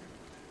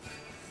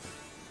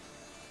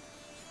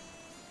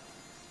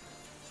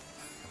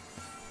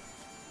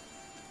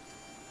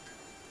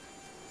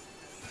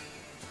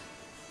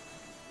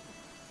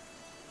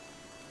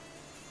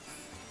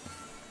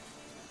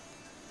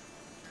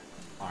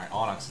 Alright,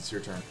 Onyx, it's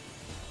your turn.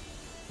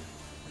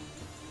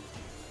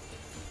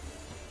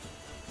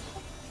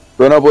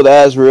 Run up with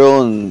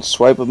Azrael and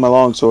swipe with my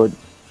longsword.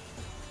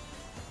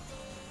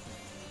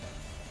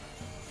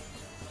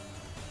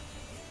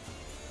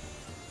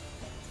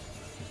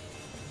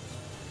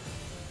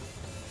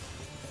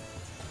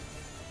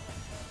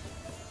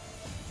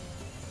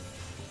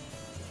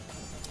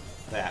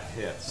 That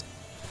hits.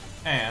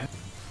 And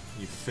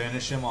you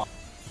finish him off.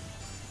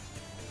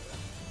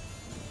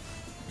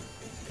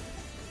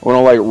 I want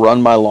to like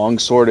run my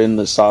longsword in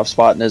the soft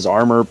spot in his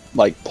armor,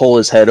 like pull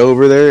his head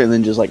over there, and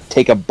then just like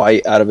take a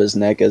bite out of his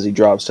neck as he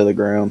drops to the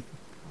ground.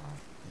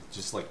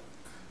 Just like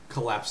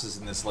collapses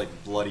in this like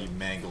bloody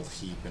mangled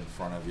heap in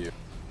front of you.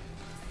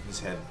 His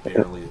head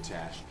barely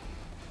attached.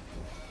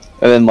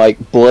 And then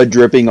like blood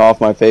dripping off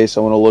my face,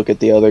 I want to look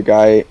at the other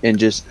guy and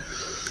just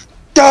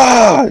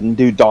and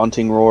do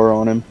daunting roar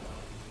on him.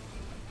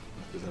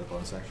 Is that a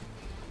bonus action?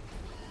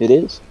 It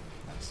is.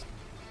 Nice.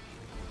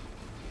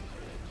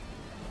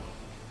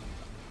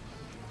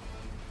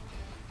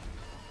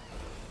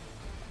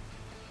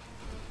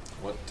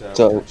 What kind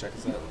of check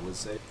is that? A whiz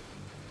save?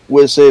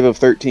 Whiz save of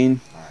 13.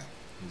 Alright.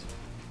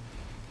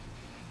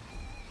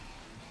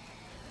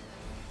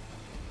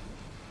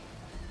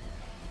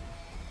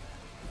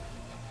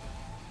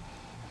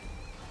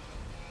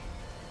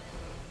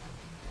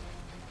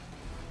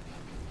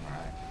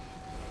 Alright.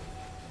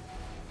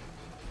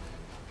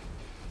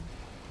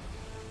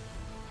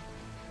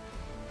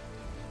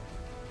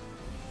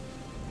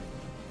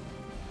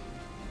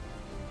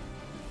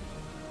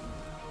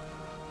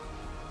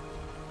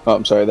 Oh,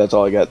 I'm sorry, that's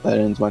all I got. That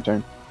ends my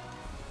turn.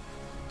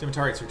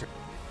 Dimitar, it's your turn.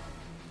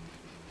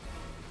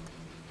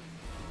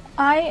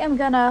 I am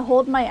gonna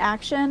hold my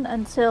action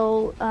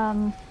until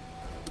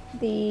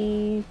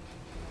the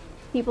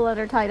people that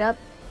are tied up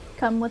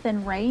come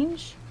within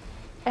range,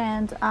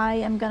 and I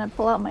am gonna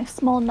pull out my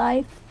small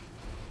knife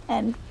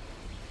and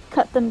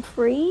cut them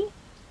free.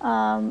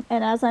 And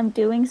as I'm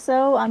doing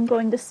so, I'm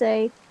going to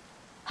say,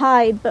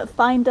 "Hide, but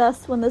find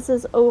us when this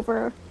is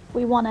over.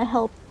 We want to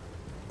help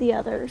the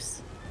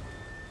others."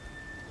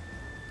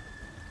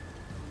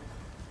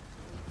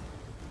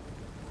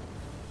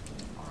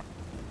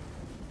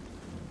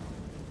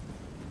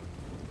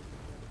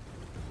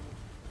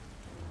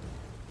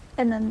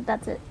 And then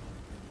that's it.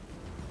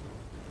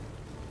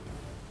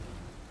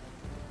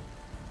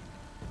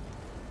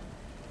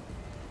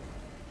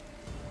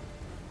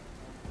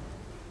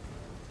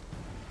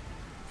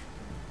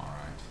 Alright.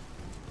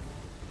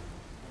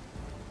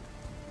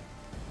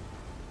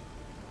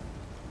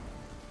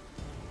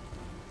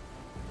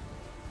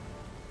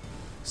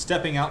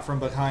 Stepping out from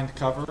behind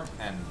cover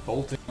and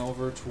bolting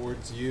over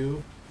towards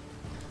you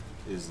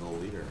is the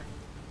leader.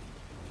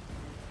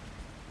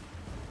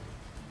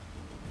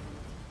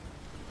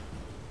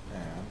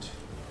 And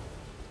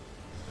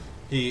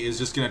he is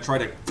just going to try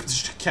to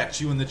catch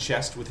you in the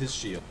chest with his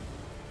shield.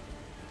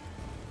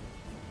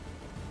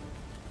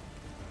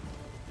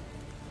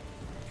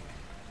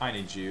 I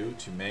need you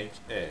to make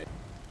a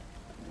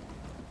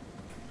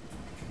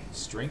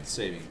strength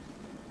saving.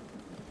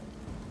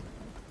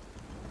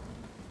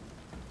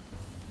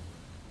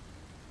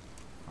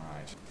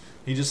 Alright.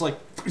 He just like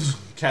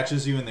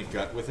catches you in the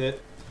gut with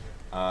it,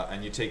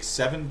 and you take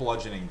 7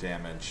 bludgeoning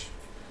damage,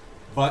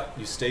 but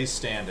you stay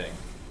standing.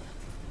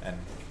 And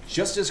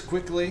just as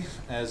quickly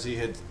as he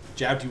had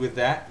jabbed you with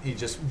that, he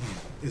just,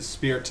 his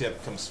spear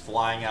tip comes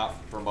flying out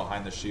from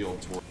behind the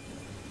shield toward.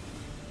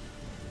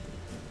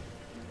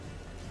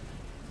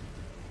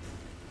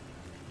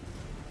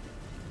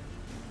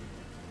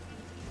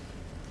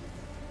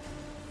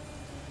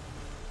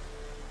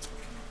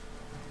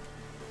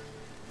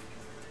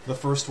 The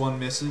first one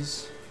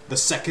misses. The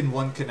second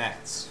one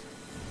connects.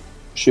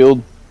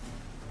 Shield.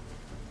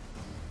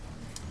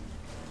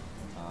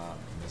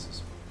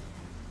 Misses.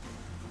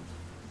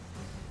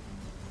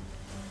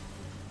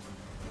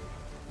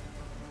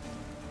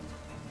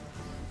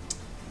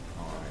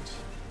 Alright.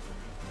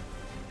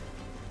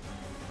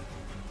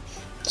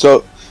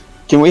 So,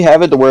 can we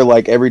have it to where,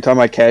 like, every time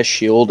I cast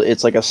shield,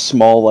 it's like a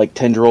small, like,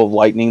 tendril of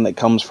lightning that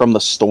comes from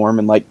the storm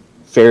and, like,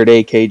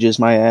 Faraday cages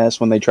my ass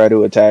when they try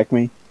to attack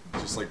me.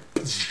 Just like,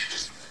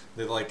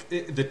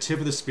 the tip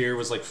of the spear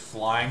was like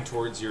flying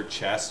towards your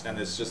chest, and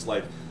this just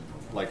like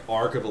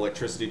arc of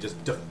electricity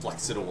just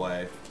deflects it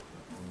away.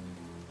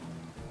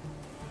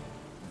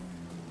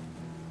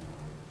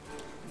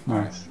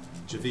 Nice.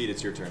 Javid,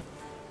 it's your turn.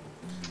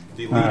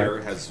 The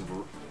leader has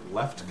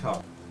left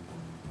cover.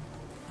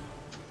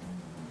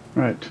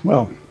 Right.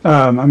 Well,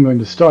 I'm going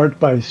to start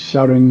by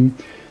shouting,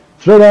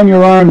 "Throw down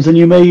your arms, and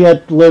you may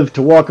yet live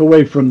to walk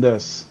away from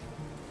this."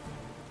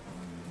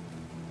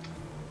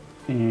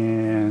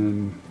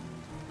 And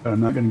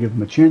I'm not going to give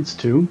him a chance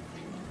to.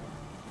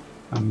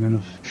 I'm going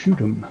to shoot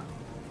him.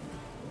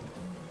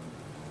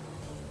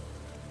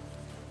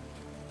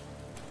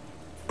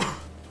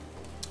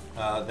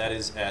 That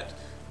is at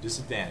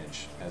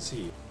disadvantage, as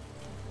he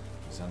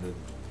is under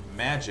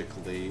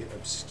magically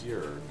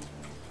obscured.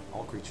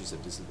 All creatures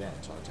at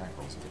disadvantage on attack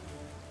rolls.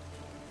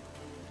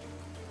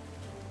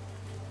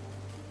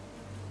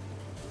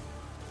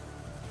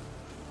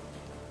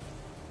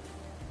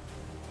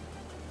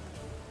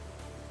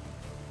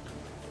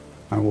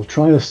 I will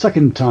try a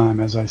second time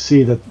as I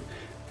see that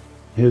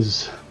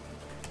his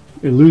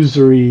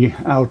illusory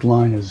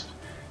outline is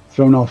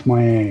thrown off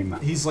my aim.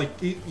 He's like,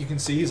 you can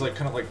see he's like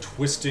kind of like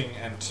twisting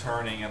and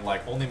turning and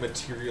like only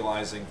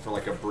materializing for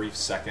like a brief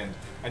second.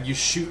 And you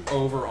shoot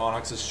over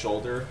Onyx's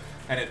shoulder,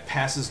 and it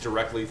passes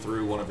directly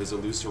through one of his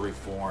illusory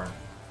form.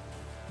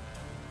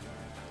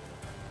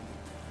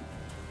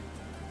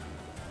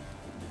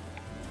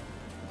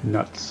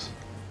 Nuts.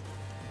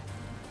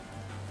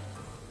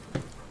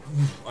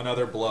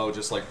 Another blow,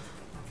 just like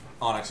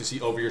Onyx, you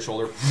see over your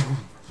shoulder,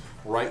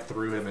 right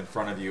through him in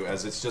front of you,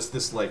 as it's just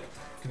this like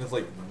kind of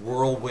like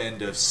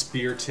whirlwind of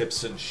spear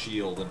tips and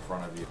shield in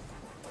front of you.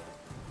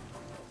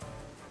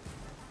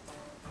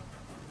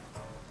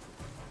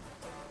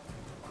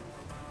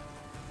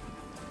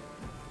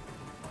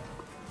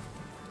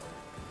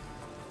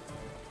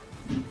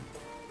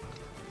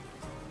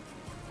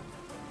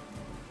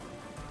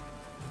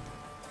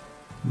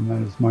 And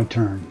that is my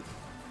turn.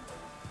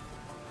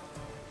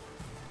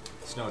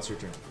 Snow, it's your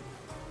turn.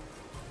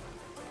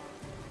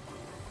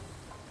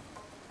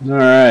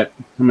 Alright,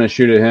 I'm going to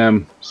shoot at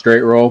him.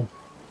 Straight roll,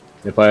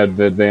 if I had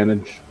the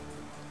advantage.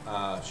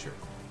 Sure.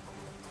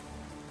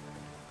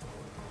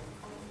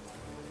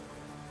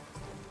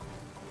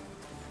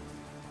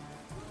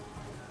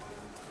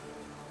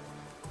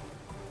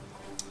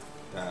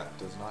 That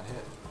does not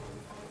hit.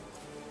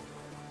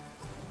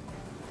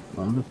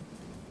 Wonderful.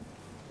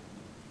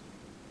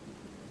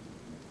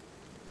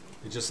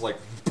 It just like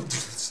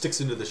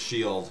sticks into the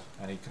shield,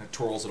 and he kind of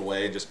twirls it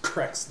away and just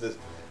cracks the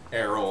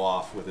arrow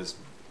off with his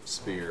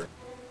spear.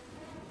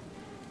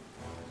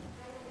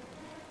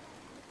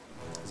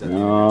 Is that the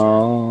end of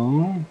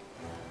your turn?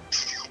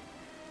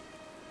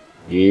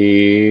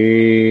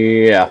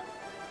 Yeah.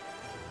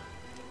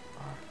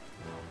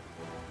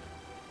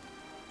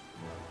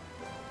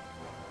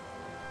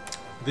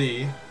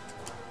 The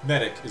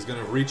medic is going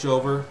to reach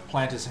over,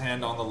 plant his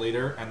hand on the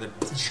leader, and then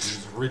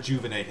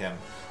rejuvenate him.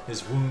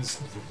 His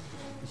wounds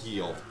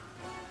healed.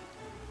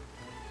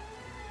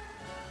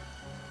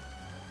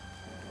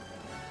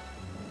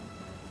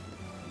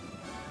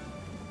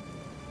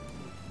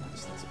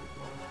 Nice, that's a good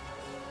roll.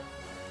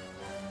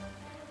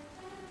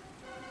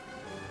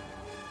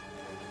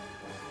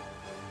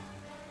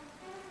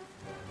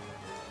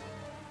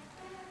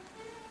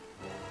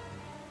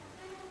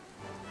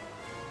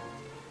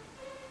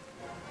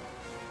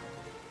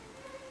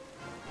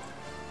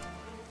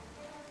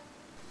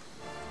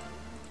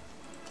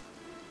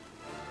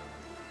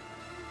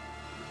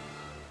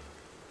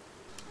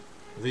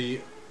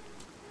 The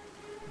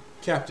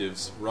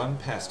captives run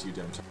past you,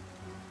 Dimitar.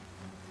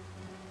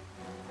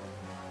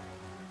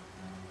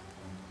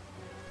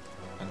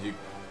 And you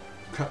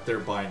cut their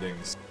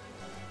bindings.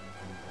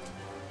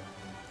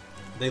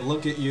 They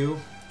look at you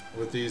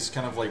with these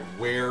kind of like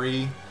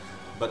wary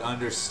but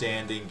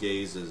understanding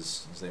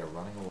gazes as they are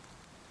running away.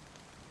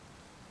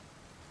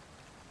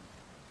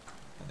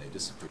 And they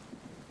disappear.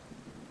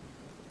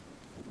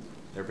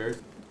 They're very...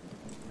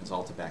 It's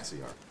all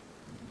Tabaxi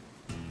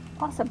are.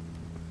 Awesome.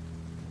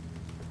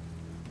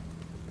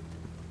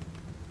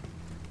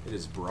 It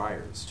is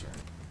Briar's turn.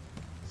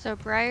 So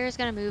Briar's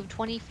going to move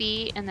 20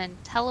 feet and then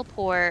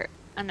teleport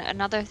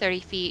another 30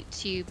 feet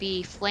to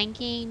be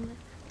flanking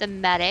the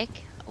medic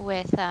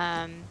with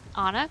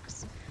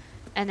Onyx.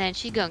 And then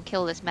she's going to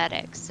kill this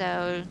medic.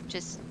 So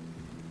just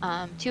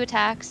 2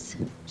 attacks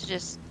to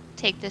just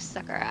take this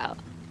sucker out.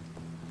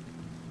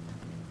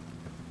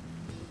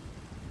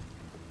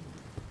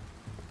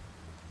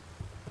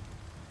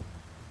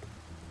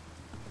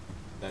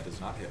 That does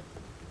not hit.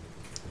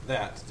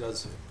 That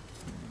does hit.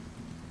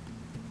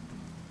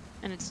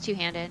 And it's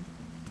two-handed.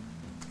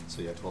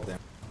 So yeah, 12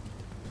 damage.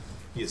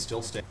 He is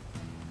still standing.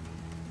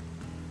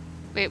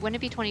 Wait, wouldn't it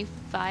be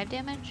 25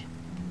 damage?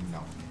 No.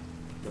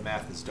 The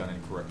math is done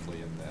incorrectly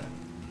in that.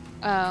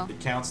 Oh. It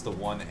counts the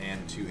 1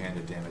 and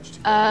 2-handed damage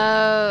together.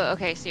 Oh,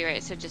 okay, so you're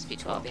right. So just be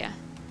 12, yeah.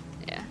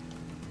 Yeah.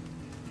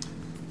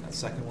 That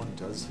second one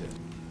does hit.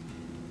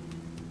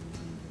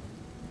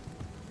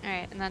 All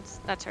right, and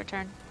that's her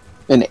turn.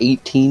 An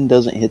 18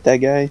 doesn't hit that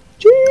guy?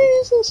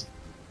 Jesus!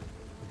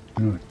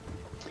 Mm.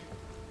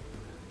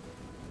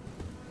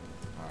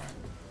 Alright.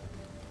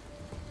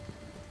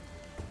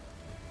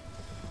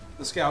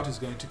 The scout is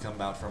going to come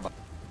out from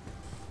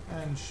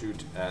and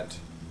shoot at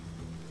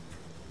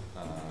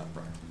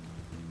Brian.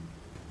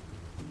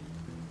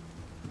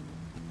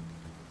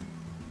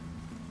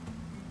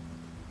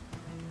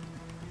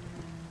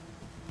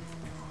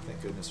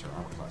 Thank goodness her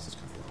armor class is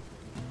kind of low.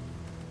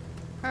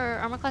 Her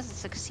armor class is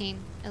 16,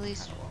 at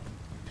least. Kinda low.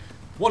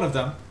 One of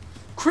them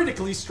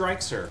critically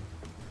strikes her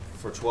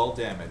for 12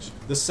 damage.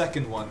 The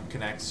second one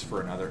connects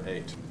for another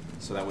 8.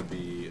 So that would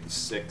be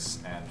 6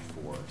 and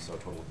 4, so a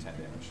total of 10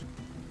 damage.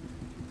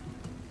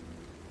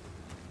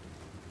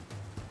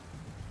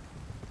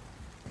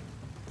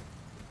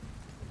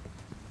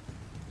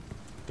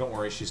 Don't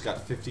worry, she's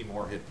got 50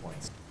 more hit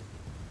points.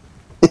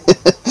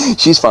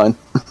 She's fine.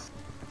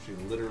 She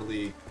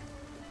literally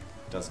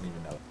doesn't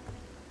even know.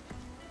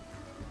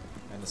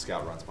 And the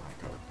scout runs behind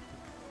cover.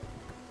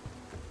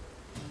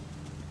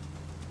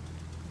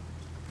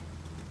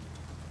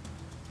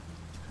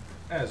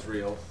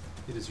 Asriel,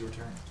 it is your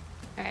turn.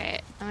 All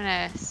right, I'm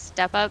gonna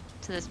step up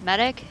to this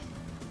medic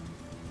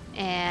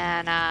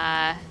and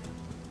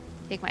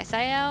take my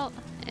sight out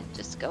and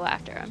just go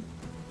after him.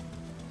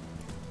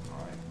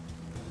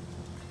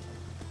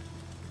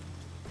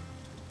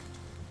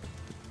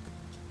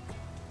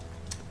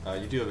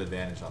 Alright. You do have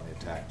advantage on the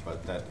attack,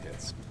 but that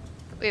hits.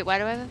 Wait, why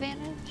do I have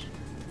advantage?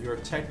 You're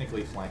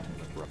technically flanking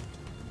with Brooke.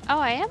 Oh,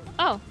 I am?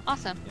 Oh,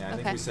 awesome. Yeah, I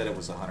think we said it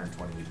was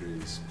 120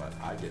 degrees, but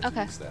I get to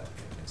use that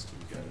against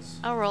you guys.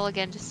 I'll roll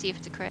again to see if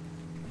it's a crit.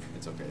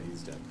 It's okay,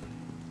 he's dead.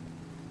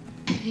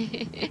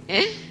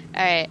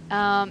 Alright,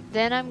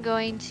 then I'm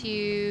going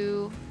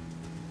to...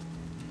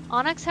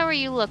 Onyx, how are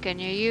you looking?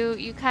 Are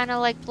you kind of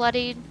like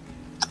bloodied?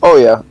 Oh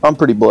yeah, I'm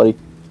pretty bloody.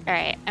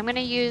 Alright, I'm going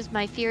to use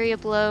my Fury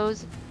of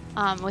Blows.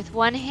 With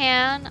one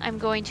hand, I'm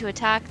going to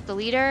attack the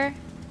leader.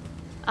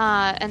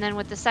 And then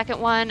with the second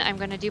one, I'm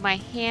going to do my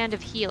Hand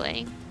of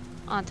Healing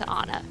onto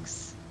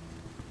Onyx.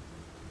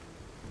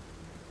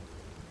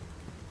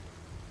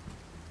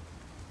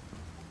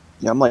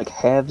 Yeah, I'm like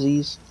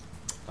halvesies.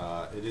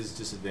 It is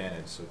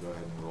disadvantaged, so go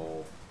ahead and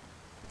roll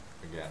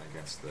again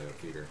against the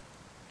leader.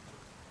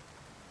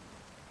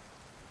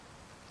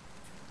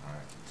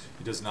 Alright.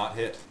 He does not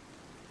hit.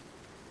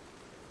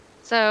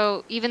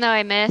 So even though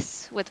I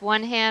miss with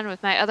one hand,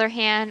 with my other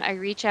hand, I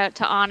reach out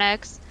to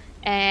Onyx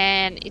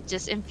and it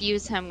just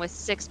infused him with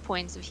 6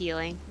 points of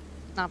healing.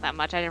 Not that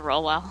much, I didn't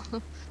roll well.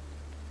 Alright.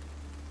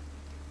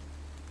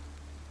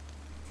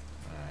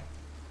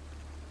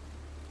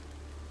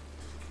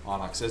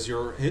 Onyx, as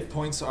your hit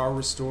points are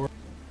restored,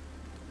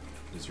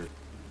 is your...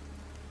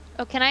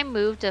 Oh, can I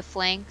move to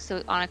flank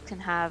so Onyx can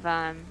have,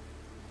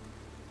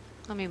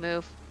 let me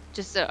move.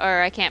 Just so,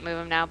 or I can't move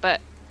him now,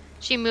 but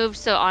she moved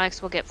so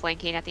Onyx will get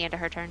flanking at the end of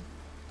her turn.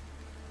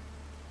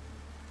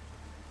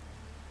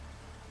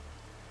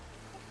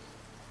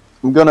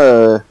 I'm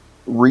gonna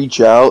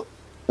reach out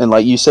and,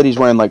 like you said, he's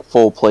wearing like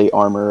full plate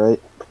armor,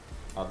 right?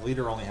 The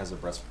leader only has a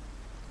breastplate.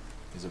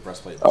 He's a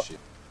breastplate and shield.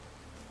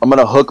 I'm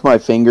gonna hook my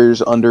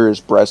fingers under his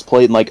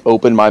breastplate and like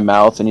open my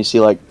mouth, and you see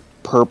like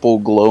purple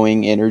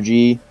glowing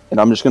energy, and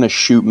I'm just gonna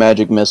shoot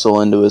magic missile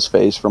into his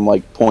face from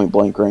like point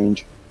blank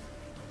range.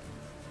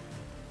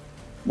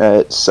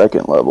 At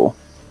 2nd level.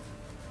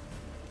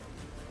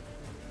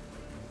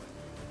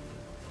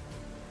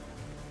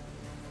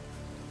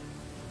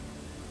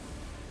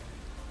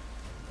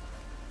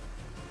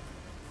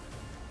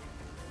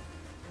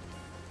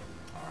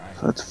 Alright.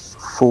 So that's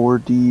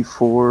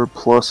 4d4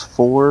 plus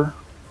 4.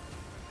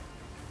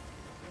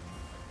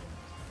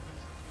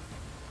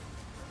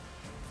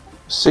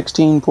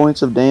 $16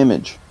 points of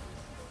damage.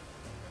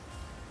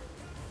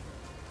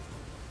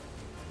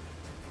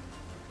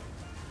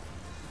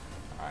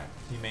 Alright.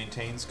 He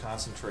maintains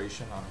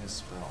concentration on his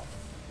spell.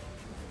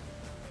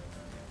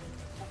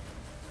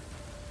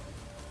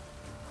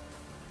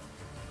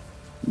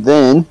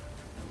 Then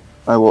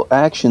I will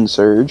action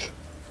surge.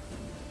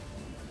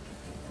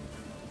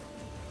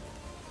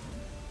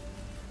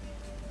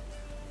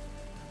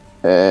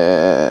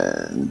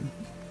 And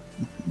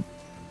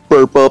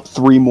burp up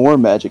 3 more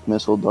magic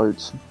missile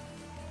darts.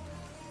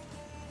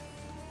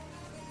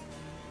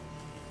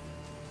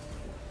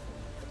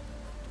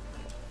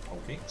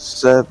 Okay.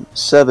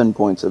 7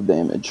 points of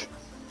damage.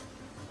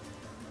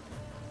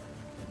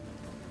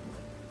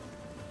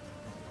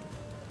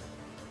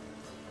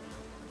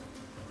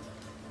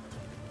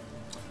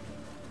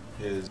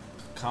 His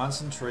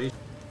concentration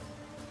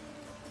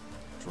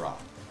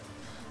drop.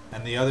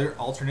 And the other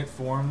alternate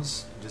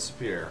forms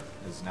disappear.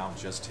 It's now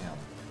just him.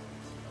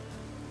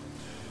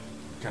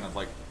 Kind of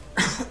like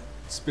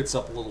spits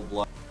up a little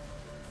blood.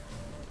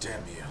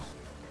 Damn you.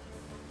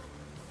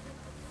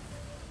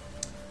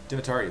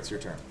 Dimitari, it's your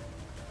turn.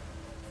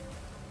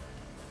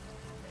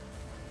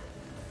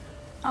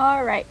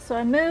 Alright, so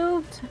I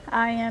moved.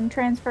 I am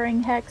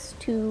transferring Hex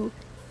to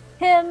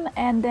him,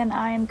 and then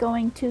I am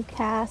going to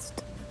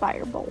cast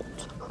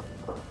Firebolt.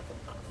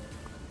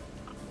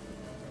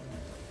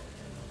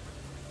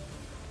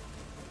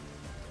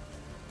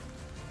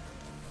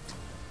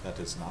 That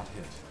does not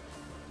hit.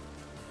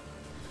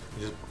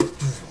 He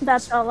just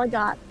That's all I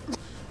got.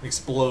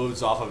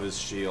 explodes off of his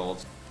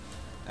shield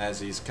as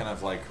he's kind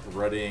of like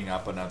readying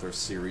up another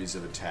series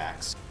of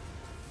attacks.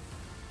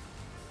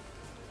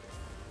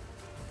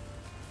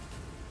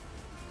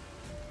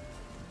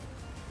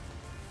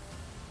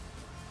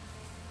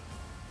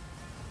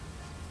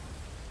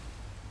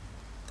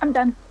 I'm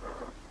done.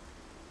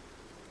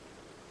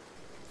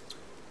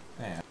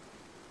 And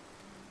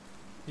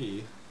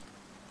he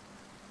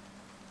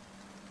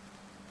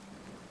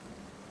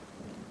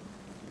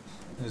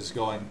is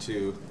going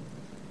to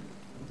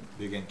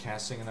begin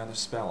casting another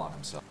spell on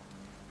himself.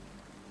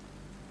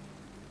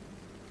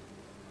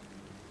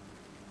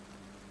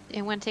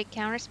 Anyone take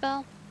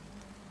counterspell?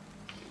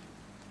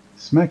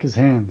 Smack his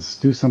hands.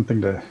 Do something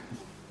to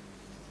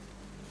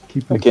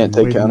keep him I can't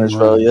from take waving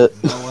counterspell around.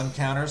 yet. No one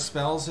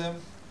counterspells him.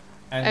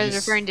 And I you was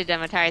s- referring to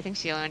Demeter. I think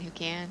she's the only one who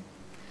can.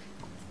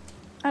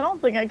 I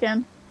don't think I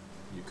can.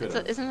 You could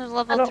have. Isn't it I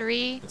level don't-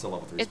 3? It's a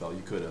level 3 it- spell.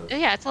 You could have.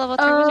 Yeah, it's a level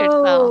 3 wizard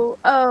spell.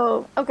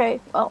 Oh, okay.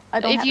 Well, I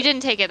don't If have you it.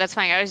 didn't take it, that's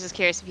fine. I was just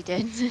curious if you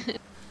did.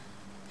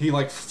 He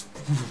like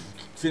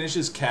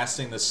finishes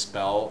casting the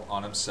spell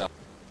on himself.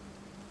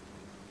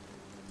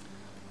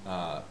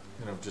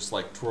 Just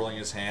like twirling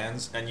his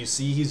hands, and you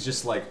see he's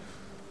just like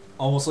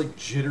almost like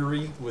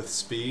jittery with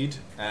speed,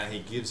 and he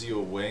gives you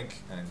a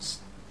wink and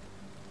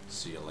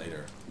see you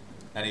later.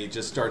 And he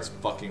just starts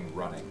fucking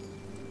running.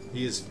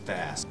 He is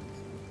fast.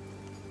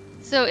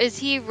 So is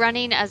he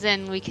running as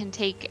in we can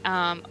take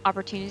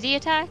opportunity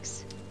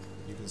attacks?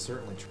 You can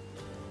certainly try.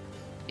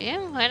 Yeah,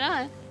 why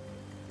not?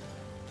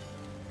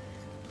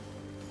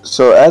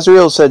 So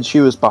Azrael said she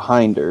was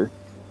behind her.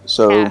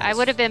 So Yeah, I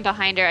would have been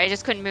behind her. I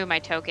just couldn't move my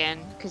token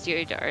because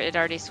it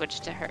already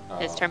switched to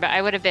his Oh. turn. But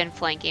I would have been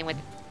flanking with,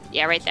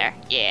 yeah, right there.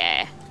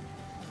 Yeah.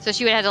 So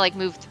she would have had to like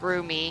move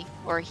through me,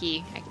 or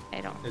he.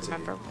 I don't It's a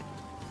remember.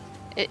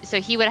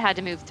 So he would have had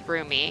to move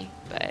through me,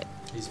 but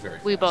He's very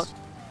fast. we both.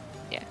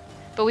 Yeah,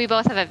 but we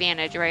both have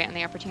advantage, right, on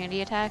the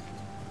opportunity attack.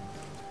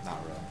 Not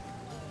really.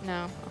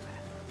 No. Okay.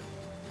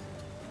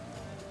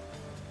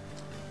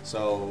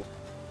 So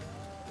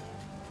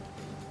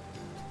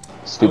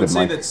Stupid I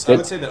Mike.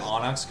 would say that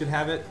Onyx could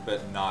have it,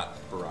 but not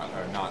Barak,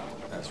 or not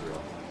Ezreal.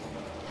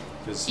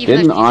 Because Even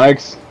Didn't though she's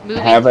Onyx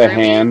moving have a through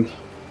me? hand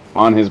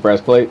on his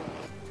breastplate?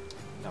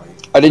 no,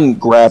 I didn't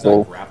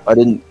grapple. grapple.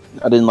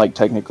 I didn't like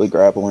technically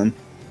grapple him.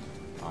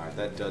 Alright,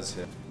 that does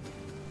hit.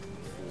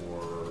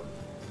 For.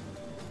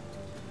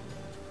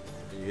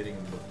 Are you hitting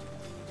him with.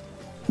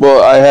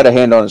 Well, I had a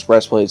hand on his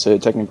breastplate, so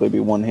it'd technically be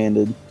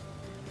one-handed.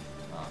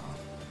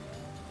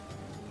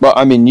 But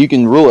I mean, you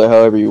can rule it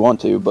however you want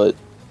to, but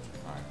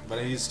Alright,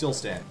 but he's still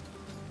standing.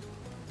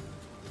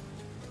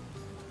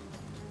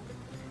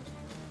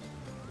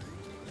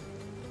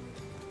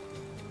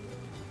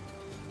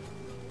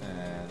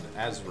 And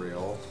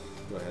Azrael,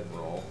 go ahead and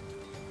roll.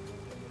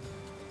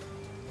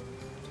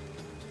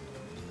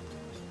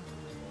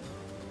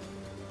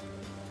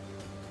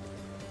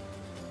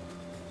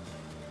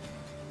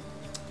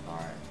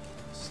 Alright,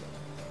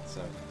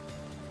 so.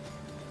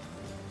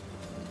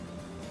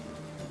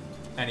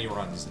 And he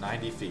runs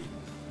 90 feet.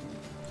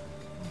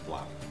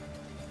 Wow.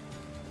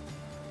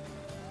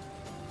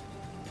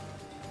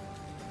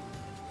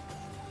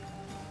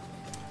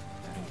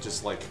 And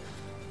just like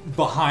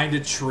behind a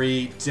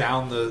tree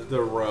down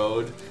the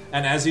road,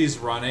 and as he's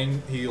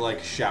running, he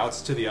like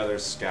shouts to the other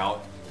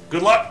scout,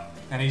 "Good luck!"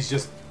 And he's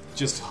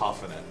just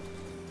huffing it.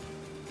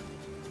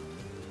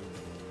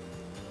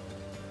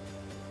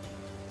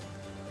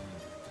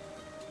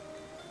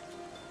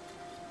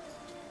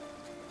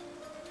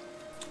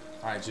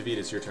 All right, Javid,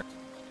 it's your turn.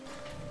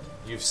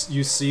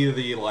 You see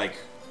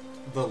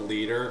the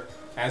leader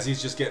as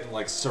he's just getting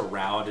like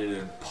surrounded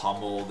and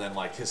pummeled, and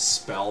like his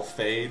spell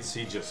fades.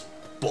 He just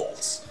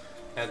bolts,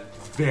 and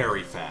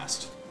very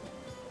fast.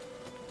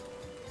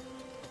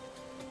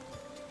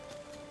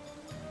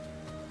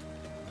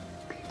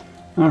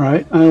 All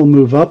right, I'll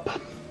move up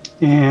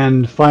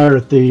and fire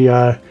at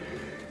the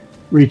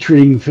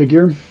retreating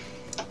figure.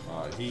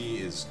 He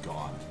is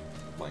gone,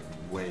 like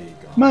way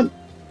gone. Not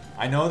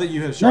I know that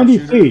you have 90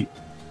 sharpshooter. feet.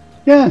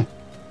 Yeah,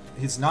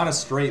 It's not a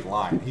straight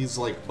line. He's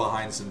like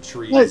behind some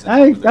trees.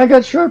 I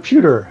got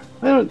sharpshooter.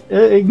 I don't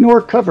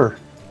ignore cover.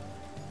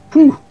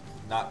 Pooh.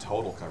 Not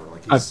total cover.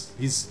 Like I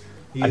he's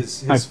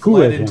poo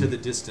fled at into him. the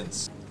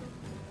distance.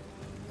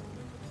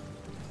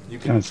 You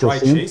Can I can still try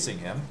see him? chasing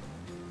him.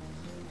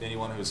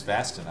 Anyone who's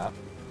fast enough.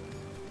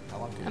 How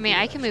long can I you mean, do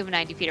I that? can move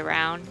 90 feet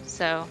around,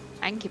 so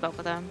I can keep up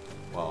with them.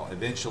 Well,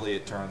 eventually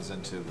it turns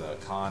into the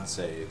con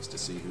saves to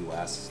see who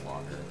lasts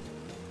longer.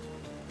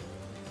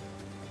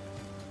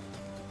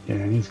 Yeah,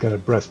 and he's got a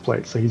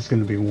breastplate, so he's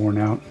going to be worn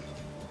out.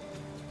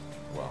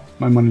 Well,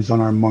 My money's on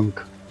our monk.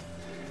 you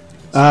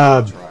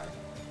can certainly try.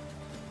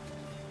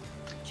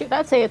 Shoot,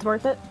 I'd say it's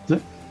worth it.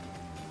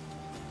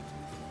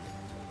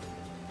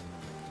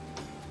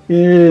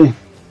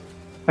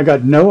 I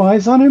got no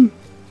eyes on him?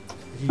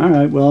 All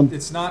right. Well,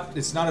 It's not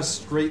a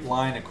straight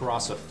line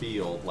across a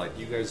field. Like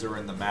you guys are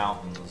in the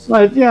mountains.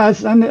 right. Yeah,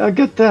 I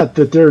get that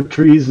there are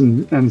trees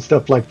and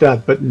stuff like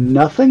that, but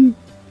nothing.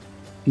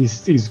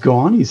 He's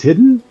gone. He's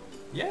hidden.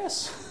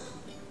 Yes.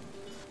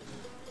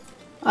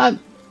 All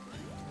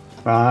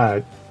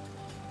right.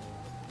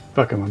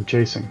 Fuck him. I'm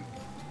chasing.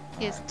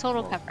 He has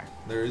total Well, cover.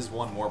 There is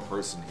one more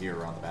person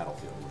here on the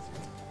battlefield with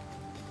you.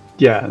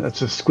 Yeah,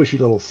 that's a squishy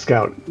little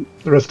scout.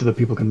 The rest of the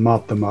people can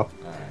mop them up.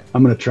 All right.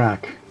 I'm gonna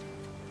track.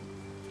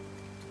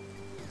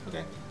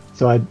 Okay.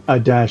 So I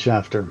dash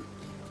after.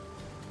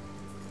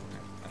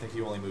 I think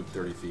you only moved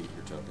 30 feet,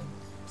 your token,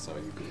 so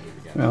you can move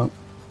again. Well,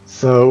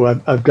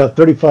 so I've got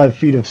 35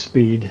 feet of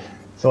speed,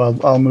 so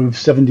I'll move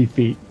 70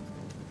 feet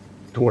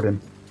toward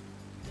him.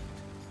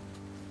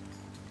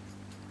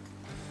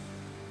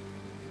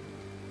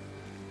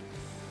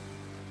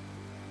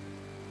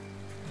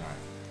 All right.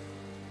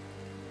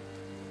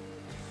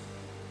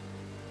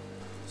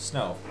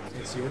 Snow,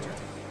 it's your turn.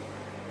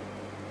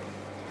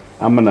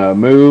 I'm gonna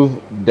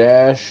move,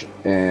 dash,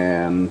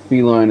 and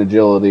feline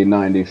agility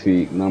 90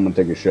 feet, and I'm gonna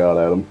take a shot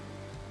at him. You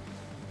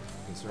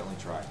can certainly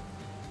try.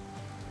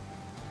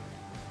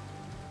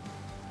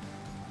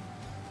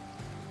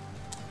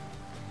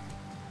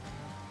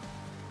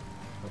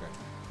 Okay.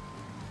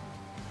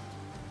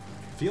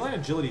 Feline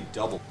agility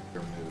doubled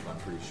your move, I'm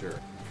pretty sure.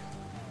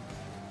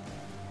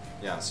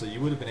 Yeah, so you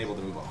would have been able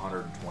to move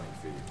 120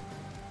 feet.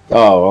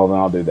 Oh, well, then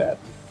I'll do that.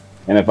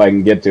 And if I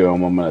can get to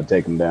him, I'm gonna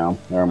take him down.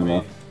 Or I'm I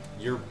gonna. mean,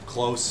 you're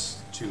close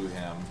to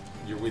him.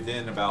 You're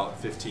within about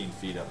 15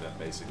 feet of him,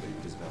 basically,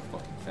 because of how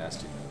fucking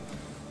fast you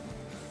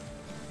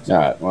move. All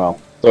right.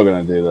 Well, still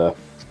gonna do the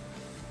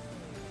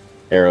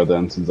arrow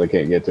then, since I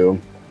can't get to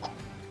him.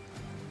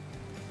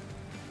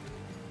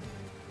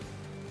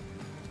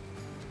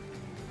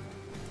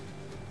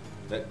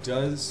 That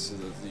does.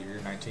 So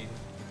you're 19.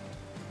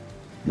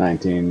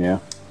 19, yeah.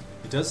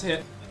 It does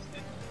hit,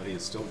 but he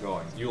is still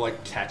going. You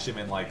like catch him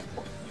in like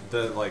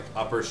the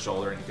upper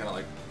shoulder, and he kind of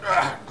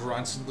like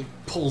grunts and like,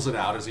 pulls it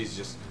out as he's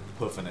just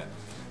hoofing it.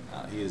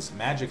 He is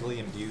magically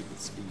imbued with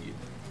speed.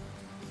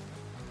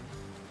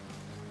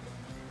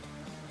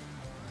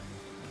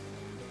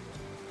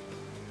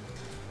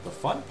 The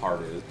fun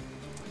part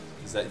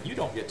is that you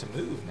don't get to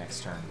move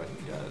next turn, but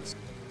he does.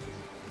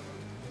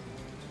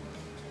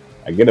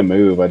 I get a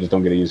move, I just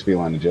don't get to use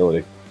feline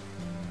agility.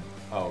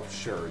 Oh,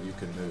 sure, you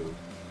can move,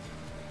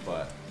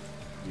 but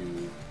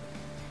you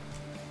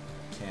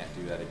can't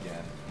do that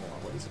again. Hold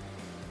on, what is it?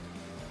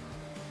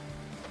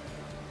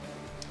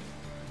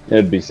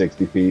 It'd be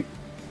 60 feet.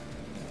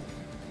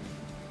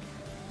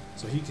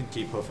 So he can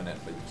keep hoofing it,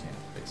 but you can't,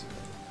 basically.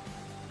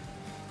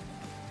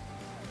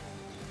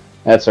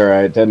 That's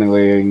alright.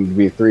 Technically, it can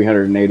be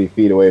 380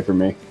 feet away from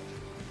me.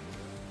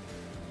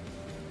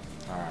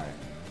 Alright,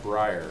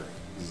 Briar,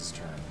 this is his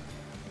turn.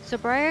 So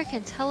Briar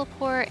can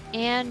teleport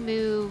and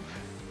move.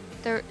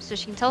 So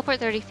she can teleport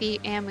 30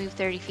 feet and move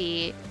 30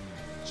 feet.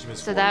 She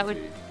moves So 40 that would-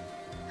 feet.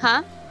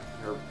 Huh?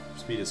 Her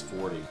speed is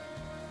 40.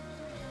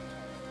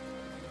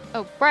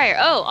 Oh, Briar.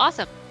 Oh,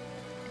 awesome.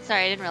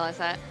 Sorry, I didn't realize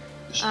that.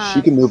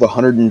 She can move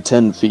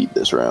 110 feet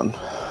this round.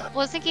 Well, I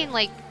was thinking,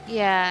 like,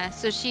 yeah,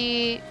 so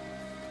she...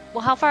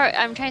 Well, how far...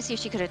 I'm trying to see if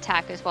she could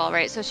attack as well,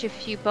 right? So if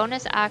she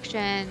bonus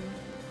action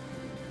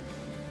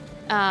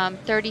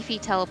 30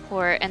 feet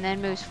teleport and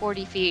then moves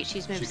 40 feet,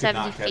 she's moved She could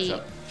 70 not catch feet.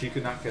 up. She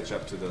could not catch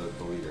up to the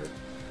leader.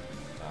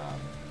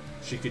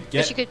 She could But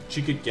get. she could-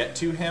 She could get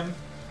to him,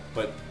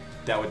 but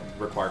that would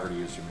require her to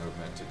use her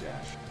movement to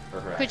dash.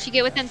 Or her Could action she get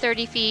to within dash.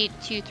 30 feet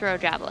to throw a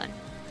javelin?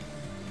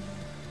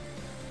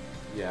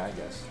 Yeah, I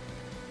guess.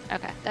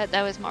 Okay,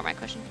 that was more my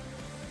question.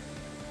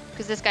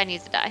 Because this guy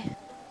needs to die.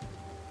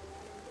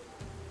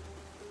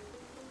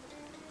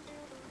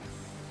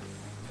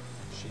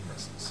 She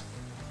misses.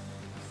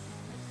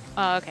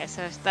 Oh, okay,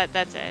 so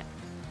that's it.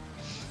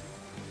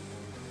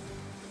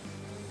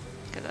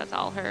 Because that's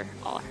all her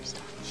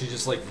stuff. She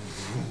just like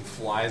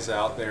flies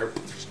out there,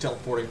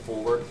 teleporting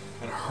forward,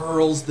 and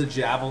hurls the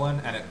javelin,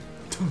 and it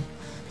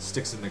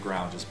sticks in the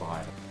ground just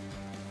behind her.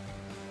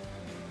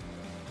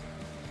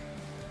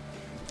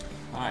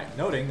 Alright,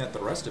 noting that the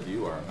rest of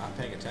you are not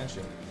paying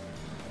attention,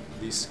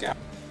 the scout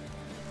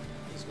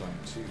is going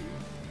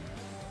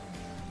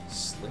to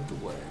slink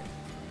away.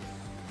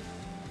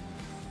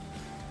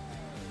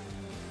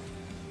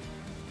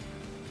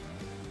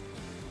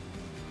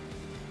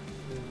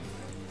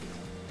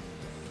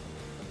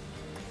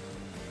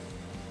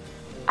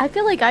 I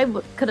feel like I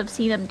could have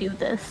seen him do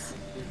this,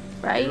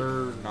 right?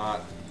 You're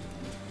not.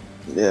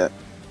 Yeah.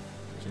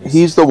 Can you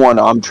He's see- the one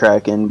I'm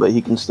tracking, but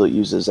he can still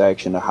use his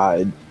action to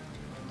hide.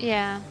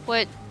 Yeah,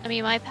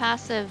 my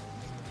passive,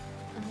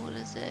 what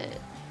is it?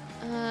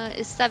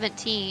 Is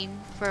 17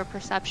 for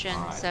perception,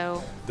 Alright.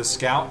 so... The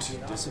scout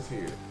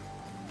disappeared.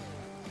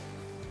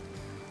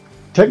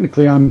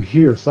 Technically, I'm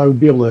here, so I would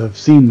be able to have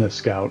seen the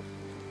scout.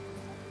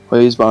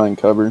 Well, he's behind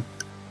cover.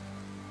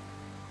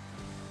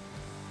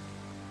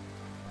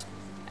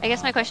 I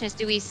guess my question is,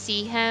 do we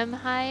see him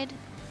hide?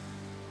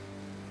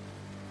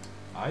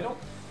 I don't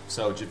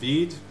So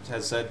Javid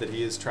has said that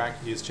he is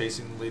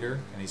chasing the leader,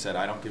 and he said,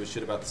 I don't give a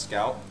shit about the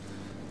scout.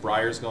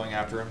 Briar's going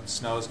after him.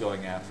 Snow's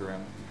going after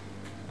him.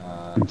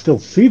 I can still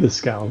see the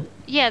scout.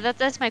 Yeah,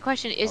 that's my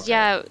question. Is Okay.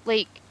 yeah,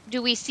 like,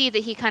 do we see that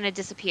he kind of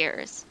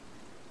disappears?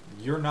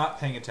 You're not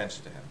paying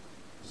attention to him.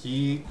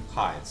 He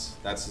hides.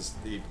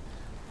 He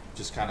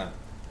just kind of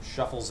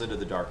shuffles into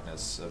the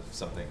darkness of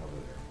something over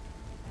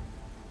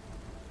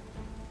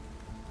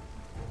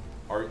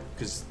there.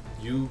 Because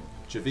you,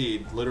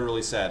 Javid,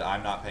 literally said,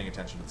 I'm not paying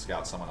attention to the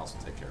scout, someone else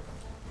will take care of him.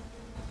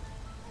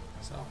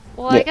 So,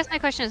 Well, Yeah. I guess my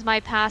question is, my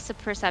passive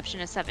perception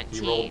is he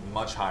 17. rolled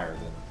much higher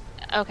than...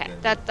 Okay,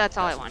 than that's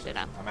all I passive wanted to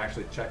know. perception. I'm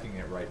actually checking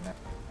it right now.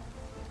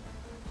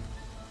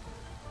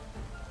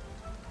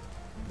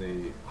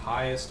 The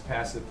highest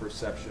passive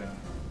perception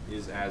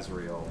is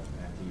Azrael,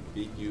 and he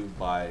beat you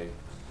by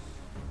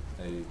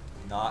a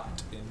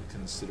not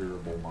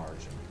inconsiderable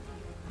margin.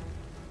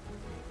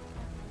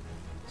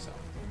 So,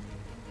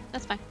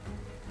 That's fine.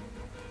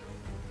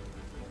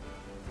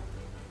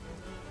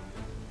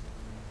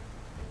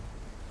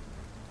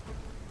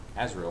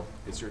 Azrael,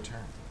 it's your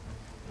turn.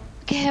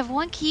 Okay, I have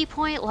one key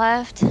point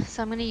left,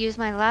 so I'm going to use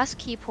my last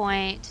key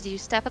point to do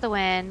Step of the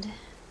Wind,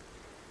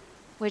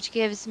 which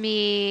gives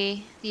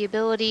me the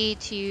ability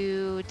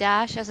to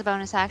dash as a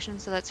bonus action,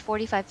 so that's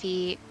 45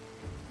 feet.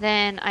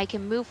 Then I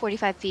can move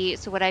 45 feet,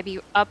 so would I be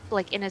up,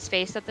 like, in his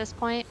face at this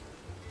point?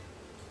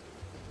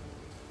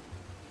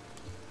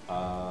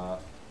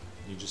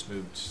 You just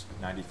moved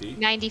 90 feet?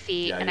 90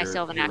 feet, Yeah, and I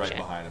still have an you're action.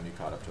 right behind him. You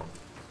caught up to him.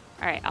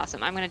 Alright,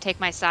 awesome. I'm going to take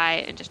my sai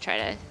and just try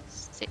to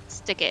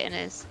stick it in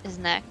his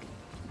neck.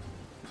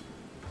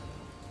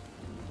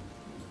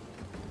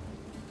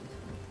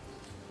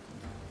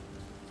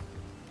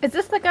 Is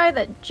this the guy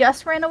that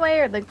just ran away,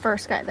 or the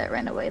first guy that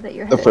ran away that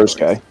you're The headed first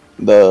towards? guy,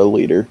 the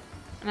leader.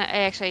 And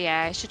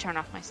I should turn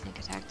off my sneak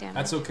attack damage.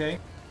 That's okay.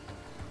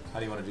 How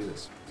do you want to do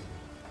this?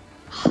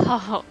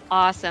 Oh,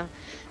 awesome.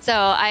 So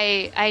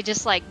I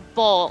just like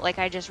bolt, like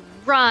I just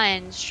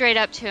run straight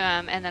up to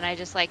him, and then I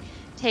just like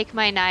take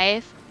my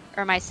knife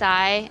or my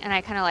sai and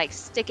I kind of like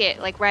stick it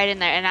like right in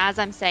there. And as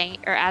I'm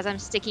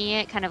sticking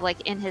it kind of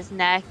like in his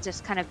neck,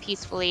 just kind of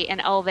peacefully in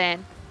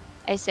Elven,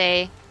 I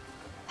say,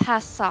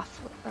 pass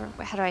softly, or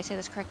how do I say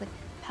this correctly?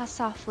 Pass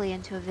softly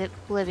into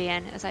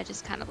oblivion, as I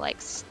just kind of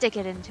like stick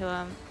it into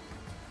him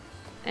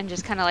and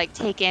just kind of like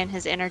take in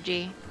his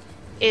energy.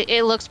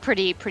 It looks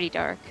pretty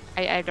dark.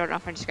 I don't know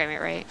if I'm describing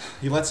it right.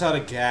 He lets out a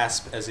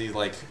gasp as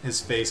his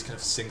face kind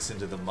of sinks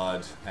into the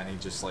mud, and he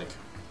just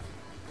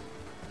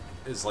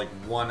his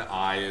one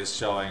eye is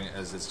showing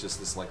as it's just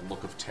this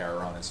look of terror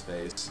on his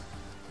face,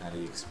 and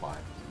he expired.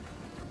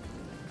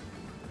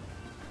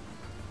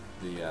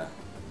 The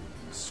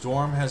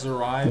storm has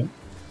arrived.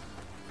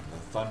 The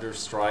thunder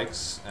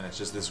strikes, and it's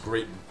just this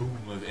great boom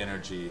of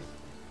energy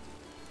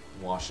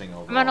washing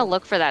over. I'm gonna all.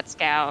 look for that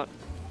scout.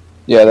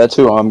 Yeah, that's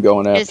who I'm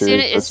going after. As soon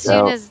the as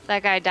scout.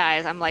 that guy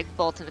dies, I'm like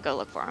bolting to go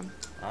look for him.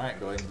 All right,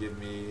 go ahead and give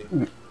me.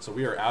 So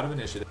we are out of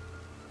initiative,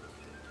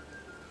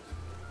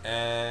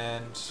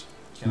 and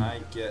can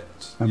I get?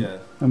 Yeah.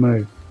 I'm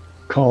going to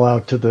call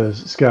out to the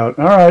scout.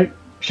 All right,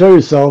 show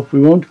yourself.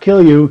 We won't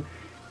kill you.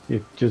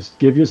 You just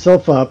give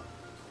yourself up.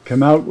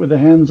 Come out with the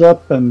hands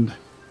up, and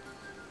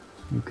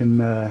you can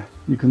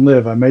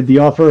live. I made the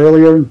offer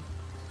earlier.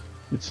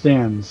 It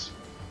stands.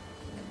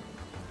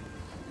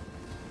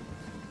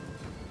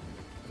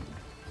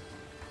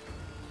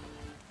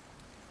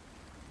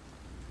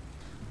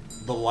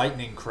 The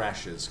lightning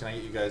crashes. Can I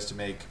get you guys to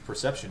make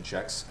perception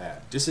checks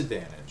at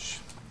disadvantage?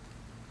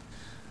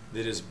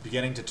 It is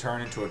beginning to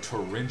turn into a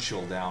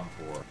torrential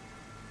downpour.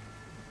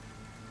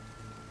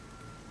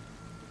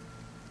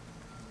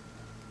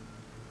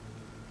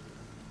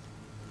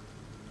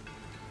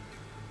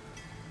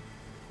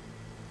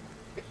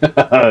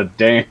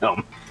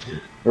 Damn.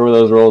 Where were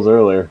those rolls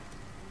earlier?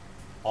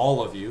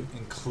 All of you,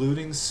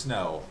 including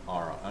Snow,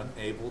 are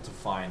unable to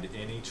find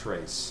any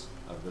trace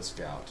of the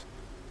scout.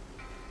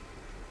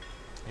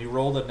 He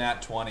rolled a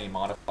nat 20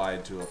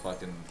 modified to a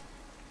fucking...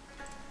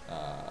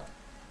 a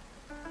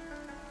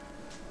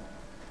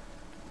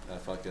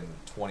fucking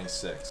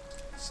 26,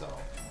 so...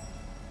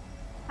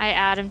 I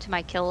add him to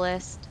my kill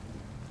list.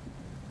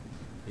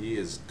 He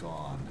is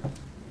gone.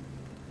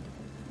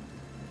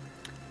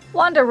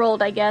 Wanda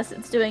rolled, I guess.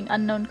 It's doing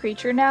unknown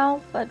creature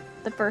now, but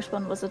the first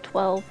one was a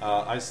 12.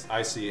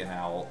 I see an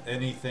owl.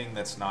 Anything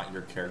that's not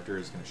your character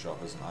is going to show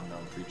up as an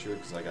unknown creature,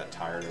 because I got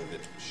tired of it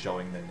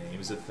showing the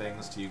names of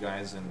things to you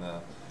guys in the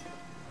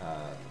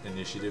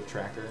initiative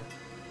tracker.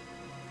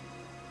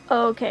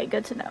 Okay,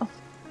 good to know.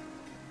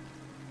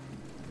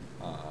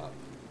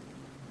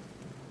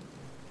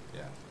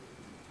 Yeah.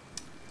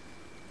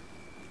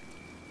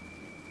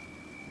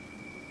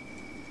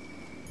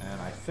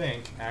 And I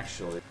think,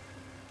 actually...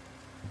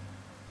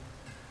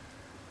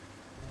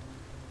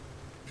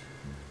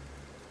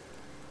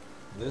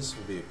 this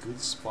will be a good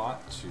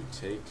spot to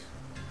take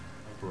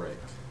a break.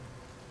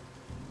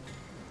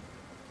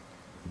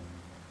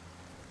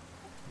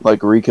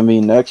 Like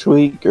reconvene next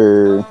week,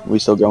 or we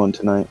still going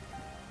tonight?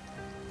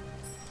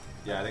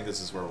 Yeah, I think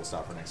this is where we'll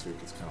stop for next week.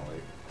 It's kind of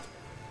late.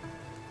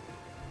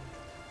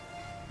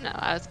 No,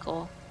 that was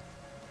cool.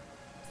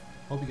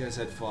 Hope you guys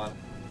had fun.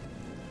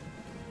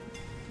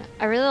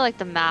 I really like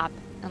the map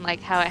and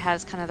like how it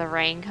has kind of the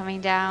rain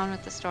coming down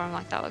with the storm.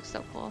 Like that looks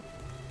so cool.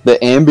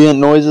 The ambient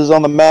noises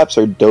on the maps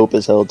are dope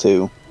as hell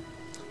too.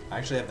 I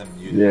actually have them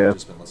muted. Yeah. I've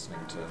just been listening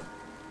to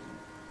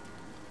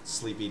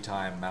Sleepy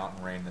Time,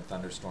 Mountain Rain, and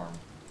Thunderstorm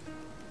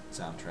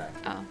soundtrack.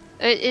 Oh,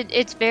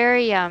 it's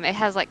very it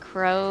has like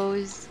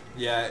crows.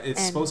 Yeah, it's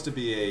And- supposed to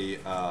be a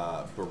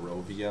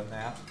Barovia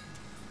map,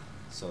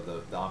 so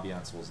the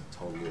ambiance wasn't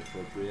totally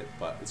appropriate,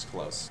 but it's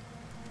close.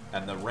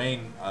 And the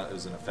rain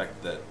is an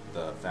effect that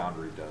the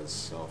Foundry does,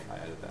 so I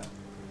added that.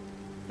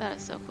 That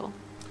is so cool.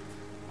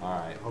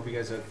 Alright, hope you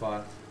guys had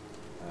fun,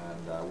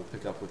 and we'll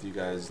pick up with you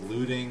guys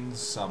looting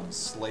some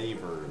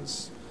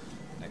slavers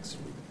next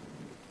week.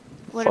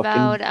 What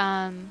Fucking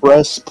about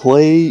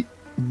Breastplate.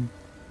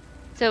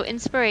 so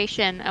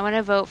inspiration? I want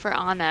to vote for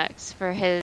Onyx for his